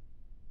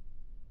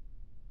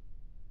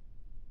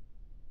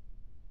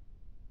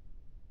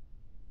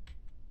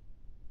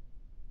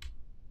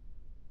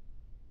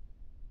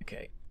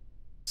 Okay,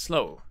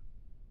 slow.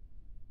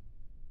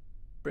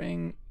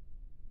 Bring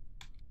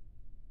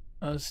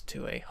us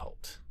to a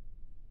halt.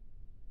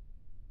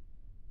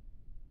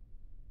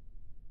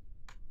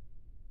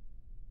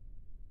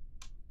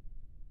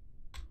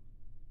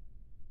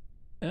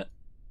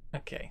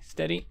 Okay,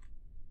 steady.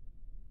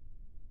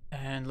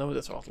 And lower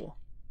the throttle.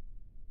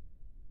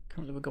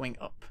 Currently we're going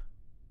up.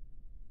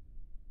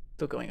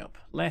 Still going up.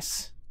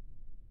 Less.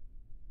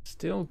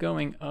 Still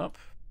going up.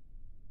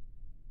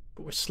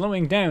 But we're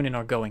slowing down in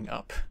our going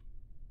up.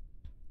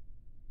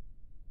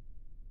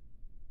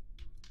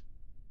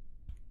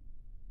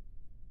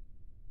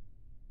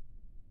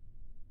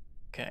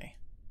 Okay.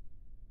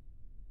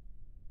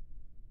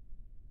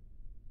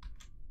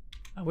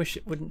 I wish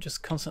it wouldn't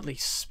just constantly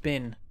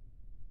spin.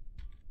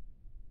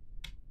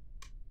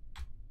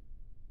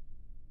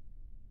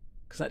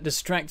 Because that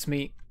distracts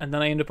me, and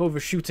then I end up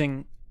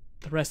overshooting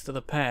the rest of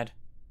the pad.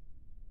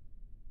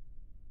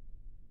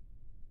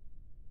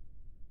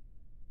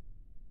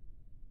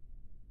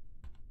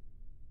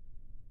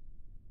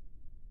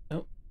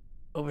 Oh,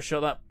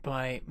 overshot that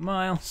by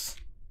miles.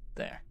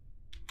 There.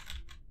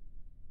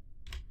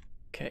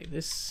 Okay,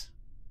 this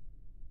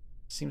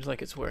seems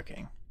like it's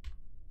working.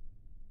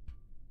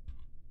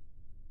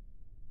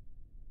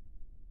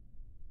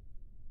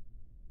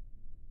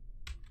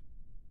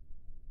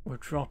 We're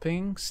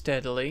dropping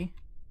steadily.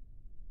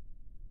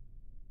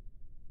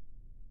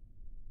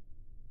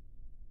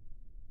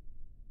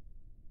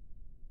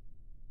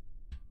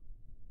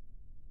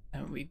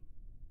 And we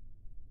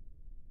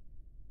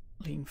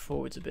lean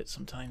forwards a bit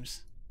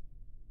sometimes.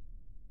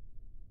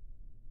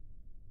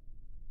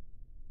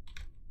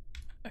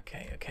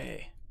 Okay,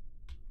 okay.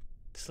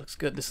 This looks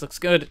good, this looks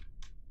good.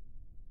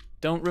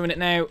 Don't ruin it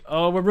now.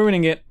 Oh, we're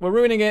ruining it. We're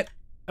ruining it.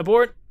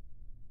 Abort.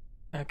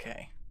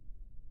 Okay.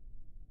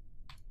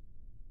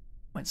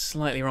 Went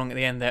slightly wrong at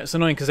the end there. It's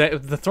annoying because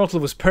the throttle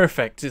was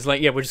perfect. It's like,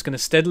 yeah, we're just going to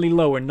steadily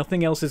lower.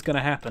 Nothing else is going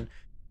to happen.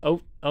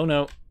 Oh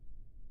no.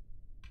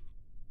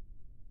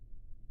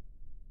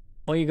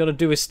 All you got to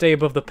do is stay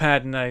above the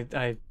pad, and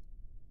I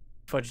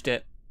fudged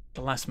it at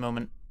the last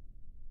moment.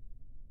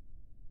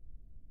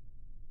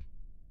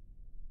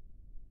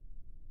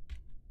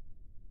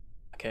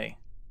 Okay.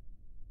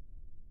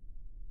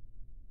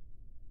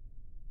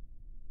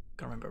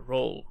 Gotta remember,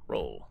 roll.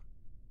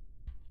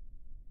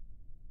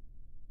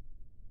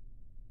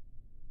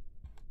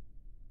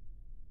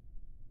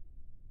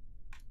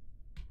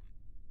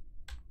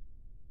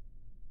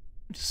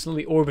 I'm just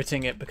slowly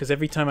orbiting it, because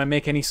every time I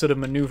make any sort of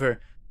maneuver,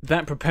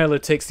 that propeller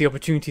takes the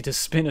opportunity to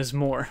spin us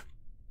more.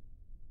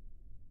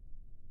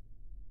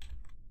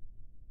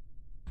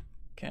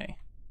 Okay.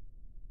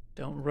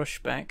 Don't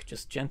rush back,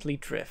 just gently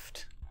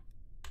drift.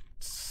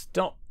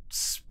 Stop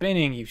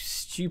spinning, you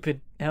stupid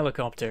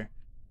helicopter.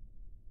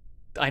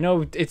 I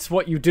know it's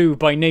what you do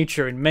by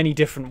nature in many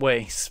different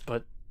ways,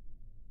 but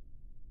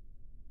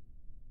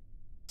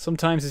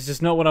sometimes it's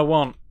just not what I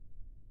want.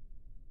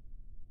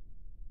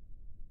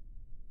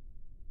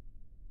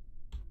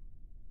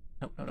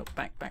 No,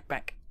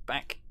 back.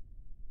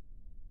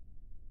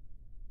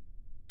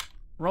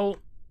 Roll.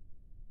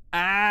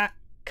 Ah,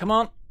 come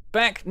on,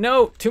 back.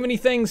 No, too many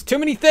things.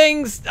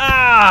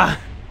 Ah!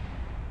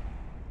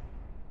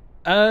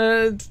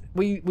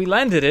 We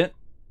landed it.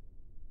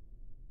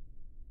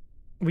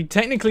 We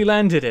technically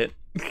landed it.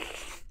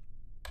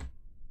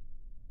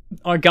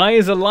 Our guy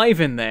is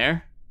alive in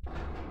there.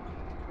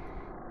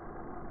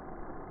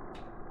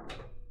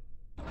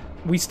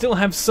 We still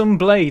have some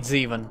blades,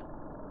 even.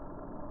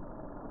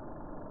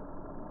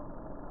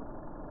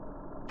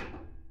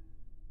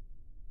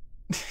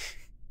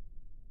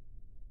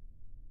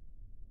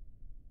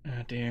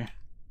 Oh dear.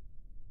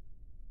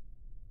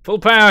 Full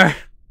power!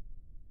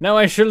 Now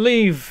I shall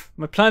leave.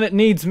 My planet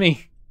needs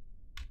me.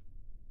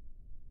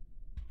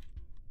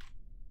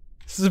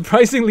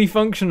 Surprisingly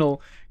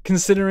functional,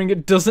 considering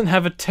it doesn't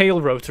have a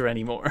tail rotor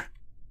anymore.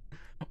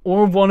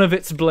 Or one of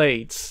its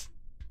blades.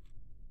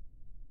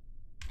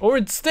 Or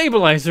its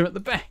stabilizer at the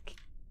back.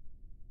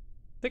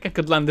 I think I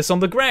could land this on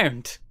the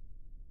ground.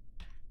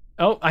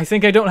 Oh, I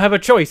think I don't have a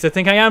choice. I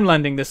think I am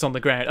landing this on the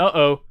ground.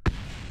 Uh-oh.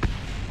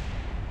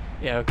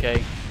 Yeah,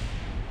 okay.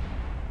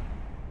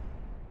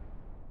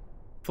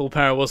 Full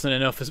power wasn't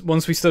enough.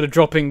 Once we started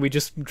dropping, we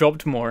just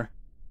dropped more.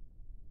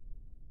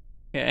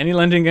 Yeah, any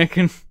landing I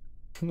can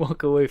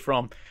walk away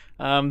from.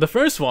 The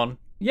first one,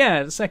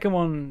 yeah, the second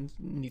one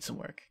needs some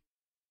work.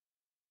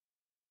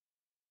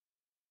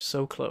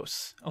 So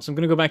close. Also, I'm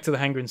going to go back to the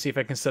hangar and see if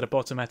I can set up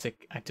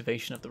automatic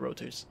activation of the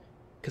rotors,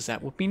 because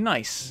that would be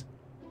nice.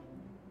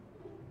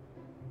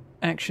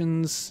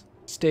 Actions,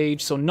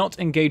 stage, so not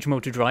engage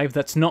motor drive.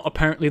 That's not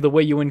apparently the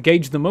way you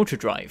engage the motor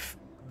drive,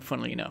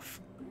 funnily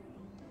enough.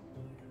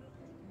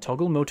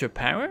 Toggle motor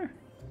power?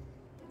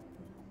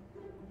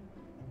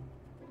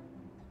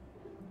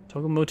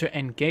 Toggle motor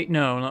engage?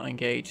 No, not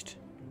engaged.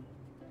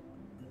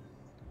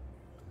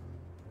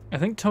 I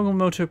think toggle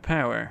motor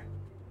power.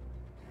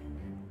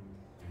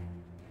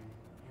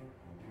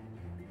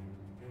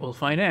 We'll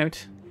find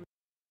out.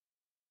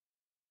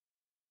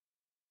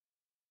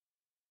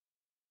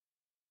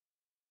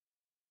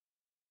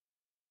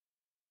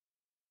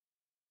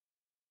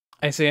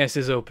 SAS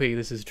is OP,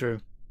 this is true.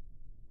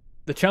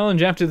 The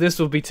challenge after this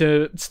will be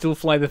to still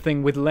fly the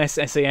thing with less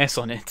SAS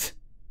on it.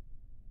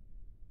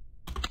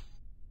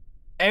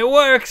 It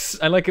works!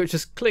 I like it,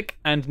 just click,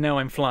 and now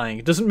I'm flying.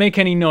 It doesn't make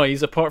any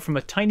noise apart from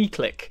a tiny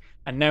click,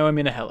 and now I'm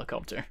in a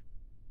helicopter.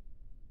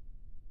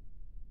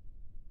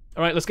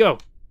 Alright, let's go.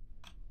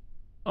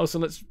 Also,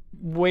 let's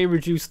way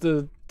reduce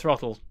the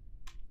throttle,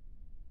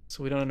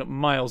 so we don't end up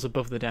miles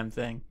above the damn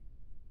thing.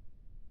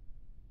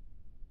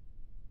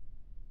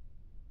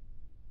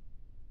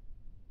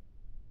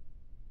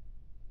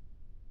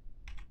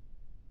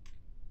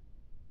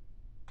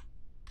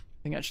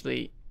 I think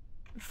actually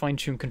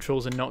fine-tune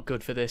controls are not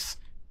good for this,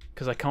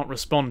 because I can't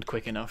respond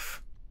quick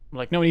enough. I'm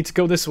like, no, we need to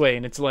go this way,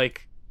 and it's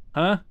like,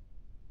 huh?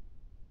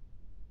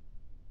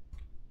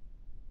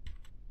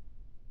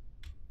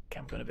 Okay,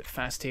 I'm going a bit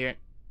fast here.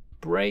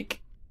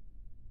 Brake.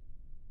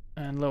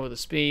 And lower the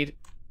speed.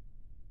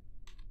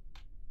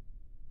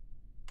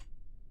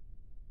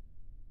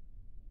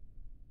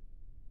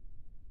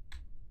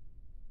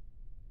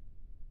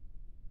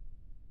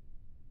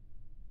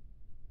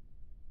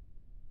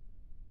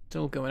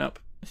 Still going up.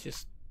 Let's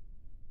just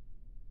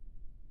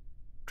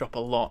drop a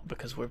lot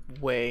because we're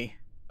way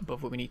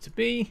above where we need to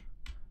be.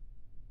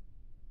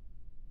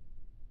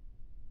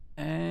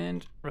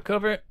 And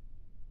recover.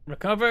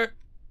 Recover.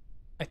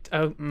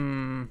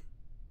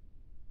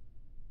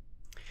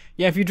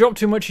 Yeah, if you drop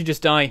too much, you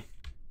just die.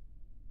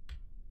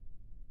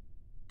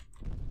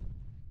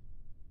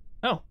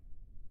 Oh.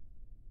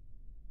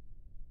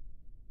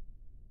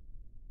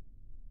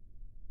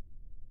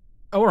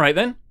 Alright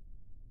then.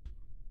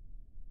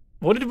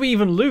 What did we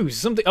even lose?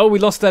 Something. Oh, we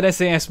lost that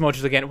SAS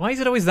module again. Why is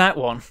it always that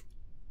one?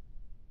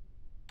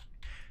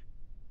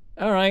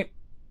 Alright.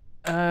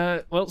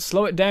 Well,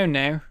 slow it down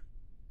now.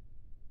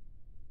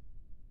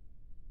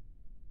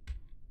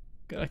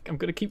 I'm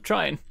gonna keep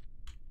trying.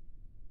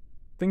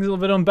 Things are a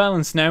little bit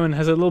unbalanced now and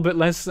has a little bit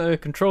less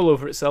control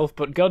over itself,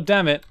 but god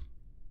damn it.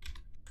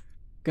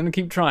 Gonna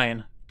keep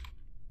trying.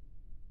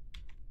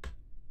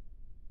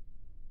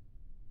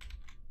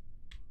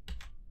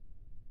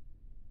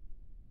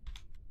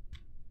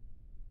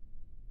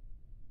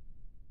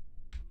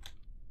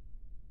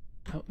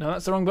 Oh, no,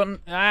 that's the wrong button.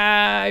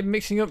 Ah, I'm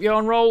mixing up your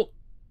on roll.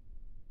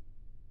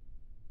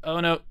 Oh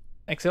no.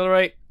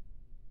 Accelerate.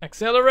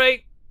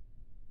 Accelerate!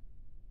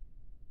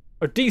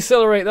 Or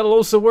decelerate, that'll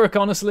also work,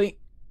 honestly.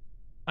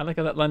 I like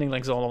how that landing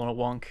leg's all on a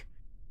wonk.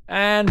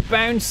 And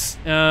bounce!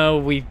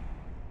 Oh,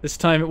 this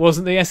time it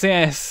wasn't the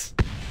SAS.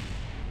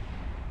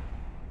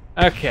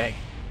 Okay.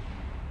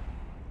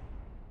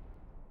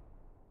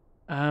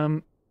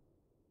 I'm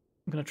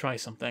gonna try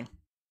something.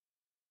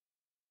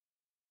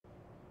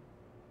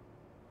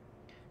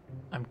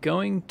 I'm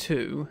going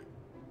to...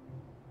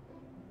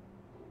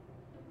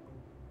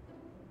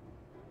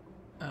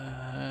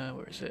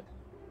 where is it?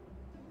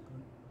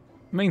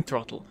 Main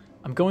throttle.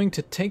 I'm going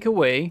to take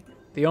away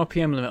the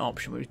RPM limit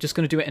option. We're just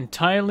going to do it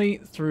entirely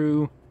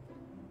through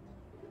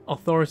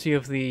authority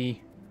of the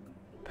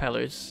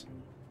propellers.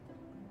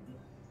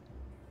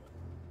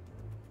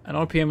 And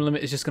RPM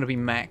limit is just going to be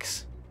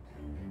max.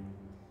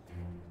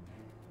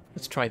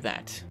 Let's try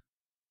that.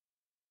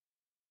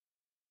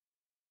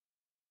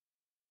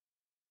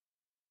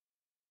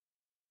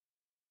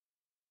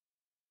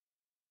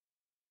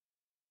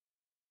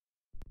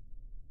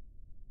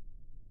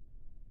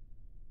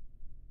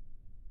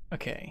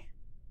 Okay.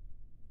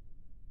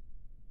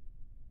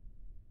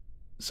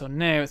 So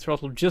now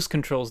throttle just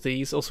controls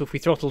these. Also, if we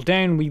throttle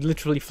down, we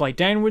literally fly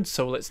downwards,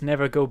 so let's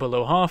never go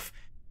below half,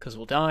 because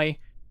we'll die.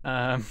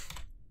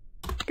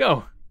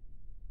 Go!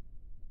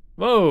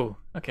 Whoa!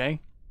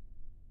 Okay.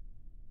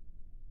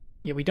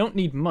 Yeah, we don't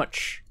need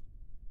much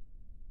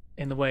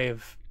in the way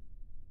of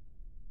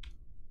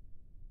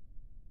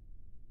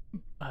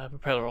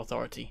propeller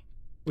authority.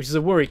 Which is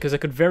a worry, because I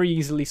could very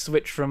easily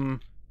switch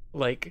from,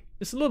 like,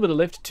 just a little bit of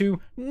lift to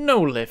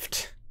no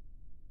lift.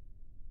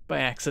 By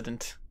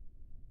accident.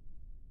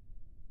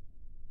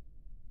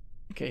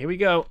 Okay, here we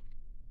go.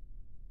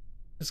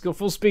 Let's go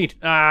full speed.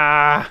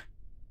 Ah!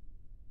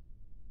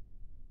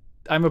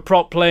 I'm a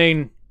prop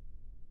plane.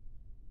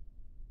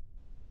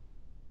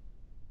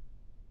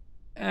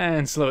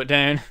 And slow it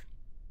down.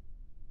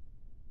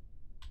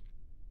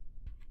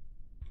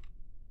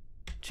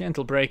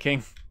 Gentle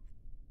braking.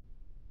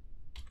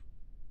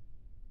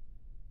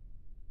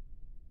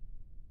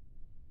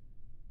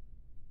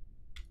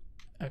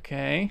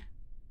 Okay.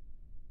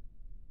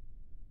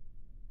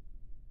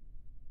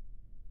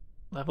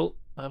 Level,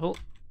 level.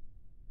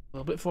 A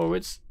little bit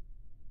forwards.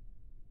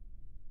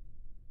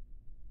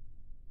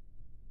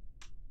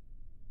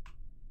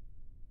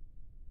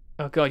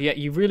 Oh god, yeah,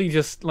 you really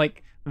just,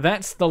 like,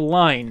 that's the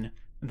line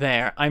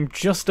there. I'm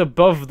just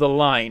above the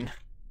line.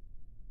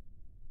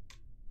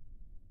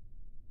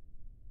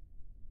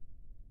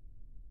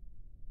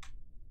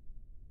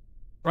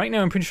 Right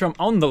now I'm pretty sure I'm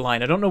on the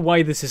line. I don't know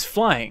why this is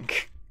flying.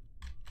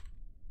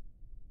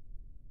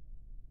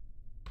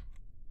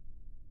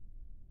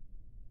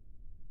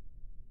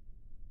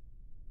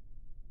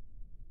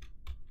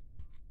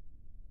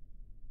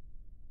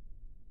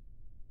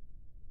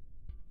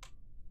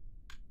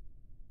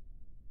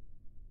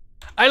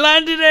 I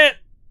landed it!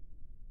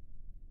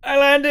 I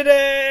landed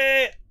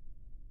it!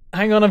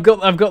 Hang on, I've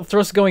got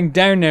thrust going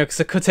down now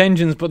because I cut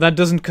engines, but that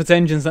doesn't cut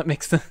engines, that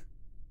makes the...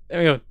 There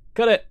we go.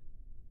 Cut it.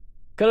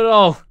 Cut it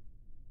all.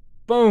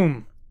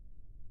 Boom.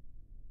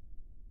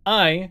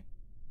 I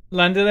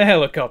landed a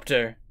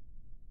helicopter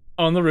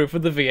on the roof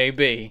of the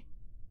VAB.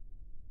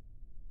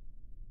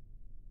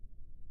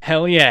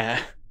 Hell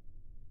yeah.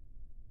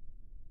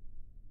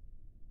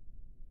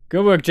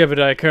 Good work,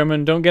 Jebediah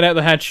Kerman. Don't get out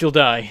the hatch, you'll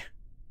die.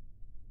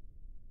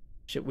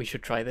 We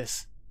should try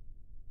this.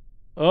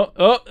 Oh.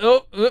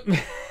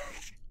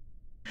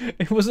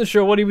 I wasn't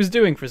sure what he was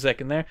doing for a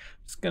second there.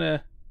 Just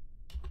gonna...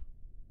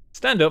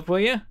 Stand up, will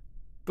you?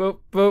 Boop,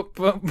 boop,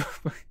 boop.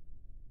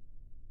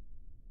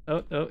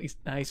 Oh,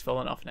 he's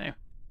fallen off now.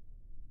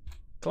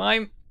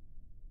 Climb.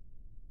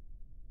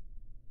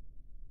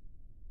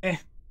 There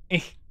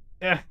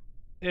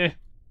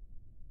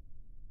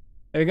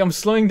we go, I'm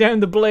slowing down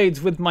the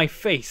blades with my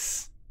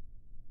face.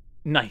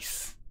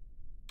 Nice.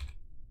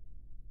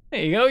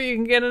 There you go, you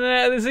can get in and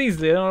out of this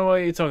easily. I don't know what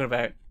you're talking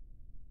about.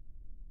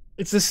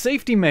 It's a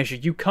safety measure.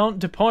 You can't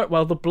depart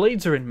while the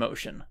blades are in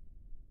motion.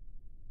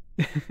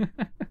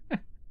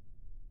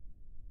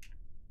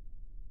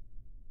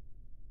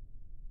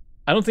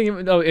 I don't think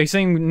it... Oh, you're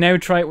saying now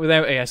try it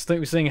without AS. I thought you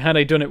were saying had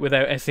I done it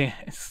without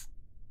SAS.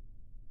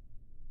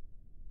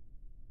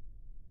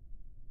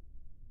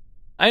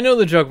 I know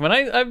the joke, man.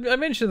 I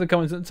mentioned in the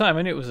comments at the time.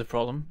 I knew it was a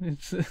problem.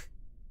 It's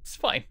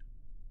fine.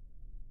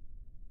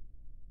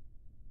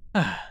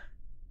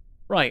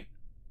 Right.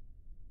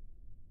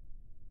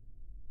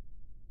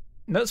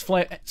 Let's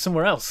fly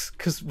somewhere else,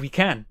 because we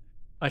can.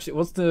 Actually,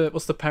 what's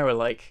the power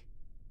like?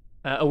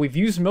 Oh, we've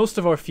used most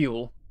of our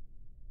fuel.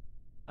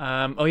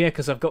 Oh yeah,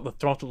 because I've got the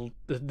throttle,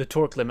 the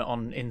torque limit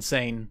on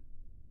insane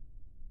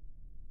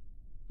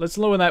let's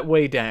lower that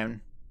way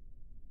down.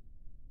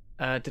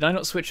 Did I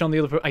not switch on the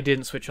other... I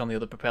didn't switch on the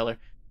other propeller.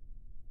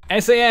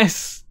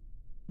 SAS!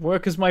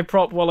 Work as my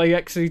prop while I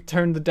actually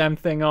turn the damn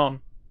thing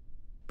on.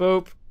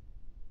 Boop.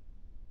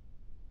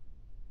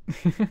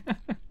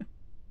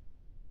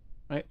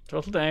 Right,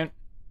 throttle down.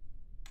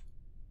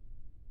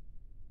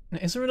 Now,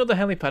 is there another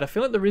helipad? I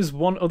feel like there is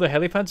one other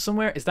helipad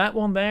somewhere. Is that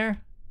one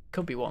there?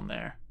 Could be one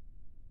there.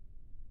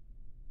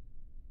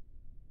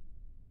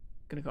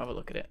 Gonna go have a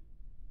look at it.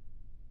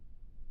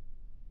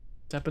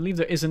 I believe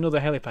there is another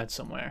helipad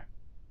somewhere.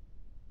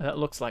 That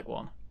looks like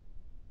one.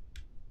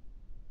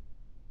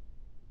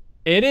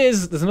 It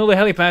is! There's another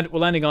helipad. We're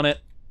landing on it.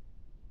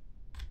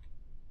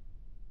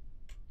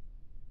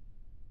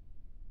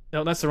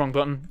 No, that's the wrong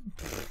button.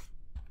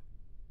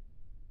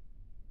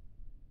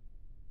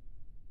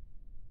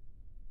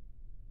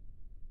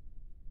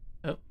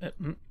 Oh, there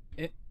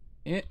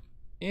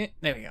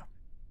we go.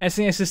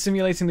 SES is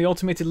simulating the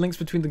automated links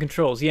between the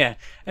controls. Yeah,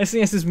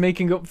 SES is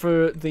making up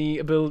for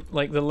the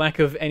the lack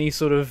of any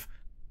sort of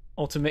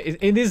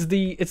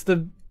it's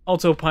the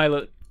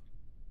autopilot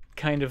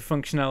kind of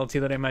functionality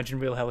that I imagine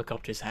real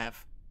helicopters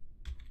have.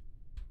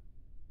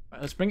 Right,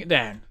 let's bring it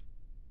down.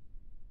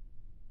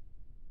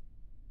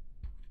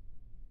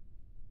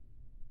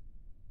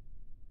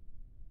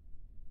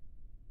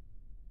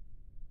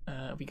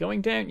 Are we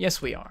going down?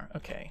 Yes, we are.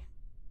 Okay.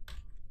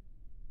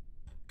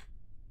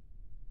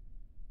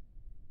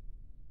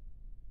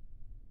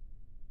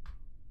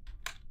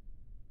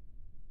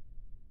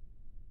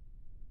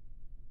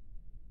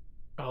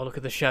 Oh, look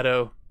at the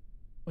shadow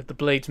with the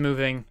blades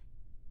moving.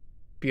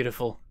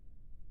 Beautiful.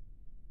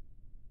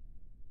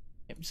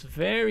 It's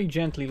very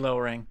gently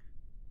lowering.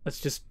 Let's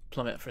just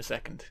plummet for a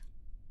second.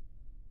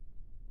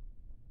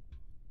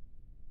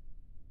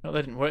 Oh,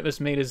 that didn't work.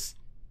 This made us...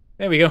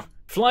 There we go.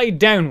 Fly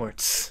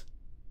downwards.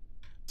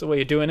 That's the way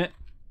you're doing it.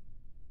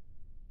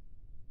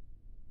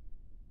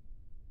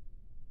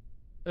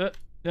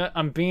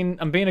 I'm being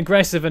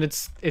aggressive, and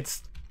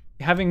it's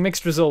having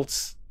mixed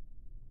results.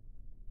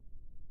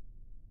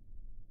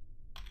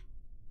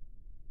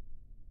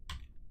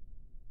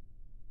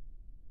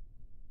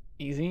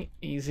 Easy,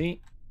 easy.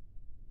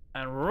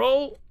 And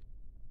roll.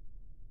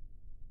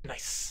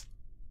 Nice.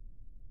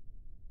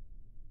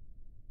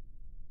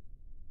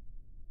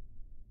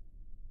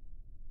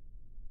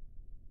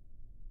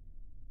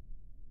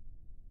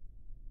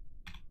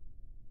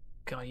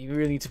 God, you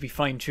really need to be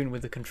fine-tuned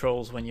with the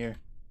controls when you're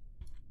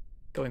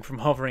going from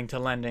hovering to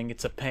landing.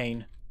 It's a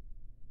pain.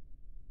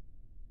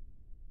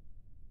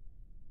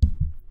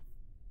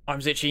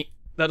 Arms itchy.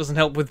 That doesn't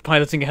help with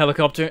piloting a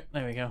helicopter.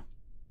 There we go.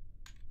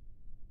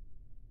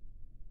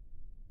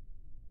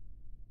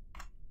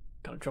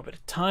 Gotta drop it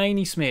a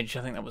tiny smidge.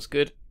 I think that was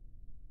good.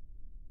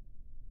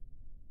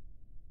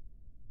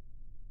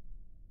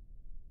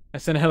 I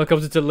sent a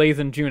helicopter to Lathe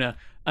and Juna.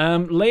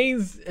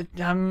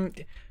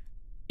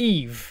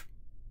 Eve.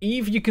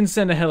 Eve you can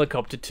send a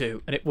helicopter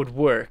to, and it would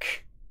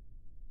work.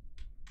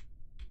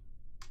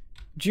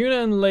 Juna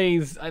and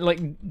Lathe,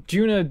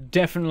 Juna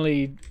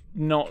definitely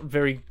not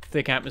very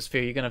thick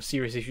atmosphere. You're gonna have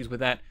serious issues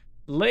with that.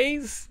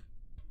 Lathe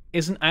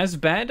isn't as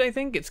bad, I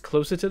think. It's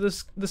closer to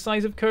the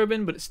size of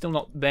Kerbal, but it's still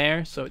not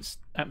there, so its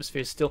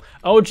atmosphere is still...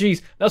 Oh,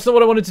 jeez, that's not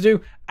what I wanted to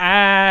do.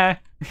 Ah!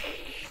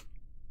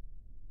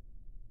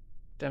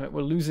 Damn it,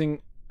 we're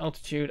losing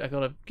altitude. I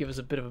gotta give us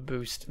a bit of a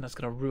boost, and that's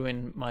gonna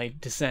ruin my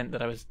descent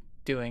that I was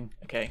doing.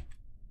 Okay.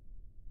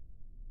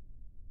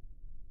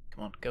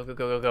 Come on, go, go,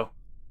 go, go, go.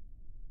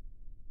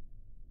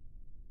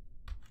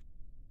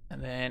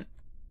 And then...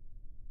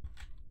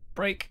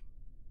 brake.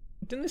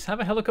 Didn't this have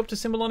a helicopter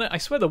symbol on it? I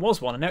swear there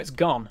was one, and now it's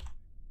gone.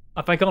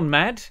 Have I gone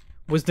mad?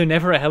 Was there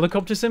never a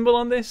helicopter symbol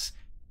on this?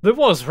 There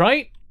was,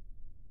 right?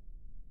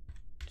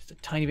 Just a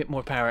tiny bit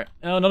more power.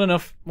 Oh, not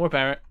enough. More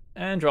power.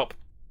 And drop.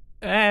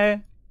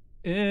 Oh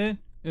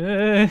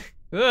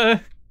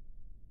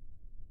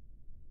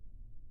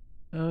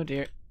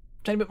dear.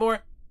 Tiny bit more.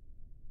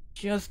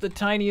 Just the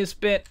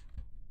tiniest bit.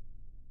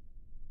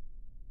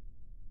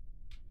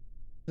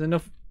 There's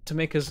enough to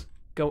make us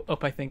go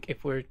up, I think,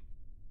 if we're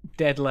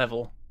dead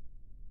level.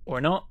 Or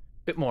not.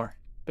 Bit more.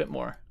 Bit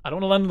more. I don't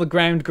want to land on the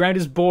ground. Ground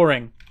is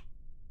boring.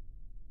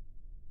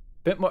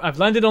 Bit more. I've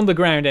landed on the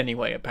ground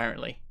anyway,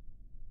 apparently.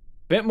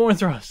 Bit more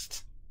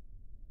thrust.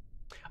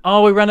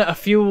 Oh, we ran out of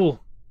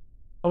fuel.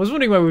 I was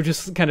wondering why we were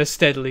just kind of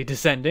steadily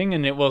descending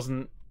and it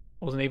wasn't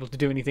able to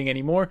do anything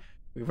anymore.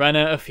 We ran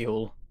out of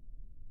fuel.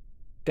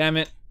 Damn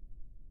it.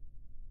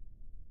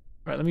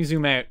 Right, let me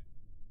zoom out.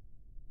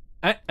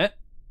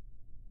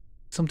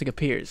 Something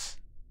appears.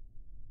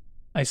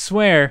 I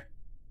swear,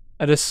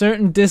 at a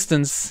certain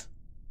distance...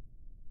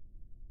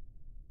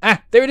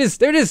 Ah, there it is!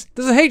 There it is!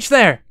 There's a H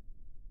there!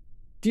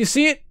 Do you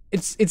see it?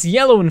 It's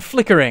yellow and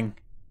flickering.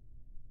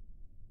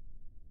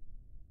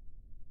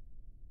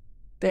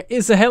 There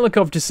is a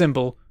helicopter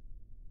symbol,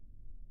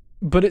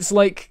 but it's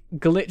like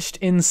glitched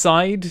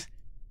inside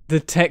the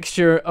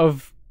texture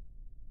of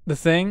the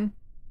thing.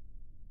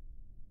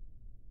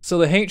 So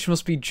the H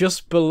must be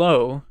just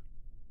below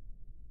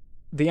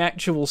the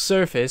actual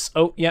surface.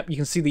 Oh, yep, you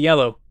can see the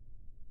yellow.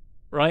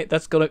 right?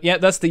 That's got to... Yeah,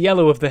 that's the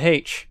yellow of the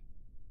H.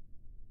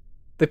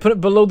 They put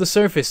it below the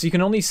surface, so you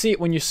can only see it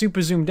when you're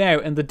super zoomed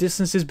out, and the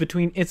distances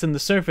between it and the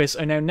surface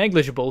are now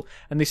negligible,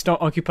 and they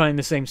start occupying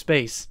the same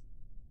space.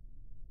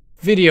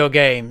 Video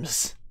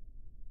games.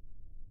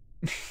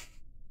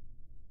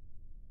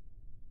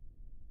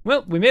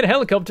 Well, we made a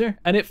helicopter,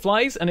 and it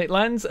flies, and it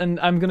lands, and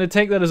I'm gonna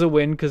take that as a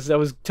win, because I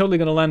was totally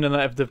gonna land on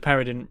that if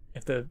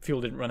the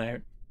fuel didn't run out.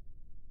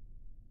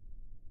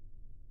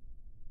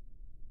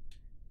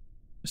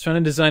 I was trying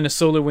to design a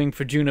solar wing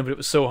for Juno, but it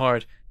was so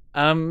hard.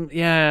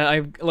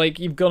 Yeah,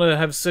 you've got to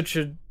have such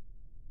a...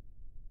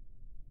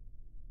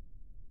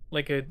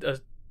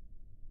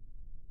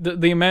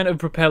 The amount of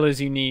propellers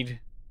you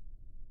need,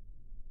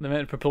 the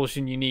amount of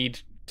propulsion you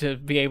need to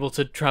be able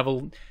to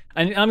travel...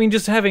 And I mean,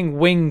 just having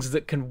wings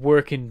that can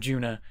work in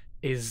Juno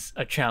is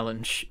a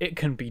challenge. It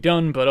can be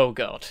done, but oh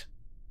god.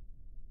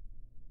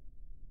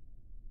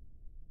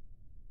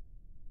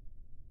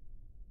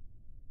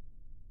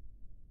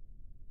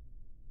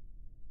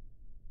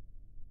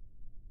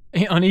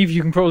 On Eve,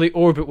 you can probably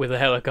orbit with a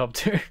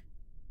helicopter.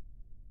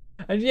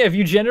 And yeah, if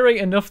you generate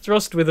enough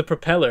thrust with a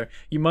propeller,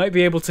 you might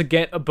be able to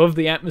get above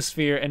the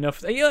atmosphere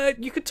enough. Yeah,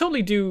 you could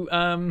totally do...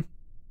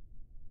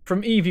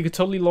 From Eve, you could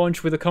totally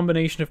launch with a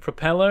combination of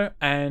propeller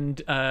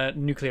and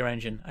nuclear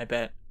engine, I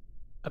bet.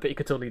 I bet you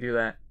could totally do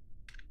that.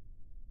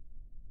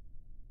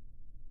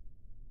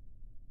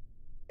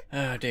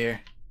 Oh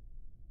dear.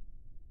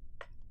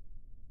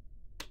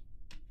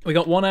 We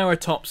got 1 hour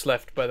tops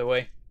left, by the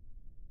way.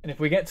 And if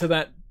we get to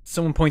that,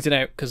 someone pointed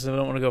out, because I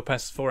don't want to go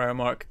past the 4 hour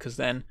mark, because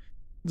then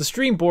the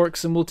stream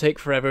borks and will take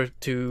forever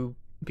to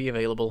be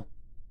available.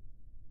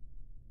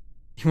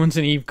 He wants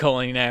an Eve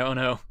colony now, oh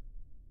no.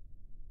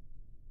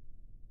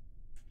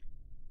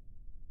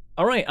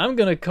 Alright, I'm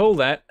gonna call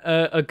that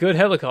a good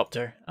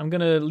helicopter. I'm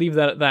gonna leave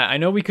that at that. I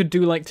know we could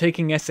do like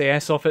taking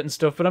SAS off it and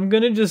stuff, but I'm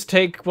gonna just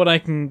take what I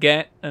can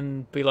get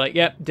and be like,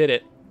 yep, did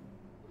it.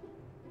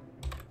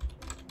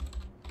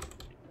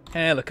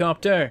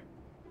 Helicopter.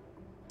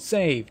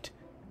 Saved.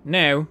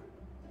 Now,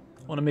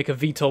 I want to make a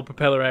VTOL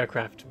propeller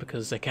aircraft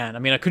because I can. I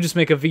mean, I could just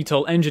make a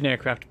VTOL engine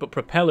aircraft, but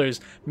propellers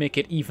make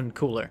it even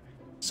cooler.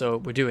 So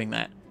we're doing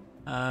that.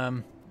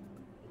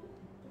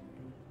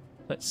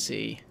 Let's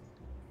see.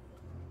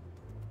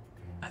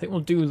 I think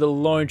we'll do the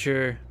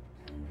larger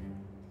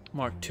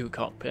Mark II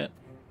cockpit.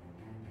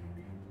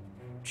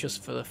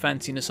 Just for the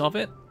fanciness of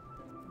it.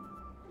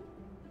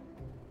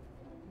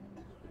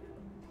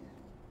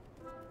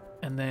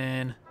 And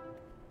then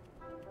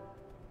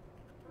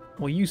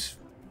we'll use...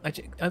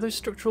 Are there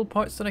structural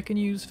parts that I can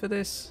use for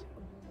this?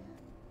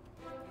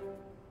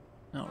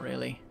 Not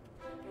really.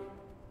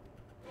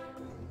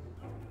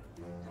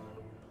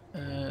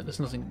 There's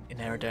nothing in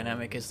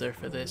aerodynamic, is there,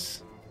 for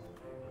this?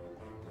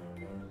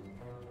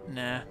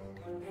 Nah.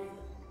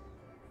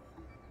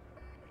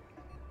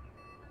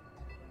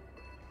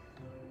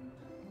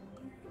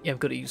 Yeah, I've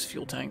got to use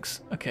fuel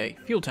tanks. Okay,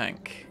 fuel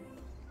tank.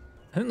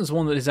 I think there's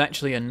one that is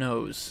actually a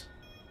nose.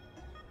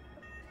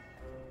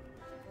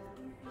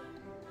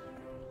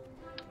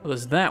 Well,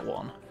 there's that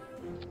one,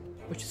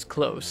 which is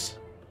close.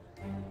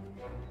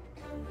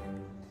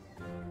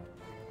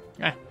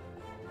 Ah.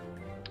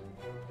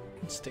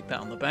 Let's stick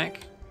that on the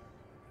back.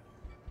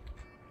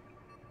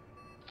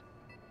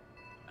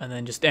 And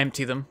then just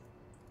empty them.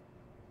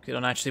 You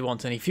don't actually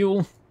want any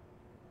fuel.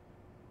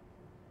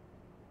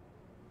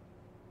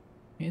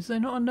 Is there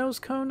not a nose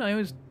cone? I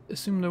always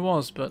assumed there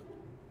was, but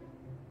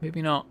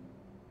maybe not.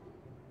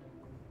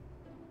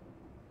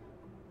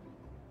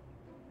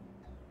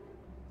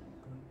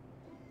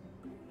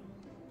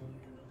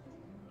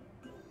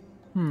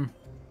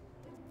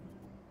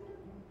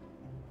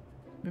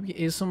 Maybe it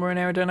is somewhere in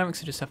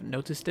aerodynamics, I just haven't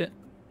noticed it.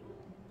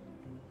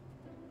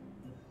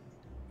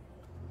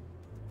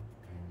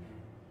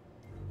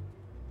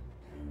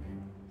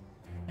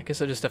 I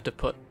guess I just have to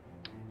put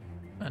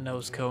a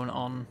nose cone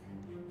on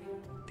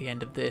the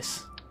end of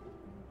this.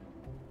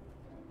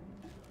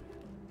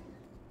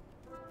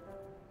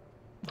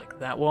 Like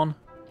that one.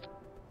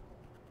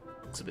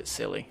 Looks a bit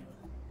silly.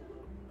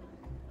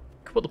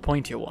 Could put the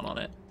pointier one on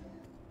it.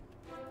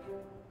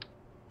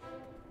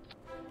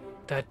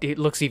 That it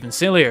looks even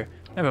sillier.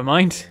 Never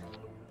mind.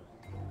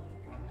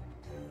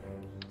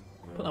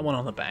 Put that one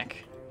on the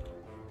back.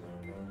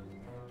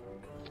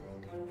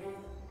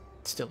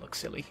 It still looks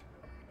silly.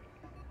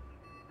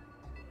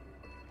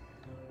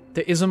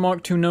 There is a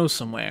Mark II nose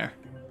somewhere.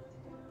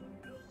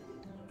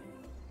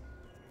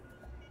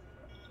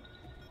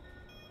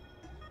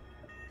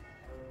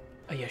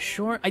 Are you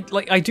sure?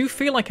 I do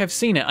feel like I've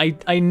seen it.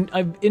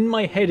 I'm in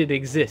my head it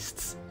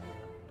exists,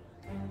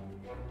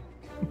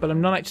 but I'm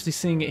not actually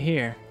seeing it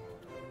here.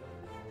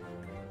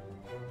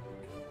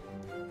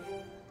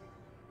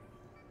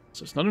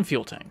 So it's not in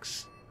fuel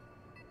tanks.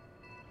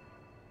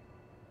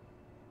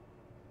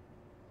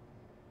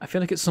 I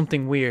feel like it's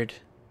something weird,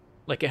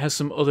 like it has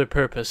some other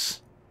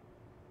purpose.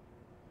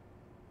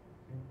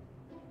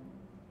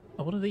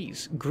 Oh, what are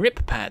these?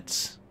 Grip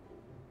pads.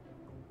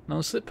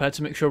 Non-slip pad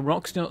to make sure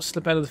rocks do not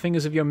slip out of the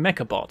fingers of your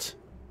mechabot.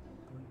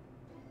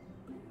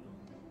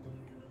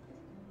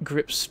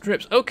 Grip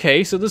strips.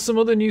 Okay, so there's some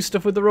other new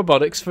stuff with the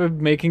robotics for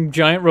making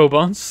giant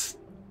robots.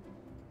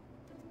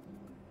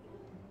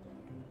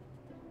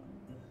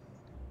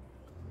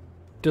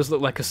 Does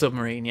look like a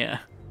submarine, yeah.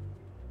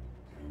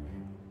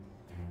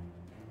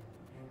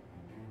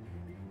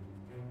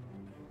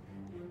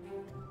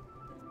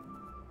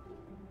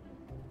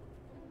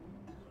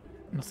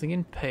 Nothing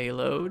in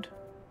payload.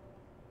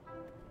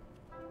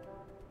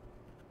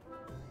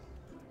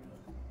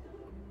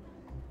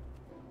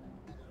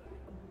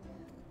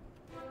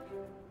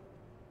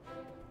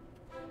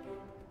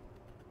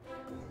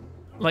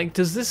 Like,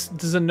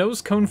 does a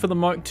nose cone for the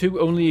Mark II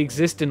only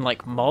exist in,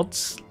 like,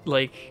 mods?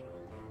 Like...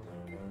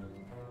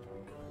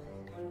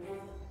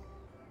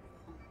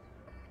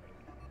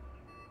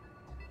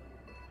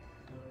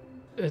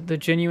 there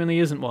genuinely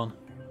isn't one.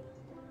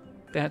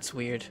 That's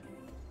weird.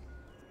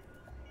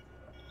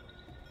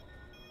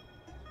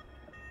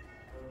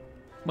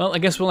 Well, I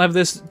guess we'll have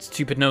this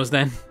stupid nose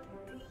then.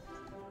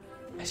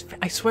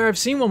 I swear I've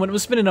seen one when it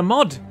was spinning a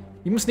mod.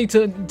 You must need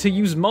to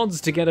use mods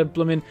to get a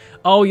bloomin'...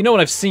 Oh, you know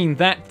what I've seen?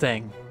 That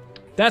thing.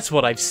 That's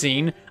what I've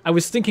seen. I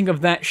was thinking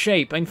of that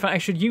shape. In fact, I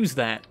should use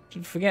that.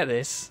 Forget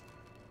this.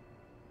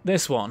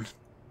 This one.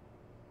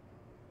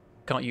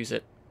 Can't use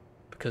it.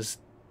 Because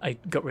I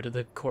got rid of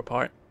the core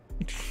part.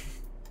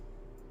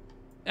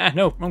 Ah,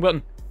 no. Wrong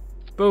button.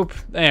 Boop.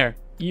 There.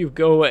 You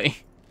go away.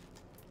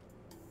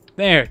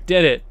 There.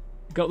 Did it.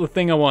 Got the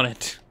thing I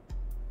wanted.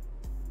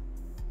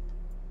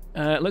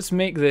 Let's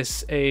make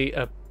this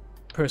a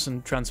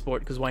person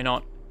transport, because why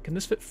not? Can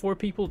this fit 4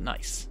 people?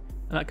 Nice.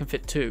 And that can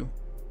fit 2.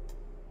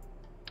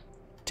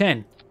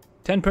 10.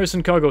 10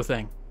 person cargo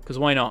thing, because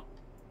why not?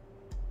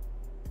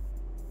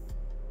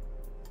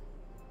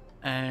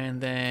 And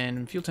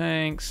then fuel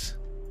tanks.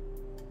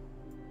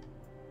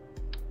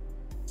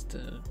 Just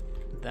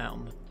that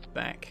on the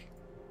back.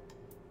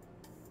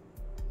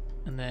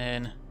 And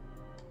then,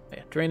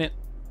 yeah, drain it.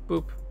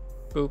 Boop.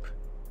 Boop.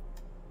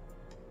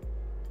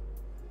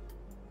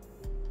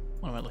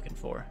 What am I looking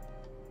for?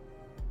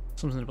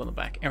 Something up on the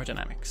back.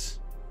 Aerodynamics.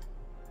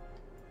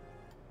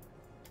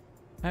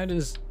 How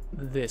does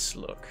this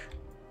look?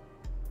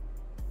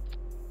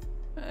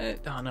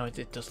 Oh no,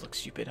 it does look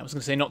stupid. I was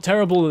going to say not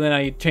terrible, and then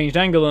I changed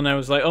angle and I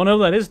was like, oh no,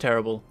 that is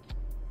terrible.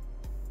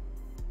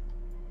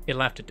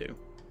 It'll have to do.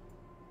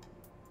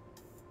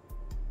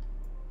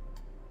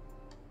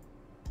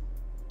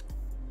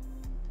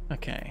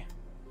 Okay.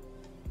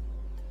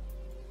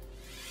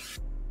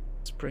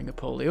 Let's bring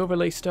up all the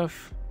overlay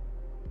stuff.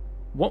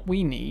 What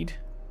we need...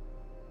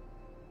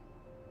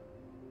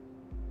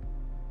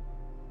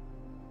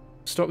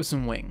 Start with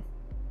some wing.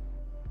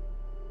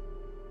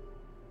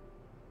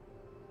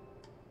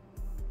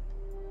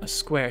 A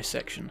square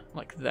section,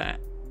 like that.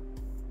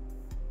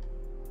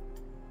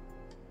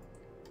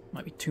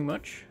 Might be too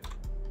much.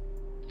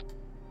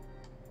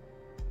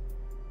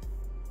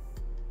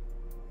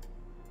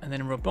 And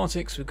then in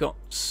robotics, we've got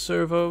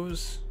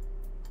servos.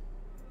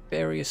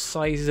 Various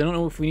sizes. I don't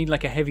know if we need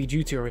like a heavy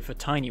duty or if a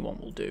tiny one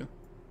will do.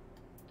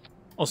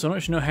 Also, I don't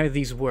actually know how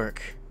these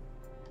work.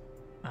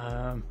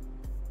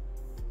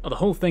 Oh, the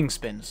whole thing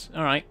spins.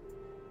 Alright.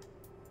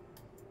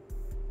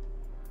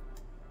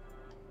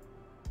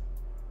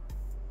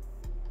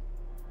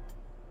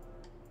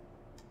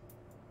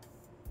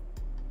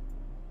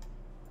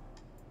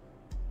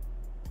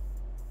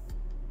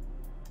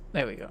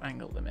 There we go,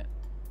 angle limit.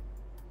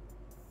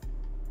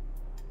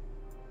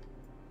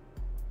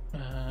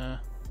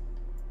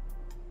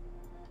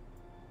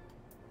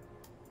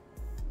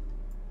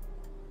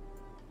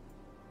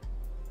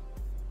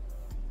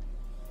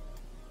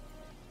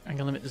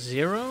 Angle limit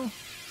 0.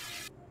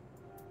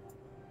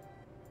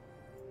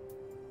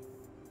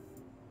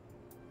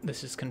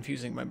 This is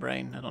confusing my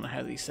brain. I don't know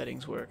how these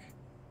settings work.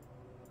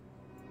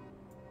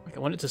 Like, I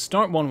want it to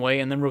start one way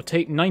and then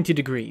rotate 90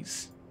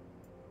 degrees.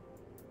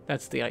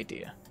 That's the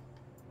idea.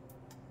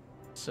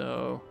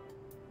 So...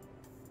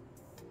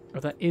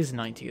 Oh, that is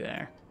 90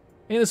 there.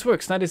 Yeah, this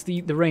works. That is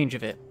the range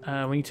of it.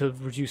 We need to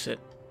reduce it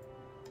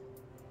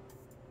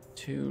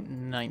to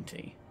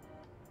 90.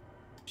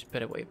 Which is a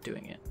better way of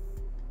doing it.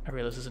 I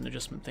realize there's an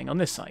adjustment thing on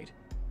this side.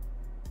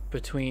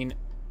 Between...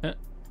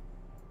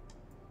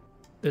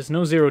 there's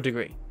no 0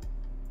 degree.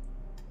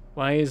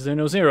 Why is there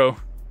no 0?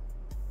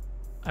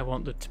 I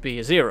want it to be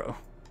a 0.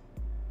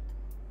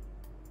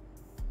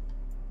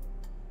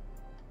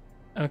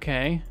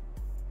 Okay.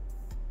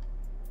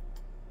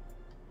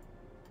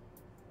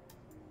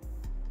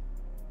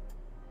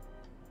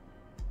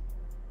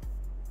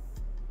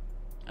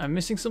 I'm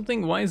missing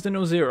something? Why is there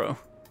no 0?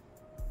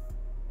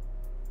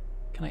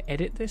 Can I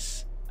edit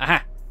this?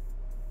 Aha!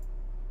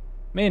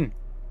 Min.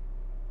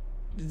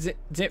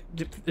 Zip,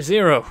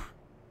 0.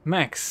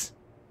 Max.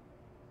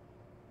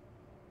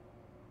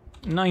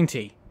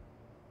 90.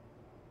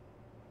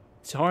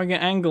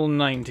 Target angle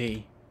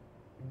 90.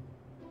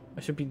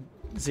 I should be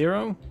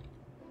 0?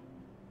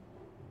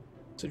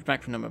 Switch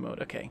back from number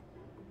mode, okay.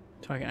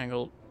 Target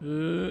angle...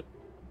 no,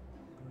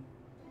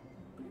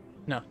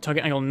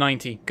 target angle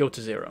 90, go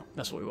to 0.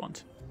 That's what we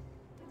want.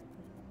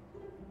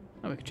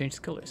 Oh, we can change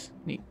the colors.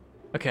 Neat.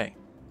 Okay.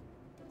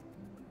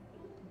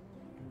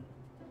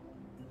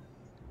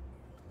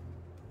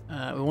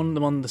 We want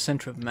them on the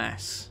center of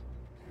mass.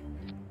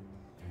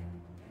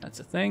 That's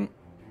a thing.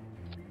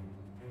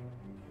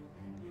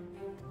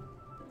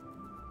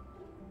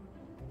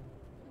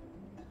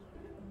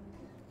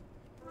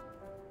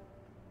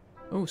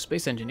 Oh,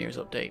 Space Engineers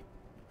update.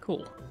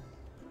 Cool.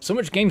 So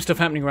much game stuff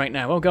happening right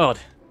now. Oh god.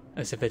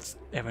 As if it's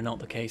ever not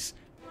the case.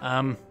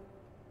 By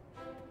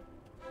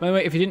the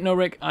way, if you didn't know,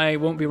 Rick, I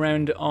won't be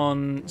around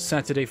on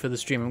Saturday for the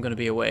stream. I'm going to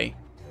be away.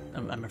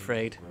 I'm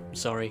afraid. I'm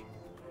sorry.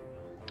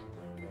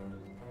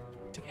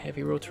 Take a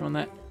heavy rotor on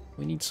that.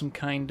 We need some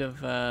kind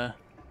of... Gonna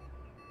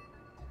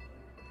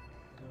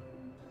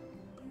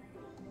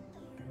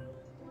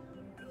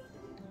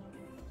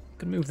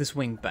move this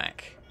wing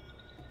back.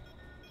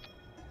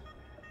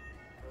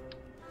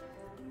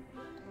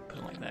 Put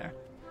it like there.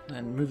 And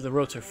then move the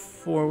rotor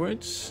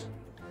forwards.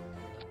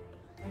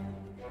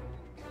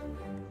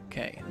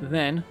 Okay,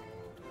 then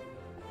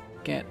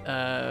get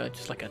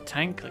just like a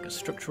tank, like a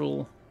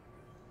structural...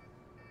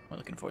 We're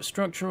looking for a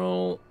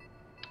structural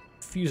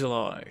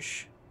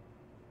fuselage.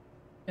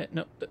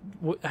 No,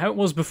 how it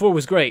was before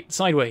was great.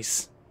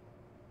 Sideways.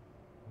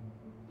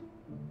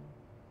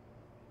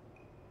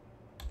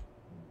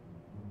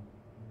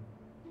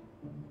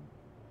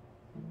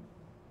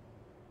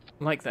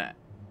 Like that.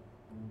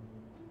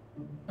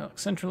 Oh,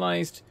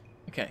 centralized.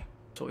 Okay,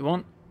 that's what we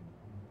want.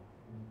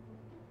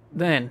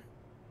 Then,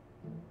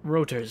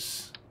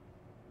 rotors.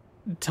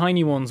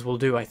 Tiny ones will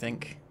do, I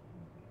think.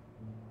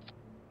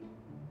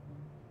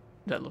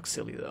 That looks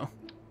silly, though.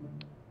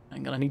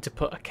 I'm gonna need to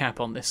put a cap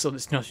on this so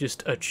it's not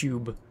just a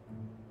tube.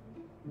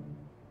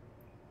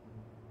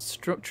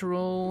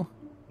 Structural.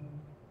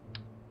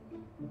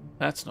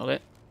 That's not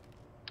it.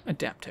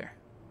 Adapter.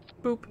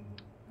 Boop.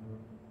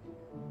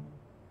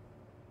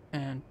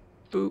 And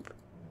boop.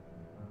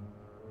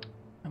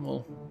 And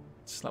we'll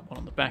slap one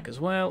on the back as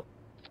well.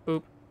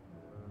 Boop.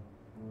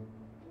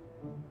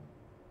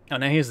 Oh,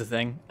 now here's the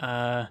thing.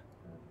 To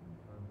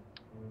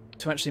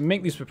actually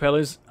make these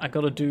propellers, I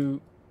gotta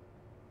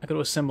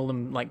assemble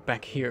them like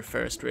back here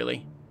first,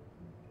 really.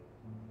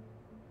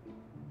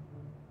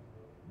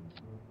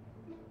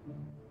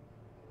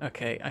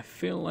 Okay, I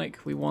feel like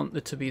we want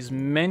there to be as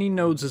many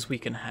nodes as we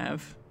can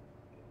have.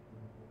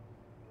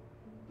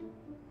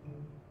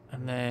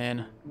 And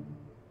then...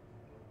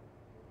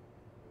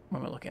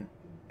 where am I looking?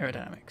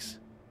 Aerodynamics.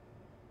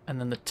 And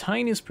then the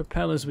tiniest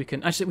propellers we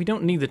can... Actually, we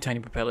don't need the tiny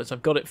propellers.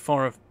 I've got it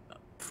far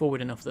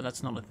forward enough that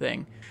that's not a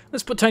thing.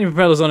 Let's put tiny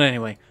propellers on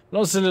anyway.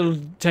 Lots of little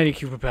tiny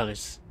cute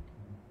propellers.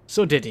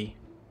 So did he.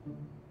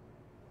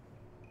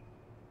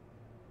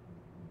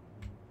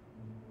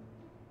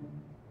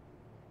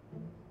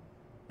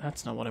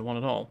 That's not what I want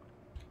at all.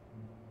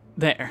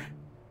 There.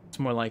 It's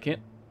more like it.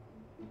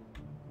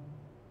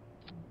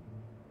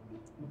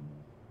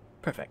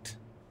 Perfect.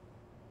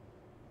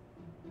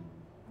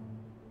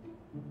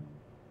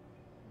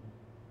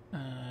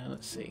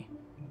 Let's see.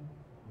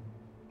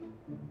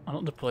 I'll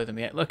not deploy them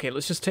yet. Okay,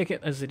 let's just take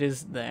it as it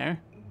is there.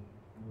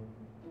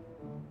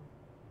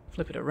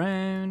 Flip it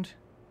around.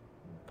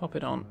 Pop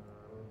it on.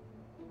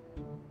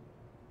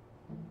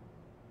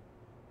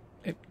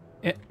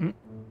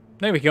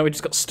 There we go, we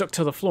just got stuck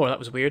to the floor. That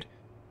was weird.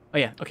 Oh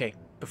yeah, okay.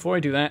 Before I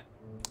do that,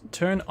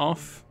 turn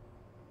off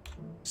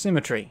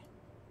symmetry.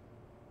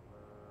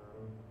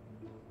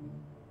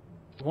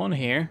 One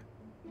here.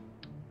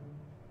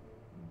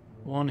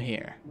 One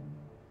here.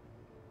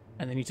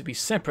 And they need to be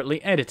separately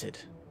edited.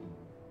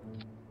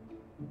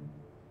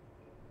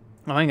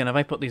 Oh, hang on, have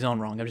I put these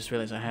on wrong? I just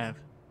realized I have.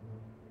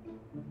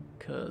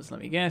 Because, let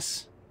me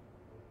guess.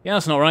 Yeah,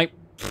 that's not right.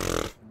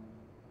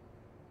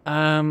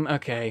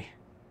 Okay.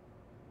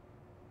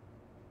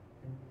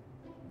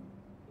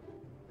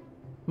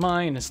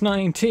 Minus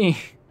 90.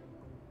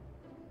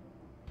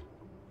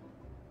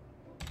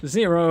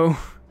 0.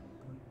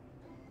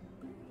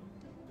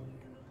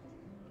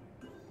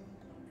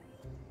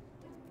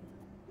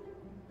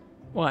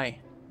 Why?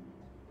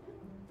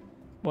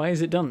 Why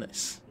has it done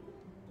this?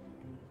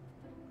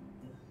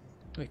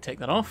 We take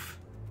that off.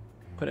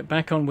 Put it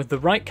back on with the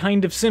right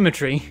kind of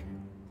symmetry.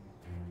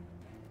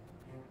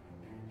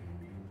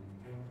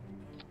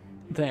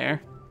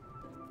 There.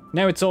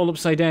 Now it's all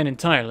upside down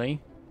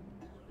entirely.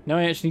 Now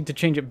I actually need to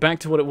change it back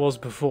to what it was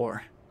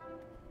before.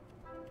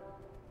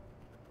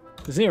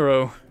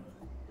 0.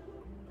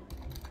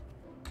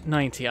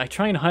 90. I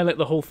try and highlight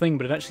the whole thing,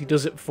 but it actually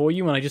does it for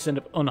you, and I just end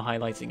up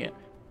unhighlighting it.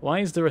 Why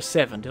is there a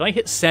 7? Did I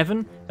hit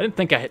 7? I didn't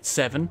think I hit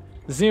 7.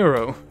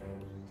 0.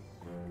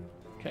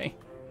 Okay.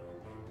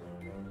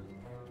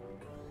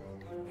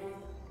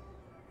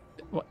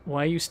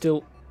 Why are you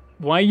still...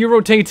 Why are you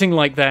rotating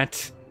like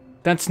that?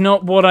 That's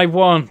not what I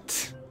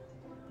want.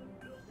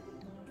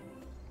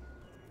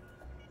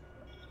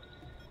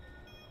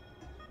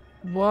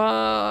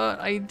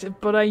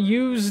 What? But I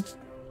used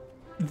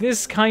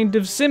this kind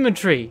of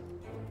symmetry.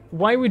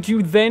 Why would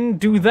you then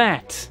do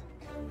that?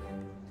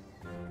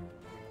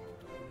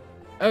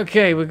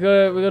 Okay, we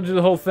gotta do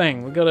the whole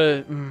thing. We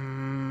gotta...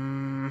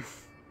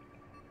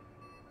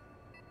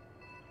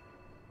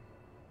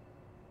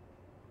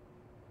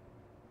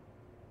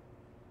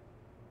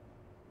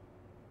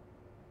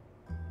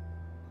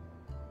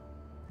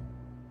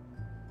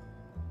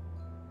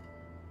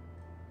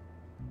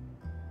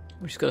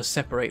 We just gotta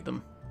separate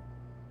them.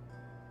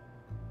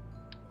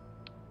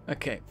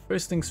 Okay,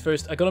 first things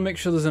first, I gotta make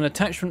sure there's an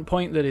attachment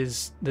point that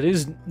is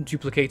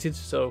duplicated,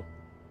 so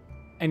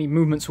any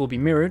movements will be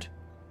mirrored.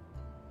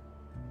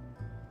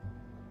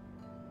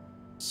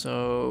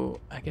 So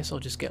I guess I'll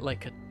just get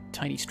like a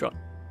tiny strut.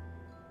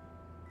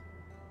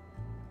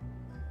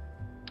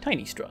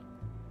 Tiny strut.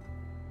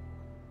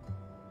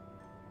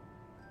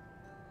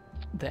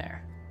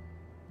 There.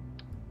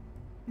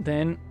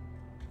 Then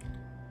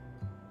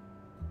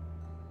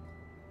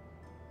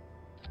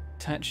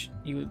attach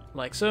you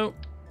like so.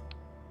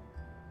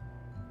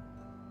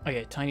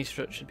 Okay, tiny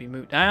strut should be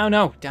moved. Oh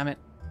no, damn it.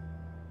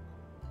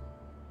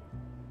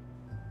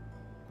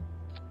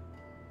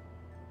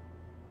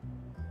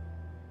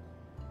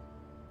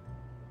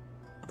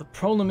 The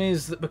problem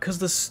is that because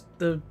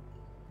the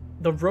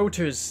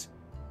rotors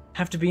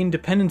have to be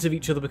independent of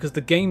each other because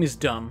the game is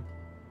dumb,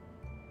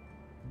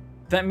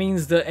 that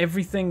means that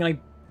everything I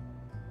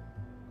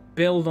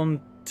build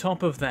on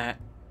top of that,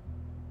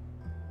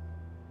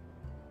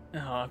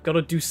 I've got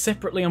to do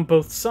separately on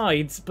both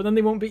sides, but then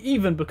they won't be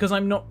even because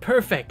I'm not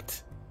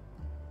perfect.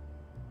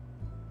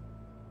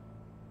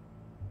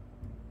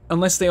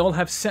 Unless they all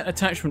have set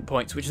attachment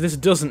points, which this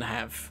doesn't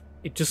have.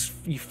 It just,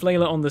 you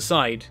flail it on the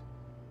side.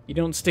 You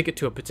don't stick it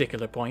to a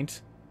particular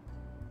point.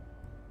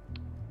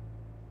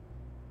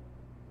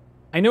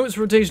 I know it's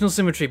rotational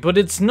symmetry, but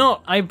it's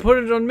not. I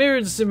put it on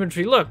mirrored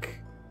symmetry. Look.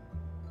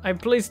 I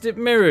placed it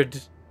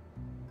mirrored.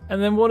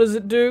 And then what does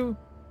it do?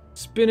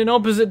 Spin in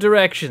opposite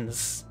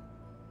directions.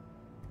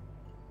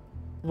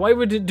 Why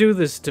would it do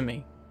this to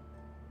me?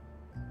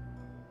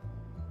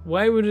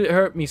 Why would it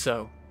hurt me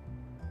so?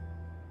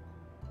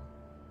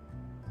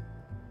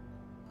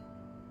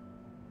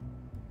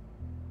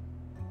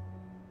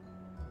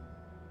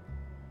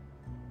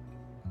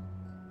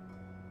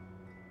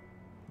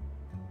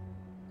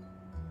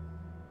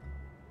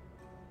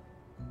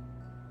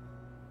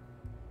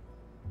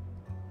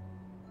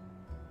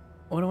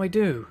 What do I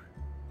do?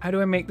 How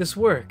do I make this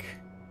work?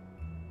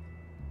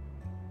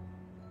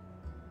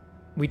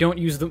 We don't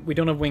use them. We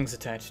don't have wings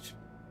attached,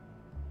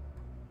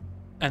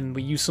 and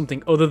we use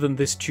something other than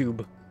this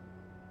tube.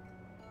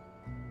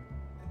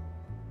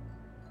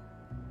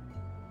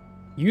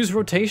 Use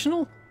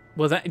rotational?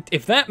 Well, that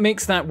if that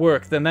makes that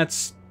work, then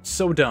that's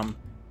so dumb.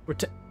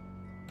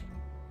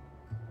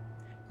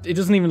 It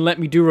doesn't even let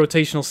me do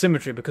rotational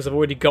symmetry because I've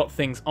already got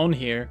things on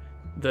here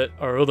that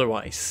are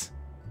otherwise.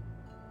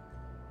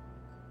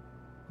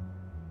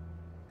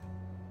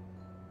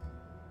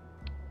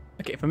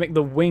 Okay, if I make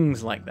the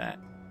wings like that,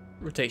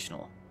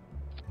 rotational,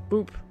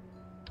 boop,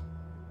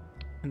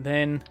 and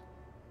then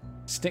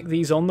stick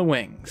these on the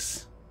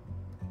wings.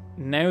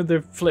 Now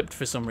they're flipped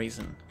for some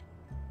reason.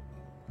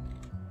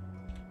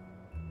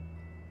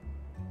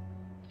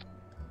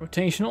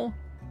 Rotational.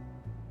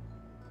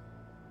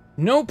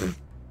 Nope.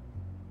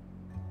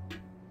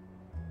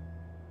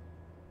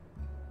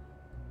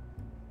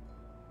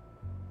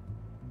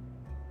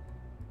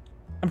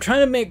 I'm trying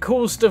to make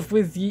cool stuff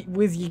with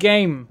your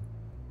game.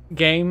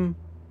 Game.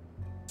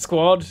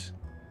 Squad.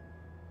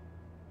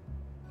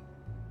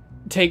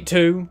 Take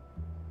two.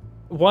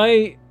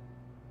 Why?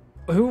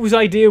 Whose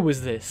idea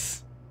was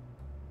this?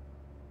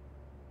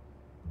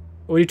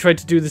 When you tried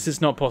to do this,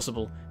 it's not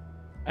possible.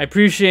 I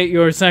appreciate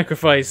your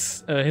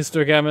sacrifice,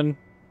 Histogammon.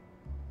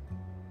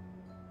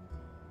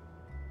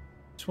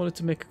 Just wanted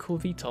to make a cool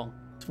VTOL.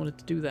 Just wanted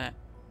to do that.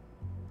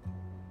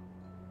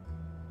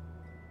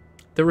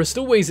 There are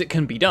still ways it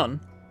can be done.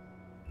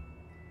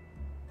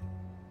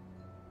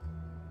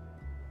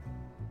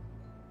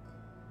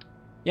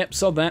 Yep,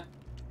 saw that.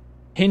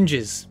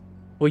 Hinges.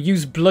 We'll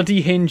use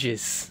bloody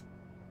hinges.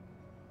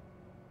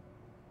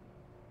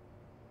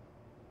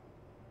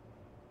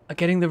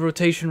 Getting the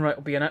rotation right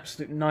will be an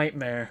absolute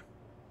nightmare.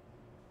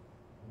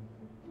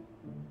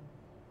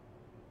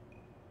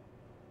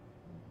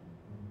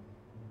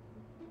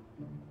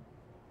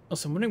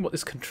 Also, I'm wondering what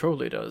this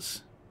controller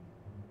does.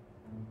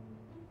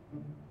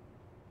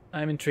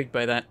 I'm intrigued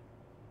by that.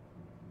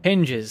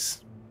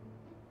 Hinges.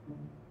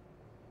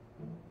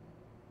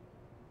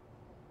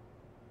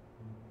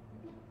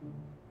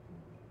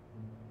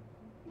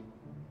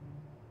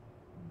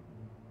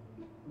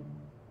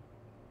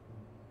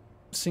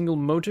 Single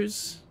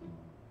motors?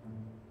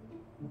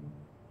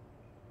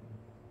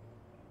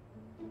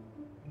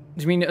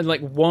 Do you mean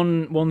like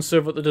one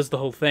servo that does the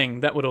whole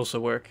thing? That would also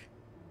work.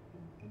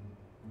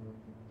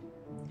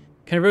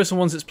 Can I reverse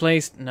once it's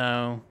placed?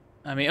 No.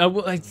 I mean,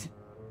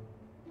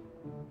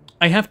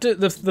 I have to.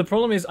 The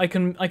problem is I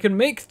can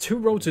make two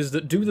rotors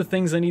that do the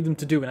things I need them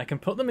to do, and I can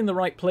put them in the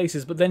right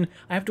places. But then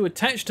I have to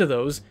attach to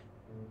those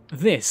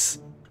this,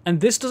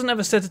 and this doesn't have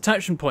a set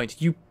attachment point.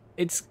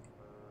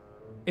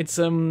 It's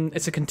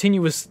a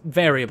continuous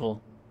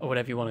variable, or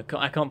whatever you want to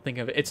call it. I can't think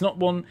of it. It's not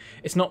one.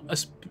 It's not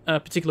a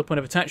particular point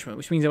of attachment,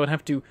 which means I would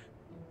have to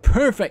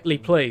perfectly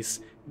place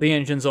the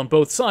engines on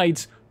both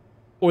sides,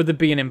 or there'd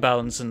be an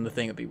imbalance and the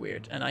thing would be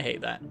weird, and I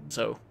hate that.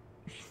 So,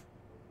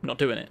 I'm not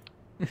doing it.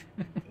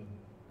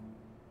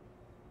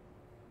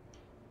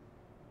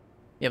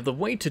 Yeah, the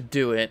way to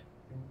do it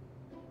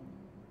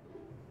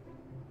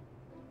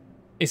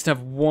is to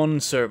have one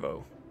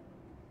servo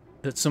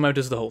that somehow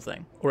does the whole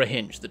thing, or a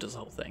hinge that does the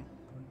whole thing.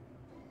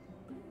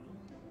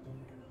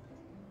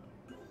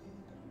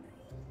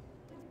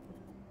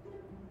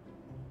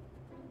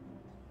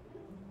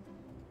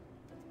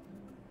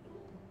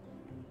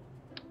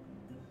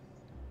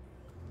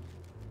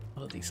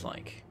 What are these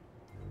like?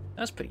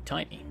 That's pretty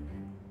tiny.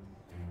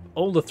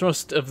 All the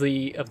thrust of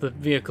the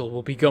vehicle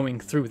will be going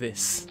through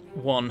this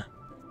one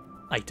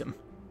item,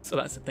 so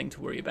that's the thing to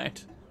worry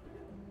about.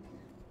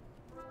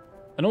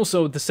 And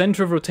also, the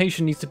center of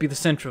rotation needs to be the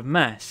center of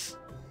mass,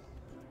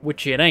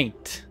 which it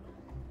ain't.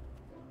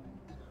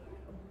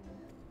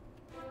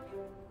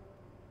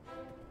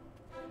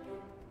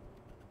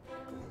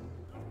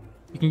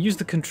 You can use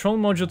the control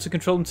module to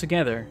control them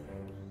together.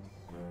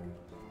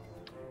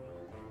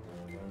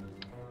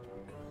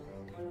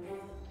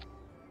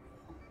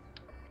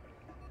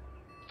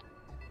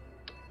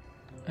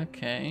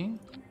 Okay.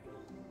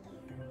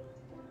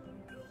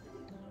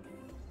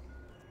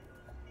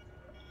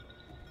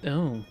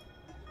 Oh.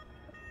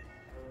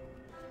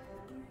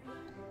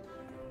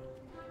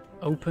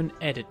 Open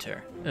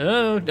editor.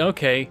 Oh,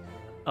 okay.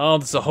 Oh,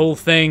 there's a whole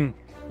thing.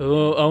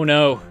 Oh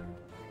no.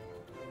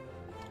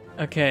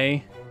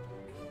 Okay.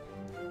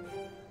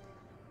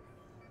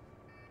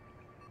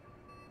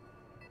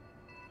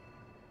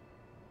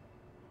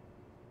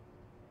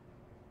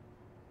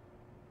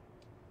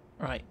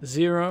 Right,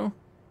 0,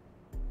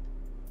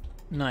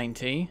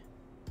 90.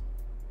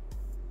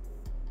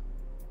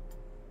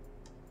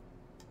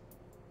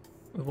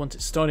 We want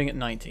it starting at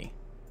 90.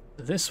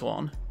 This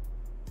one,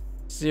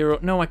 0.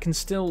 No, I can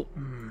still...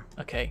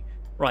 okay.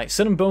 Right,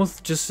 set them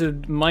both just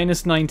to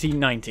minus 90,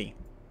 90.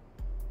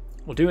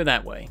 We'll do it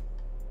that way.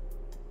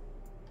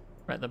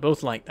 Right, they're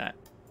both like that.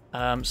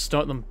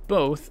 Start them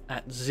both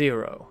at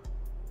 0.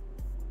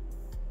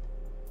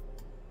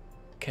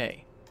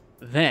 Okay.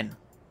 Then...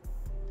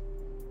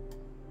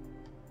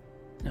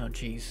 oh,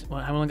 jeez.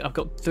 Well, how long? I've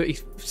got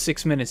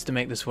 36 minutes to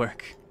make this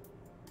work.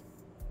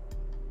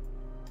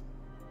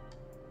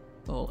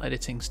 All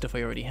editing stuff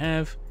I already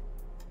have.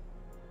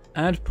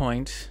 Add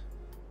point.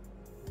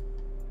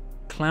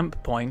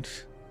 Clamp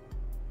point.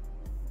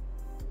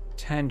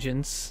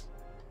 Tangents.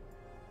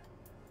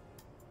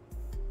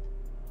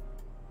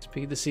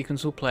 Speed the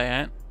sequence will play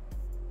at.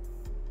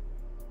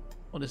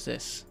 What is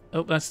this?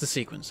 Oh, that's the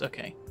sequence.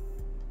 Okay.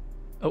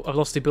 Oh, I've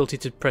lost the ability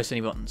to press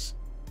any buttons.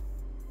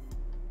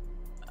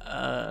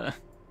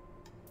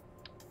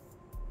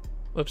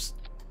 Whoops.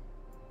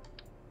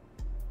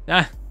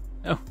 Ah!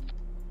 No.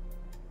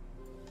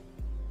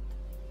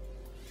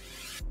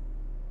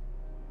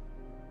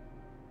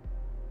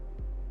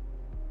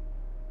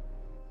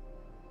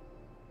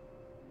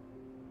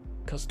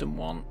 Custom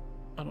 1.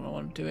 I don't know what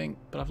I'm doing,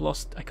 but I've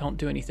lost... I can't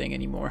do anything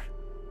anymore.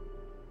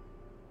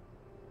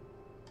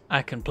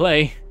 I can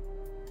play.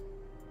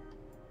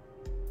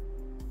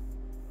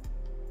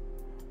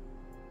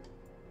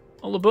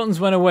 All the buttons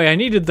went away. I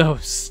needed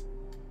those.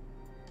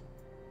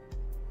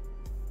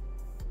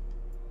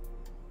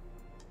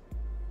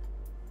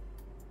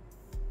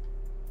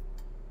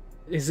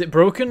 Is it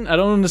broken? I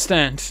don't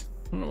understand.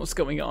 I don't know what's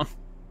going on.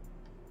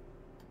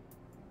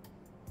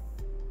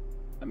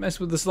 I messed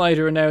with the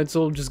slider and now it's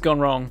all just gone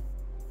wrong.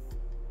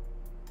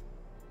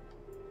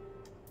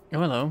 Oh,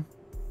 hello.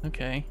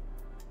 Okay.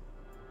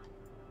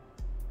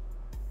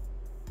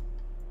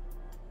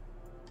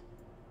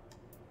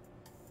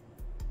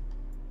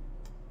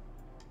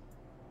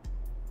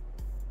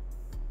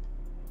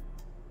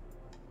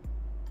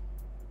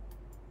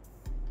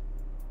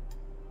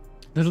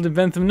 Little did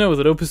Bentham know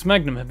that Opus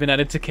Magnum had been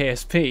added to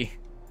KSP.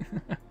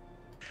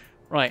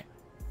 Right.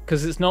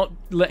 Because it's not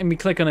letting me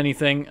click on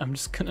anything, I'm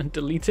just going to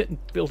delete it and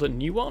build a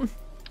new one.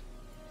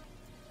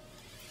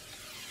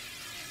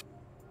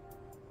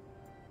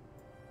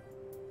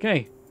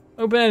 Okay.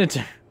 Open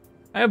editor.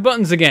 I have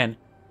buttons again.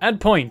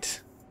 Add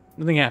point.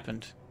 Nothing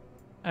happened.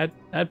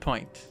 Add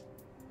point.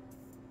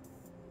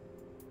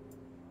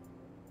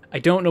 I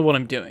don't know what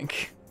I'm doing.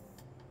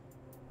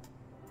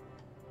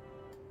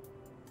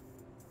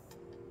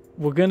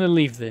 We're gonna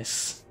leave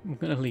this. I'm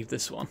gonna leave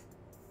this one.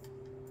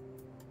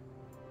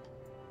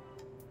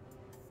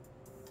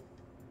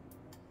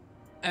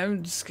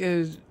 I'm just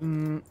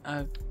gonna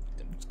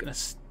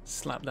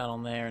slap that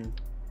on there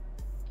and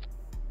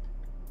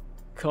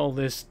call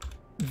this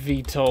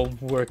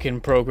VTOL work in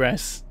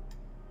progress.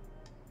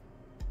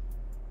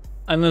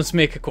 And let's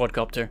make a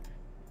quadcopter.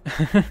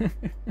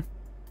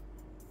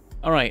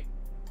 Alright.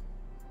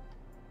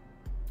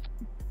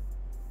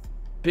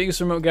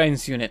 Biggest remote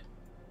guidance unit.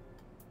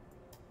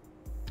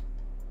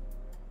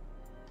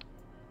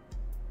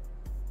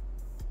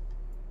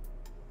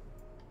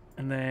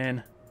 And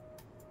then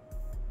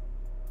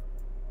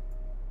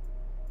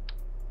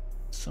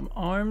some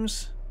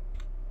arms.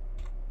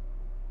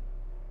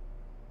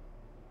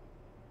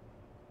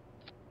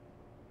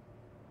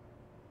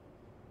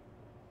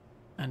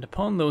 And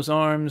upon those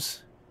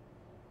arms,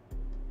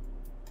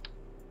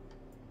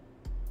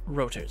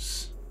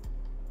 rotors.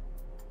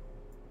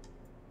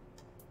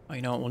 Oh,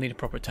 you know what? We'll need a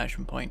proper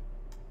attachment point.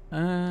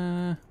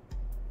 Like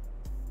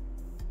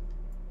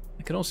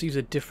could also use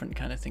a different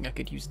kind of thing. I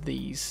could use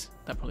these.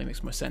 That probably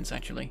makes more sense,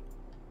 actually.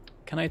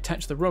 Can I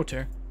attach the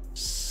rotor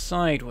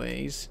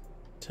sideways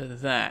to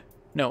that?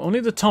 No, only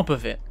the top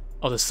of it,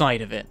 or the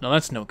side of it. No,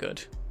 that's no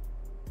good.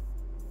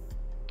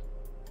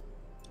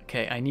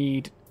 Okay, I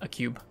need a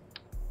cube.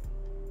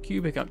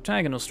 Cubic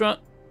octagonal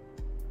strut.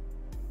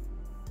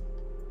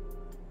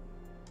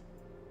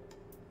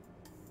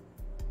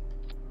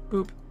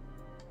 Boop.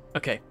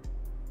 Okay.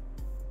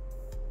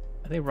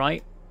 Are they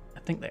right?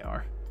 I think they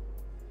are.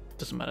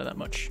 Doesn't matter that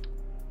much.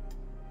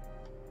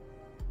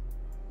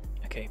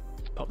 Okay,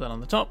 pop that on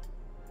the top.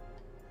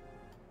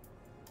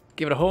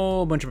 Give it a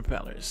whole bunch of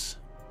propellers.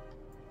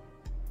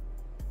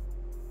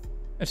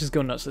 Let's just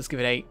go nuts. Let's give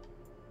it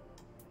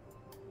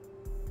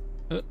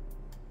 8.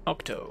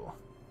 Octo.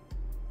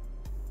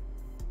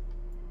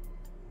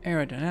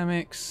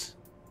 Aerodynamics.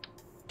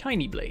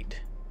 Tiny blade.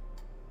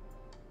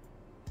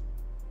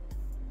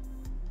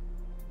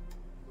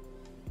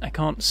 I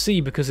can't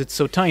see because it's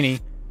so tiny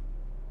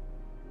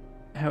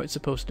how it's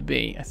supposed to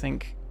be. I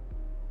think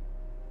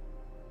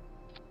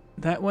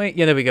that way.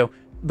 Yeah, there we go.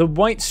 The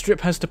white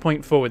strip has to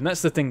point forward, and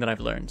that's the thing that I've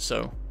learned.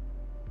 So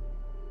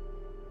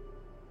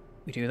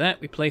we do that.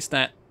 We place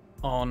that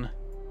on.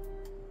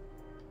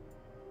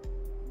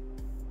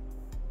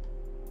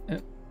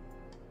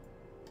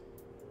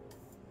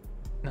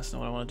 That's not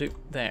what I want to do.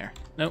 There.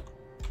 Nope.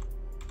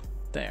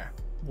 There.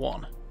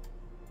 1.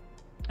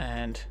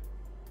 And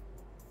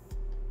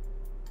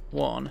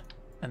 1.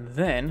 And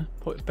then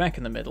put it back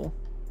in the middle.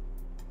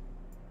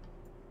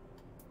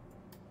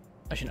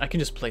 Actually, I can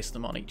just place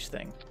them on each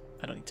thing.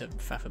 I don't need to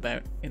faff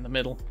about in the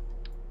middle.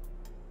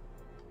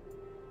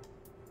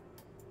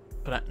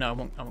 But no, I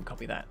won't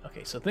copy that.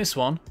 Okay, so this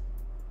one.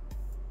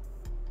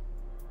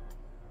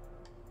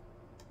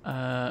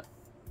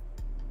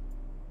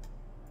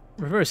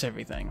 Reverse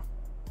everything.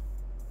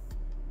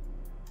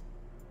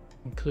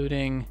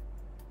 Including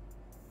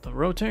the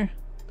rotor.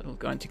 That'll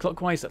go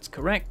anti-clockwise, that's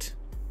correct.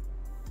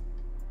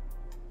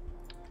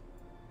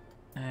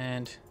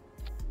 And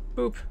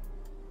boop.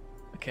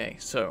 Okay,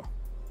 so.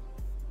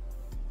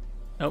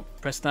 Oh,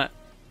 press that.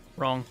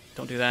 Wrong.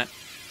 Don't do that.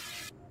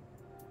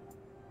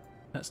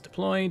 That's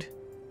deployed.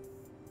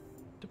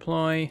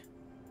 Deploy.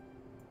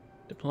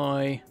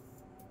 Deploy.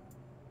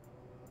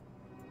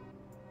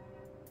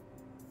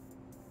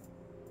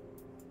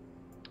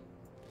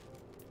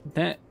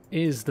 That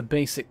is the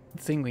basic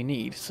thing we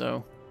need,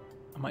 so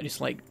I might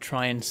just like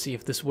try and see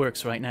if this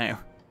works right now.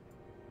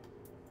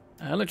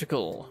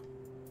 Electrical.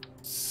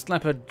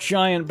 Slap a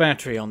giant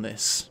battery on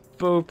this.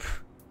 Boop.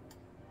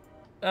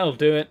 That'll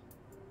do it.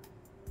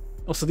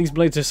 Also, these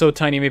blades are so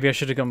tiny, maybe I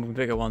should have gone with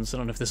bigger ones. I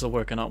don't know if this will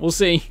work or not. We'll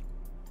see.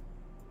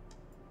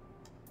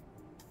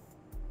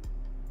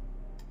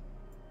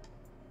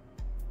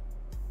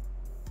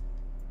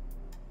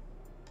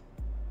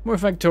 More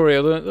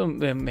Factorio.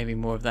 There may be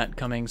more of that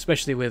coming,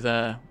 especially with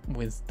the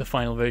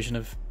final version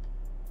of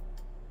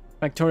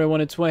Factorio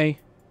on its way.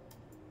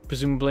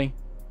 Presumably.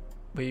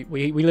 We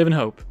live in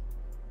hope.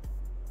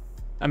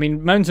 I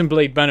mean, Mountain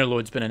Blade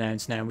Bannerlord's been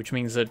announced now, which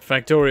means that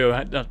Factorio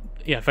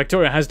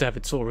has to have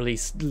its full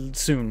release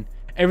soon.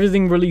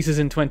 Everything releases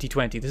in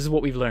 2020. This is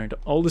what we've learned.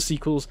 All the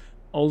sequels,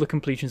 all the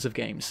completions of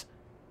games.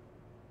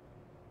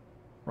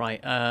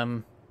 Right,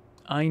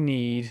 I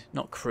need,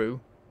 not crew,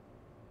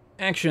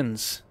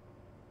 actions.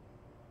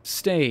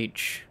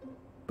 Stage.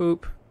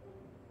 Boop.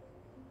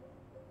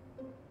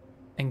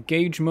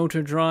 Engage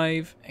motor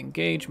drive.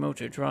 Engage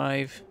motor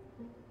drive.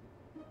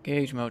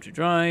 Engage motor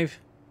drive.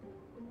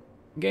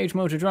 Engage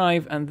motor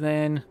drive, and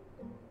then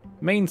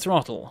main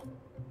throttle.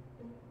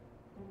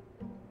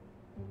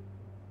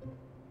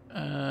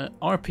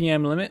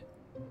 RPM limit.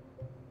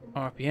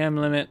 RPM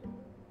limit.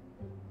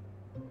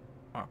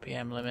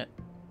 RPM limit.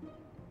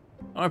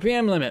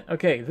 RPM limit.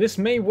 Okay, this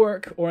may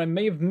work, or I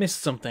may have missed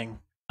something.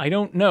 I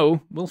don't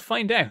know. We'll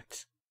find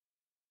out.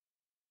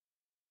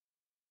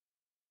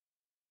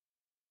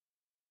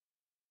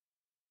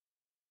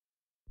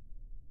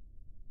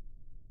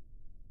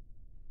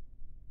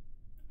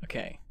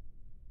 Okay.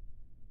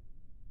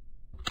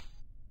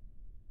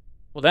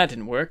 Well, that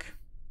didn't work.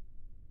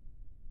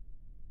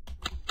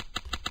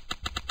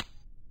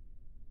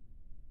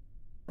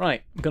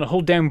 Right, I'm gonna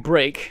hold down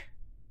brake,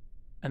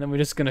 and then we're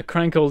just gonna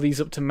crank all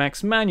these up to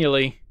max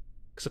manually,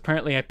 because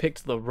apparently I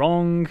picked the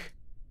wrong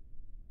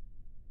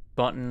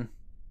button,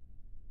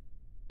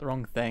 the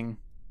wrong thing.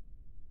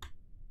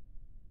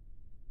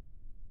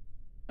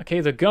 Okay,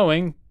 they're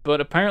going,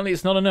 but apparently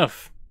it's not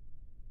enough.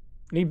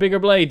 Need bigger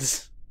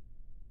blades.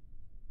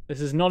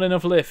 This is not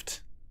enough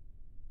lift.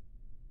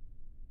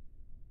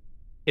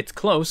 It's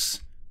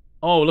close.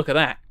 Oh, look at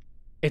that.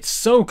 It's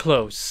so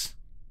close.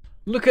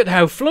 Look at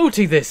how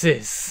floaty this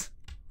is.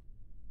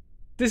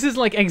 This is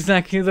like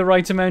exactly the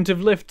right amount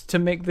of lift to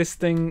make this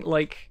thing,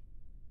 like,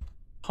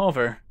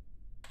 hover.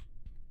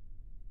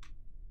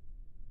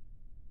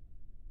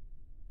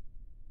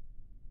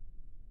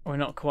 Or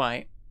not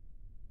quite.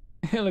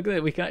 Look at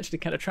it, we can actually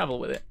kind of travel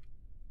with it.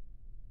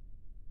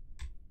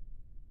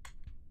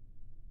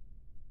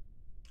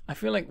 I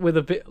feel like with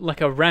a bit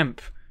like a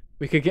ramp,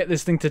 we could get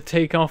this thing to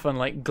take off and,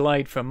 like,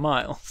 glide for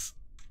miles.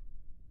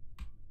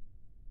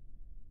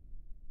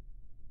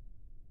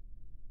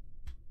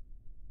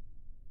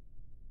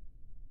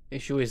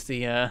 Issue is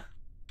the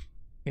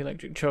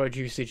electric charge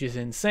usage is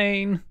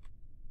insane.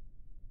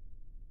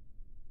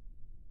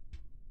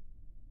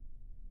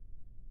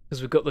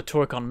 Because we've got the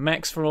torque on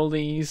max for all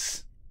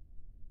these.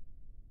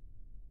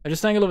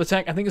 Just angle of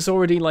attack, I think it's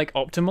already, like,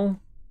 optimal.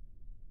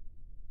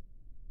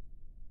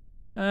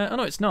 Oh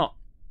no, it's not.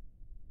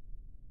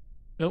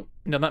 Nope,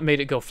 no, that made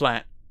it go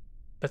flat.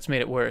 That's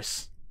made it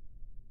worse.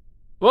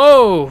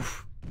 Whoa!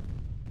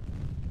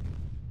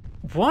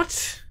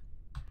 What?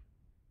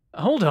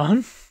 Hold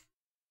on.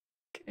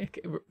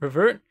 Okay,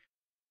 revert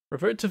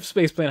to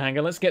spaceplane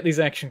angle. Let's get these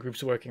action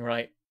groups working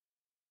right.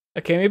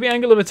 Okay, maybe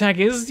angle of attack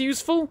is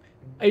useful.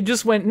 It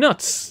just went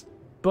nuts,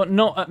 but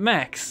not at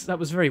max. That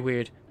was very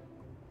weird.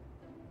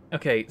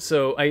 Okay,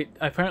 so I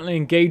apparently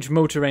engage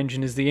motor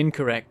engine is the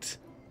incorrect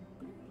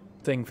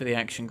thing for the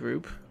action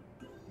group.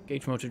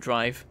 Engage motor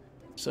drive.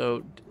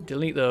 So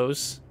delete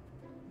those.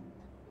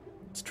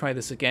 Let's try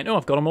this again. Oh,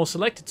 I've got them all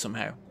selected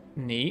somehow.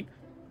 Neat.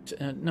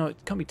 No, it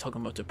can't be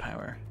toggle motor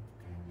power.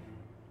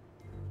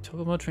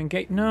 Toggle motor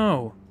engage.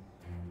 No.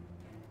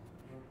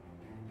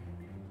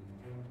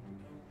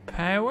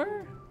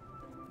 Power?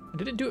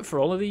 Did it do it for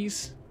all of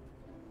these?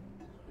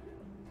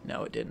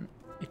 No, it didn't.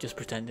 It just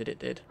pretended it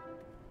did.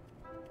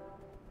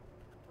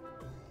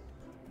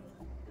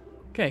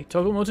 Okay,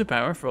 toggle motor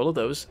power for all of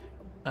those.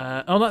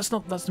 Oh, that's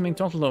the main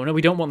throttle low. No,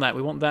 we don't want that.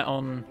 We want that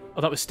on...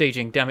 Oh, that was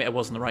staging. Damn it, it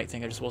wasn't the right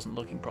thing. I just wasn't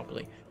looking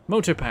properly.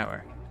 Motor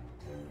power.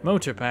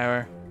 Motor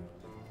power.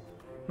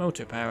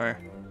 Motor power.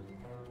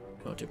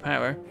 Motor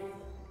power.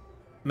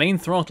 Main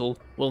throttle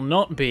will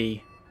not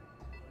be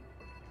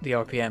the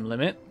RPM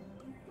limit.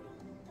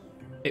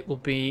 It will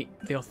be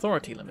the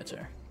authority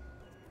limiter.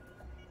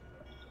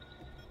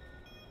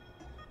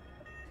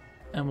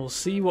 And we'll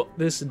see what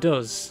this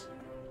does.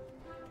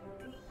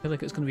 I feel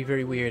like it's going to be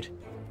very weird.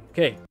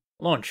 Okay,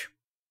 launch.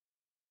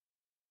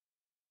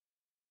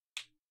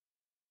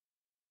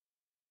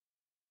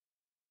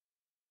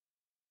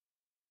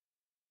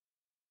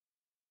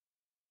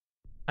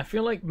 I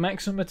feel like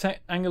maximum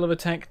attack angle of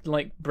attack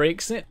like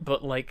breaks it,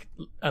 but like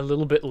a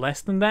little bit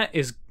less than that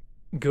is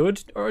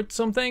good or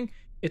something.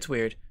 It's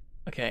weird.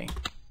 Okay.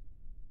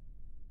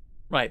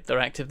 Right, they're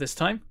active this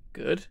time.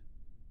 Good.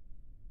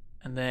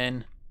 And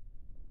then...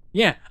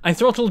 Yeah, I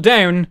throttle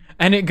down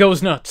and it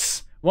goes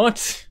nuts.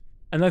 What?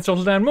 And then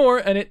throttle down more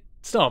and it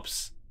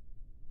stops.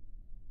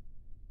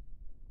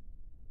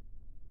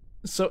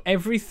 So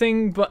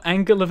everything but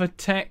angle of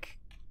attack...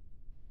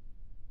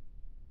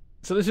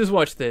 So let's just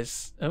watch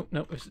this. Oh,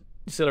 no, it's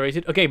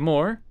decelerated. Okay,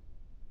 more.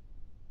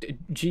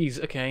 Jeez,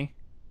 okay.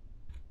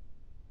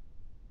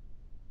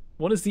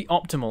 What is the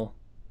optimal?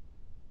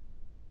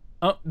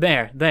 Oh,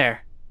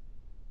 there.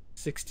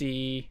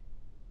 60,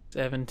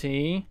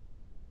 70,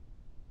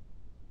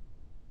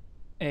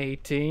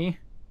 80.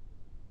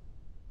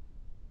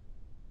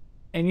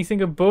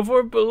 Anything above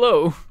or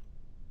below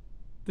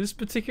this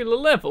particular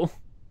level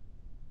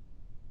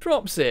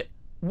drops it.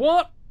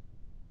 What?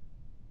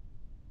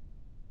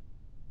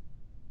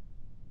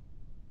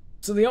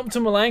 So the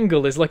optimal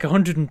angle is like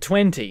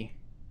 120.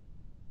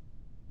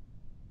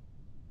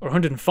 Or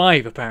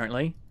 105,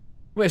 apparently.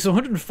 Wait, so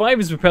 105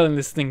 is propelling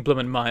this thing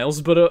bloomin'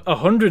 miles, but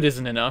 100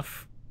 isn't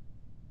enough.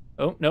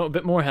 Oh, no, a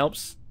bit more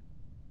helps.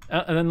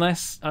 And then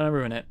less. I'll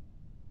ruin it.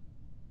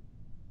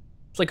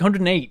 It's like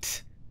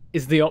 108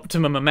 is the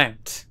optimum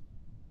amount.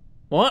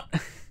 What?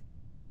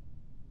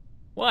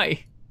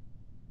 Why?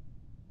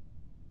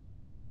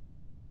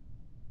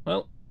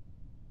 Well.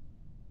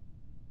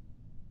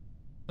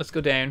 Let's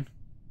go down.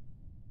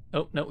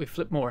 Oh, no, we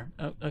flip more.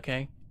 Oh,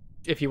 okay.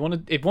 If you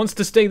want to... It wants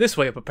to stay this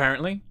way up,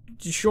 apparently.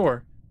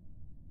 Sure.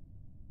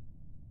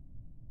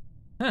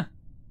 Huh.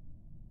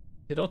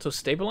 Is it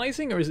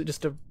auto-stabilizing, or is it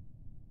just a...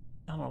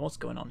 I don't know what's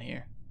going on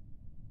here.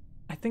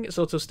 I think it's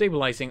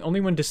auto-stabilizing,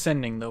 only when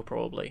descending, though,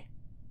 probably.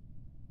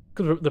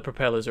 Because the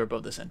propellers are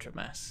above the center of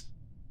mass.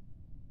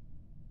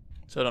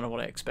 So I don't know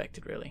what I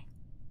expected, really.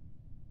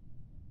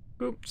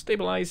 Boop,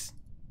 stabilize.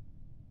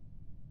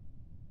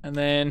 And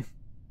then...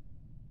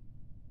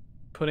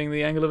 Putting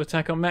the angle of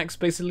attack on max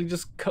basically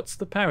just cuts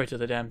the power to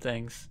the damn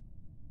things.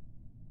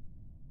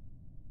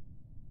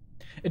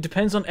 It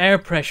depends on air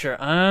pressure.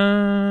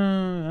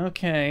 Ah,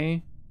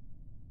 okay.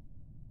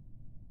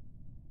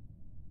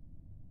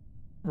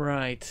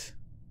 Right.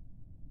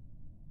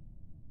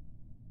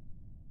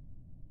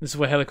 This is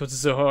why helicopters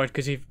are so hard,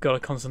 because you've got to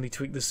constantly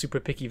tweak the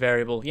super picky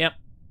variable. Yep.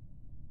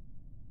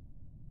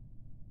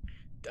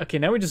 Okay,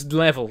 now we're just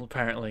level,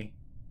 apparently.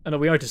 Oh no,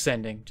 we are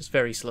descending, just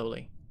very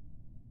slowly.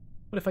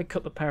 What if I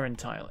cut the power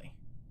entirely?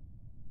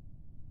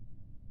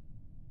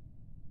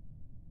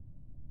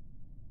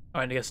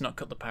 Alright, I guess not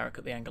cut the power,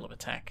 cut the angle of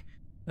attack.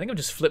 I think I've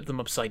just flipped them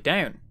upside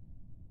down.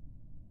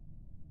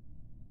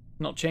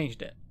 Not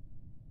changed it.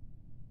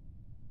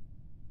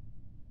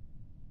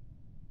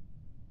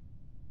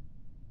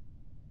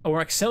 Oh,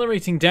 we're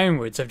accelerating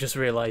downwards, I've just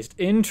realised.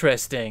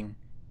 Interesting.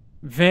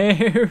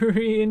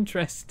 Very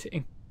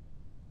interesting.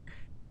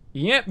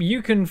 Yep,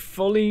 you can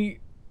fully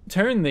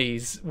turn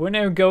these. We're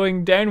now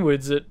going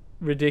downwards at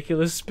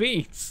ridiculous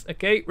speeds.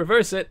 Okay,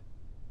 reverse it.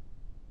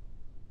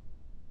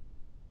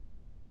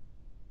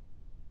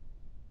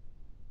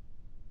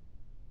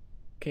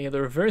 Okay,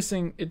 the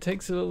reversing, it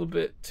takes a little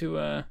bit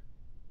to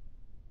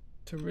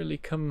really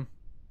come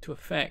to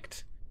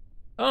effect.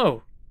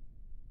 Oh!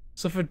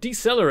 So for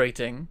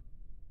decelerating,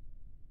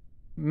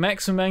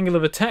 maximum angle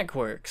of attack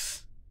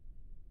works.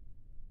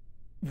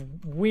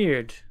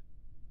 Weird.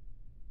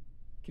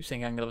 I keep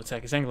saying angle of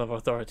attack. It's angle of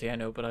authority, I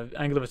know, but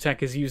angle of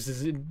attack is used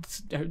as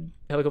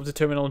helicopter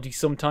terminology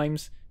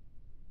sometimes.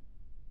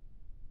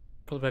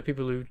 Probably by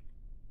people who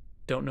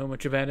don't know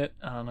much about it.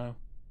 I don't know.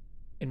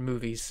 In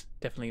movies.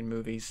 Definitely in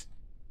movies.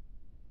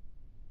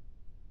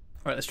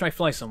 Alright, let's try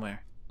fly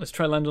somewhere. Let's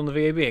try land on the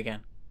VAB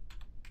again.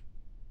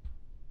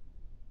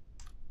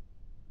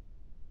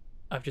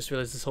 I've just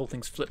realized this whole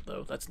thing's flipped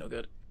though. That's no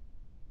good.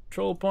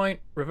 Control point,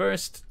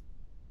 reversed.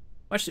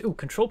 Actually, ooh,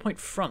 control point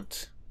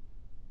front.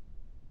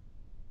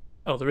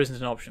 Oh, there isn't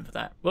an option for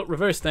that. Well,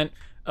 reverse then.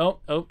 Oh,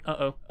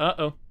 uh-oh,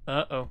 uh-oh,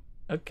 uh-oh.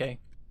 Okay.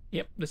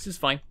 Yep, this is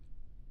fine.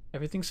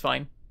 Everything's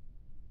fine.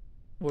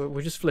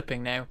 We're just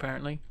flipping now,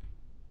 apparently.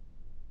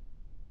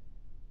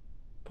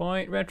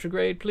 Point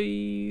retrograde,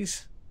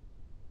 please.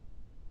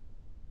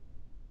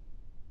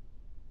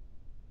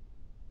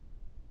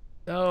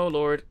 Oh,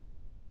 Lord.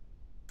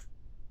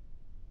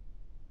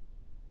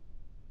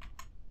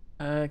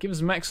 Give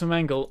us maximum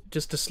angle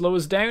just to slow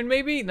us down,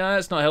 maybe? No,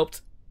 that's not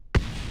helped.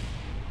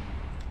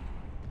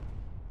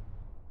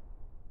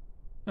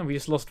 Oh, we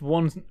just lost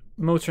one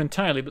motor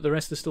entirely, but the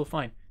rest is still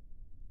fine.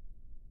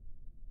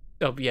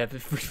 Oh, yeah.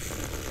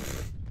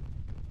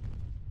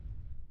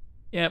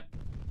 Yep.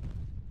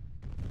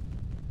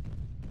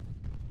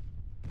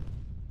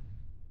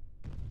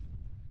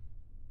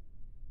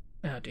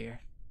 Oh, dear.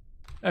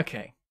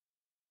 Okay.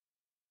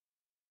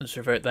 Let's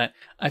revert that.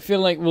 I feel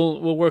like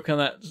we'll work on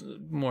that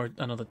more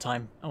another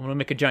time. I want to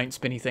make a giant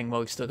spinny thing while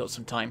we've still got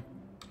some time.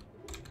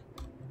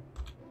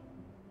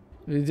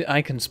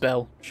 I can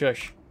spell.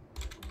 Shush.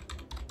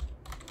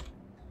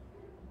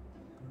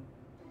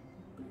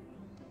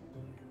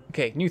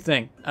 Okay, new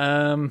thing.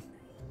 We'll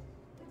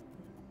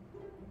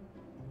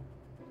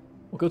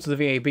go to the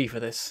VAB for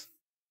this.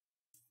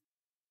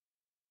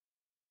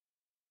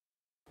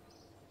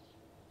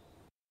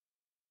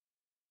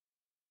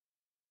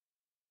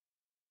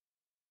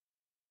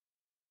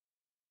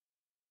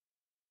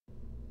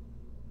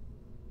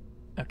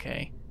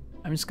 Okay,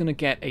 I'm just gonna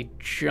get a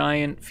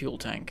giant fuel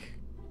tank.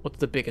 What's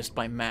the biggest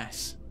by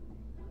mass?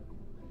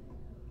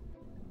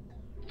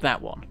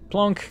 That one.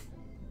 Plonk.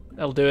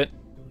 That'll do it.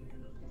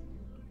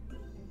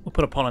 We'll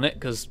put a pon on it,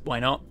 because why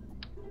not?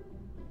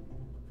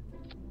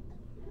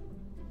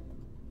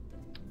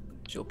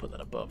 She'll put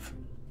that above.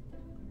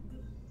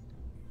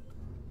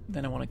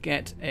 Then I want to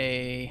get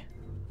a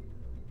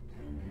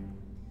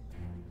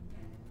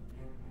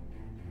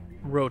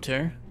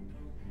rotor.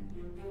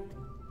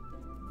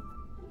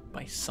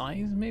 By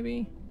size,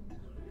 maybe?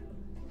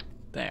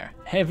 There.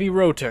 Heavy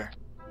rotor.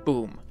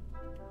 Boom.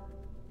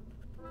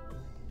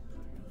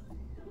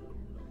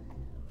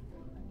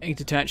 8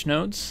 attached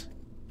nodes.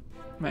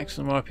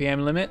 Maximum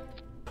RPM limit.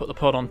 Put the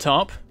pod on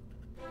top.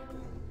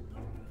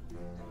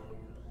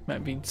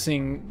 Might be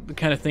seeing the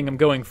kind of thing I'm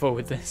going for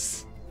with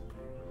this.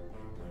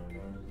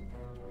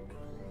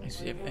 I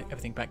see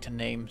everything back to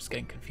name. It's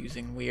getting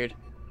confusing and weird.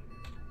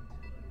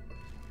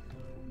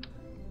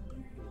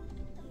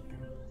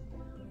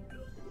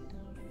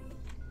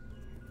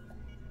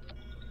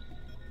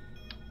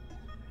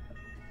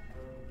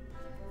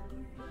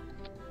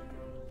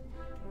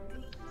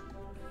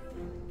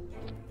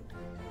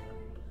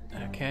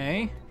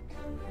 Okay.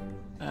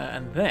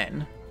 And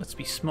then, let's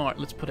be smart.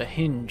 Let's put a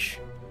hinge.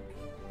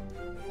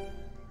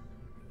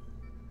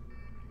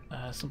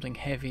 Something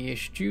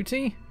heavy-ish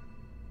duty.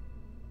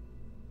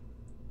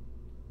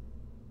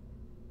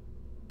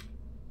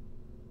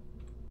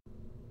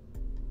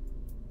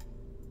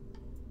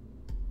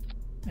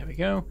 There we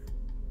go.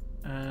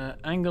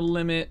 Angle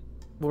limit,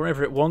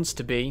 wherever it wants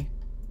to be.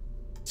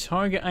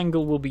 Target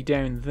angle will be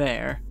down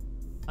there,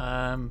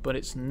 but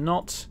it's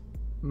not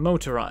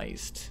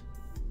motorized.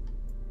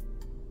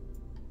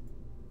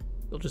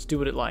 It'll just do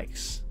what it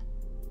likes.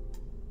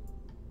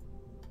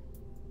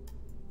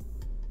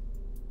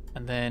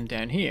 And then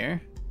down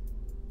here,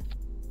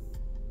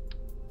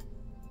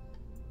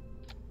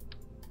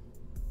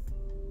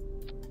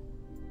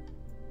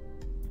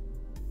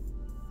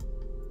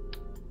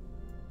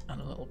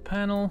 and a little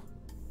panel.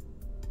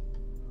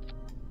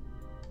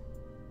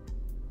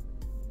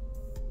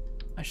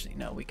 Actually,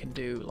 no, we can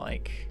do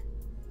like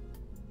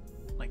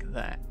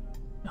that.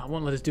 No, I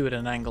won't let us do it at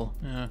an angle.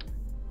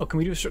 Oh, can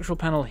we do a structural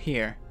panel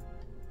here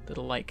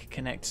that'll like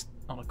connect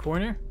on a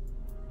corner,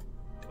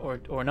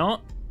 or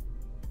not?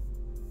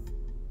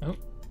 Oh.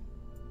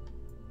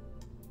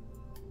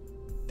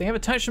 They have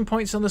attachment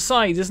points on the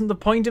sides. Isn't the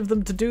point of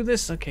them to do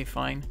this? Okay,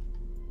 fine.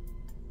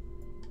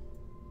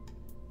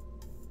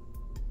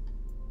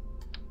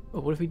 Oh,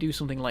 what if we do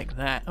something like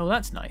that? Oh,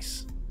 that's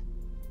nice.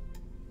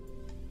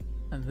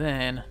 And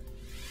then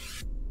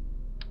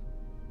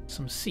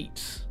some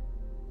seats.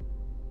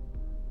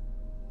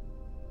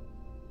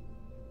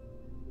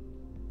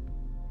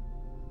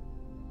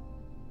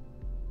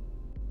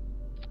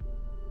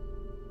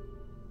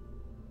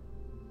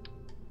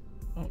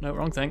 Oh, no,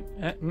 wrong thing.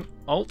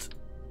 Alt.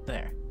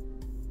 There.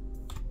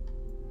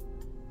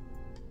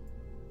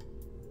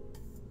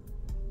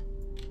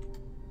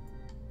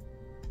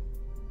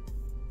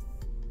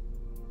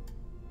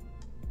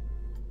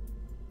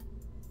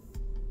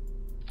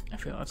 I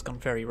feel that's gone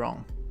very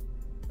wrong.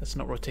 That's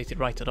not rotated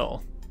right at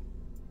all.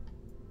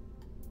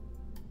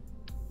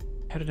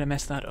 How did I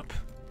mess that up?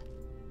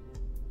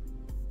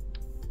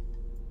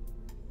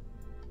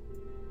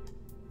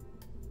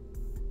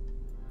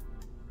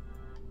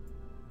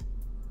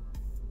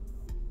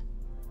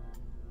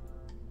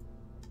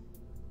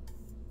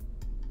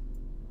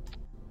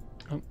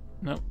 Oh,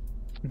 no.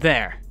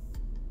 There.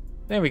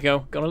 There we go.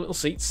 Got our little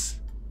seats.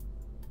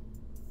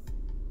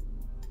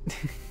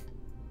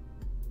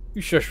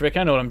 You shush, Rick.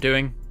 I know what I'm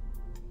doing.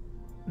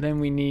 Then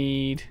we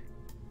need...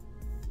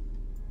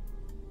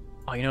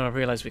 Oh, you know what I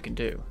realized we can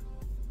do?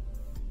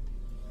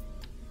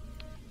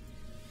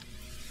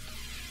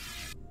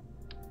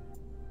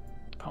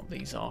 Pop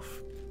these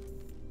off.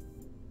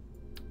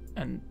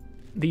 And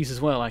these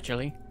as well,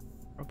 actually.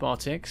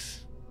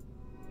 Robotics.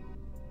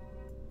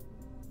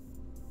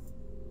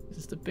 Is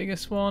this the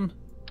biggest one?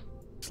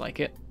 Looks like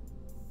it.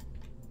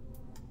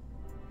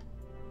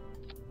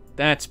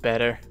 That's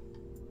better.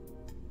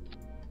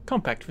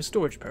 Compact for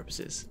storage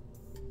purposes.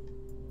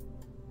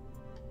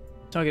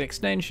 Target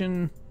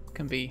extension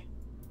can be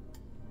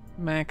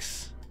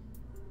max.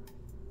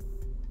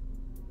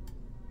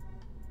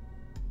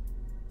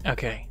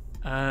 Okay.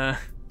 Right,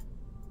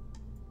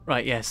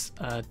 yes.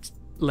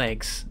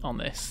 Legs on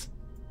this.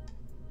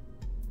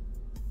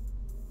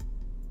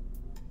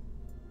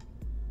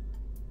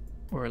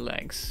 Or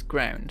legs.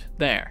 Ground.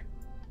 There.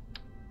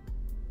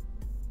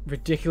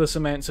 Ridiculous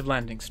amounts of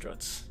landing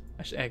struts.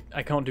 Actually,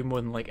 I can't do more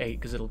than like 8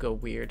 because it'll go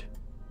weird.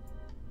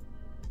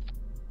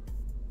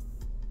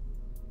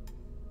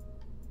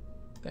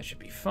 That should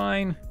be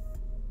fine.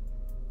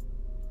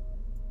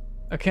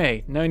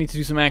 Okay, now I need to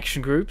do some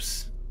action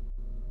groups.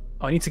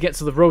 Oh, I need to get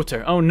to the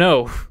rotor. Oh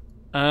no!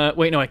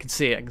 Wait, no, I can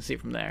see it. I can see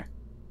it from there.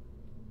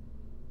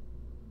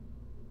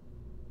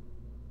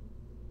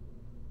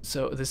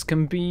 So this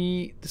can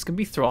be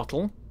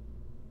throttle.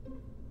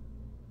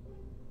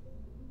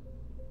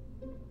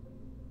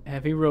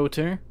 Heavy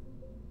rotor.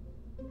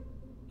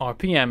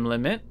 RPM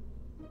limit.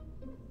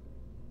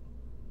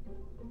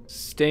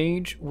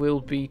 Stage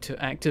will be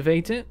to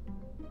activate it.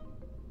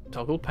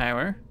 Toggle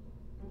power.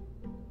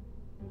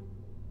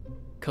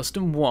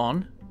 Custom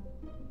 1.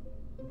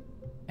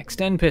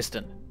 Extend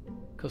piston.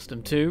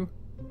 Custom 2.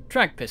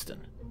 Track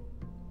piston.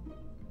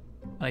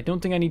 I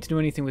don't think I need to do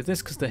anything with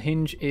this because the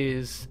hinge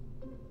is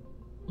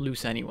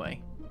loose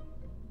anyway.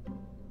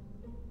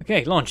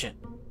 Okay, launch it.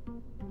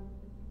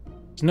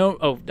 There's no...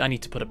 Oh, I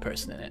need to put a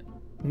person in it.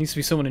 There needs to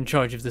be someone in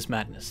charge of this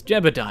madness.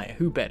 Jebediah,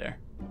 who better?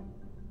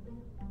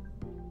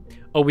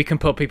 Oh, we can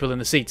put people in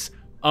the seats.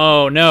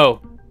 Oh no!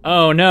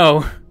 Oh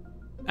no!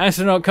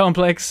 Astronaut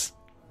complex!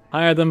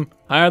 Hire them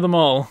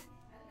all.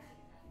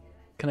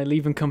 Can I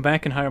leave and come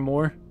back and hire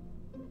more?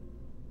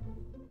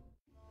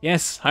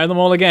 Yes, hire them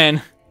all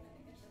again.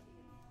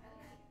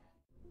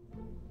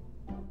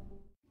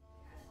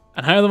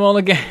 And hire them all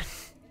again.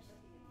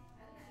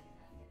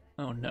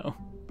 Oh no.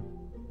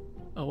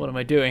 Oh, what am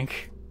I doing?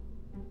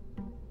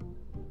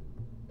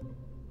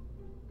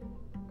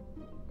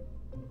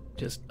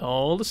 Just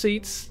all the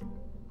seats.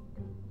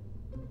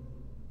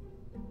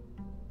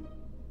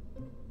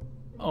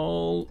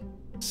 All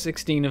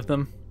 16 of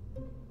them.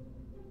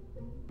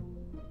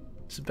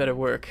 It's better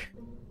work.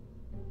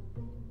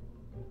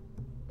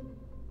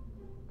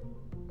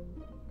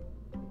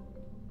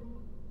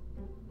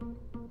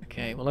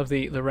 Okay, we'll have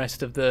the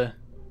rest of the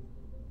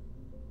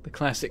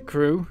classic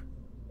crew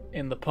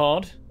in the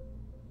pod.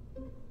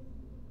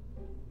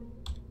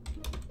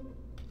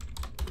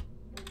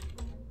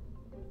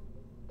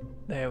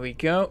 There we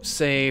go.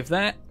 Save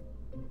that.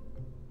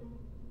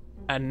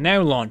 And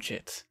now launch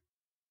it.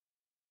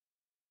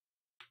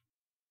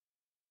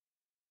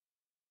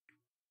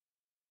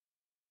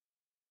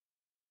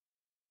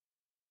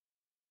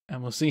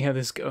 And we'll see how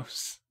this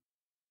goes.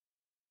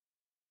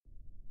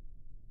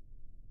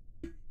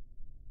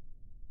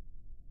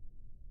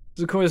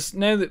 So of course,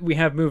 now that we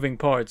have moving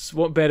parts,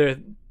 what better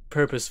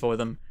purpose for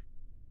them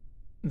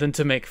than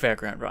to make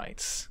fairground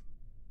rides?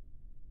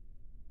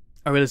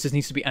 I realize this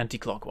needs to be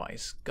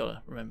anti-clockwise.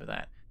 Gotta remember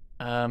that.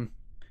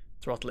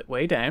 Throttle it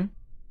way down.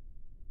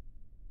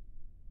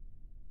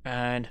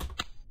 And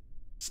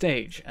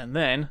stage. And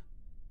then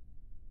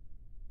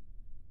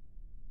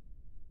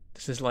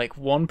this is like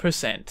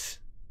 1%.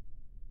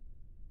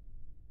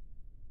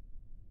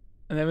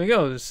 And there we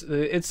go.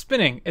 It's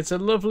spinning. It's a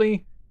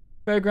lovely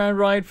fairground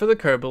ride for the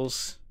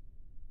Kerbals.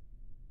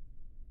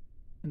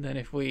 And then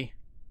if we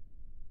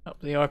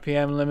up the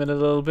RPM limit a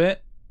little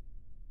bit.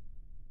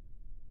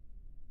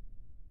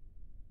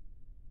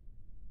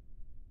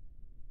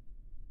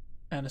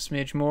 And a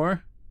smidge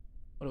more.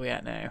 What are we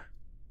at now?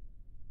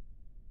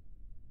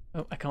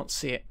 Oh, I can't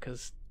see it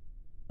because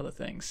other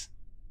things.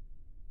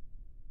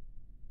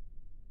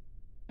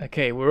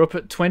 Okay, we're up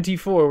at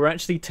 24. We're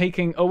actually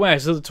taking... Oh, wow,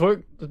 so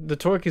the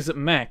torque is at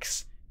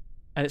max.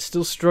 And it's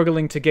still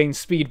struggling to gain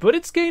speed, but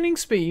it's gaining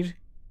speed.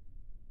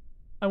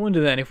 I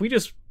wonder then, if we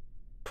just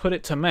put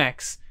it to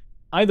max,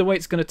 either way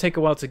it's going to take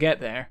a while to get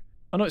there.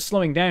 Oh no, it's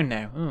slowing down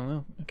now. Oh,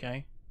 well,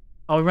 okay.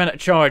 Oh, we ran out of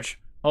charge.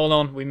 Hold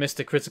on, we missed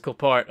a critical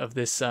part of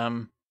this,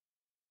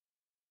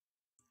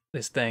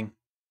 this thing.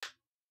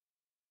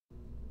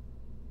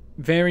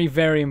 Very,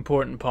 very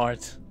important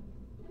part.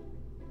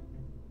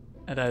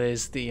 And that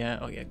is the,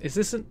 oh yeah, is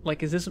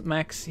this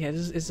max? Yeah,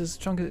 is this as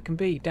strong as it can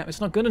be? Damn,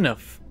 it's not good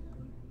enough.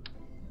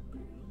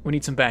 We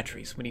need some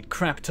batteries. We need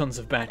crap tons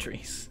of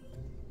batteries.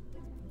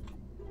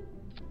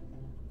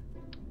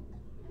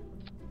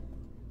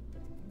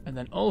 And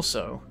then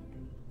also,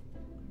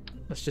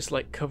 let's just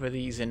like cover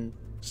these in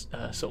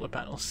solar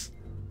panels.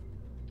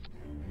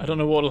 I don't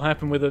know what will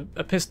happen with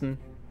a piston.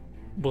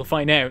 We'll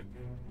find out.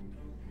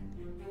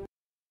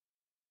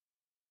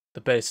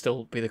 There better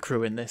still be the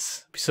crew in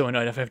this. I'd be so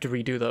annoyed if I have to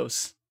redo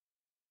those.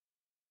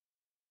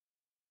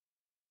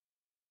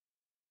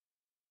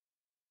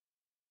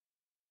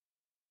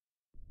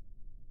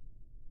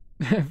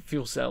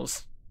 Fuel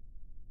cells.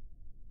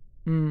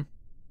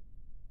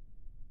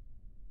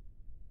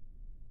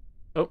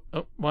 Oh,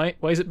 why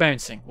is it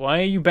bouncing? Why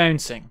are you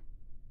bouncing?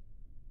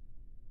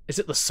 Is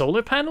it the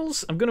solar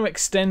panels? I'm going to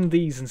extend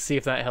these and see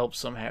if that helps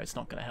somehow. It's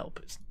not going to help.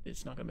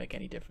 It's not going to make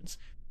any difference.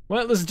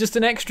 Well, there's just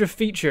an extra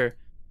feature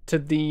to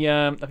the,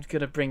 I'm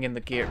going to bring in the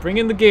gear. Bring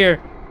in the gear!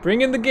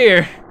 Bring in the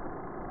gear!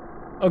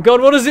 Oh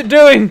god, what is it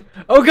doing?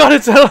 Oh god,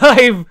 it's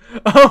alive!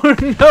 Oh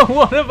no,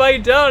 what have I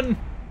done?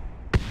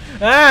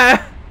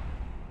 Ah!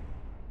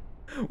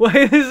 Why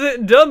has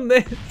it done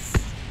this?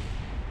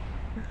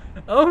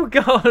 Oh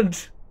god!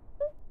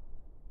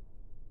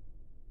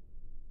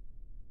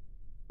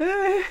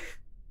 I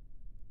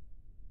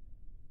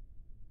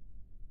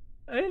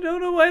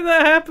don't know why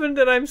that happened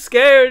and I'm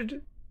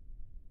scared.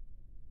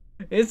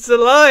 It's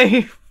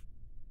alive!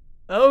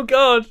 Oh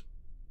god!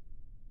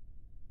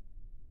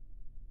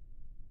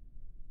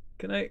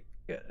 Can I...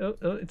 Oh,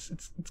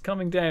 it's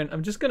coming down.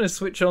 I'm just gonna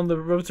switch on the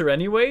rotor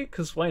anyway,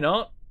 because why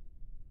not?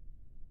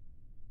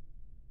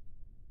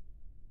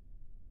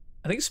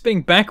 I think it's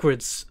spinning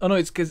backwards. Oh no,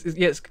 it's because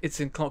it's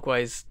in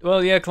clockwise.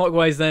 Well, yeah,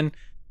 clockwise then.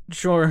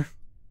 Sure.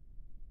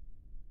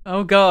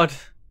 Oh god.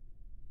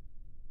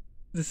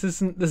 This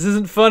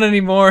isn't fun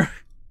anymore.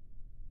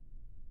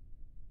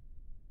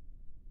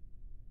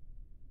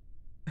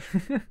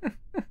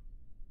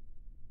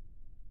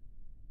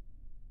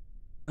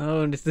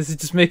 Oh, this is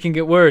just making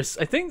it worse.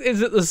 I think,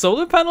 is it the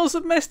solar panels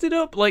that messed it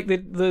up? Like they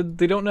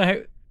don't know how,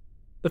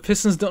 the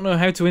pistons don't know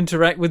how to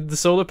interact with the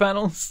solar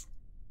panels.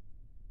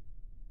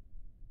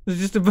 There's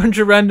just a bunch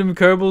of random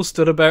Kerbals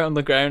stood about on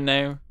the ground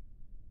now.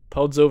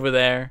 Pod's over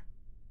there.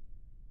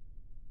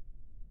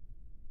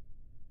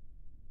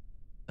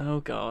 Oh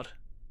god.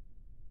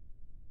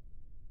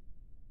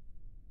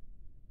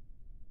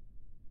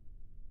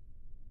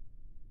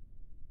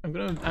 I'm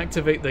gonna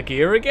activate the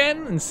gear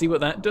again and see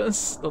what that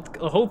does.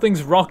 The whole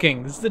thing's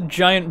rocking. This is a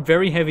giant,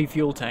 very heavy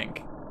fuel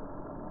tank.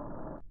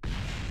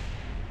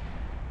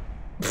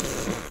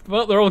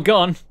 Well, they're all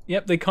gone.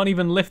 Yep, they can't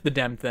even lift the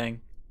damn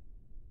thing.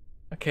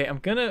 Okay, I'm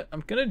gonna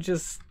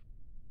just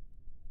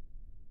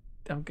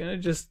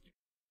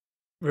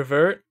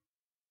revert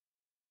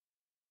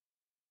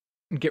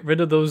and get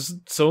rid of those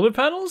solar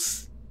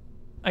panels,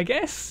 I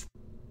guess.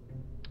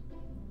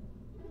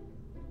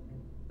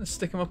 Let's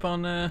stick them up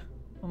on the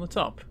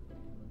top,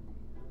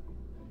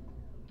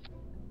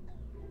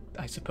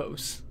 I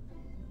suppose,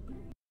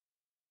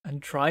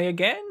 and try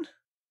again.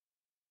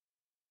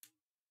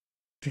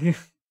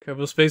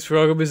 Kerbal Space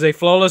Program is a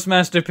flawless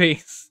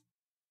masterpiece.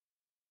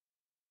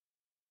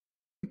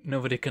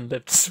 Nobody can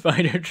lift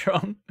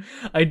Spidertron.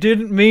 I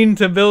didn't mean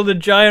to build a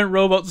giant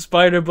robot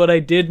spider, but I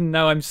did, and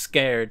now I'm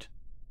scared.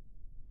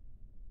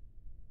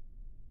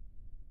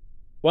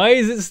 Why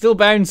is it still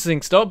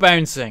bouncing? Stop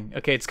bouncing.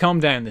 Okay, it's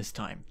calmed down this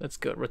time. That's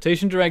good.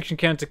 Rotation direction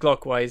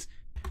counterclockwise.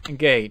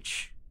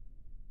 Engage.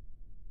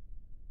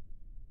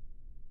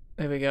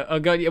 There we go. Oh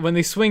god, yeah, when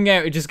they swing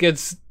out, it just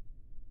gets...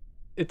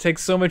 It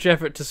takes so much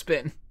effort to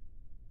spin.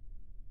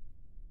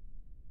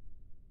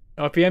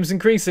 RPM's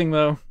increasing,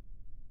 though.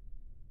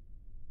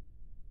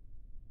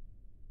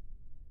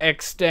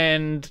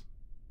 Extend.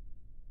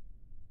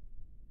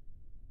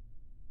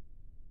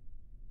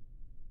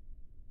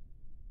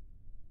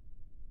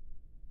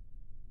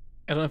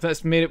 I don't know if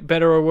that's made it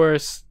better or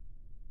worse.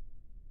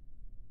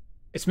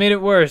 It's made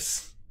it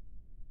worse.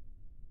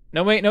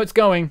 No, wait, no, it's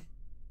going.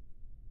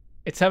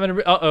 It's having a...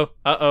 Uh-oh,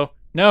 uh-oh.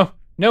 No,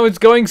 no, it's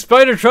going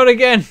Spidertron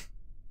again!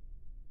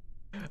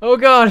 Oh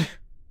god!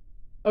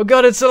 Oh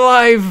god, it's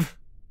alive!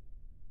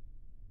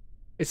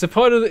 It's a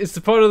part of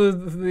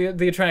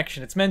the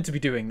attraction. It's meant to be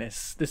doing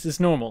this. This is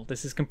normal.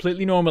 This is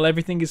completely normal.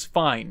 Everything is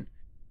fine.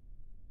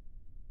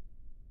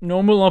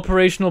 Normal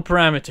operational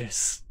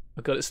parameters.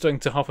 Oh god, it's starting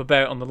to hop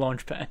about on the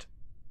launch pad.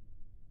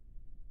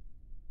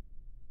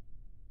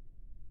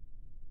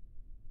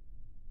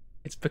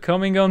 It's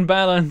becoming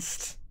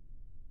unbalanced.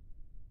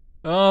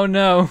 Oh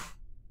no.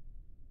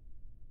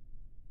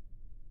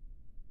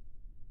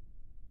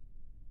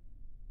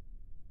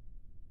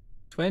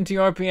 "20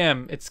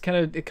 RPM. It's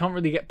it can't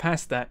really get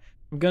past that.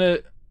 I'm gonna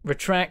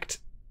retract.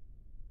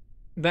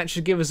 That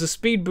should give us a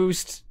speed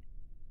boost.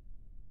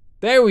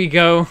 There we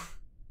go.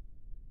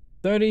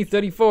 30,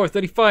 34,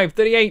 35,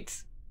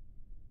 38.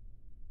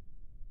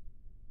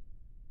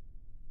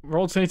 We're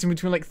alternating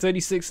between like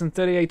 36 and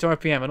 38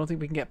 RPM. I don't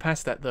think we can get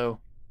past that though.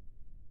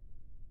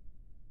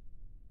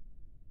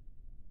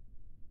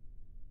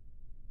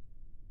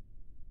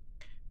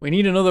 We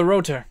need another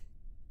rotor.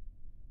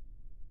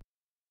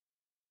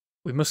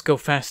 We must go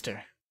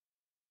faster.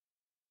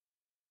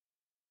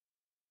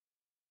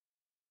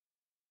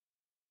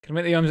 Can I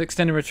make the arms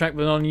extend and retract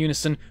but not in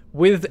unison?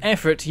 With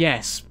effort,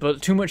 yes,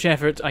 but too much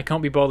effort, I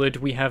can't be bothered.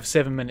 We have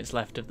 7 minutes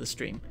left of the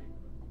stream.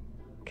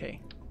 Okay.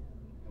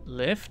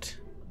 Lift.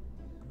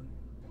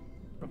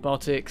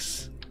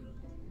 Robotics.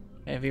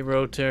 Heavy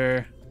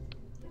rotor.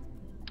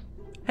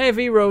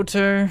 Heavy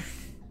rotor.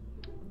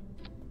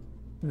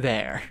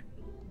 There.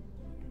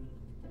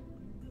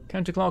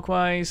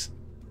 Counterclockwise.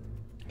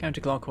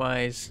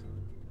 Counterclockwise.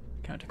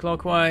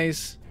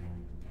 Counterclockwise.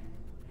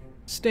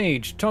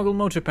 Stage. Toggle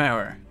motor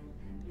power.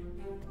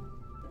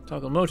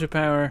 Toggle motor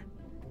power.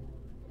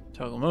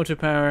 Toggle motor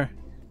power.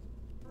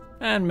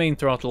 And main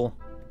throttle.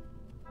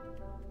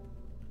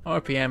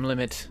 RPM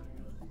limit.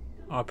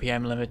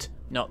 RPM limit.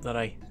 Not that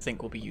I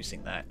think we'll be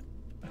using that.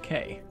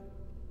 Okay.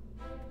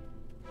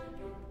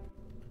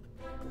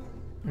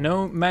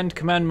 No manned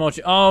command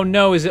module. Oh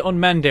no, is it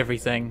unmanned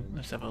everything?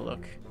 Let's have a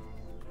look.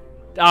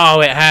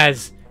 Oh, it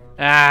has.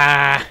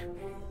 Ah.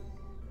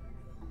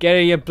 Get out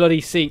of your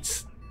bloody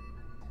seats.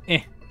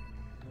 Eh.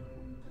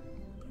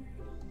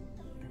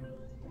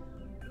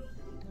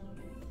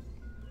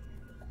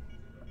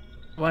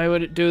 Why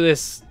would it do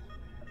this?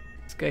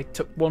 This guy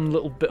took one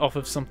little bit off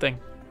of something.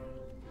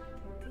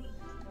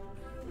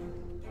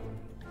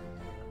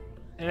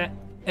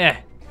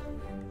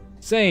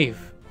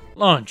 Save.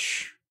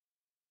 Launch.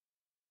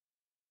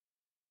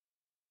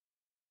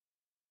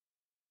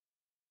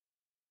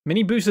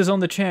 Mini boosters on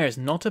the chair is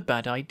not a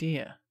bad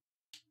idea.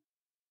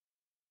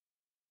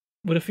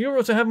 Would a fuel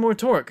rotor have more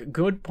torque?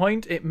 Good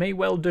point. It may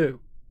well do.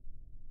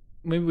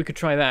 Maybe we could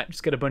try that.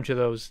 Just get a bunch of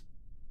those.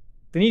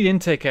 They need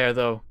intake air,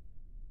 though.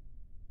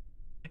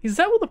 Is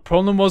that what the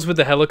problem was with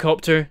the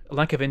helicopter? A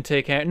lack of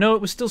intake air? No,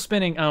 it was still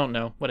spinning. I don't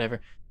know.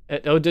 Whatever.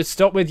 Oh, just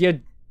stop with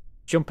you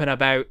jumping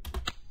about.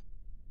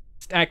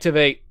 Just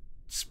activate.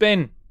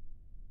 Spin.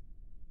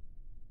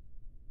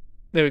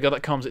 There we go.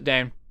 That calms it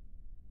down.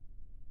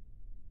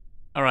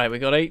 Alright, we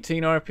got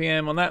 18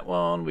 RPM on that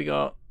one. We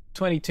got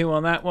 22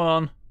 on that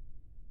one.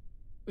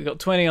 We got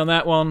 20 on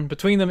that one.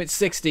 Between them, it's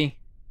 60.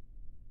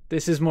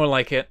 This is more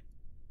like it.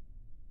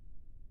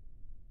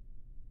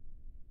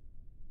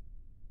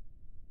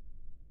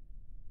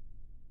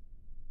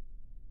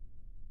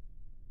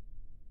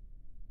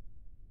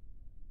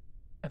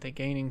 Are they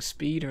gaining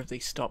speed or have they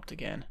stopped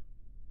again?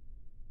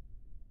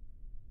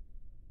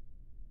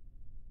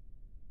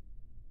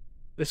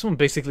 This one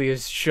basically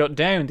is shut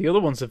down. The other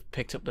ones have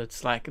picked up the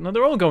slack. No,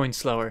 they're all going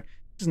slower.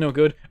 This is no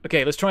good.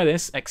 Okay, let's try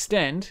this.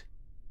 Extend.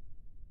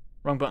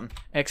 Wrong button.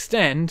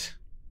 Extend.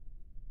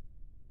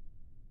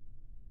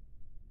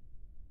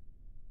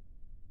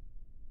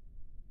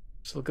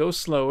 So they'll go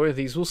slower.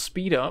 These will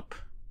speed up.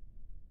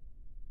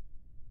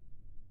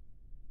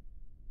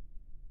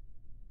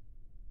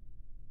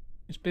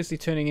 It's basically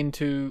turning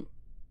into...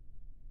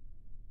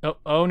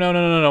 Oh,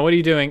 no. What are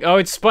you doing? Oh,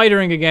 it's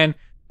spidering again.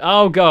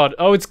 Oh, God.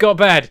 Oh, it's got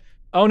bad.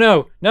 Oh,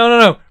 no.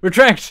 No.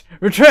 Retract.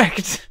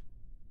 Retract.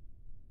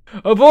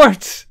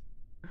 Abort.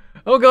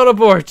 Oh, God,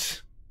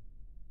 abort.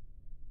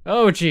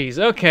 Oh, jeez.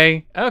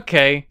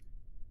 Okay.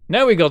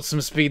 Now we got some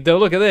speed, though.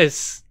 Look at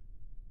this.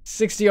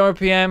 60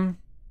 RPM.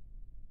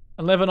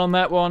 11 on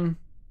that one.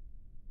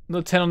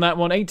 Another 10 on that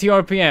one. 80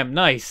 RPM.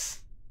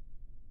 Nice.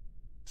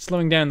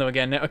 Slowing down, though,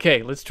 again. Now,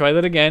 okay, let's try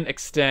that again.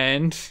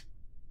 Extend.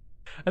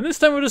 And this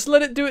time we'll just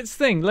let it do its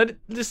thing. Let it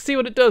just see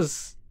what it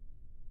does.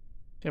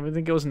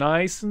 Everything goes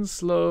nice and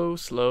slow,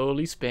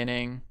 slowly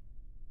spinning.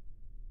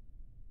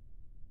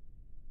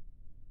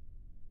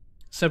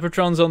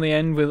 Separatrons on the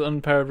end with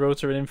unpowered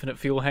rotor and infinite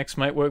fuel hex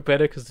might work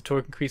better because the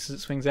torque increases as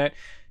it swings out.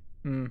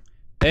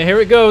 Here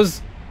it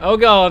goes. Oh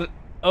god.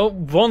 Oh,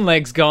 one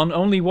leg's gone.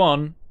 Only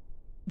one.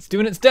 It's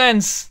doing its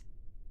dance.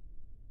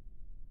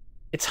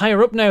 It's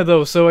higher up now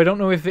though, so I don't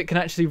know if it can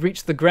actually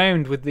reach the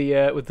ground with the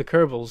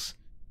Kerbals.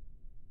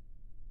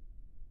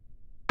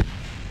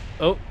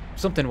 Oh,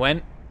 something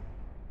went.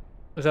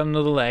 Was that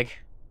another leg?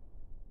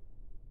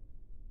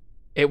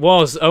 It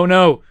was. Oh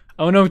no.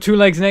 Oh no, two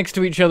legs next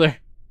to each other.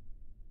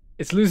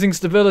 It's losing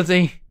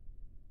stability.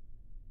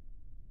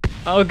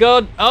 Oh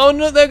god. Oh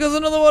no, there goes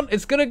another one.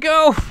 It's gonna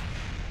go.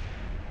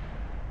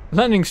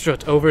 Landing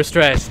strut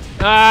overstressed.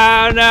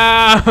 Ah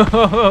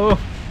no.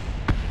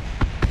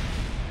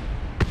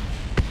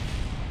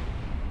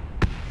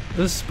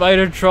 The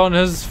Spidertron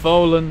has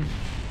fallen.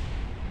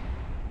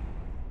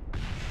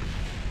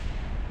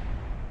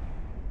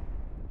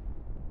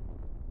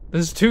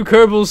 There's 2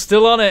 Kerbals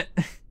still on it.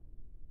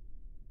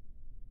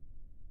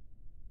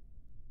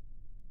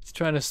 It's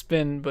trying to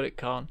spin, but it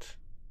can't.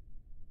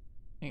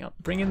 Hang on,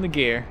 bring in the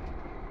gear.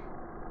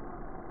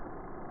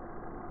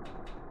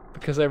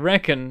 Because I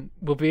reckon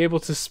we'll be able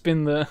to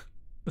spin the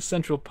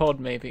central pod,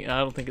 maybe. I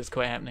don't think it's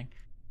quite happening.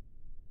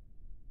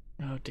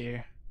 Oh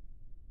dear.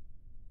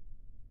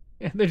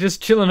 Yeah, they're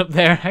just chilling up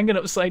there, hanging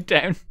upside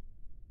down.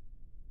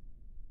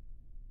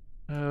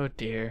 Oh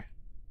dear.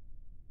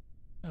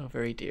 Oh,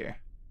 very dear.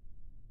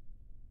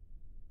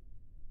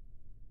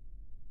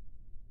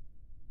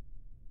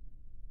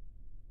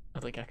 I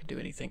don't think I can do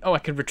anything. Oh, I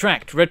can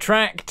retract!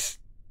 Retract!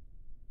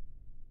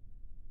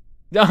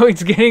 Oh,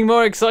 it's getting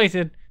more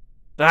excited.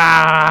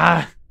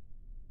 Ah!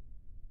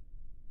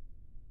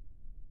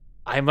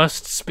 I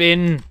must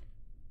spin.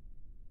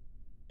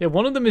 Yeah,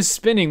 one of them is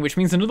spinning, which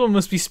means another one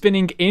must be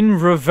spinning in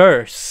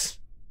reverse.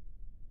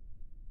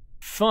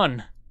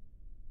 Fun.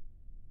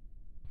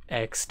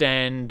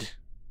 Extend.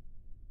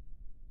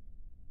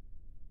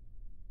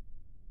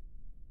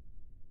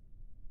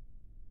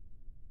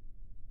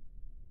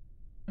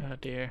 Oh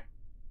dear.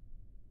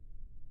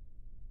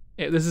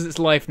 Yeah, this is its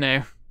life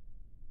now.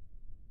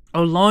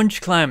 Oh, launch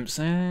clamps.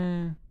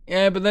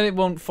 Yeah, but then it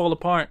won't fall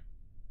apart.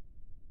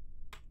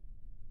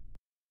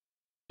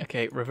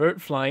 Okay, revert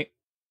flight.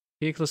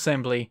 Vehicle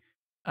assembly.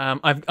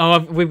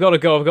 We've got to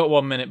go. I've got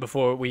 1 minute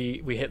before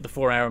we hit the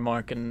 4-hour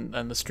mark and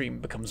the stream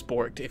becomes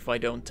borked if I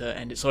don't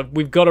end it. So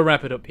we've got to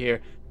wrap it up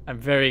here. I'm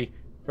very,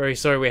 very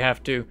sorry we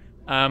have to.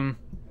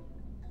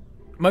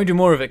 Might do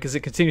more of it because it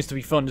continues to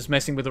be fun just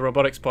messing with the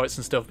robotics parts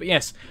and stuff. But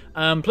yes,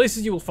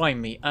 places you will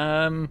find me.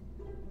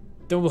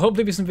 There will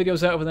hopefully be some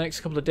videos out over the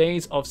next couple of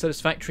days of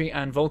Satisfactory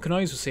and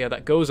Vulcanize. We'll see how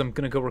that goes. I'm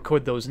going to go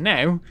record those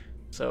now.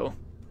 So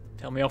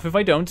tell me off if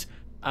I don't.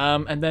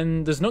 And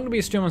then there's not going to be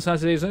a stream on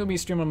Saturday, there's not going to be a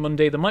stream on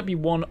Monday, there might be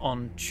one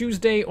on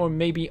Tuesday, or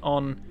maybe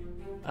on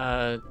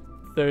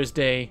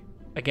Thursday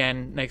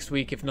again next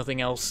week, if nothing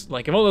else.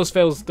 Like, if all those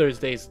fails,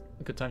 Thursday's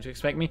a good time to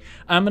expect me.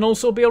 And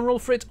also be on Roll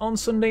For It on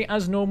Sunday,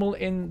 as normal,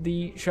 in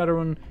the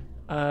Shadowrun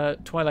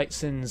Twilight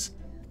Sins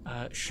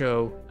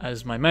show,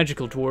 as my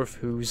magical dwarf,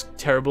 who's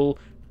terrible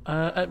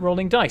at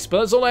rolling dice. But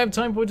that's all I have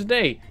time for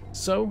today,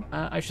 so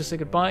I shall say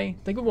goodbye,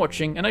 thank you for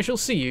watching, and I shall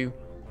see you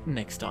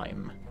next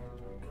time.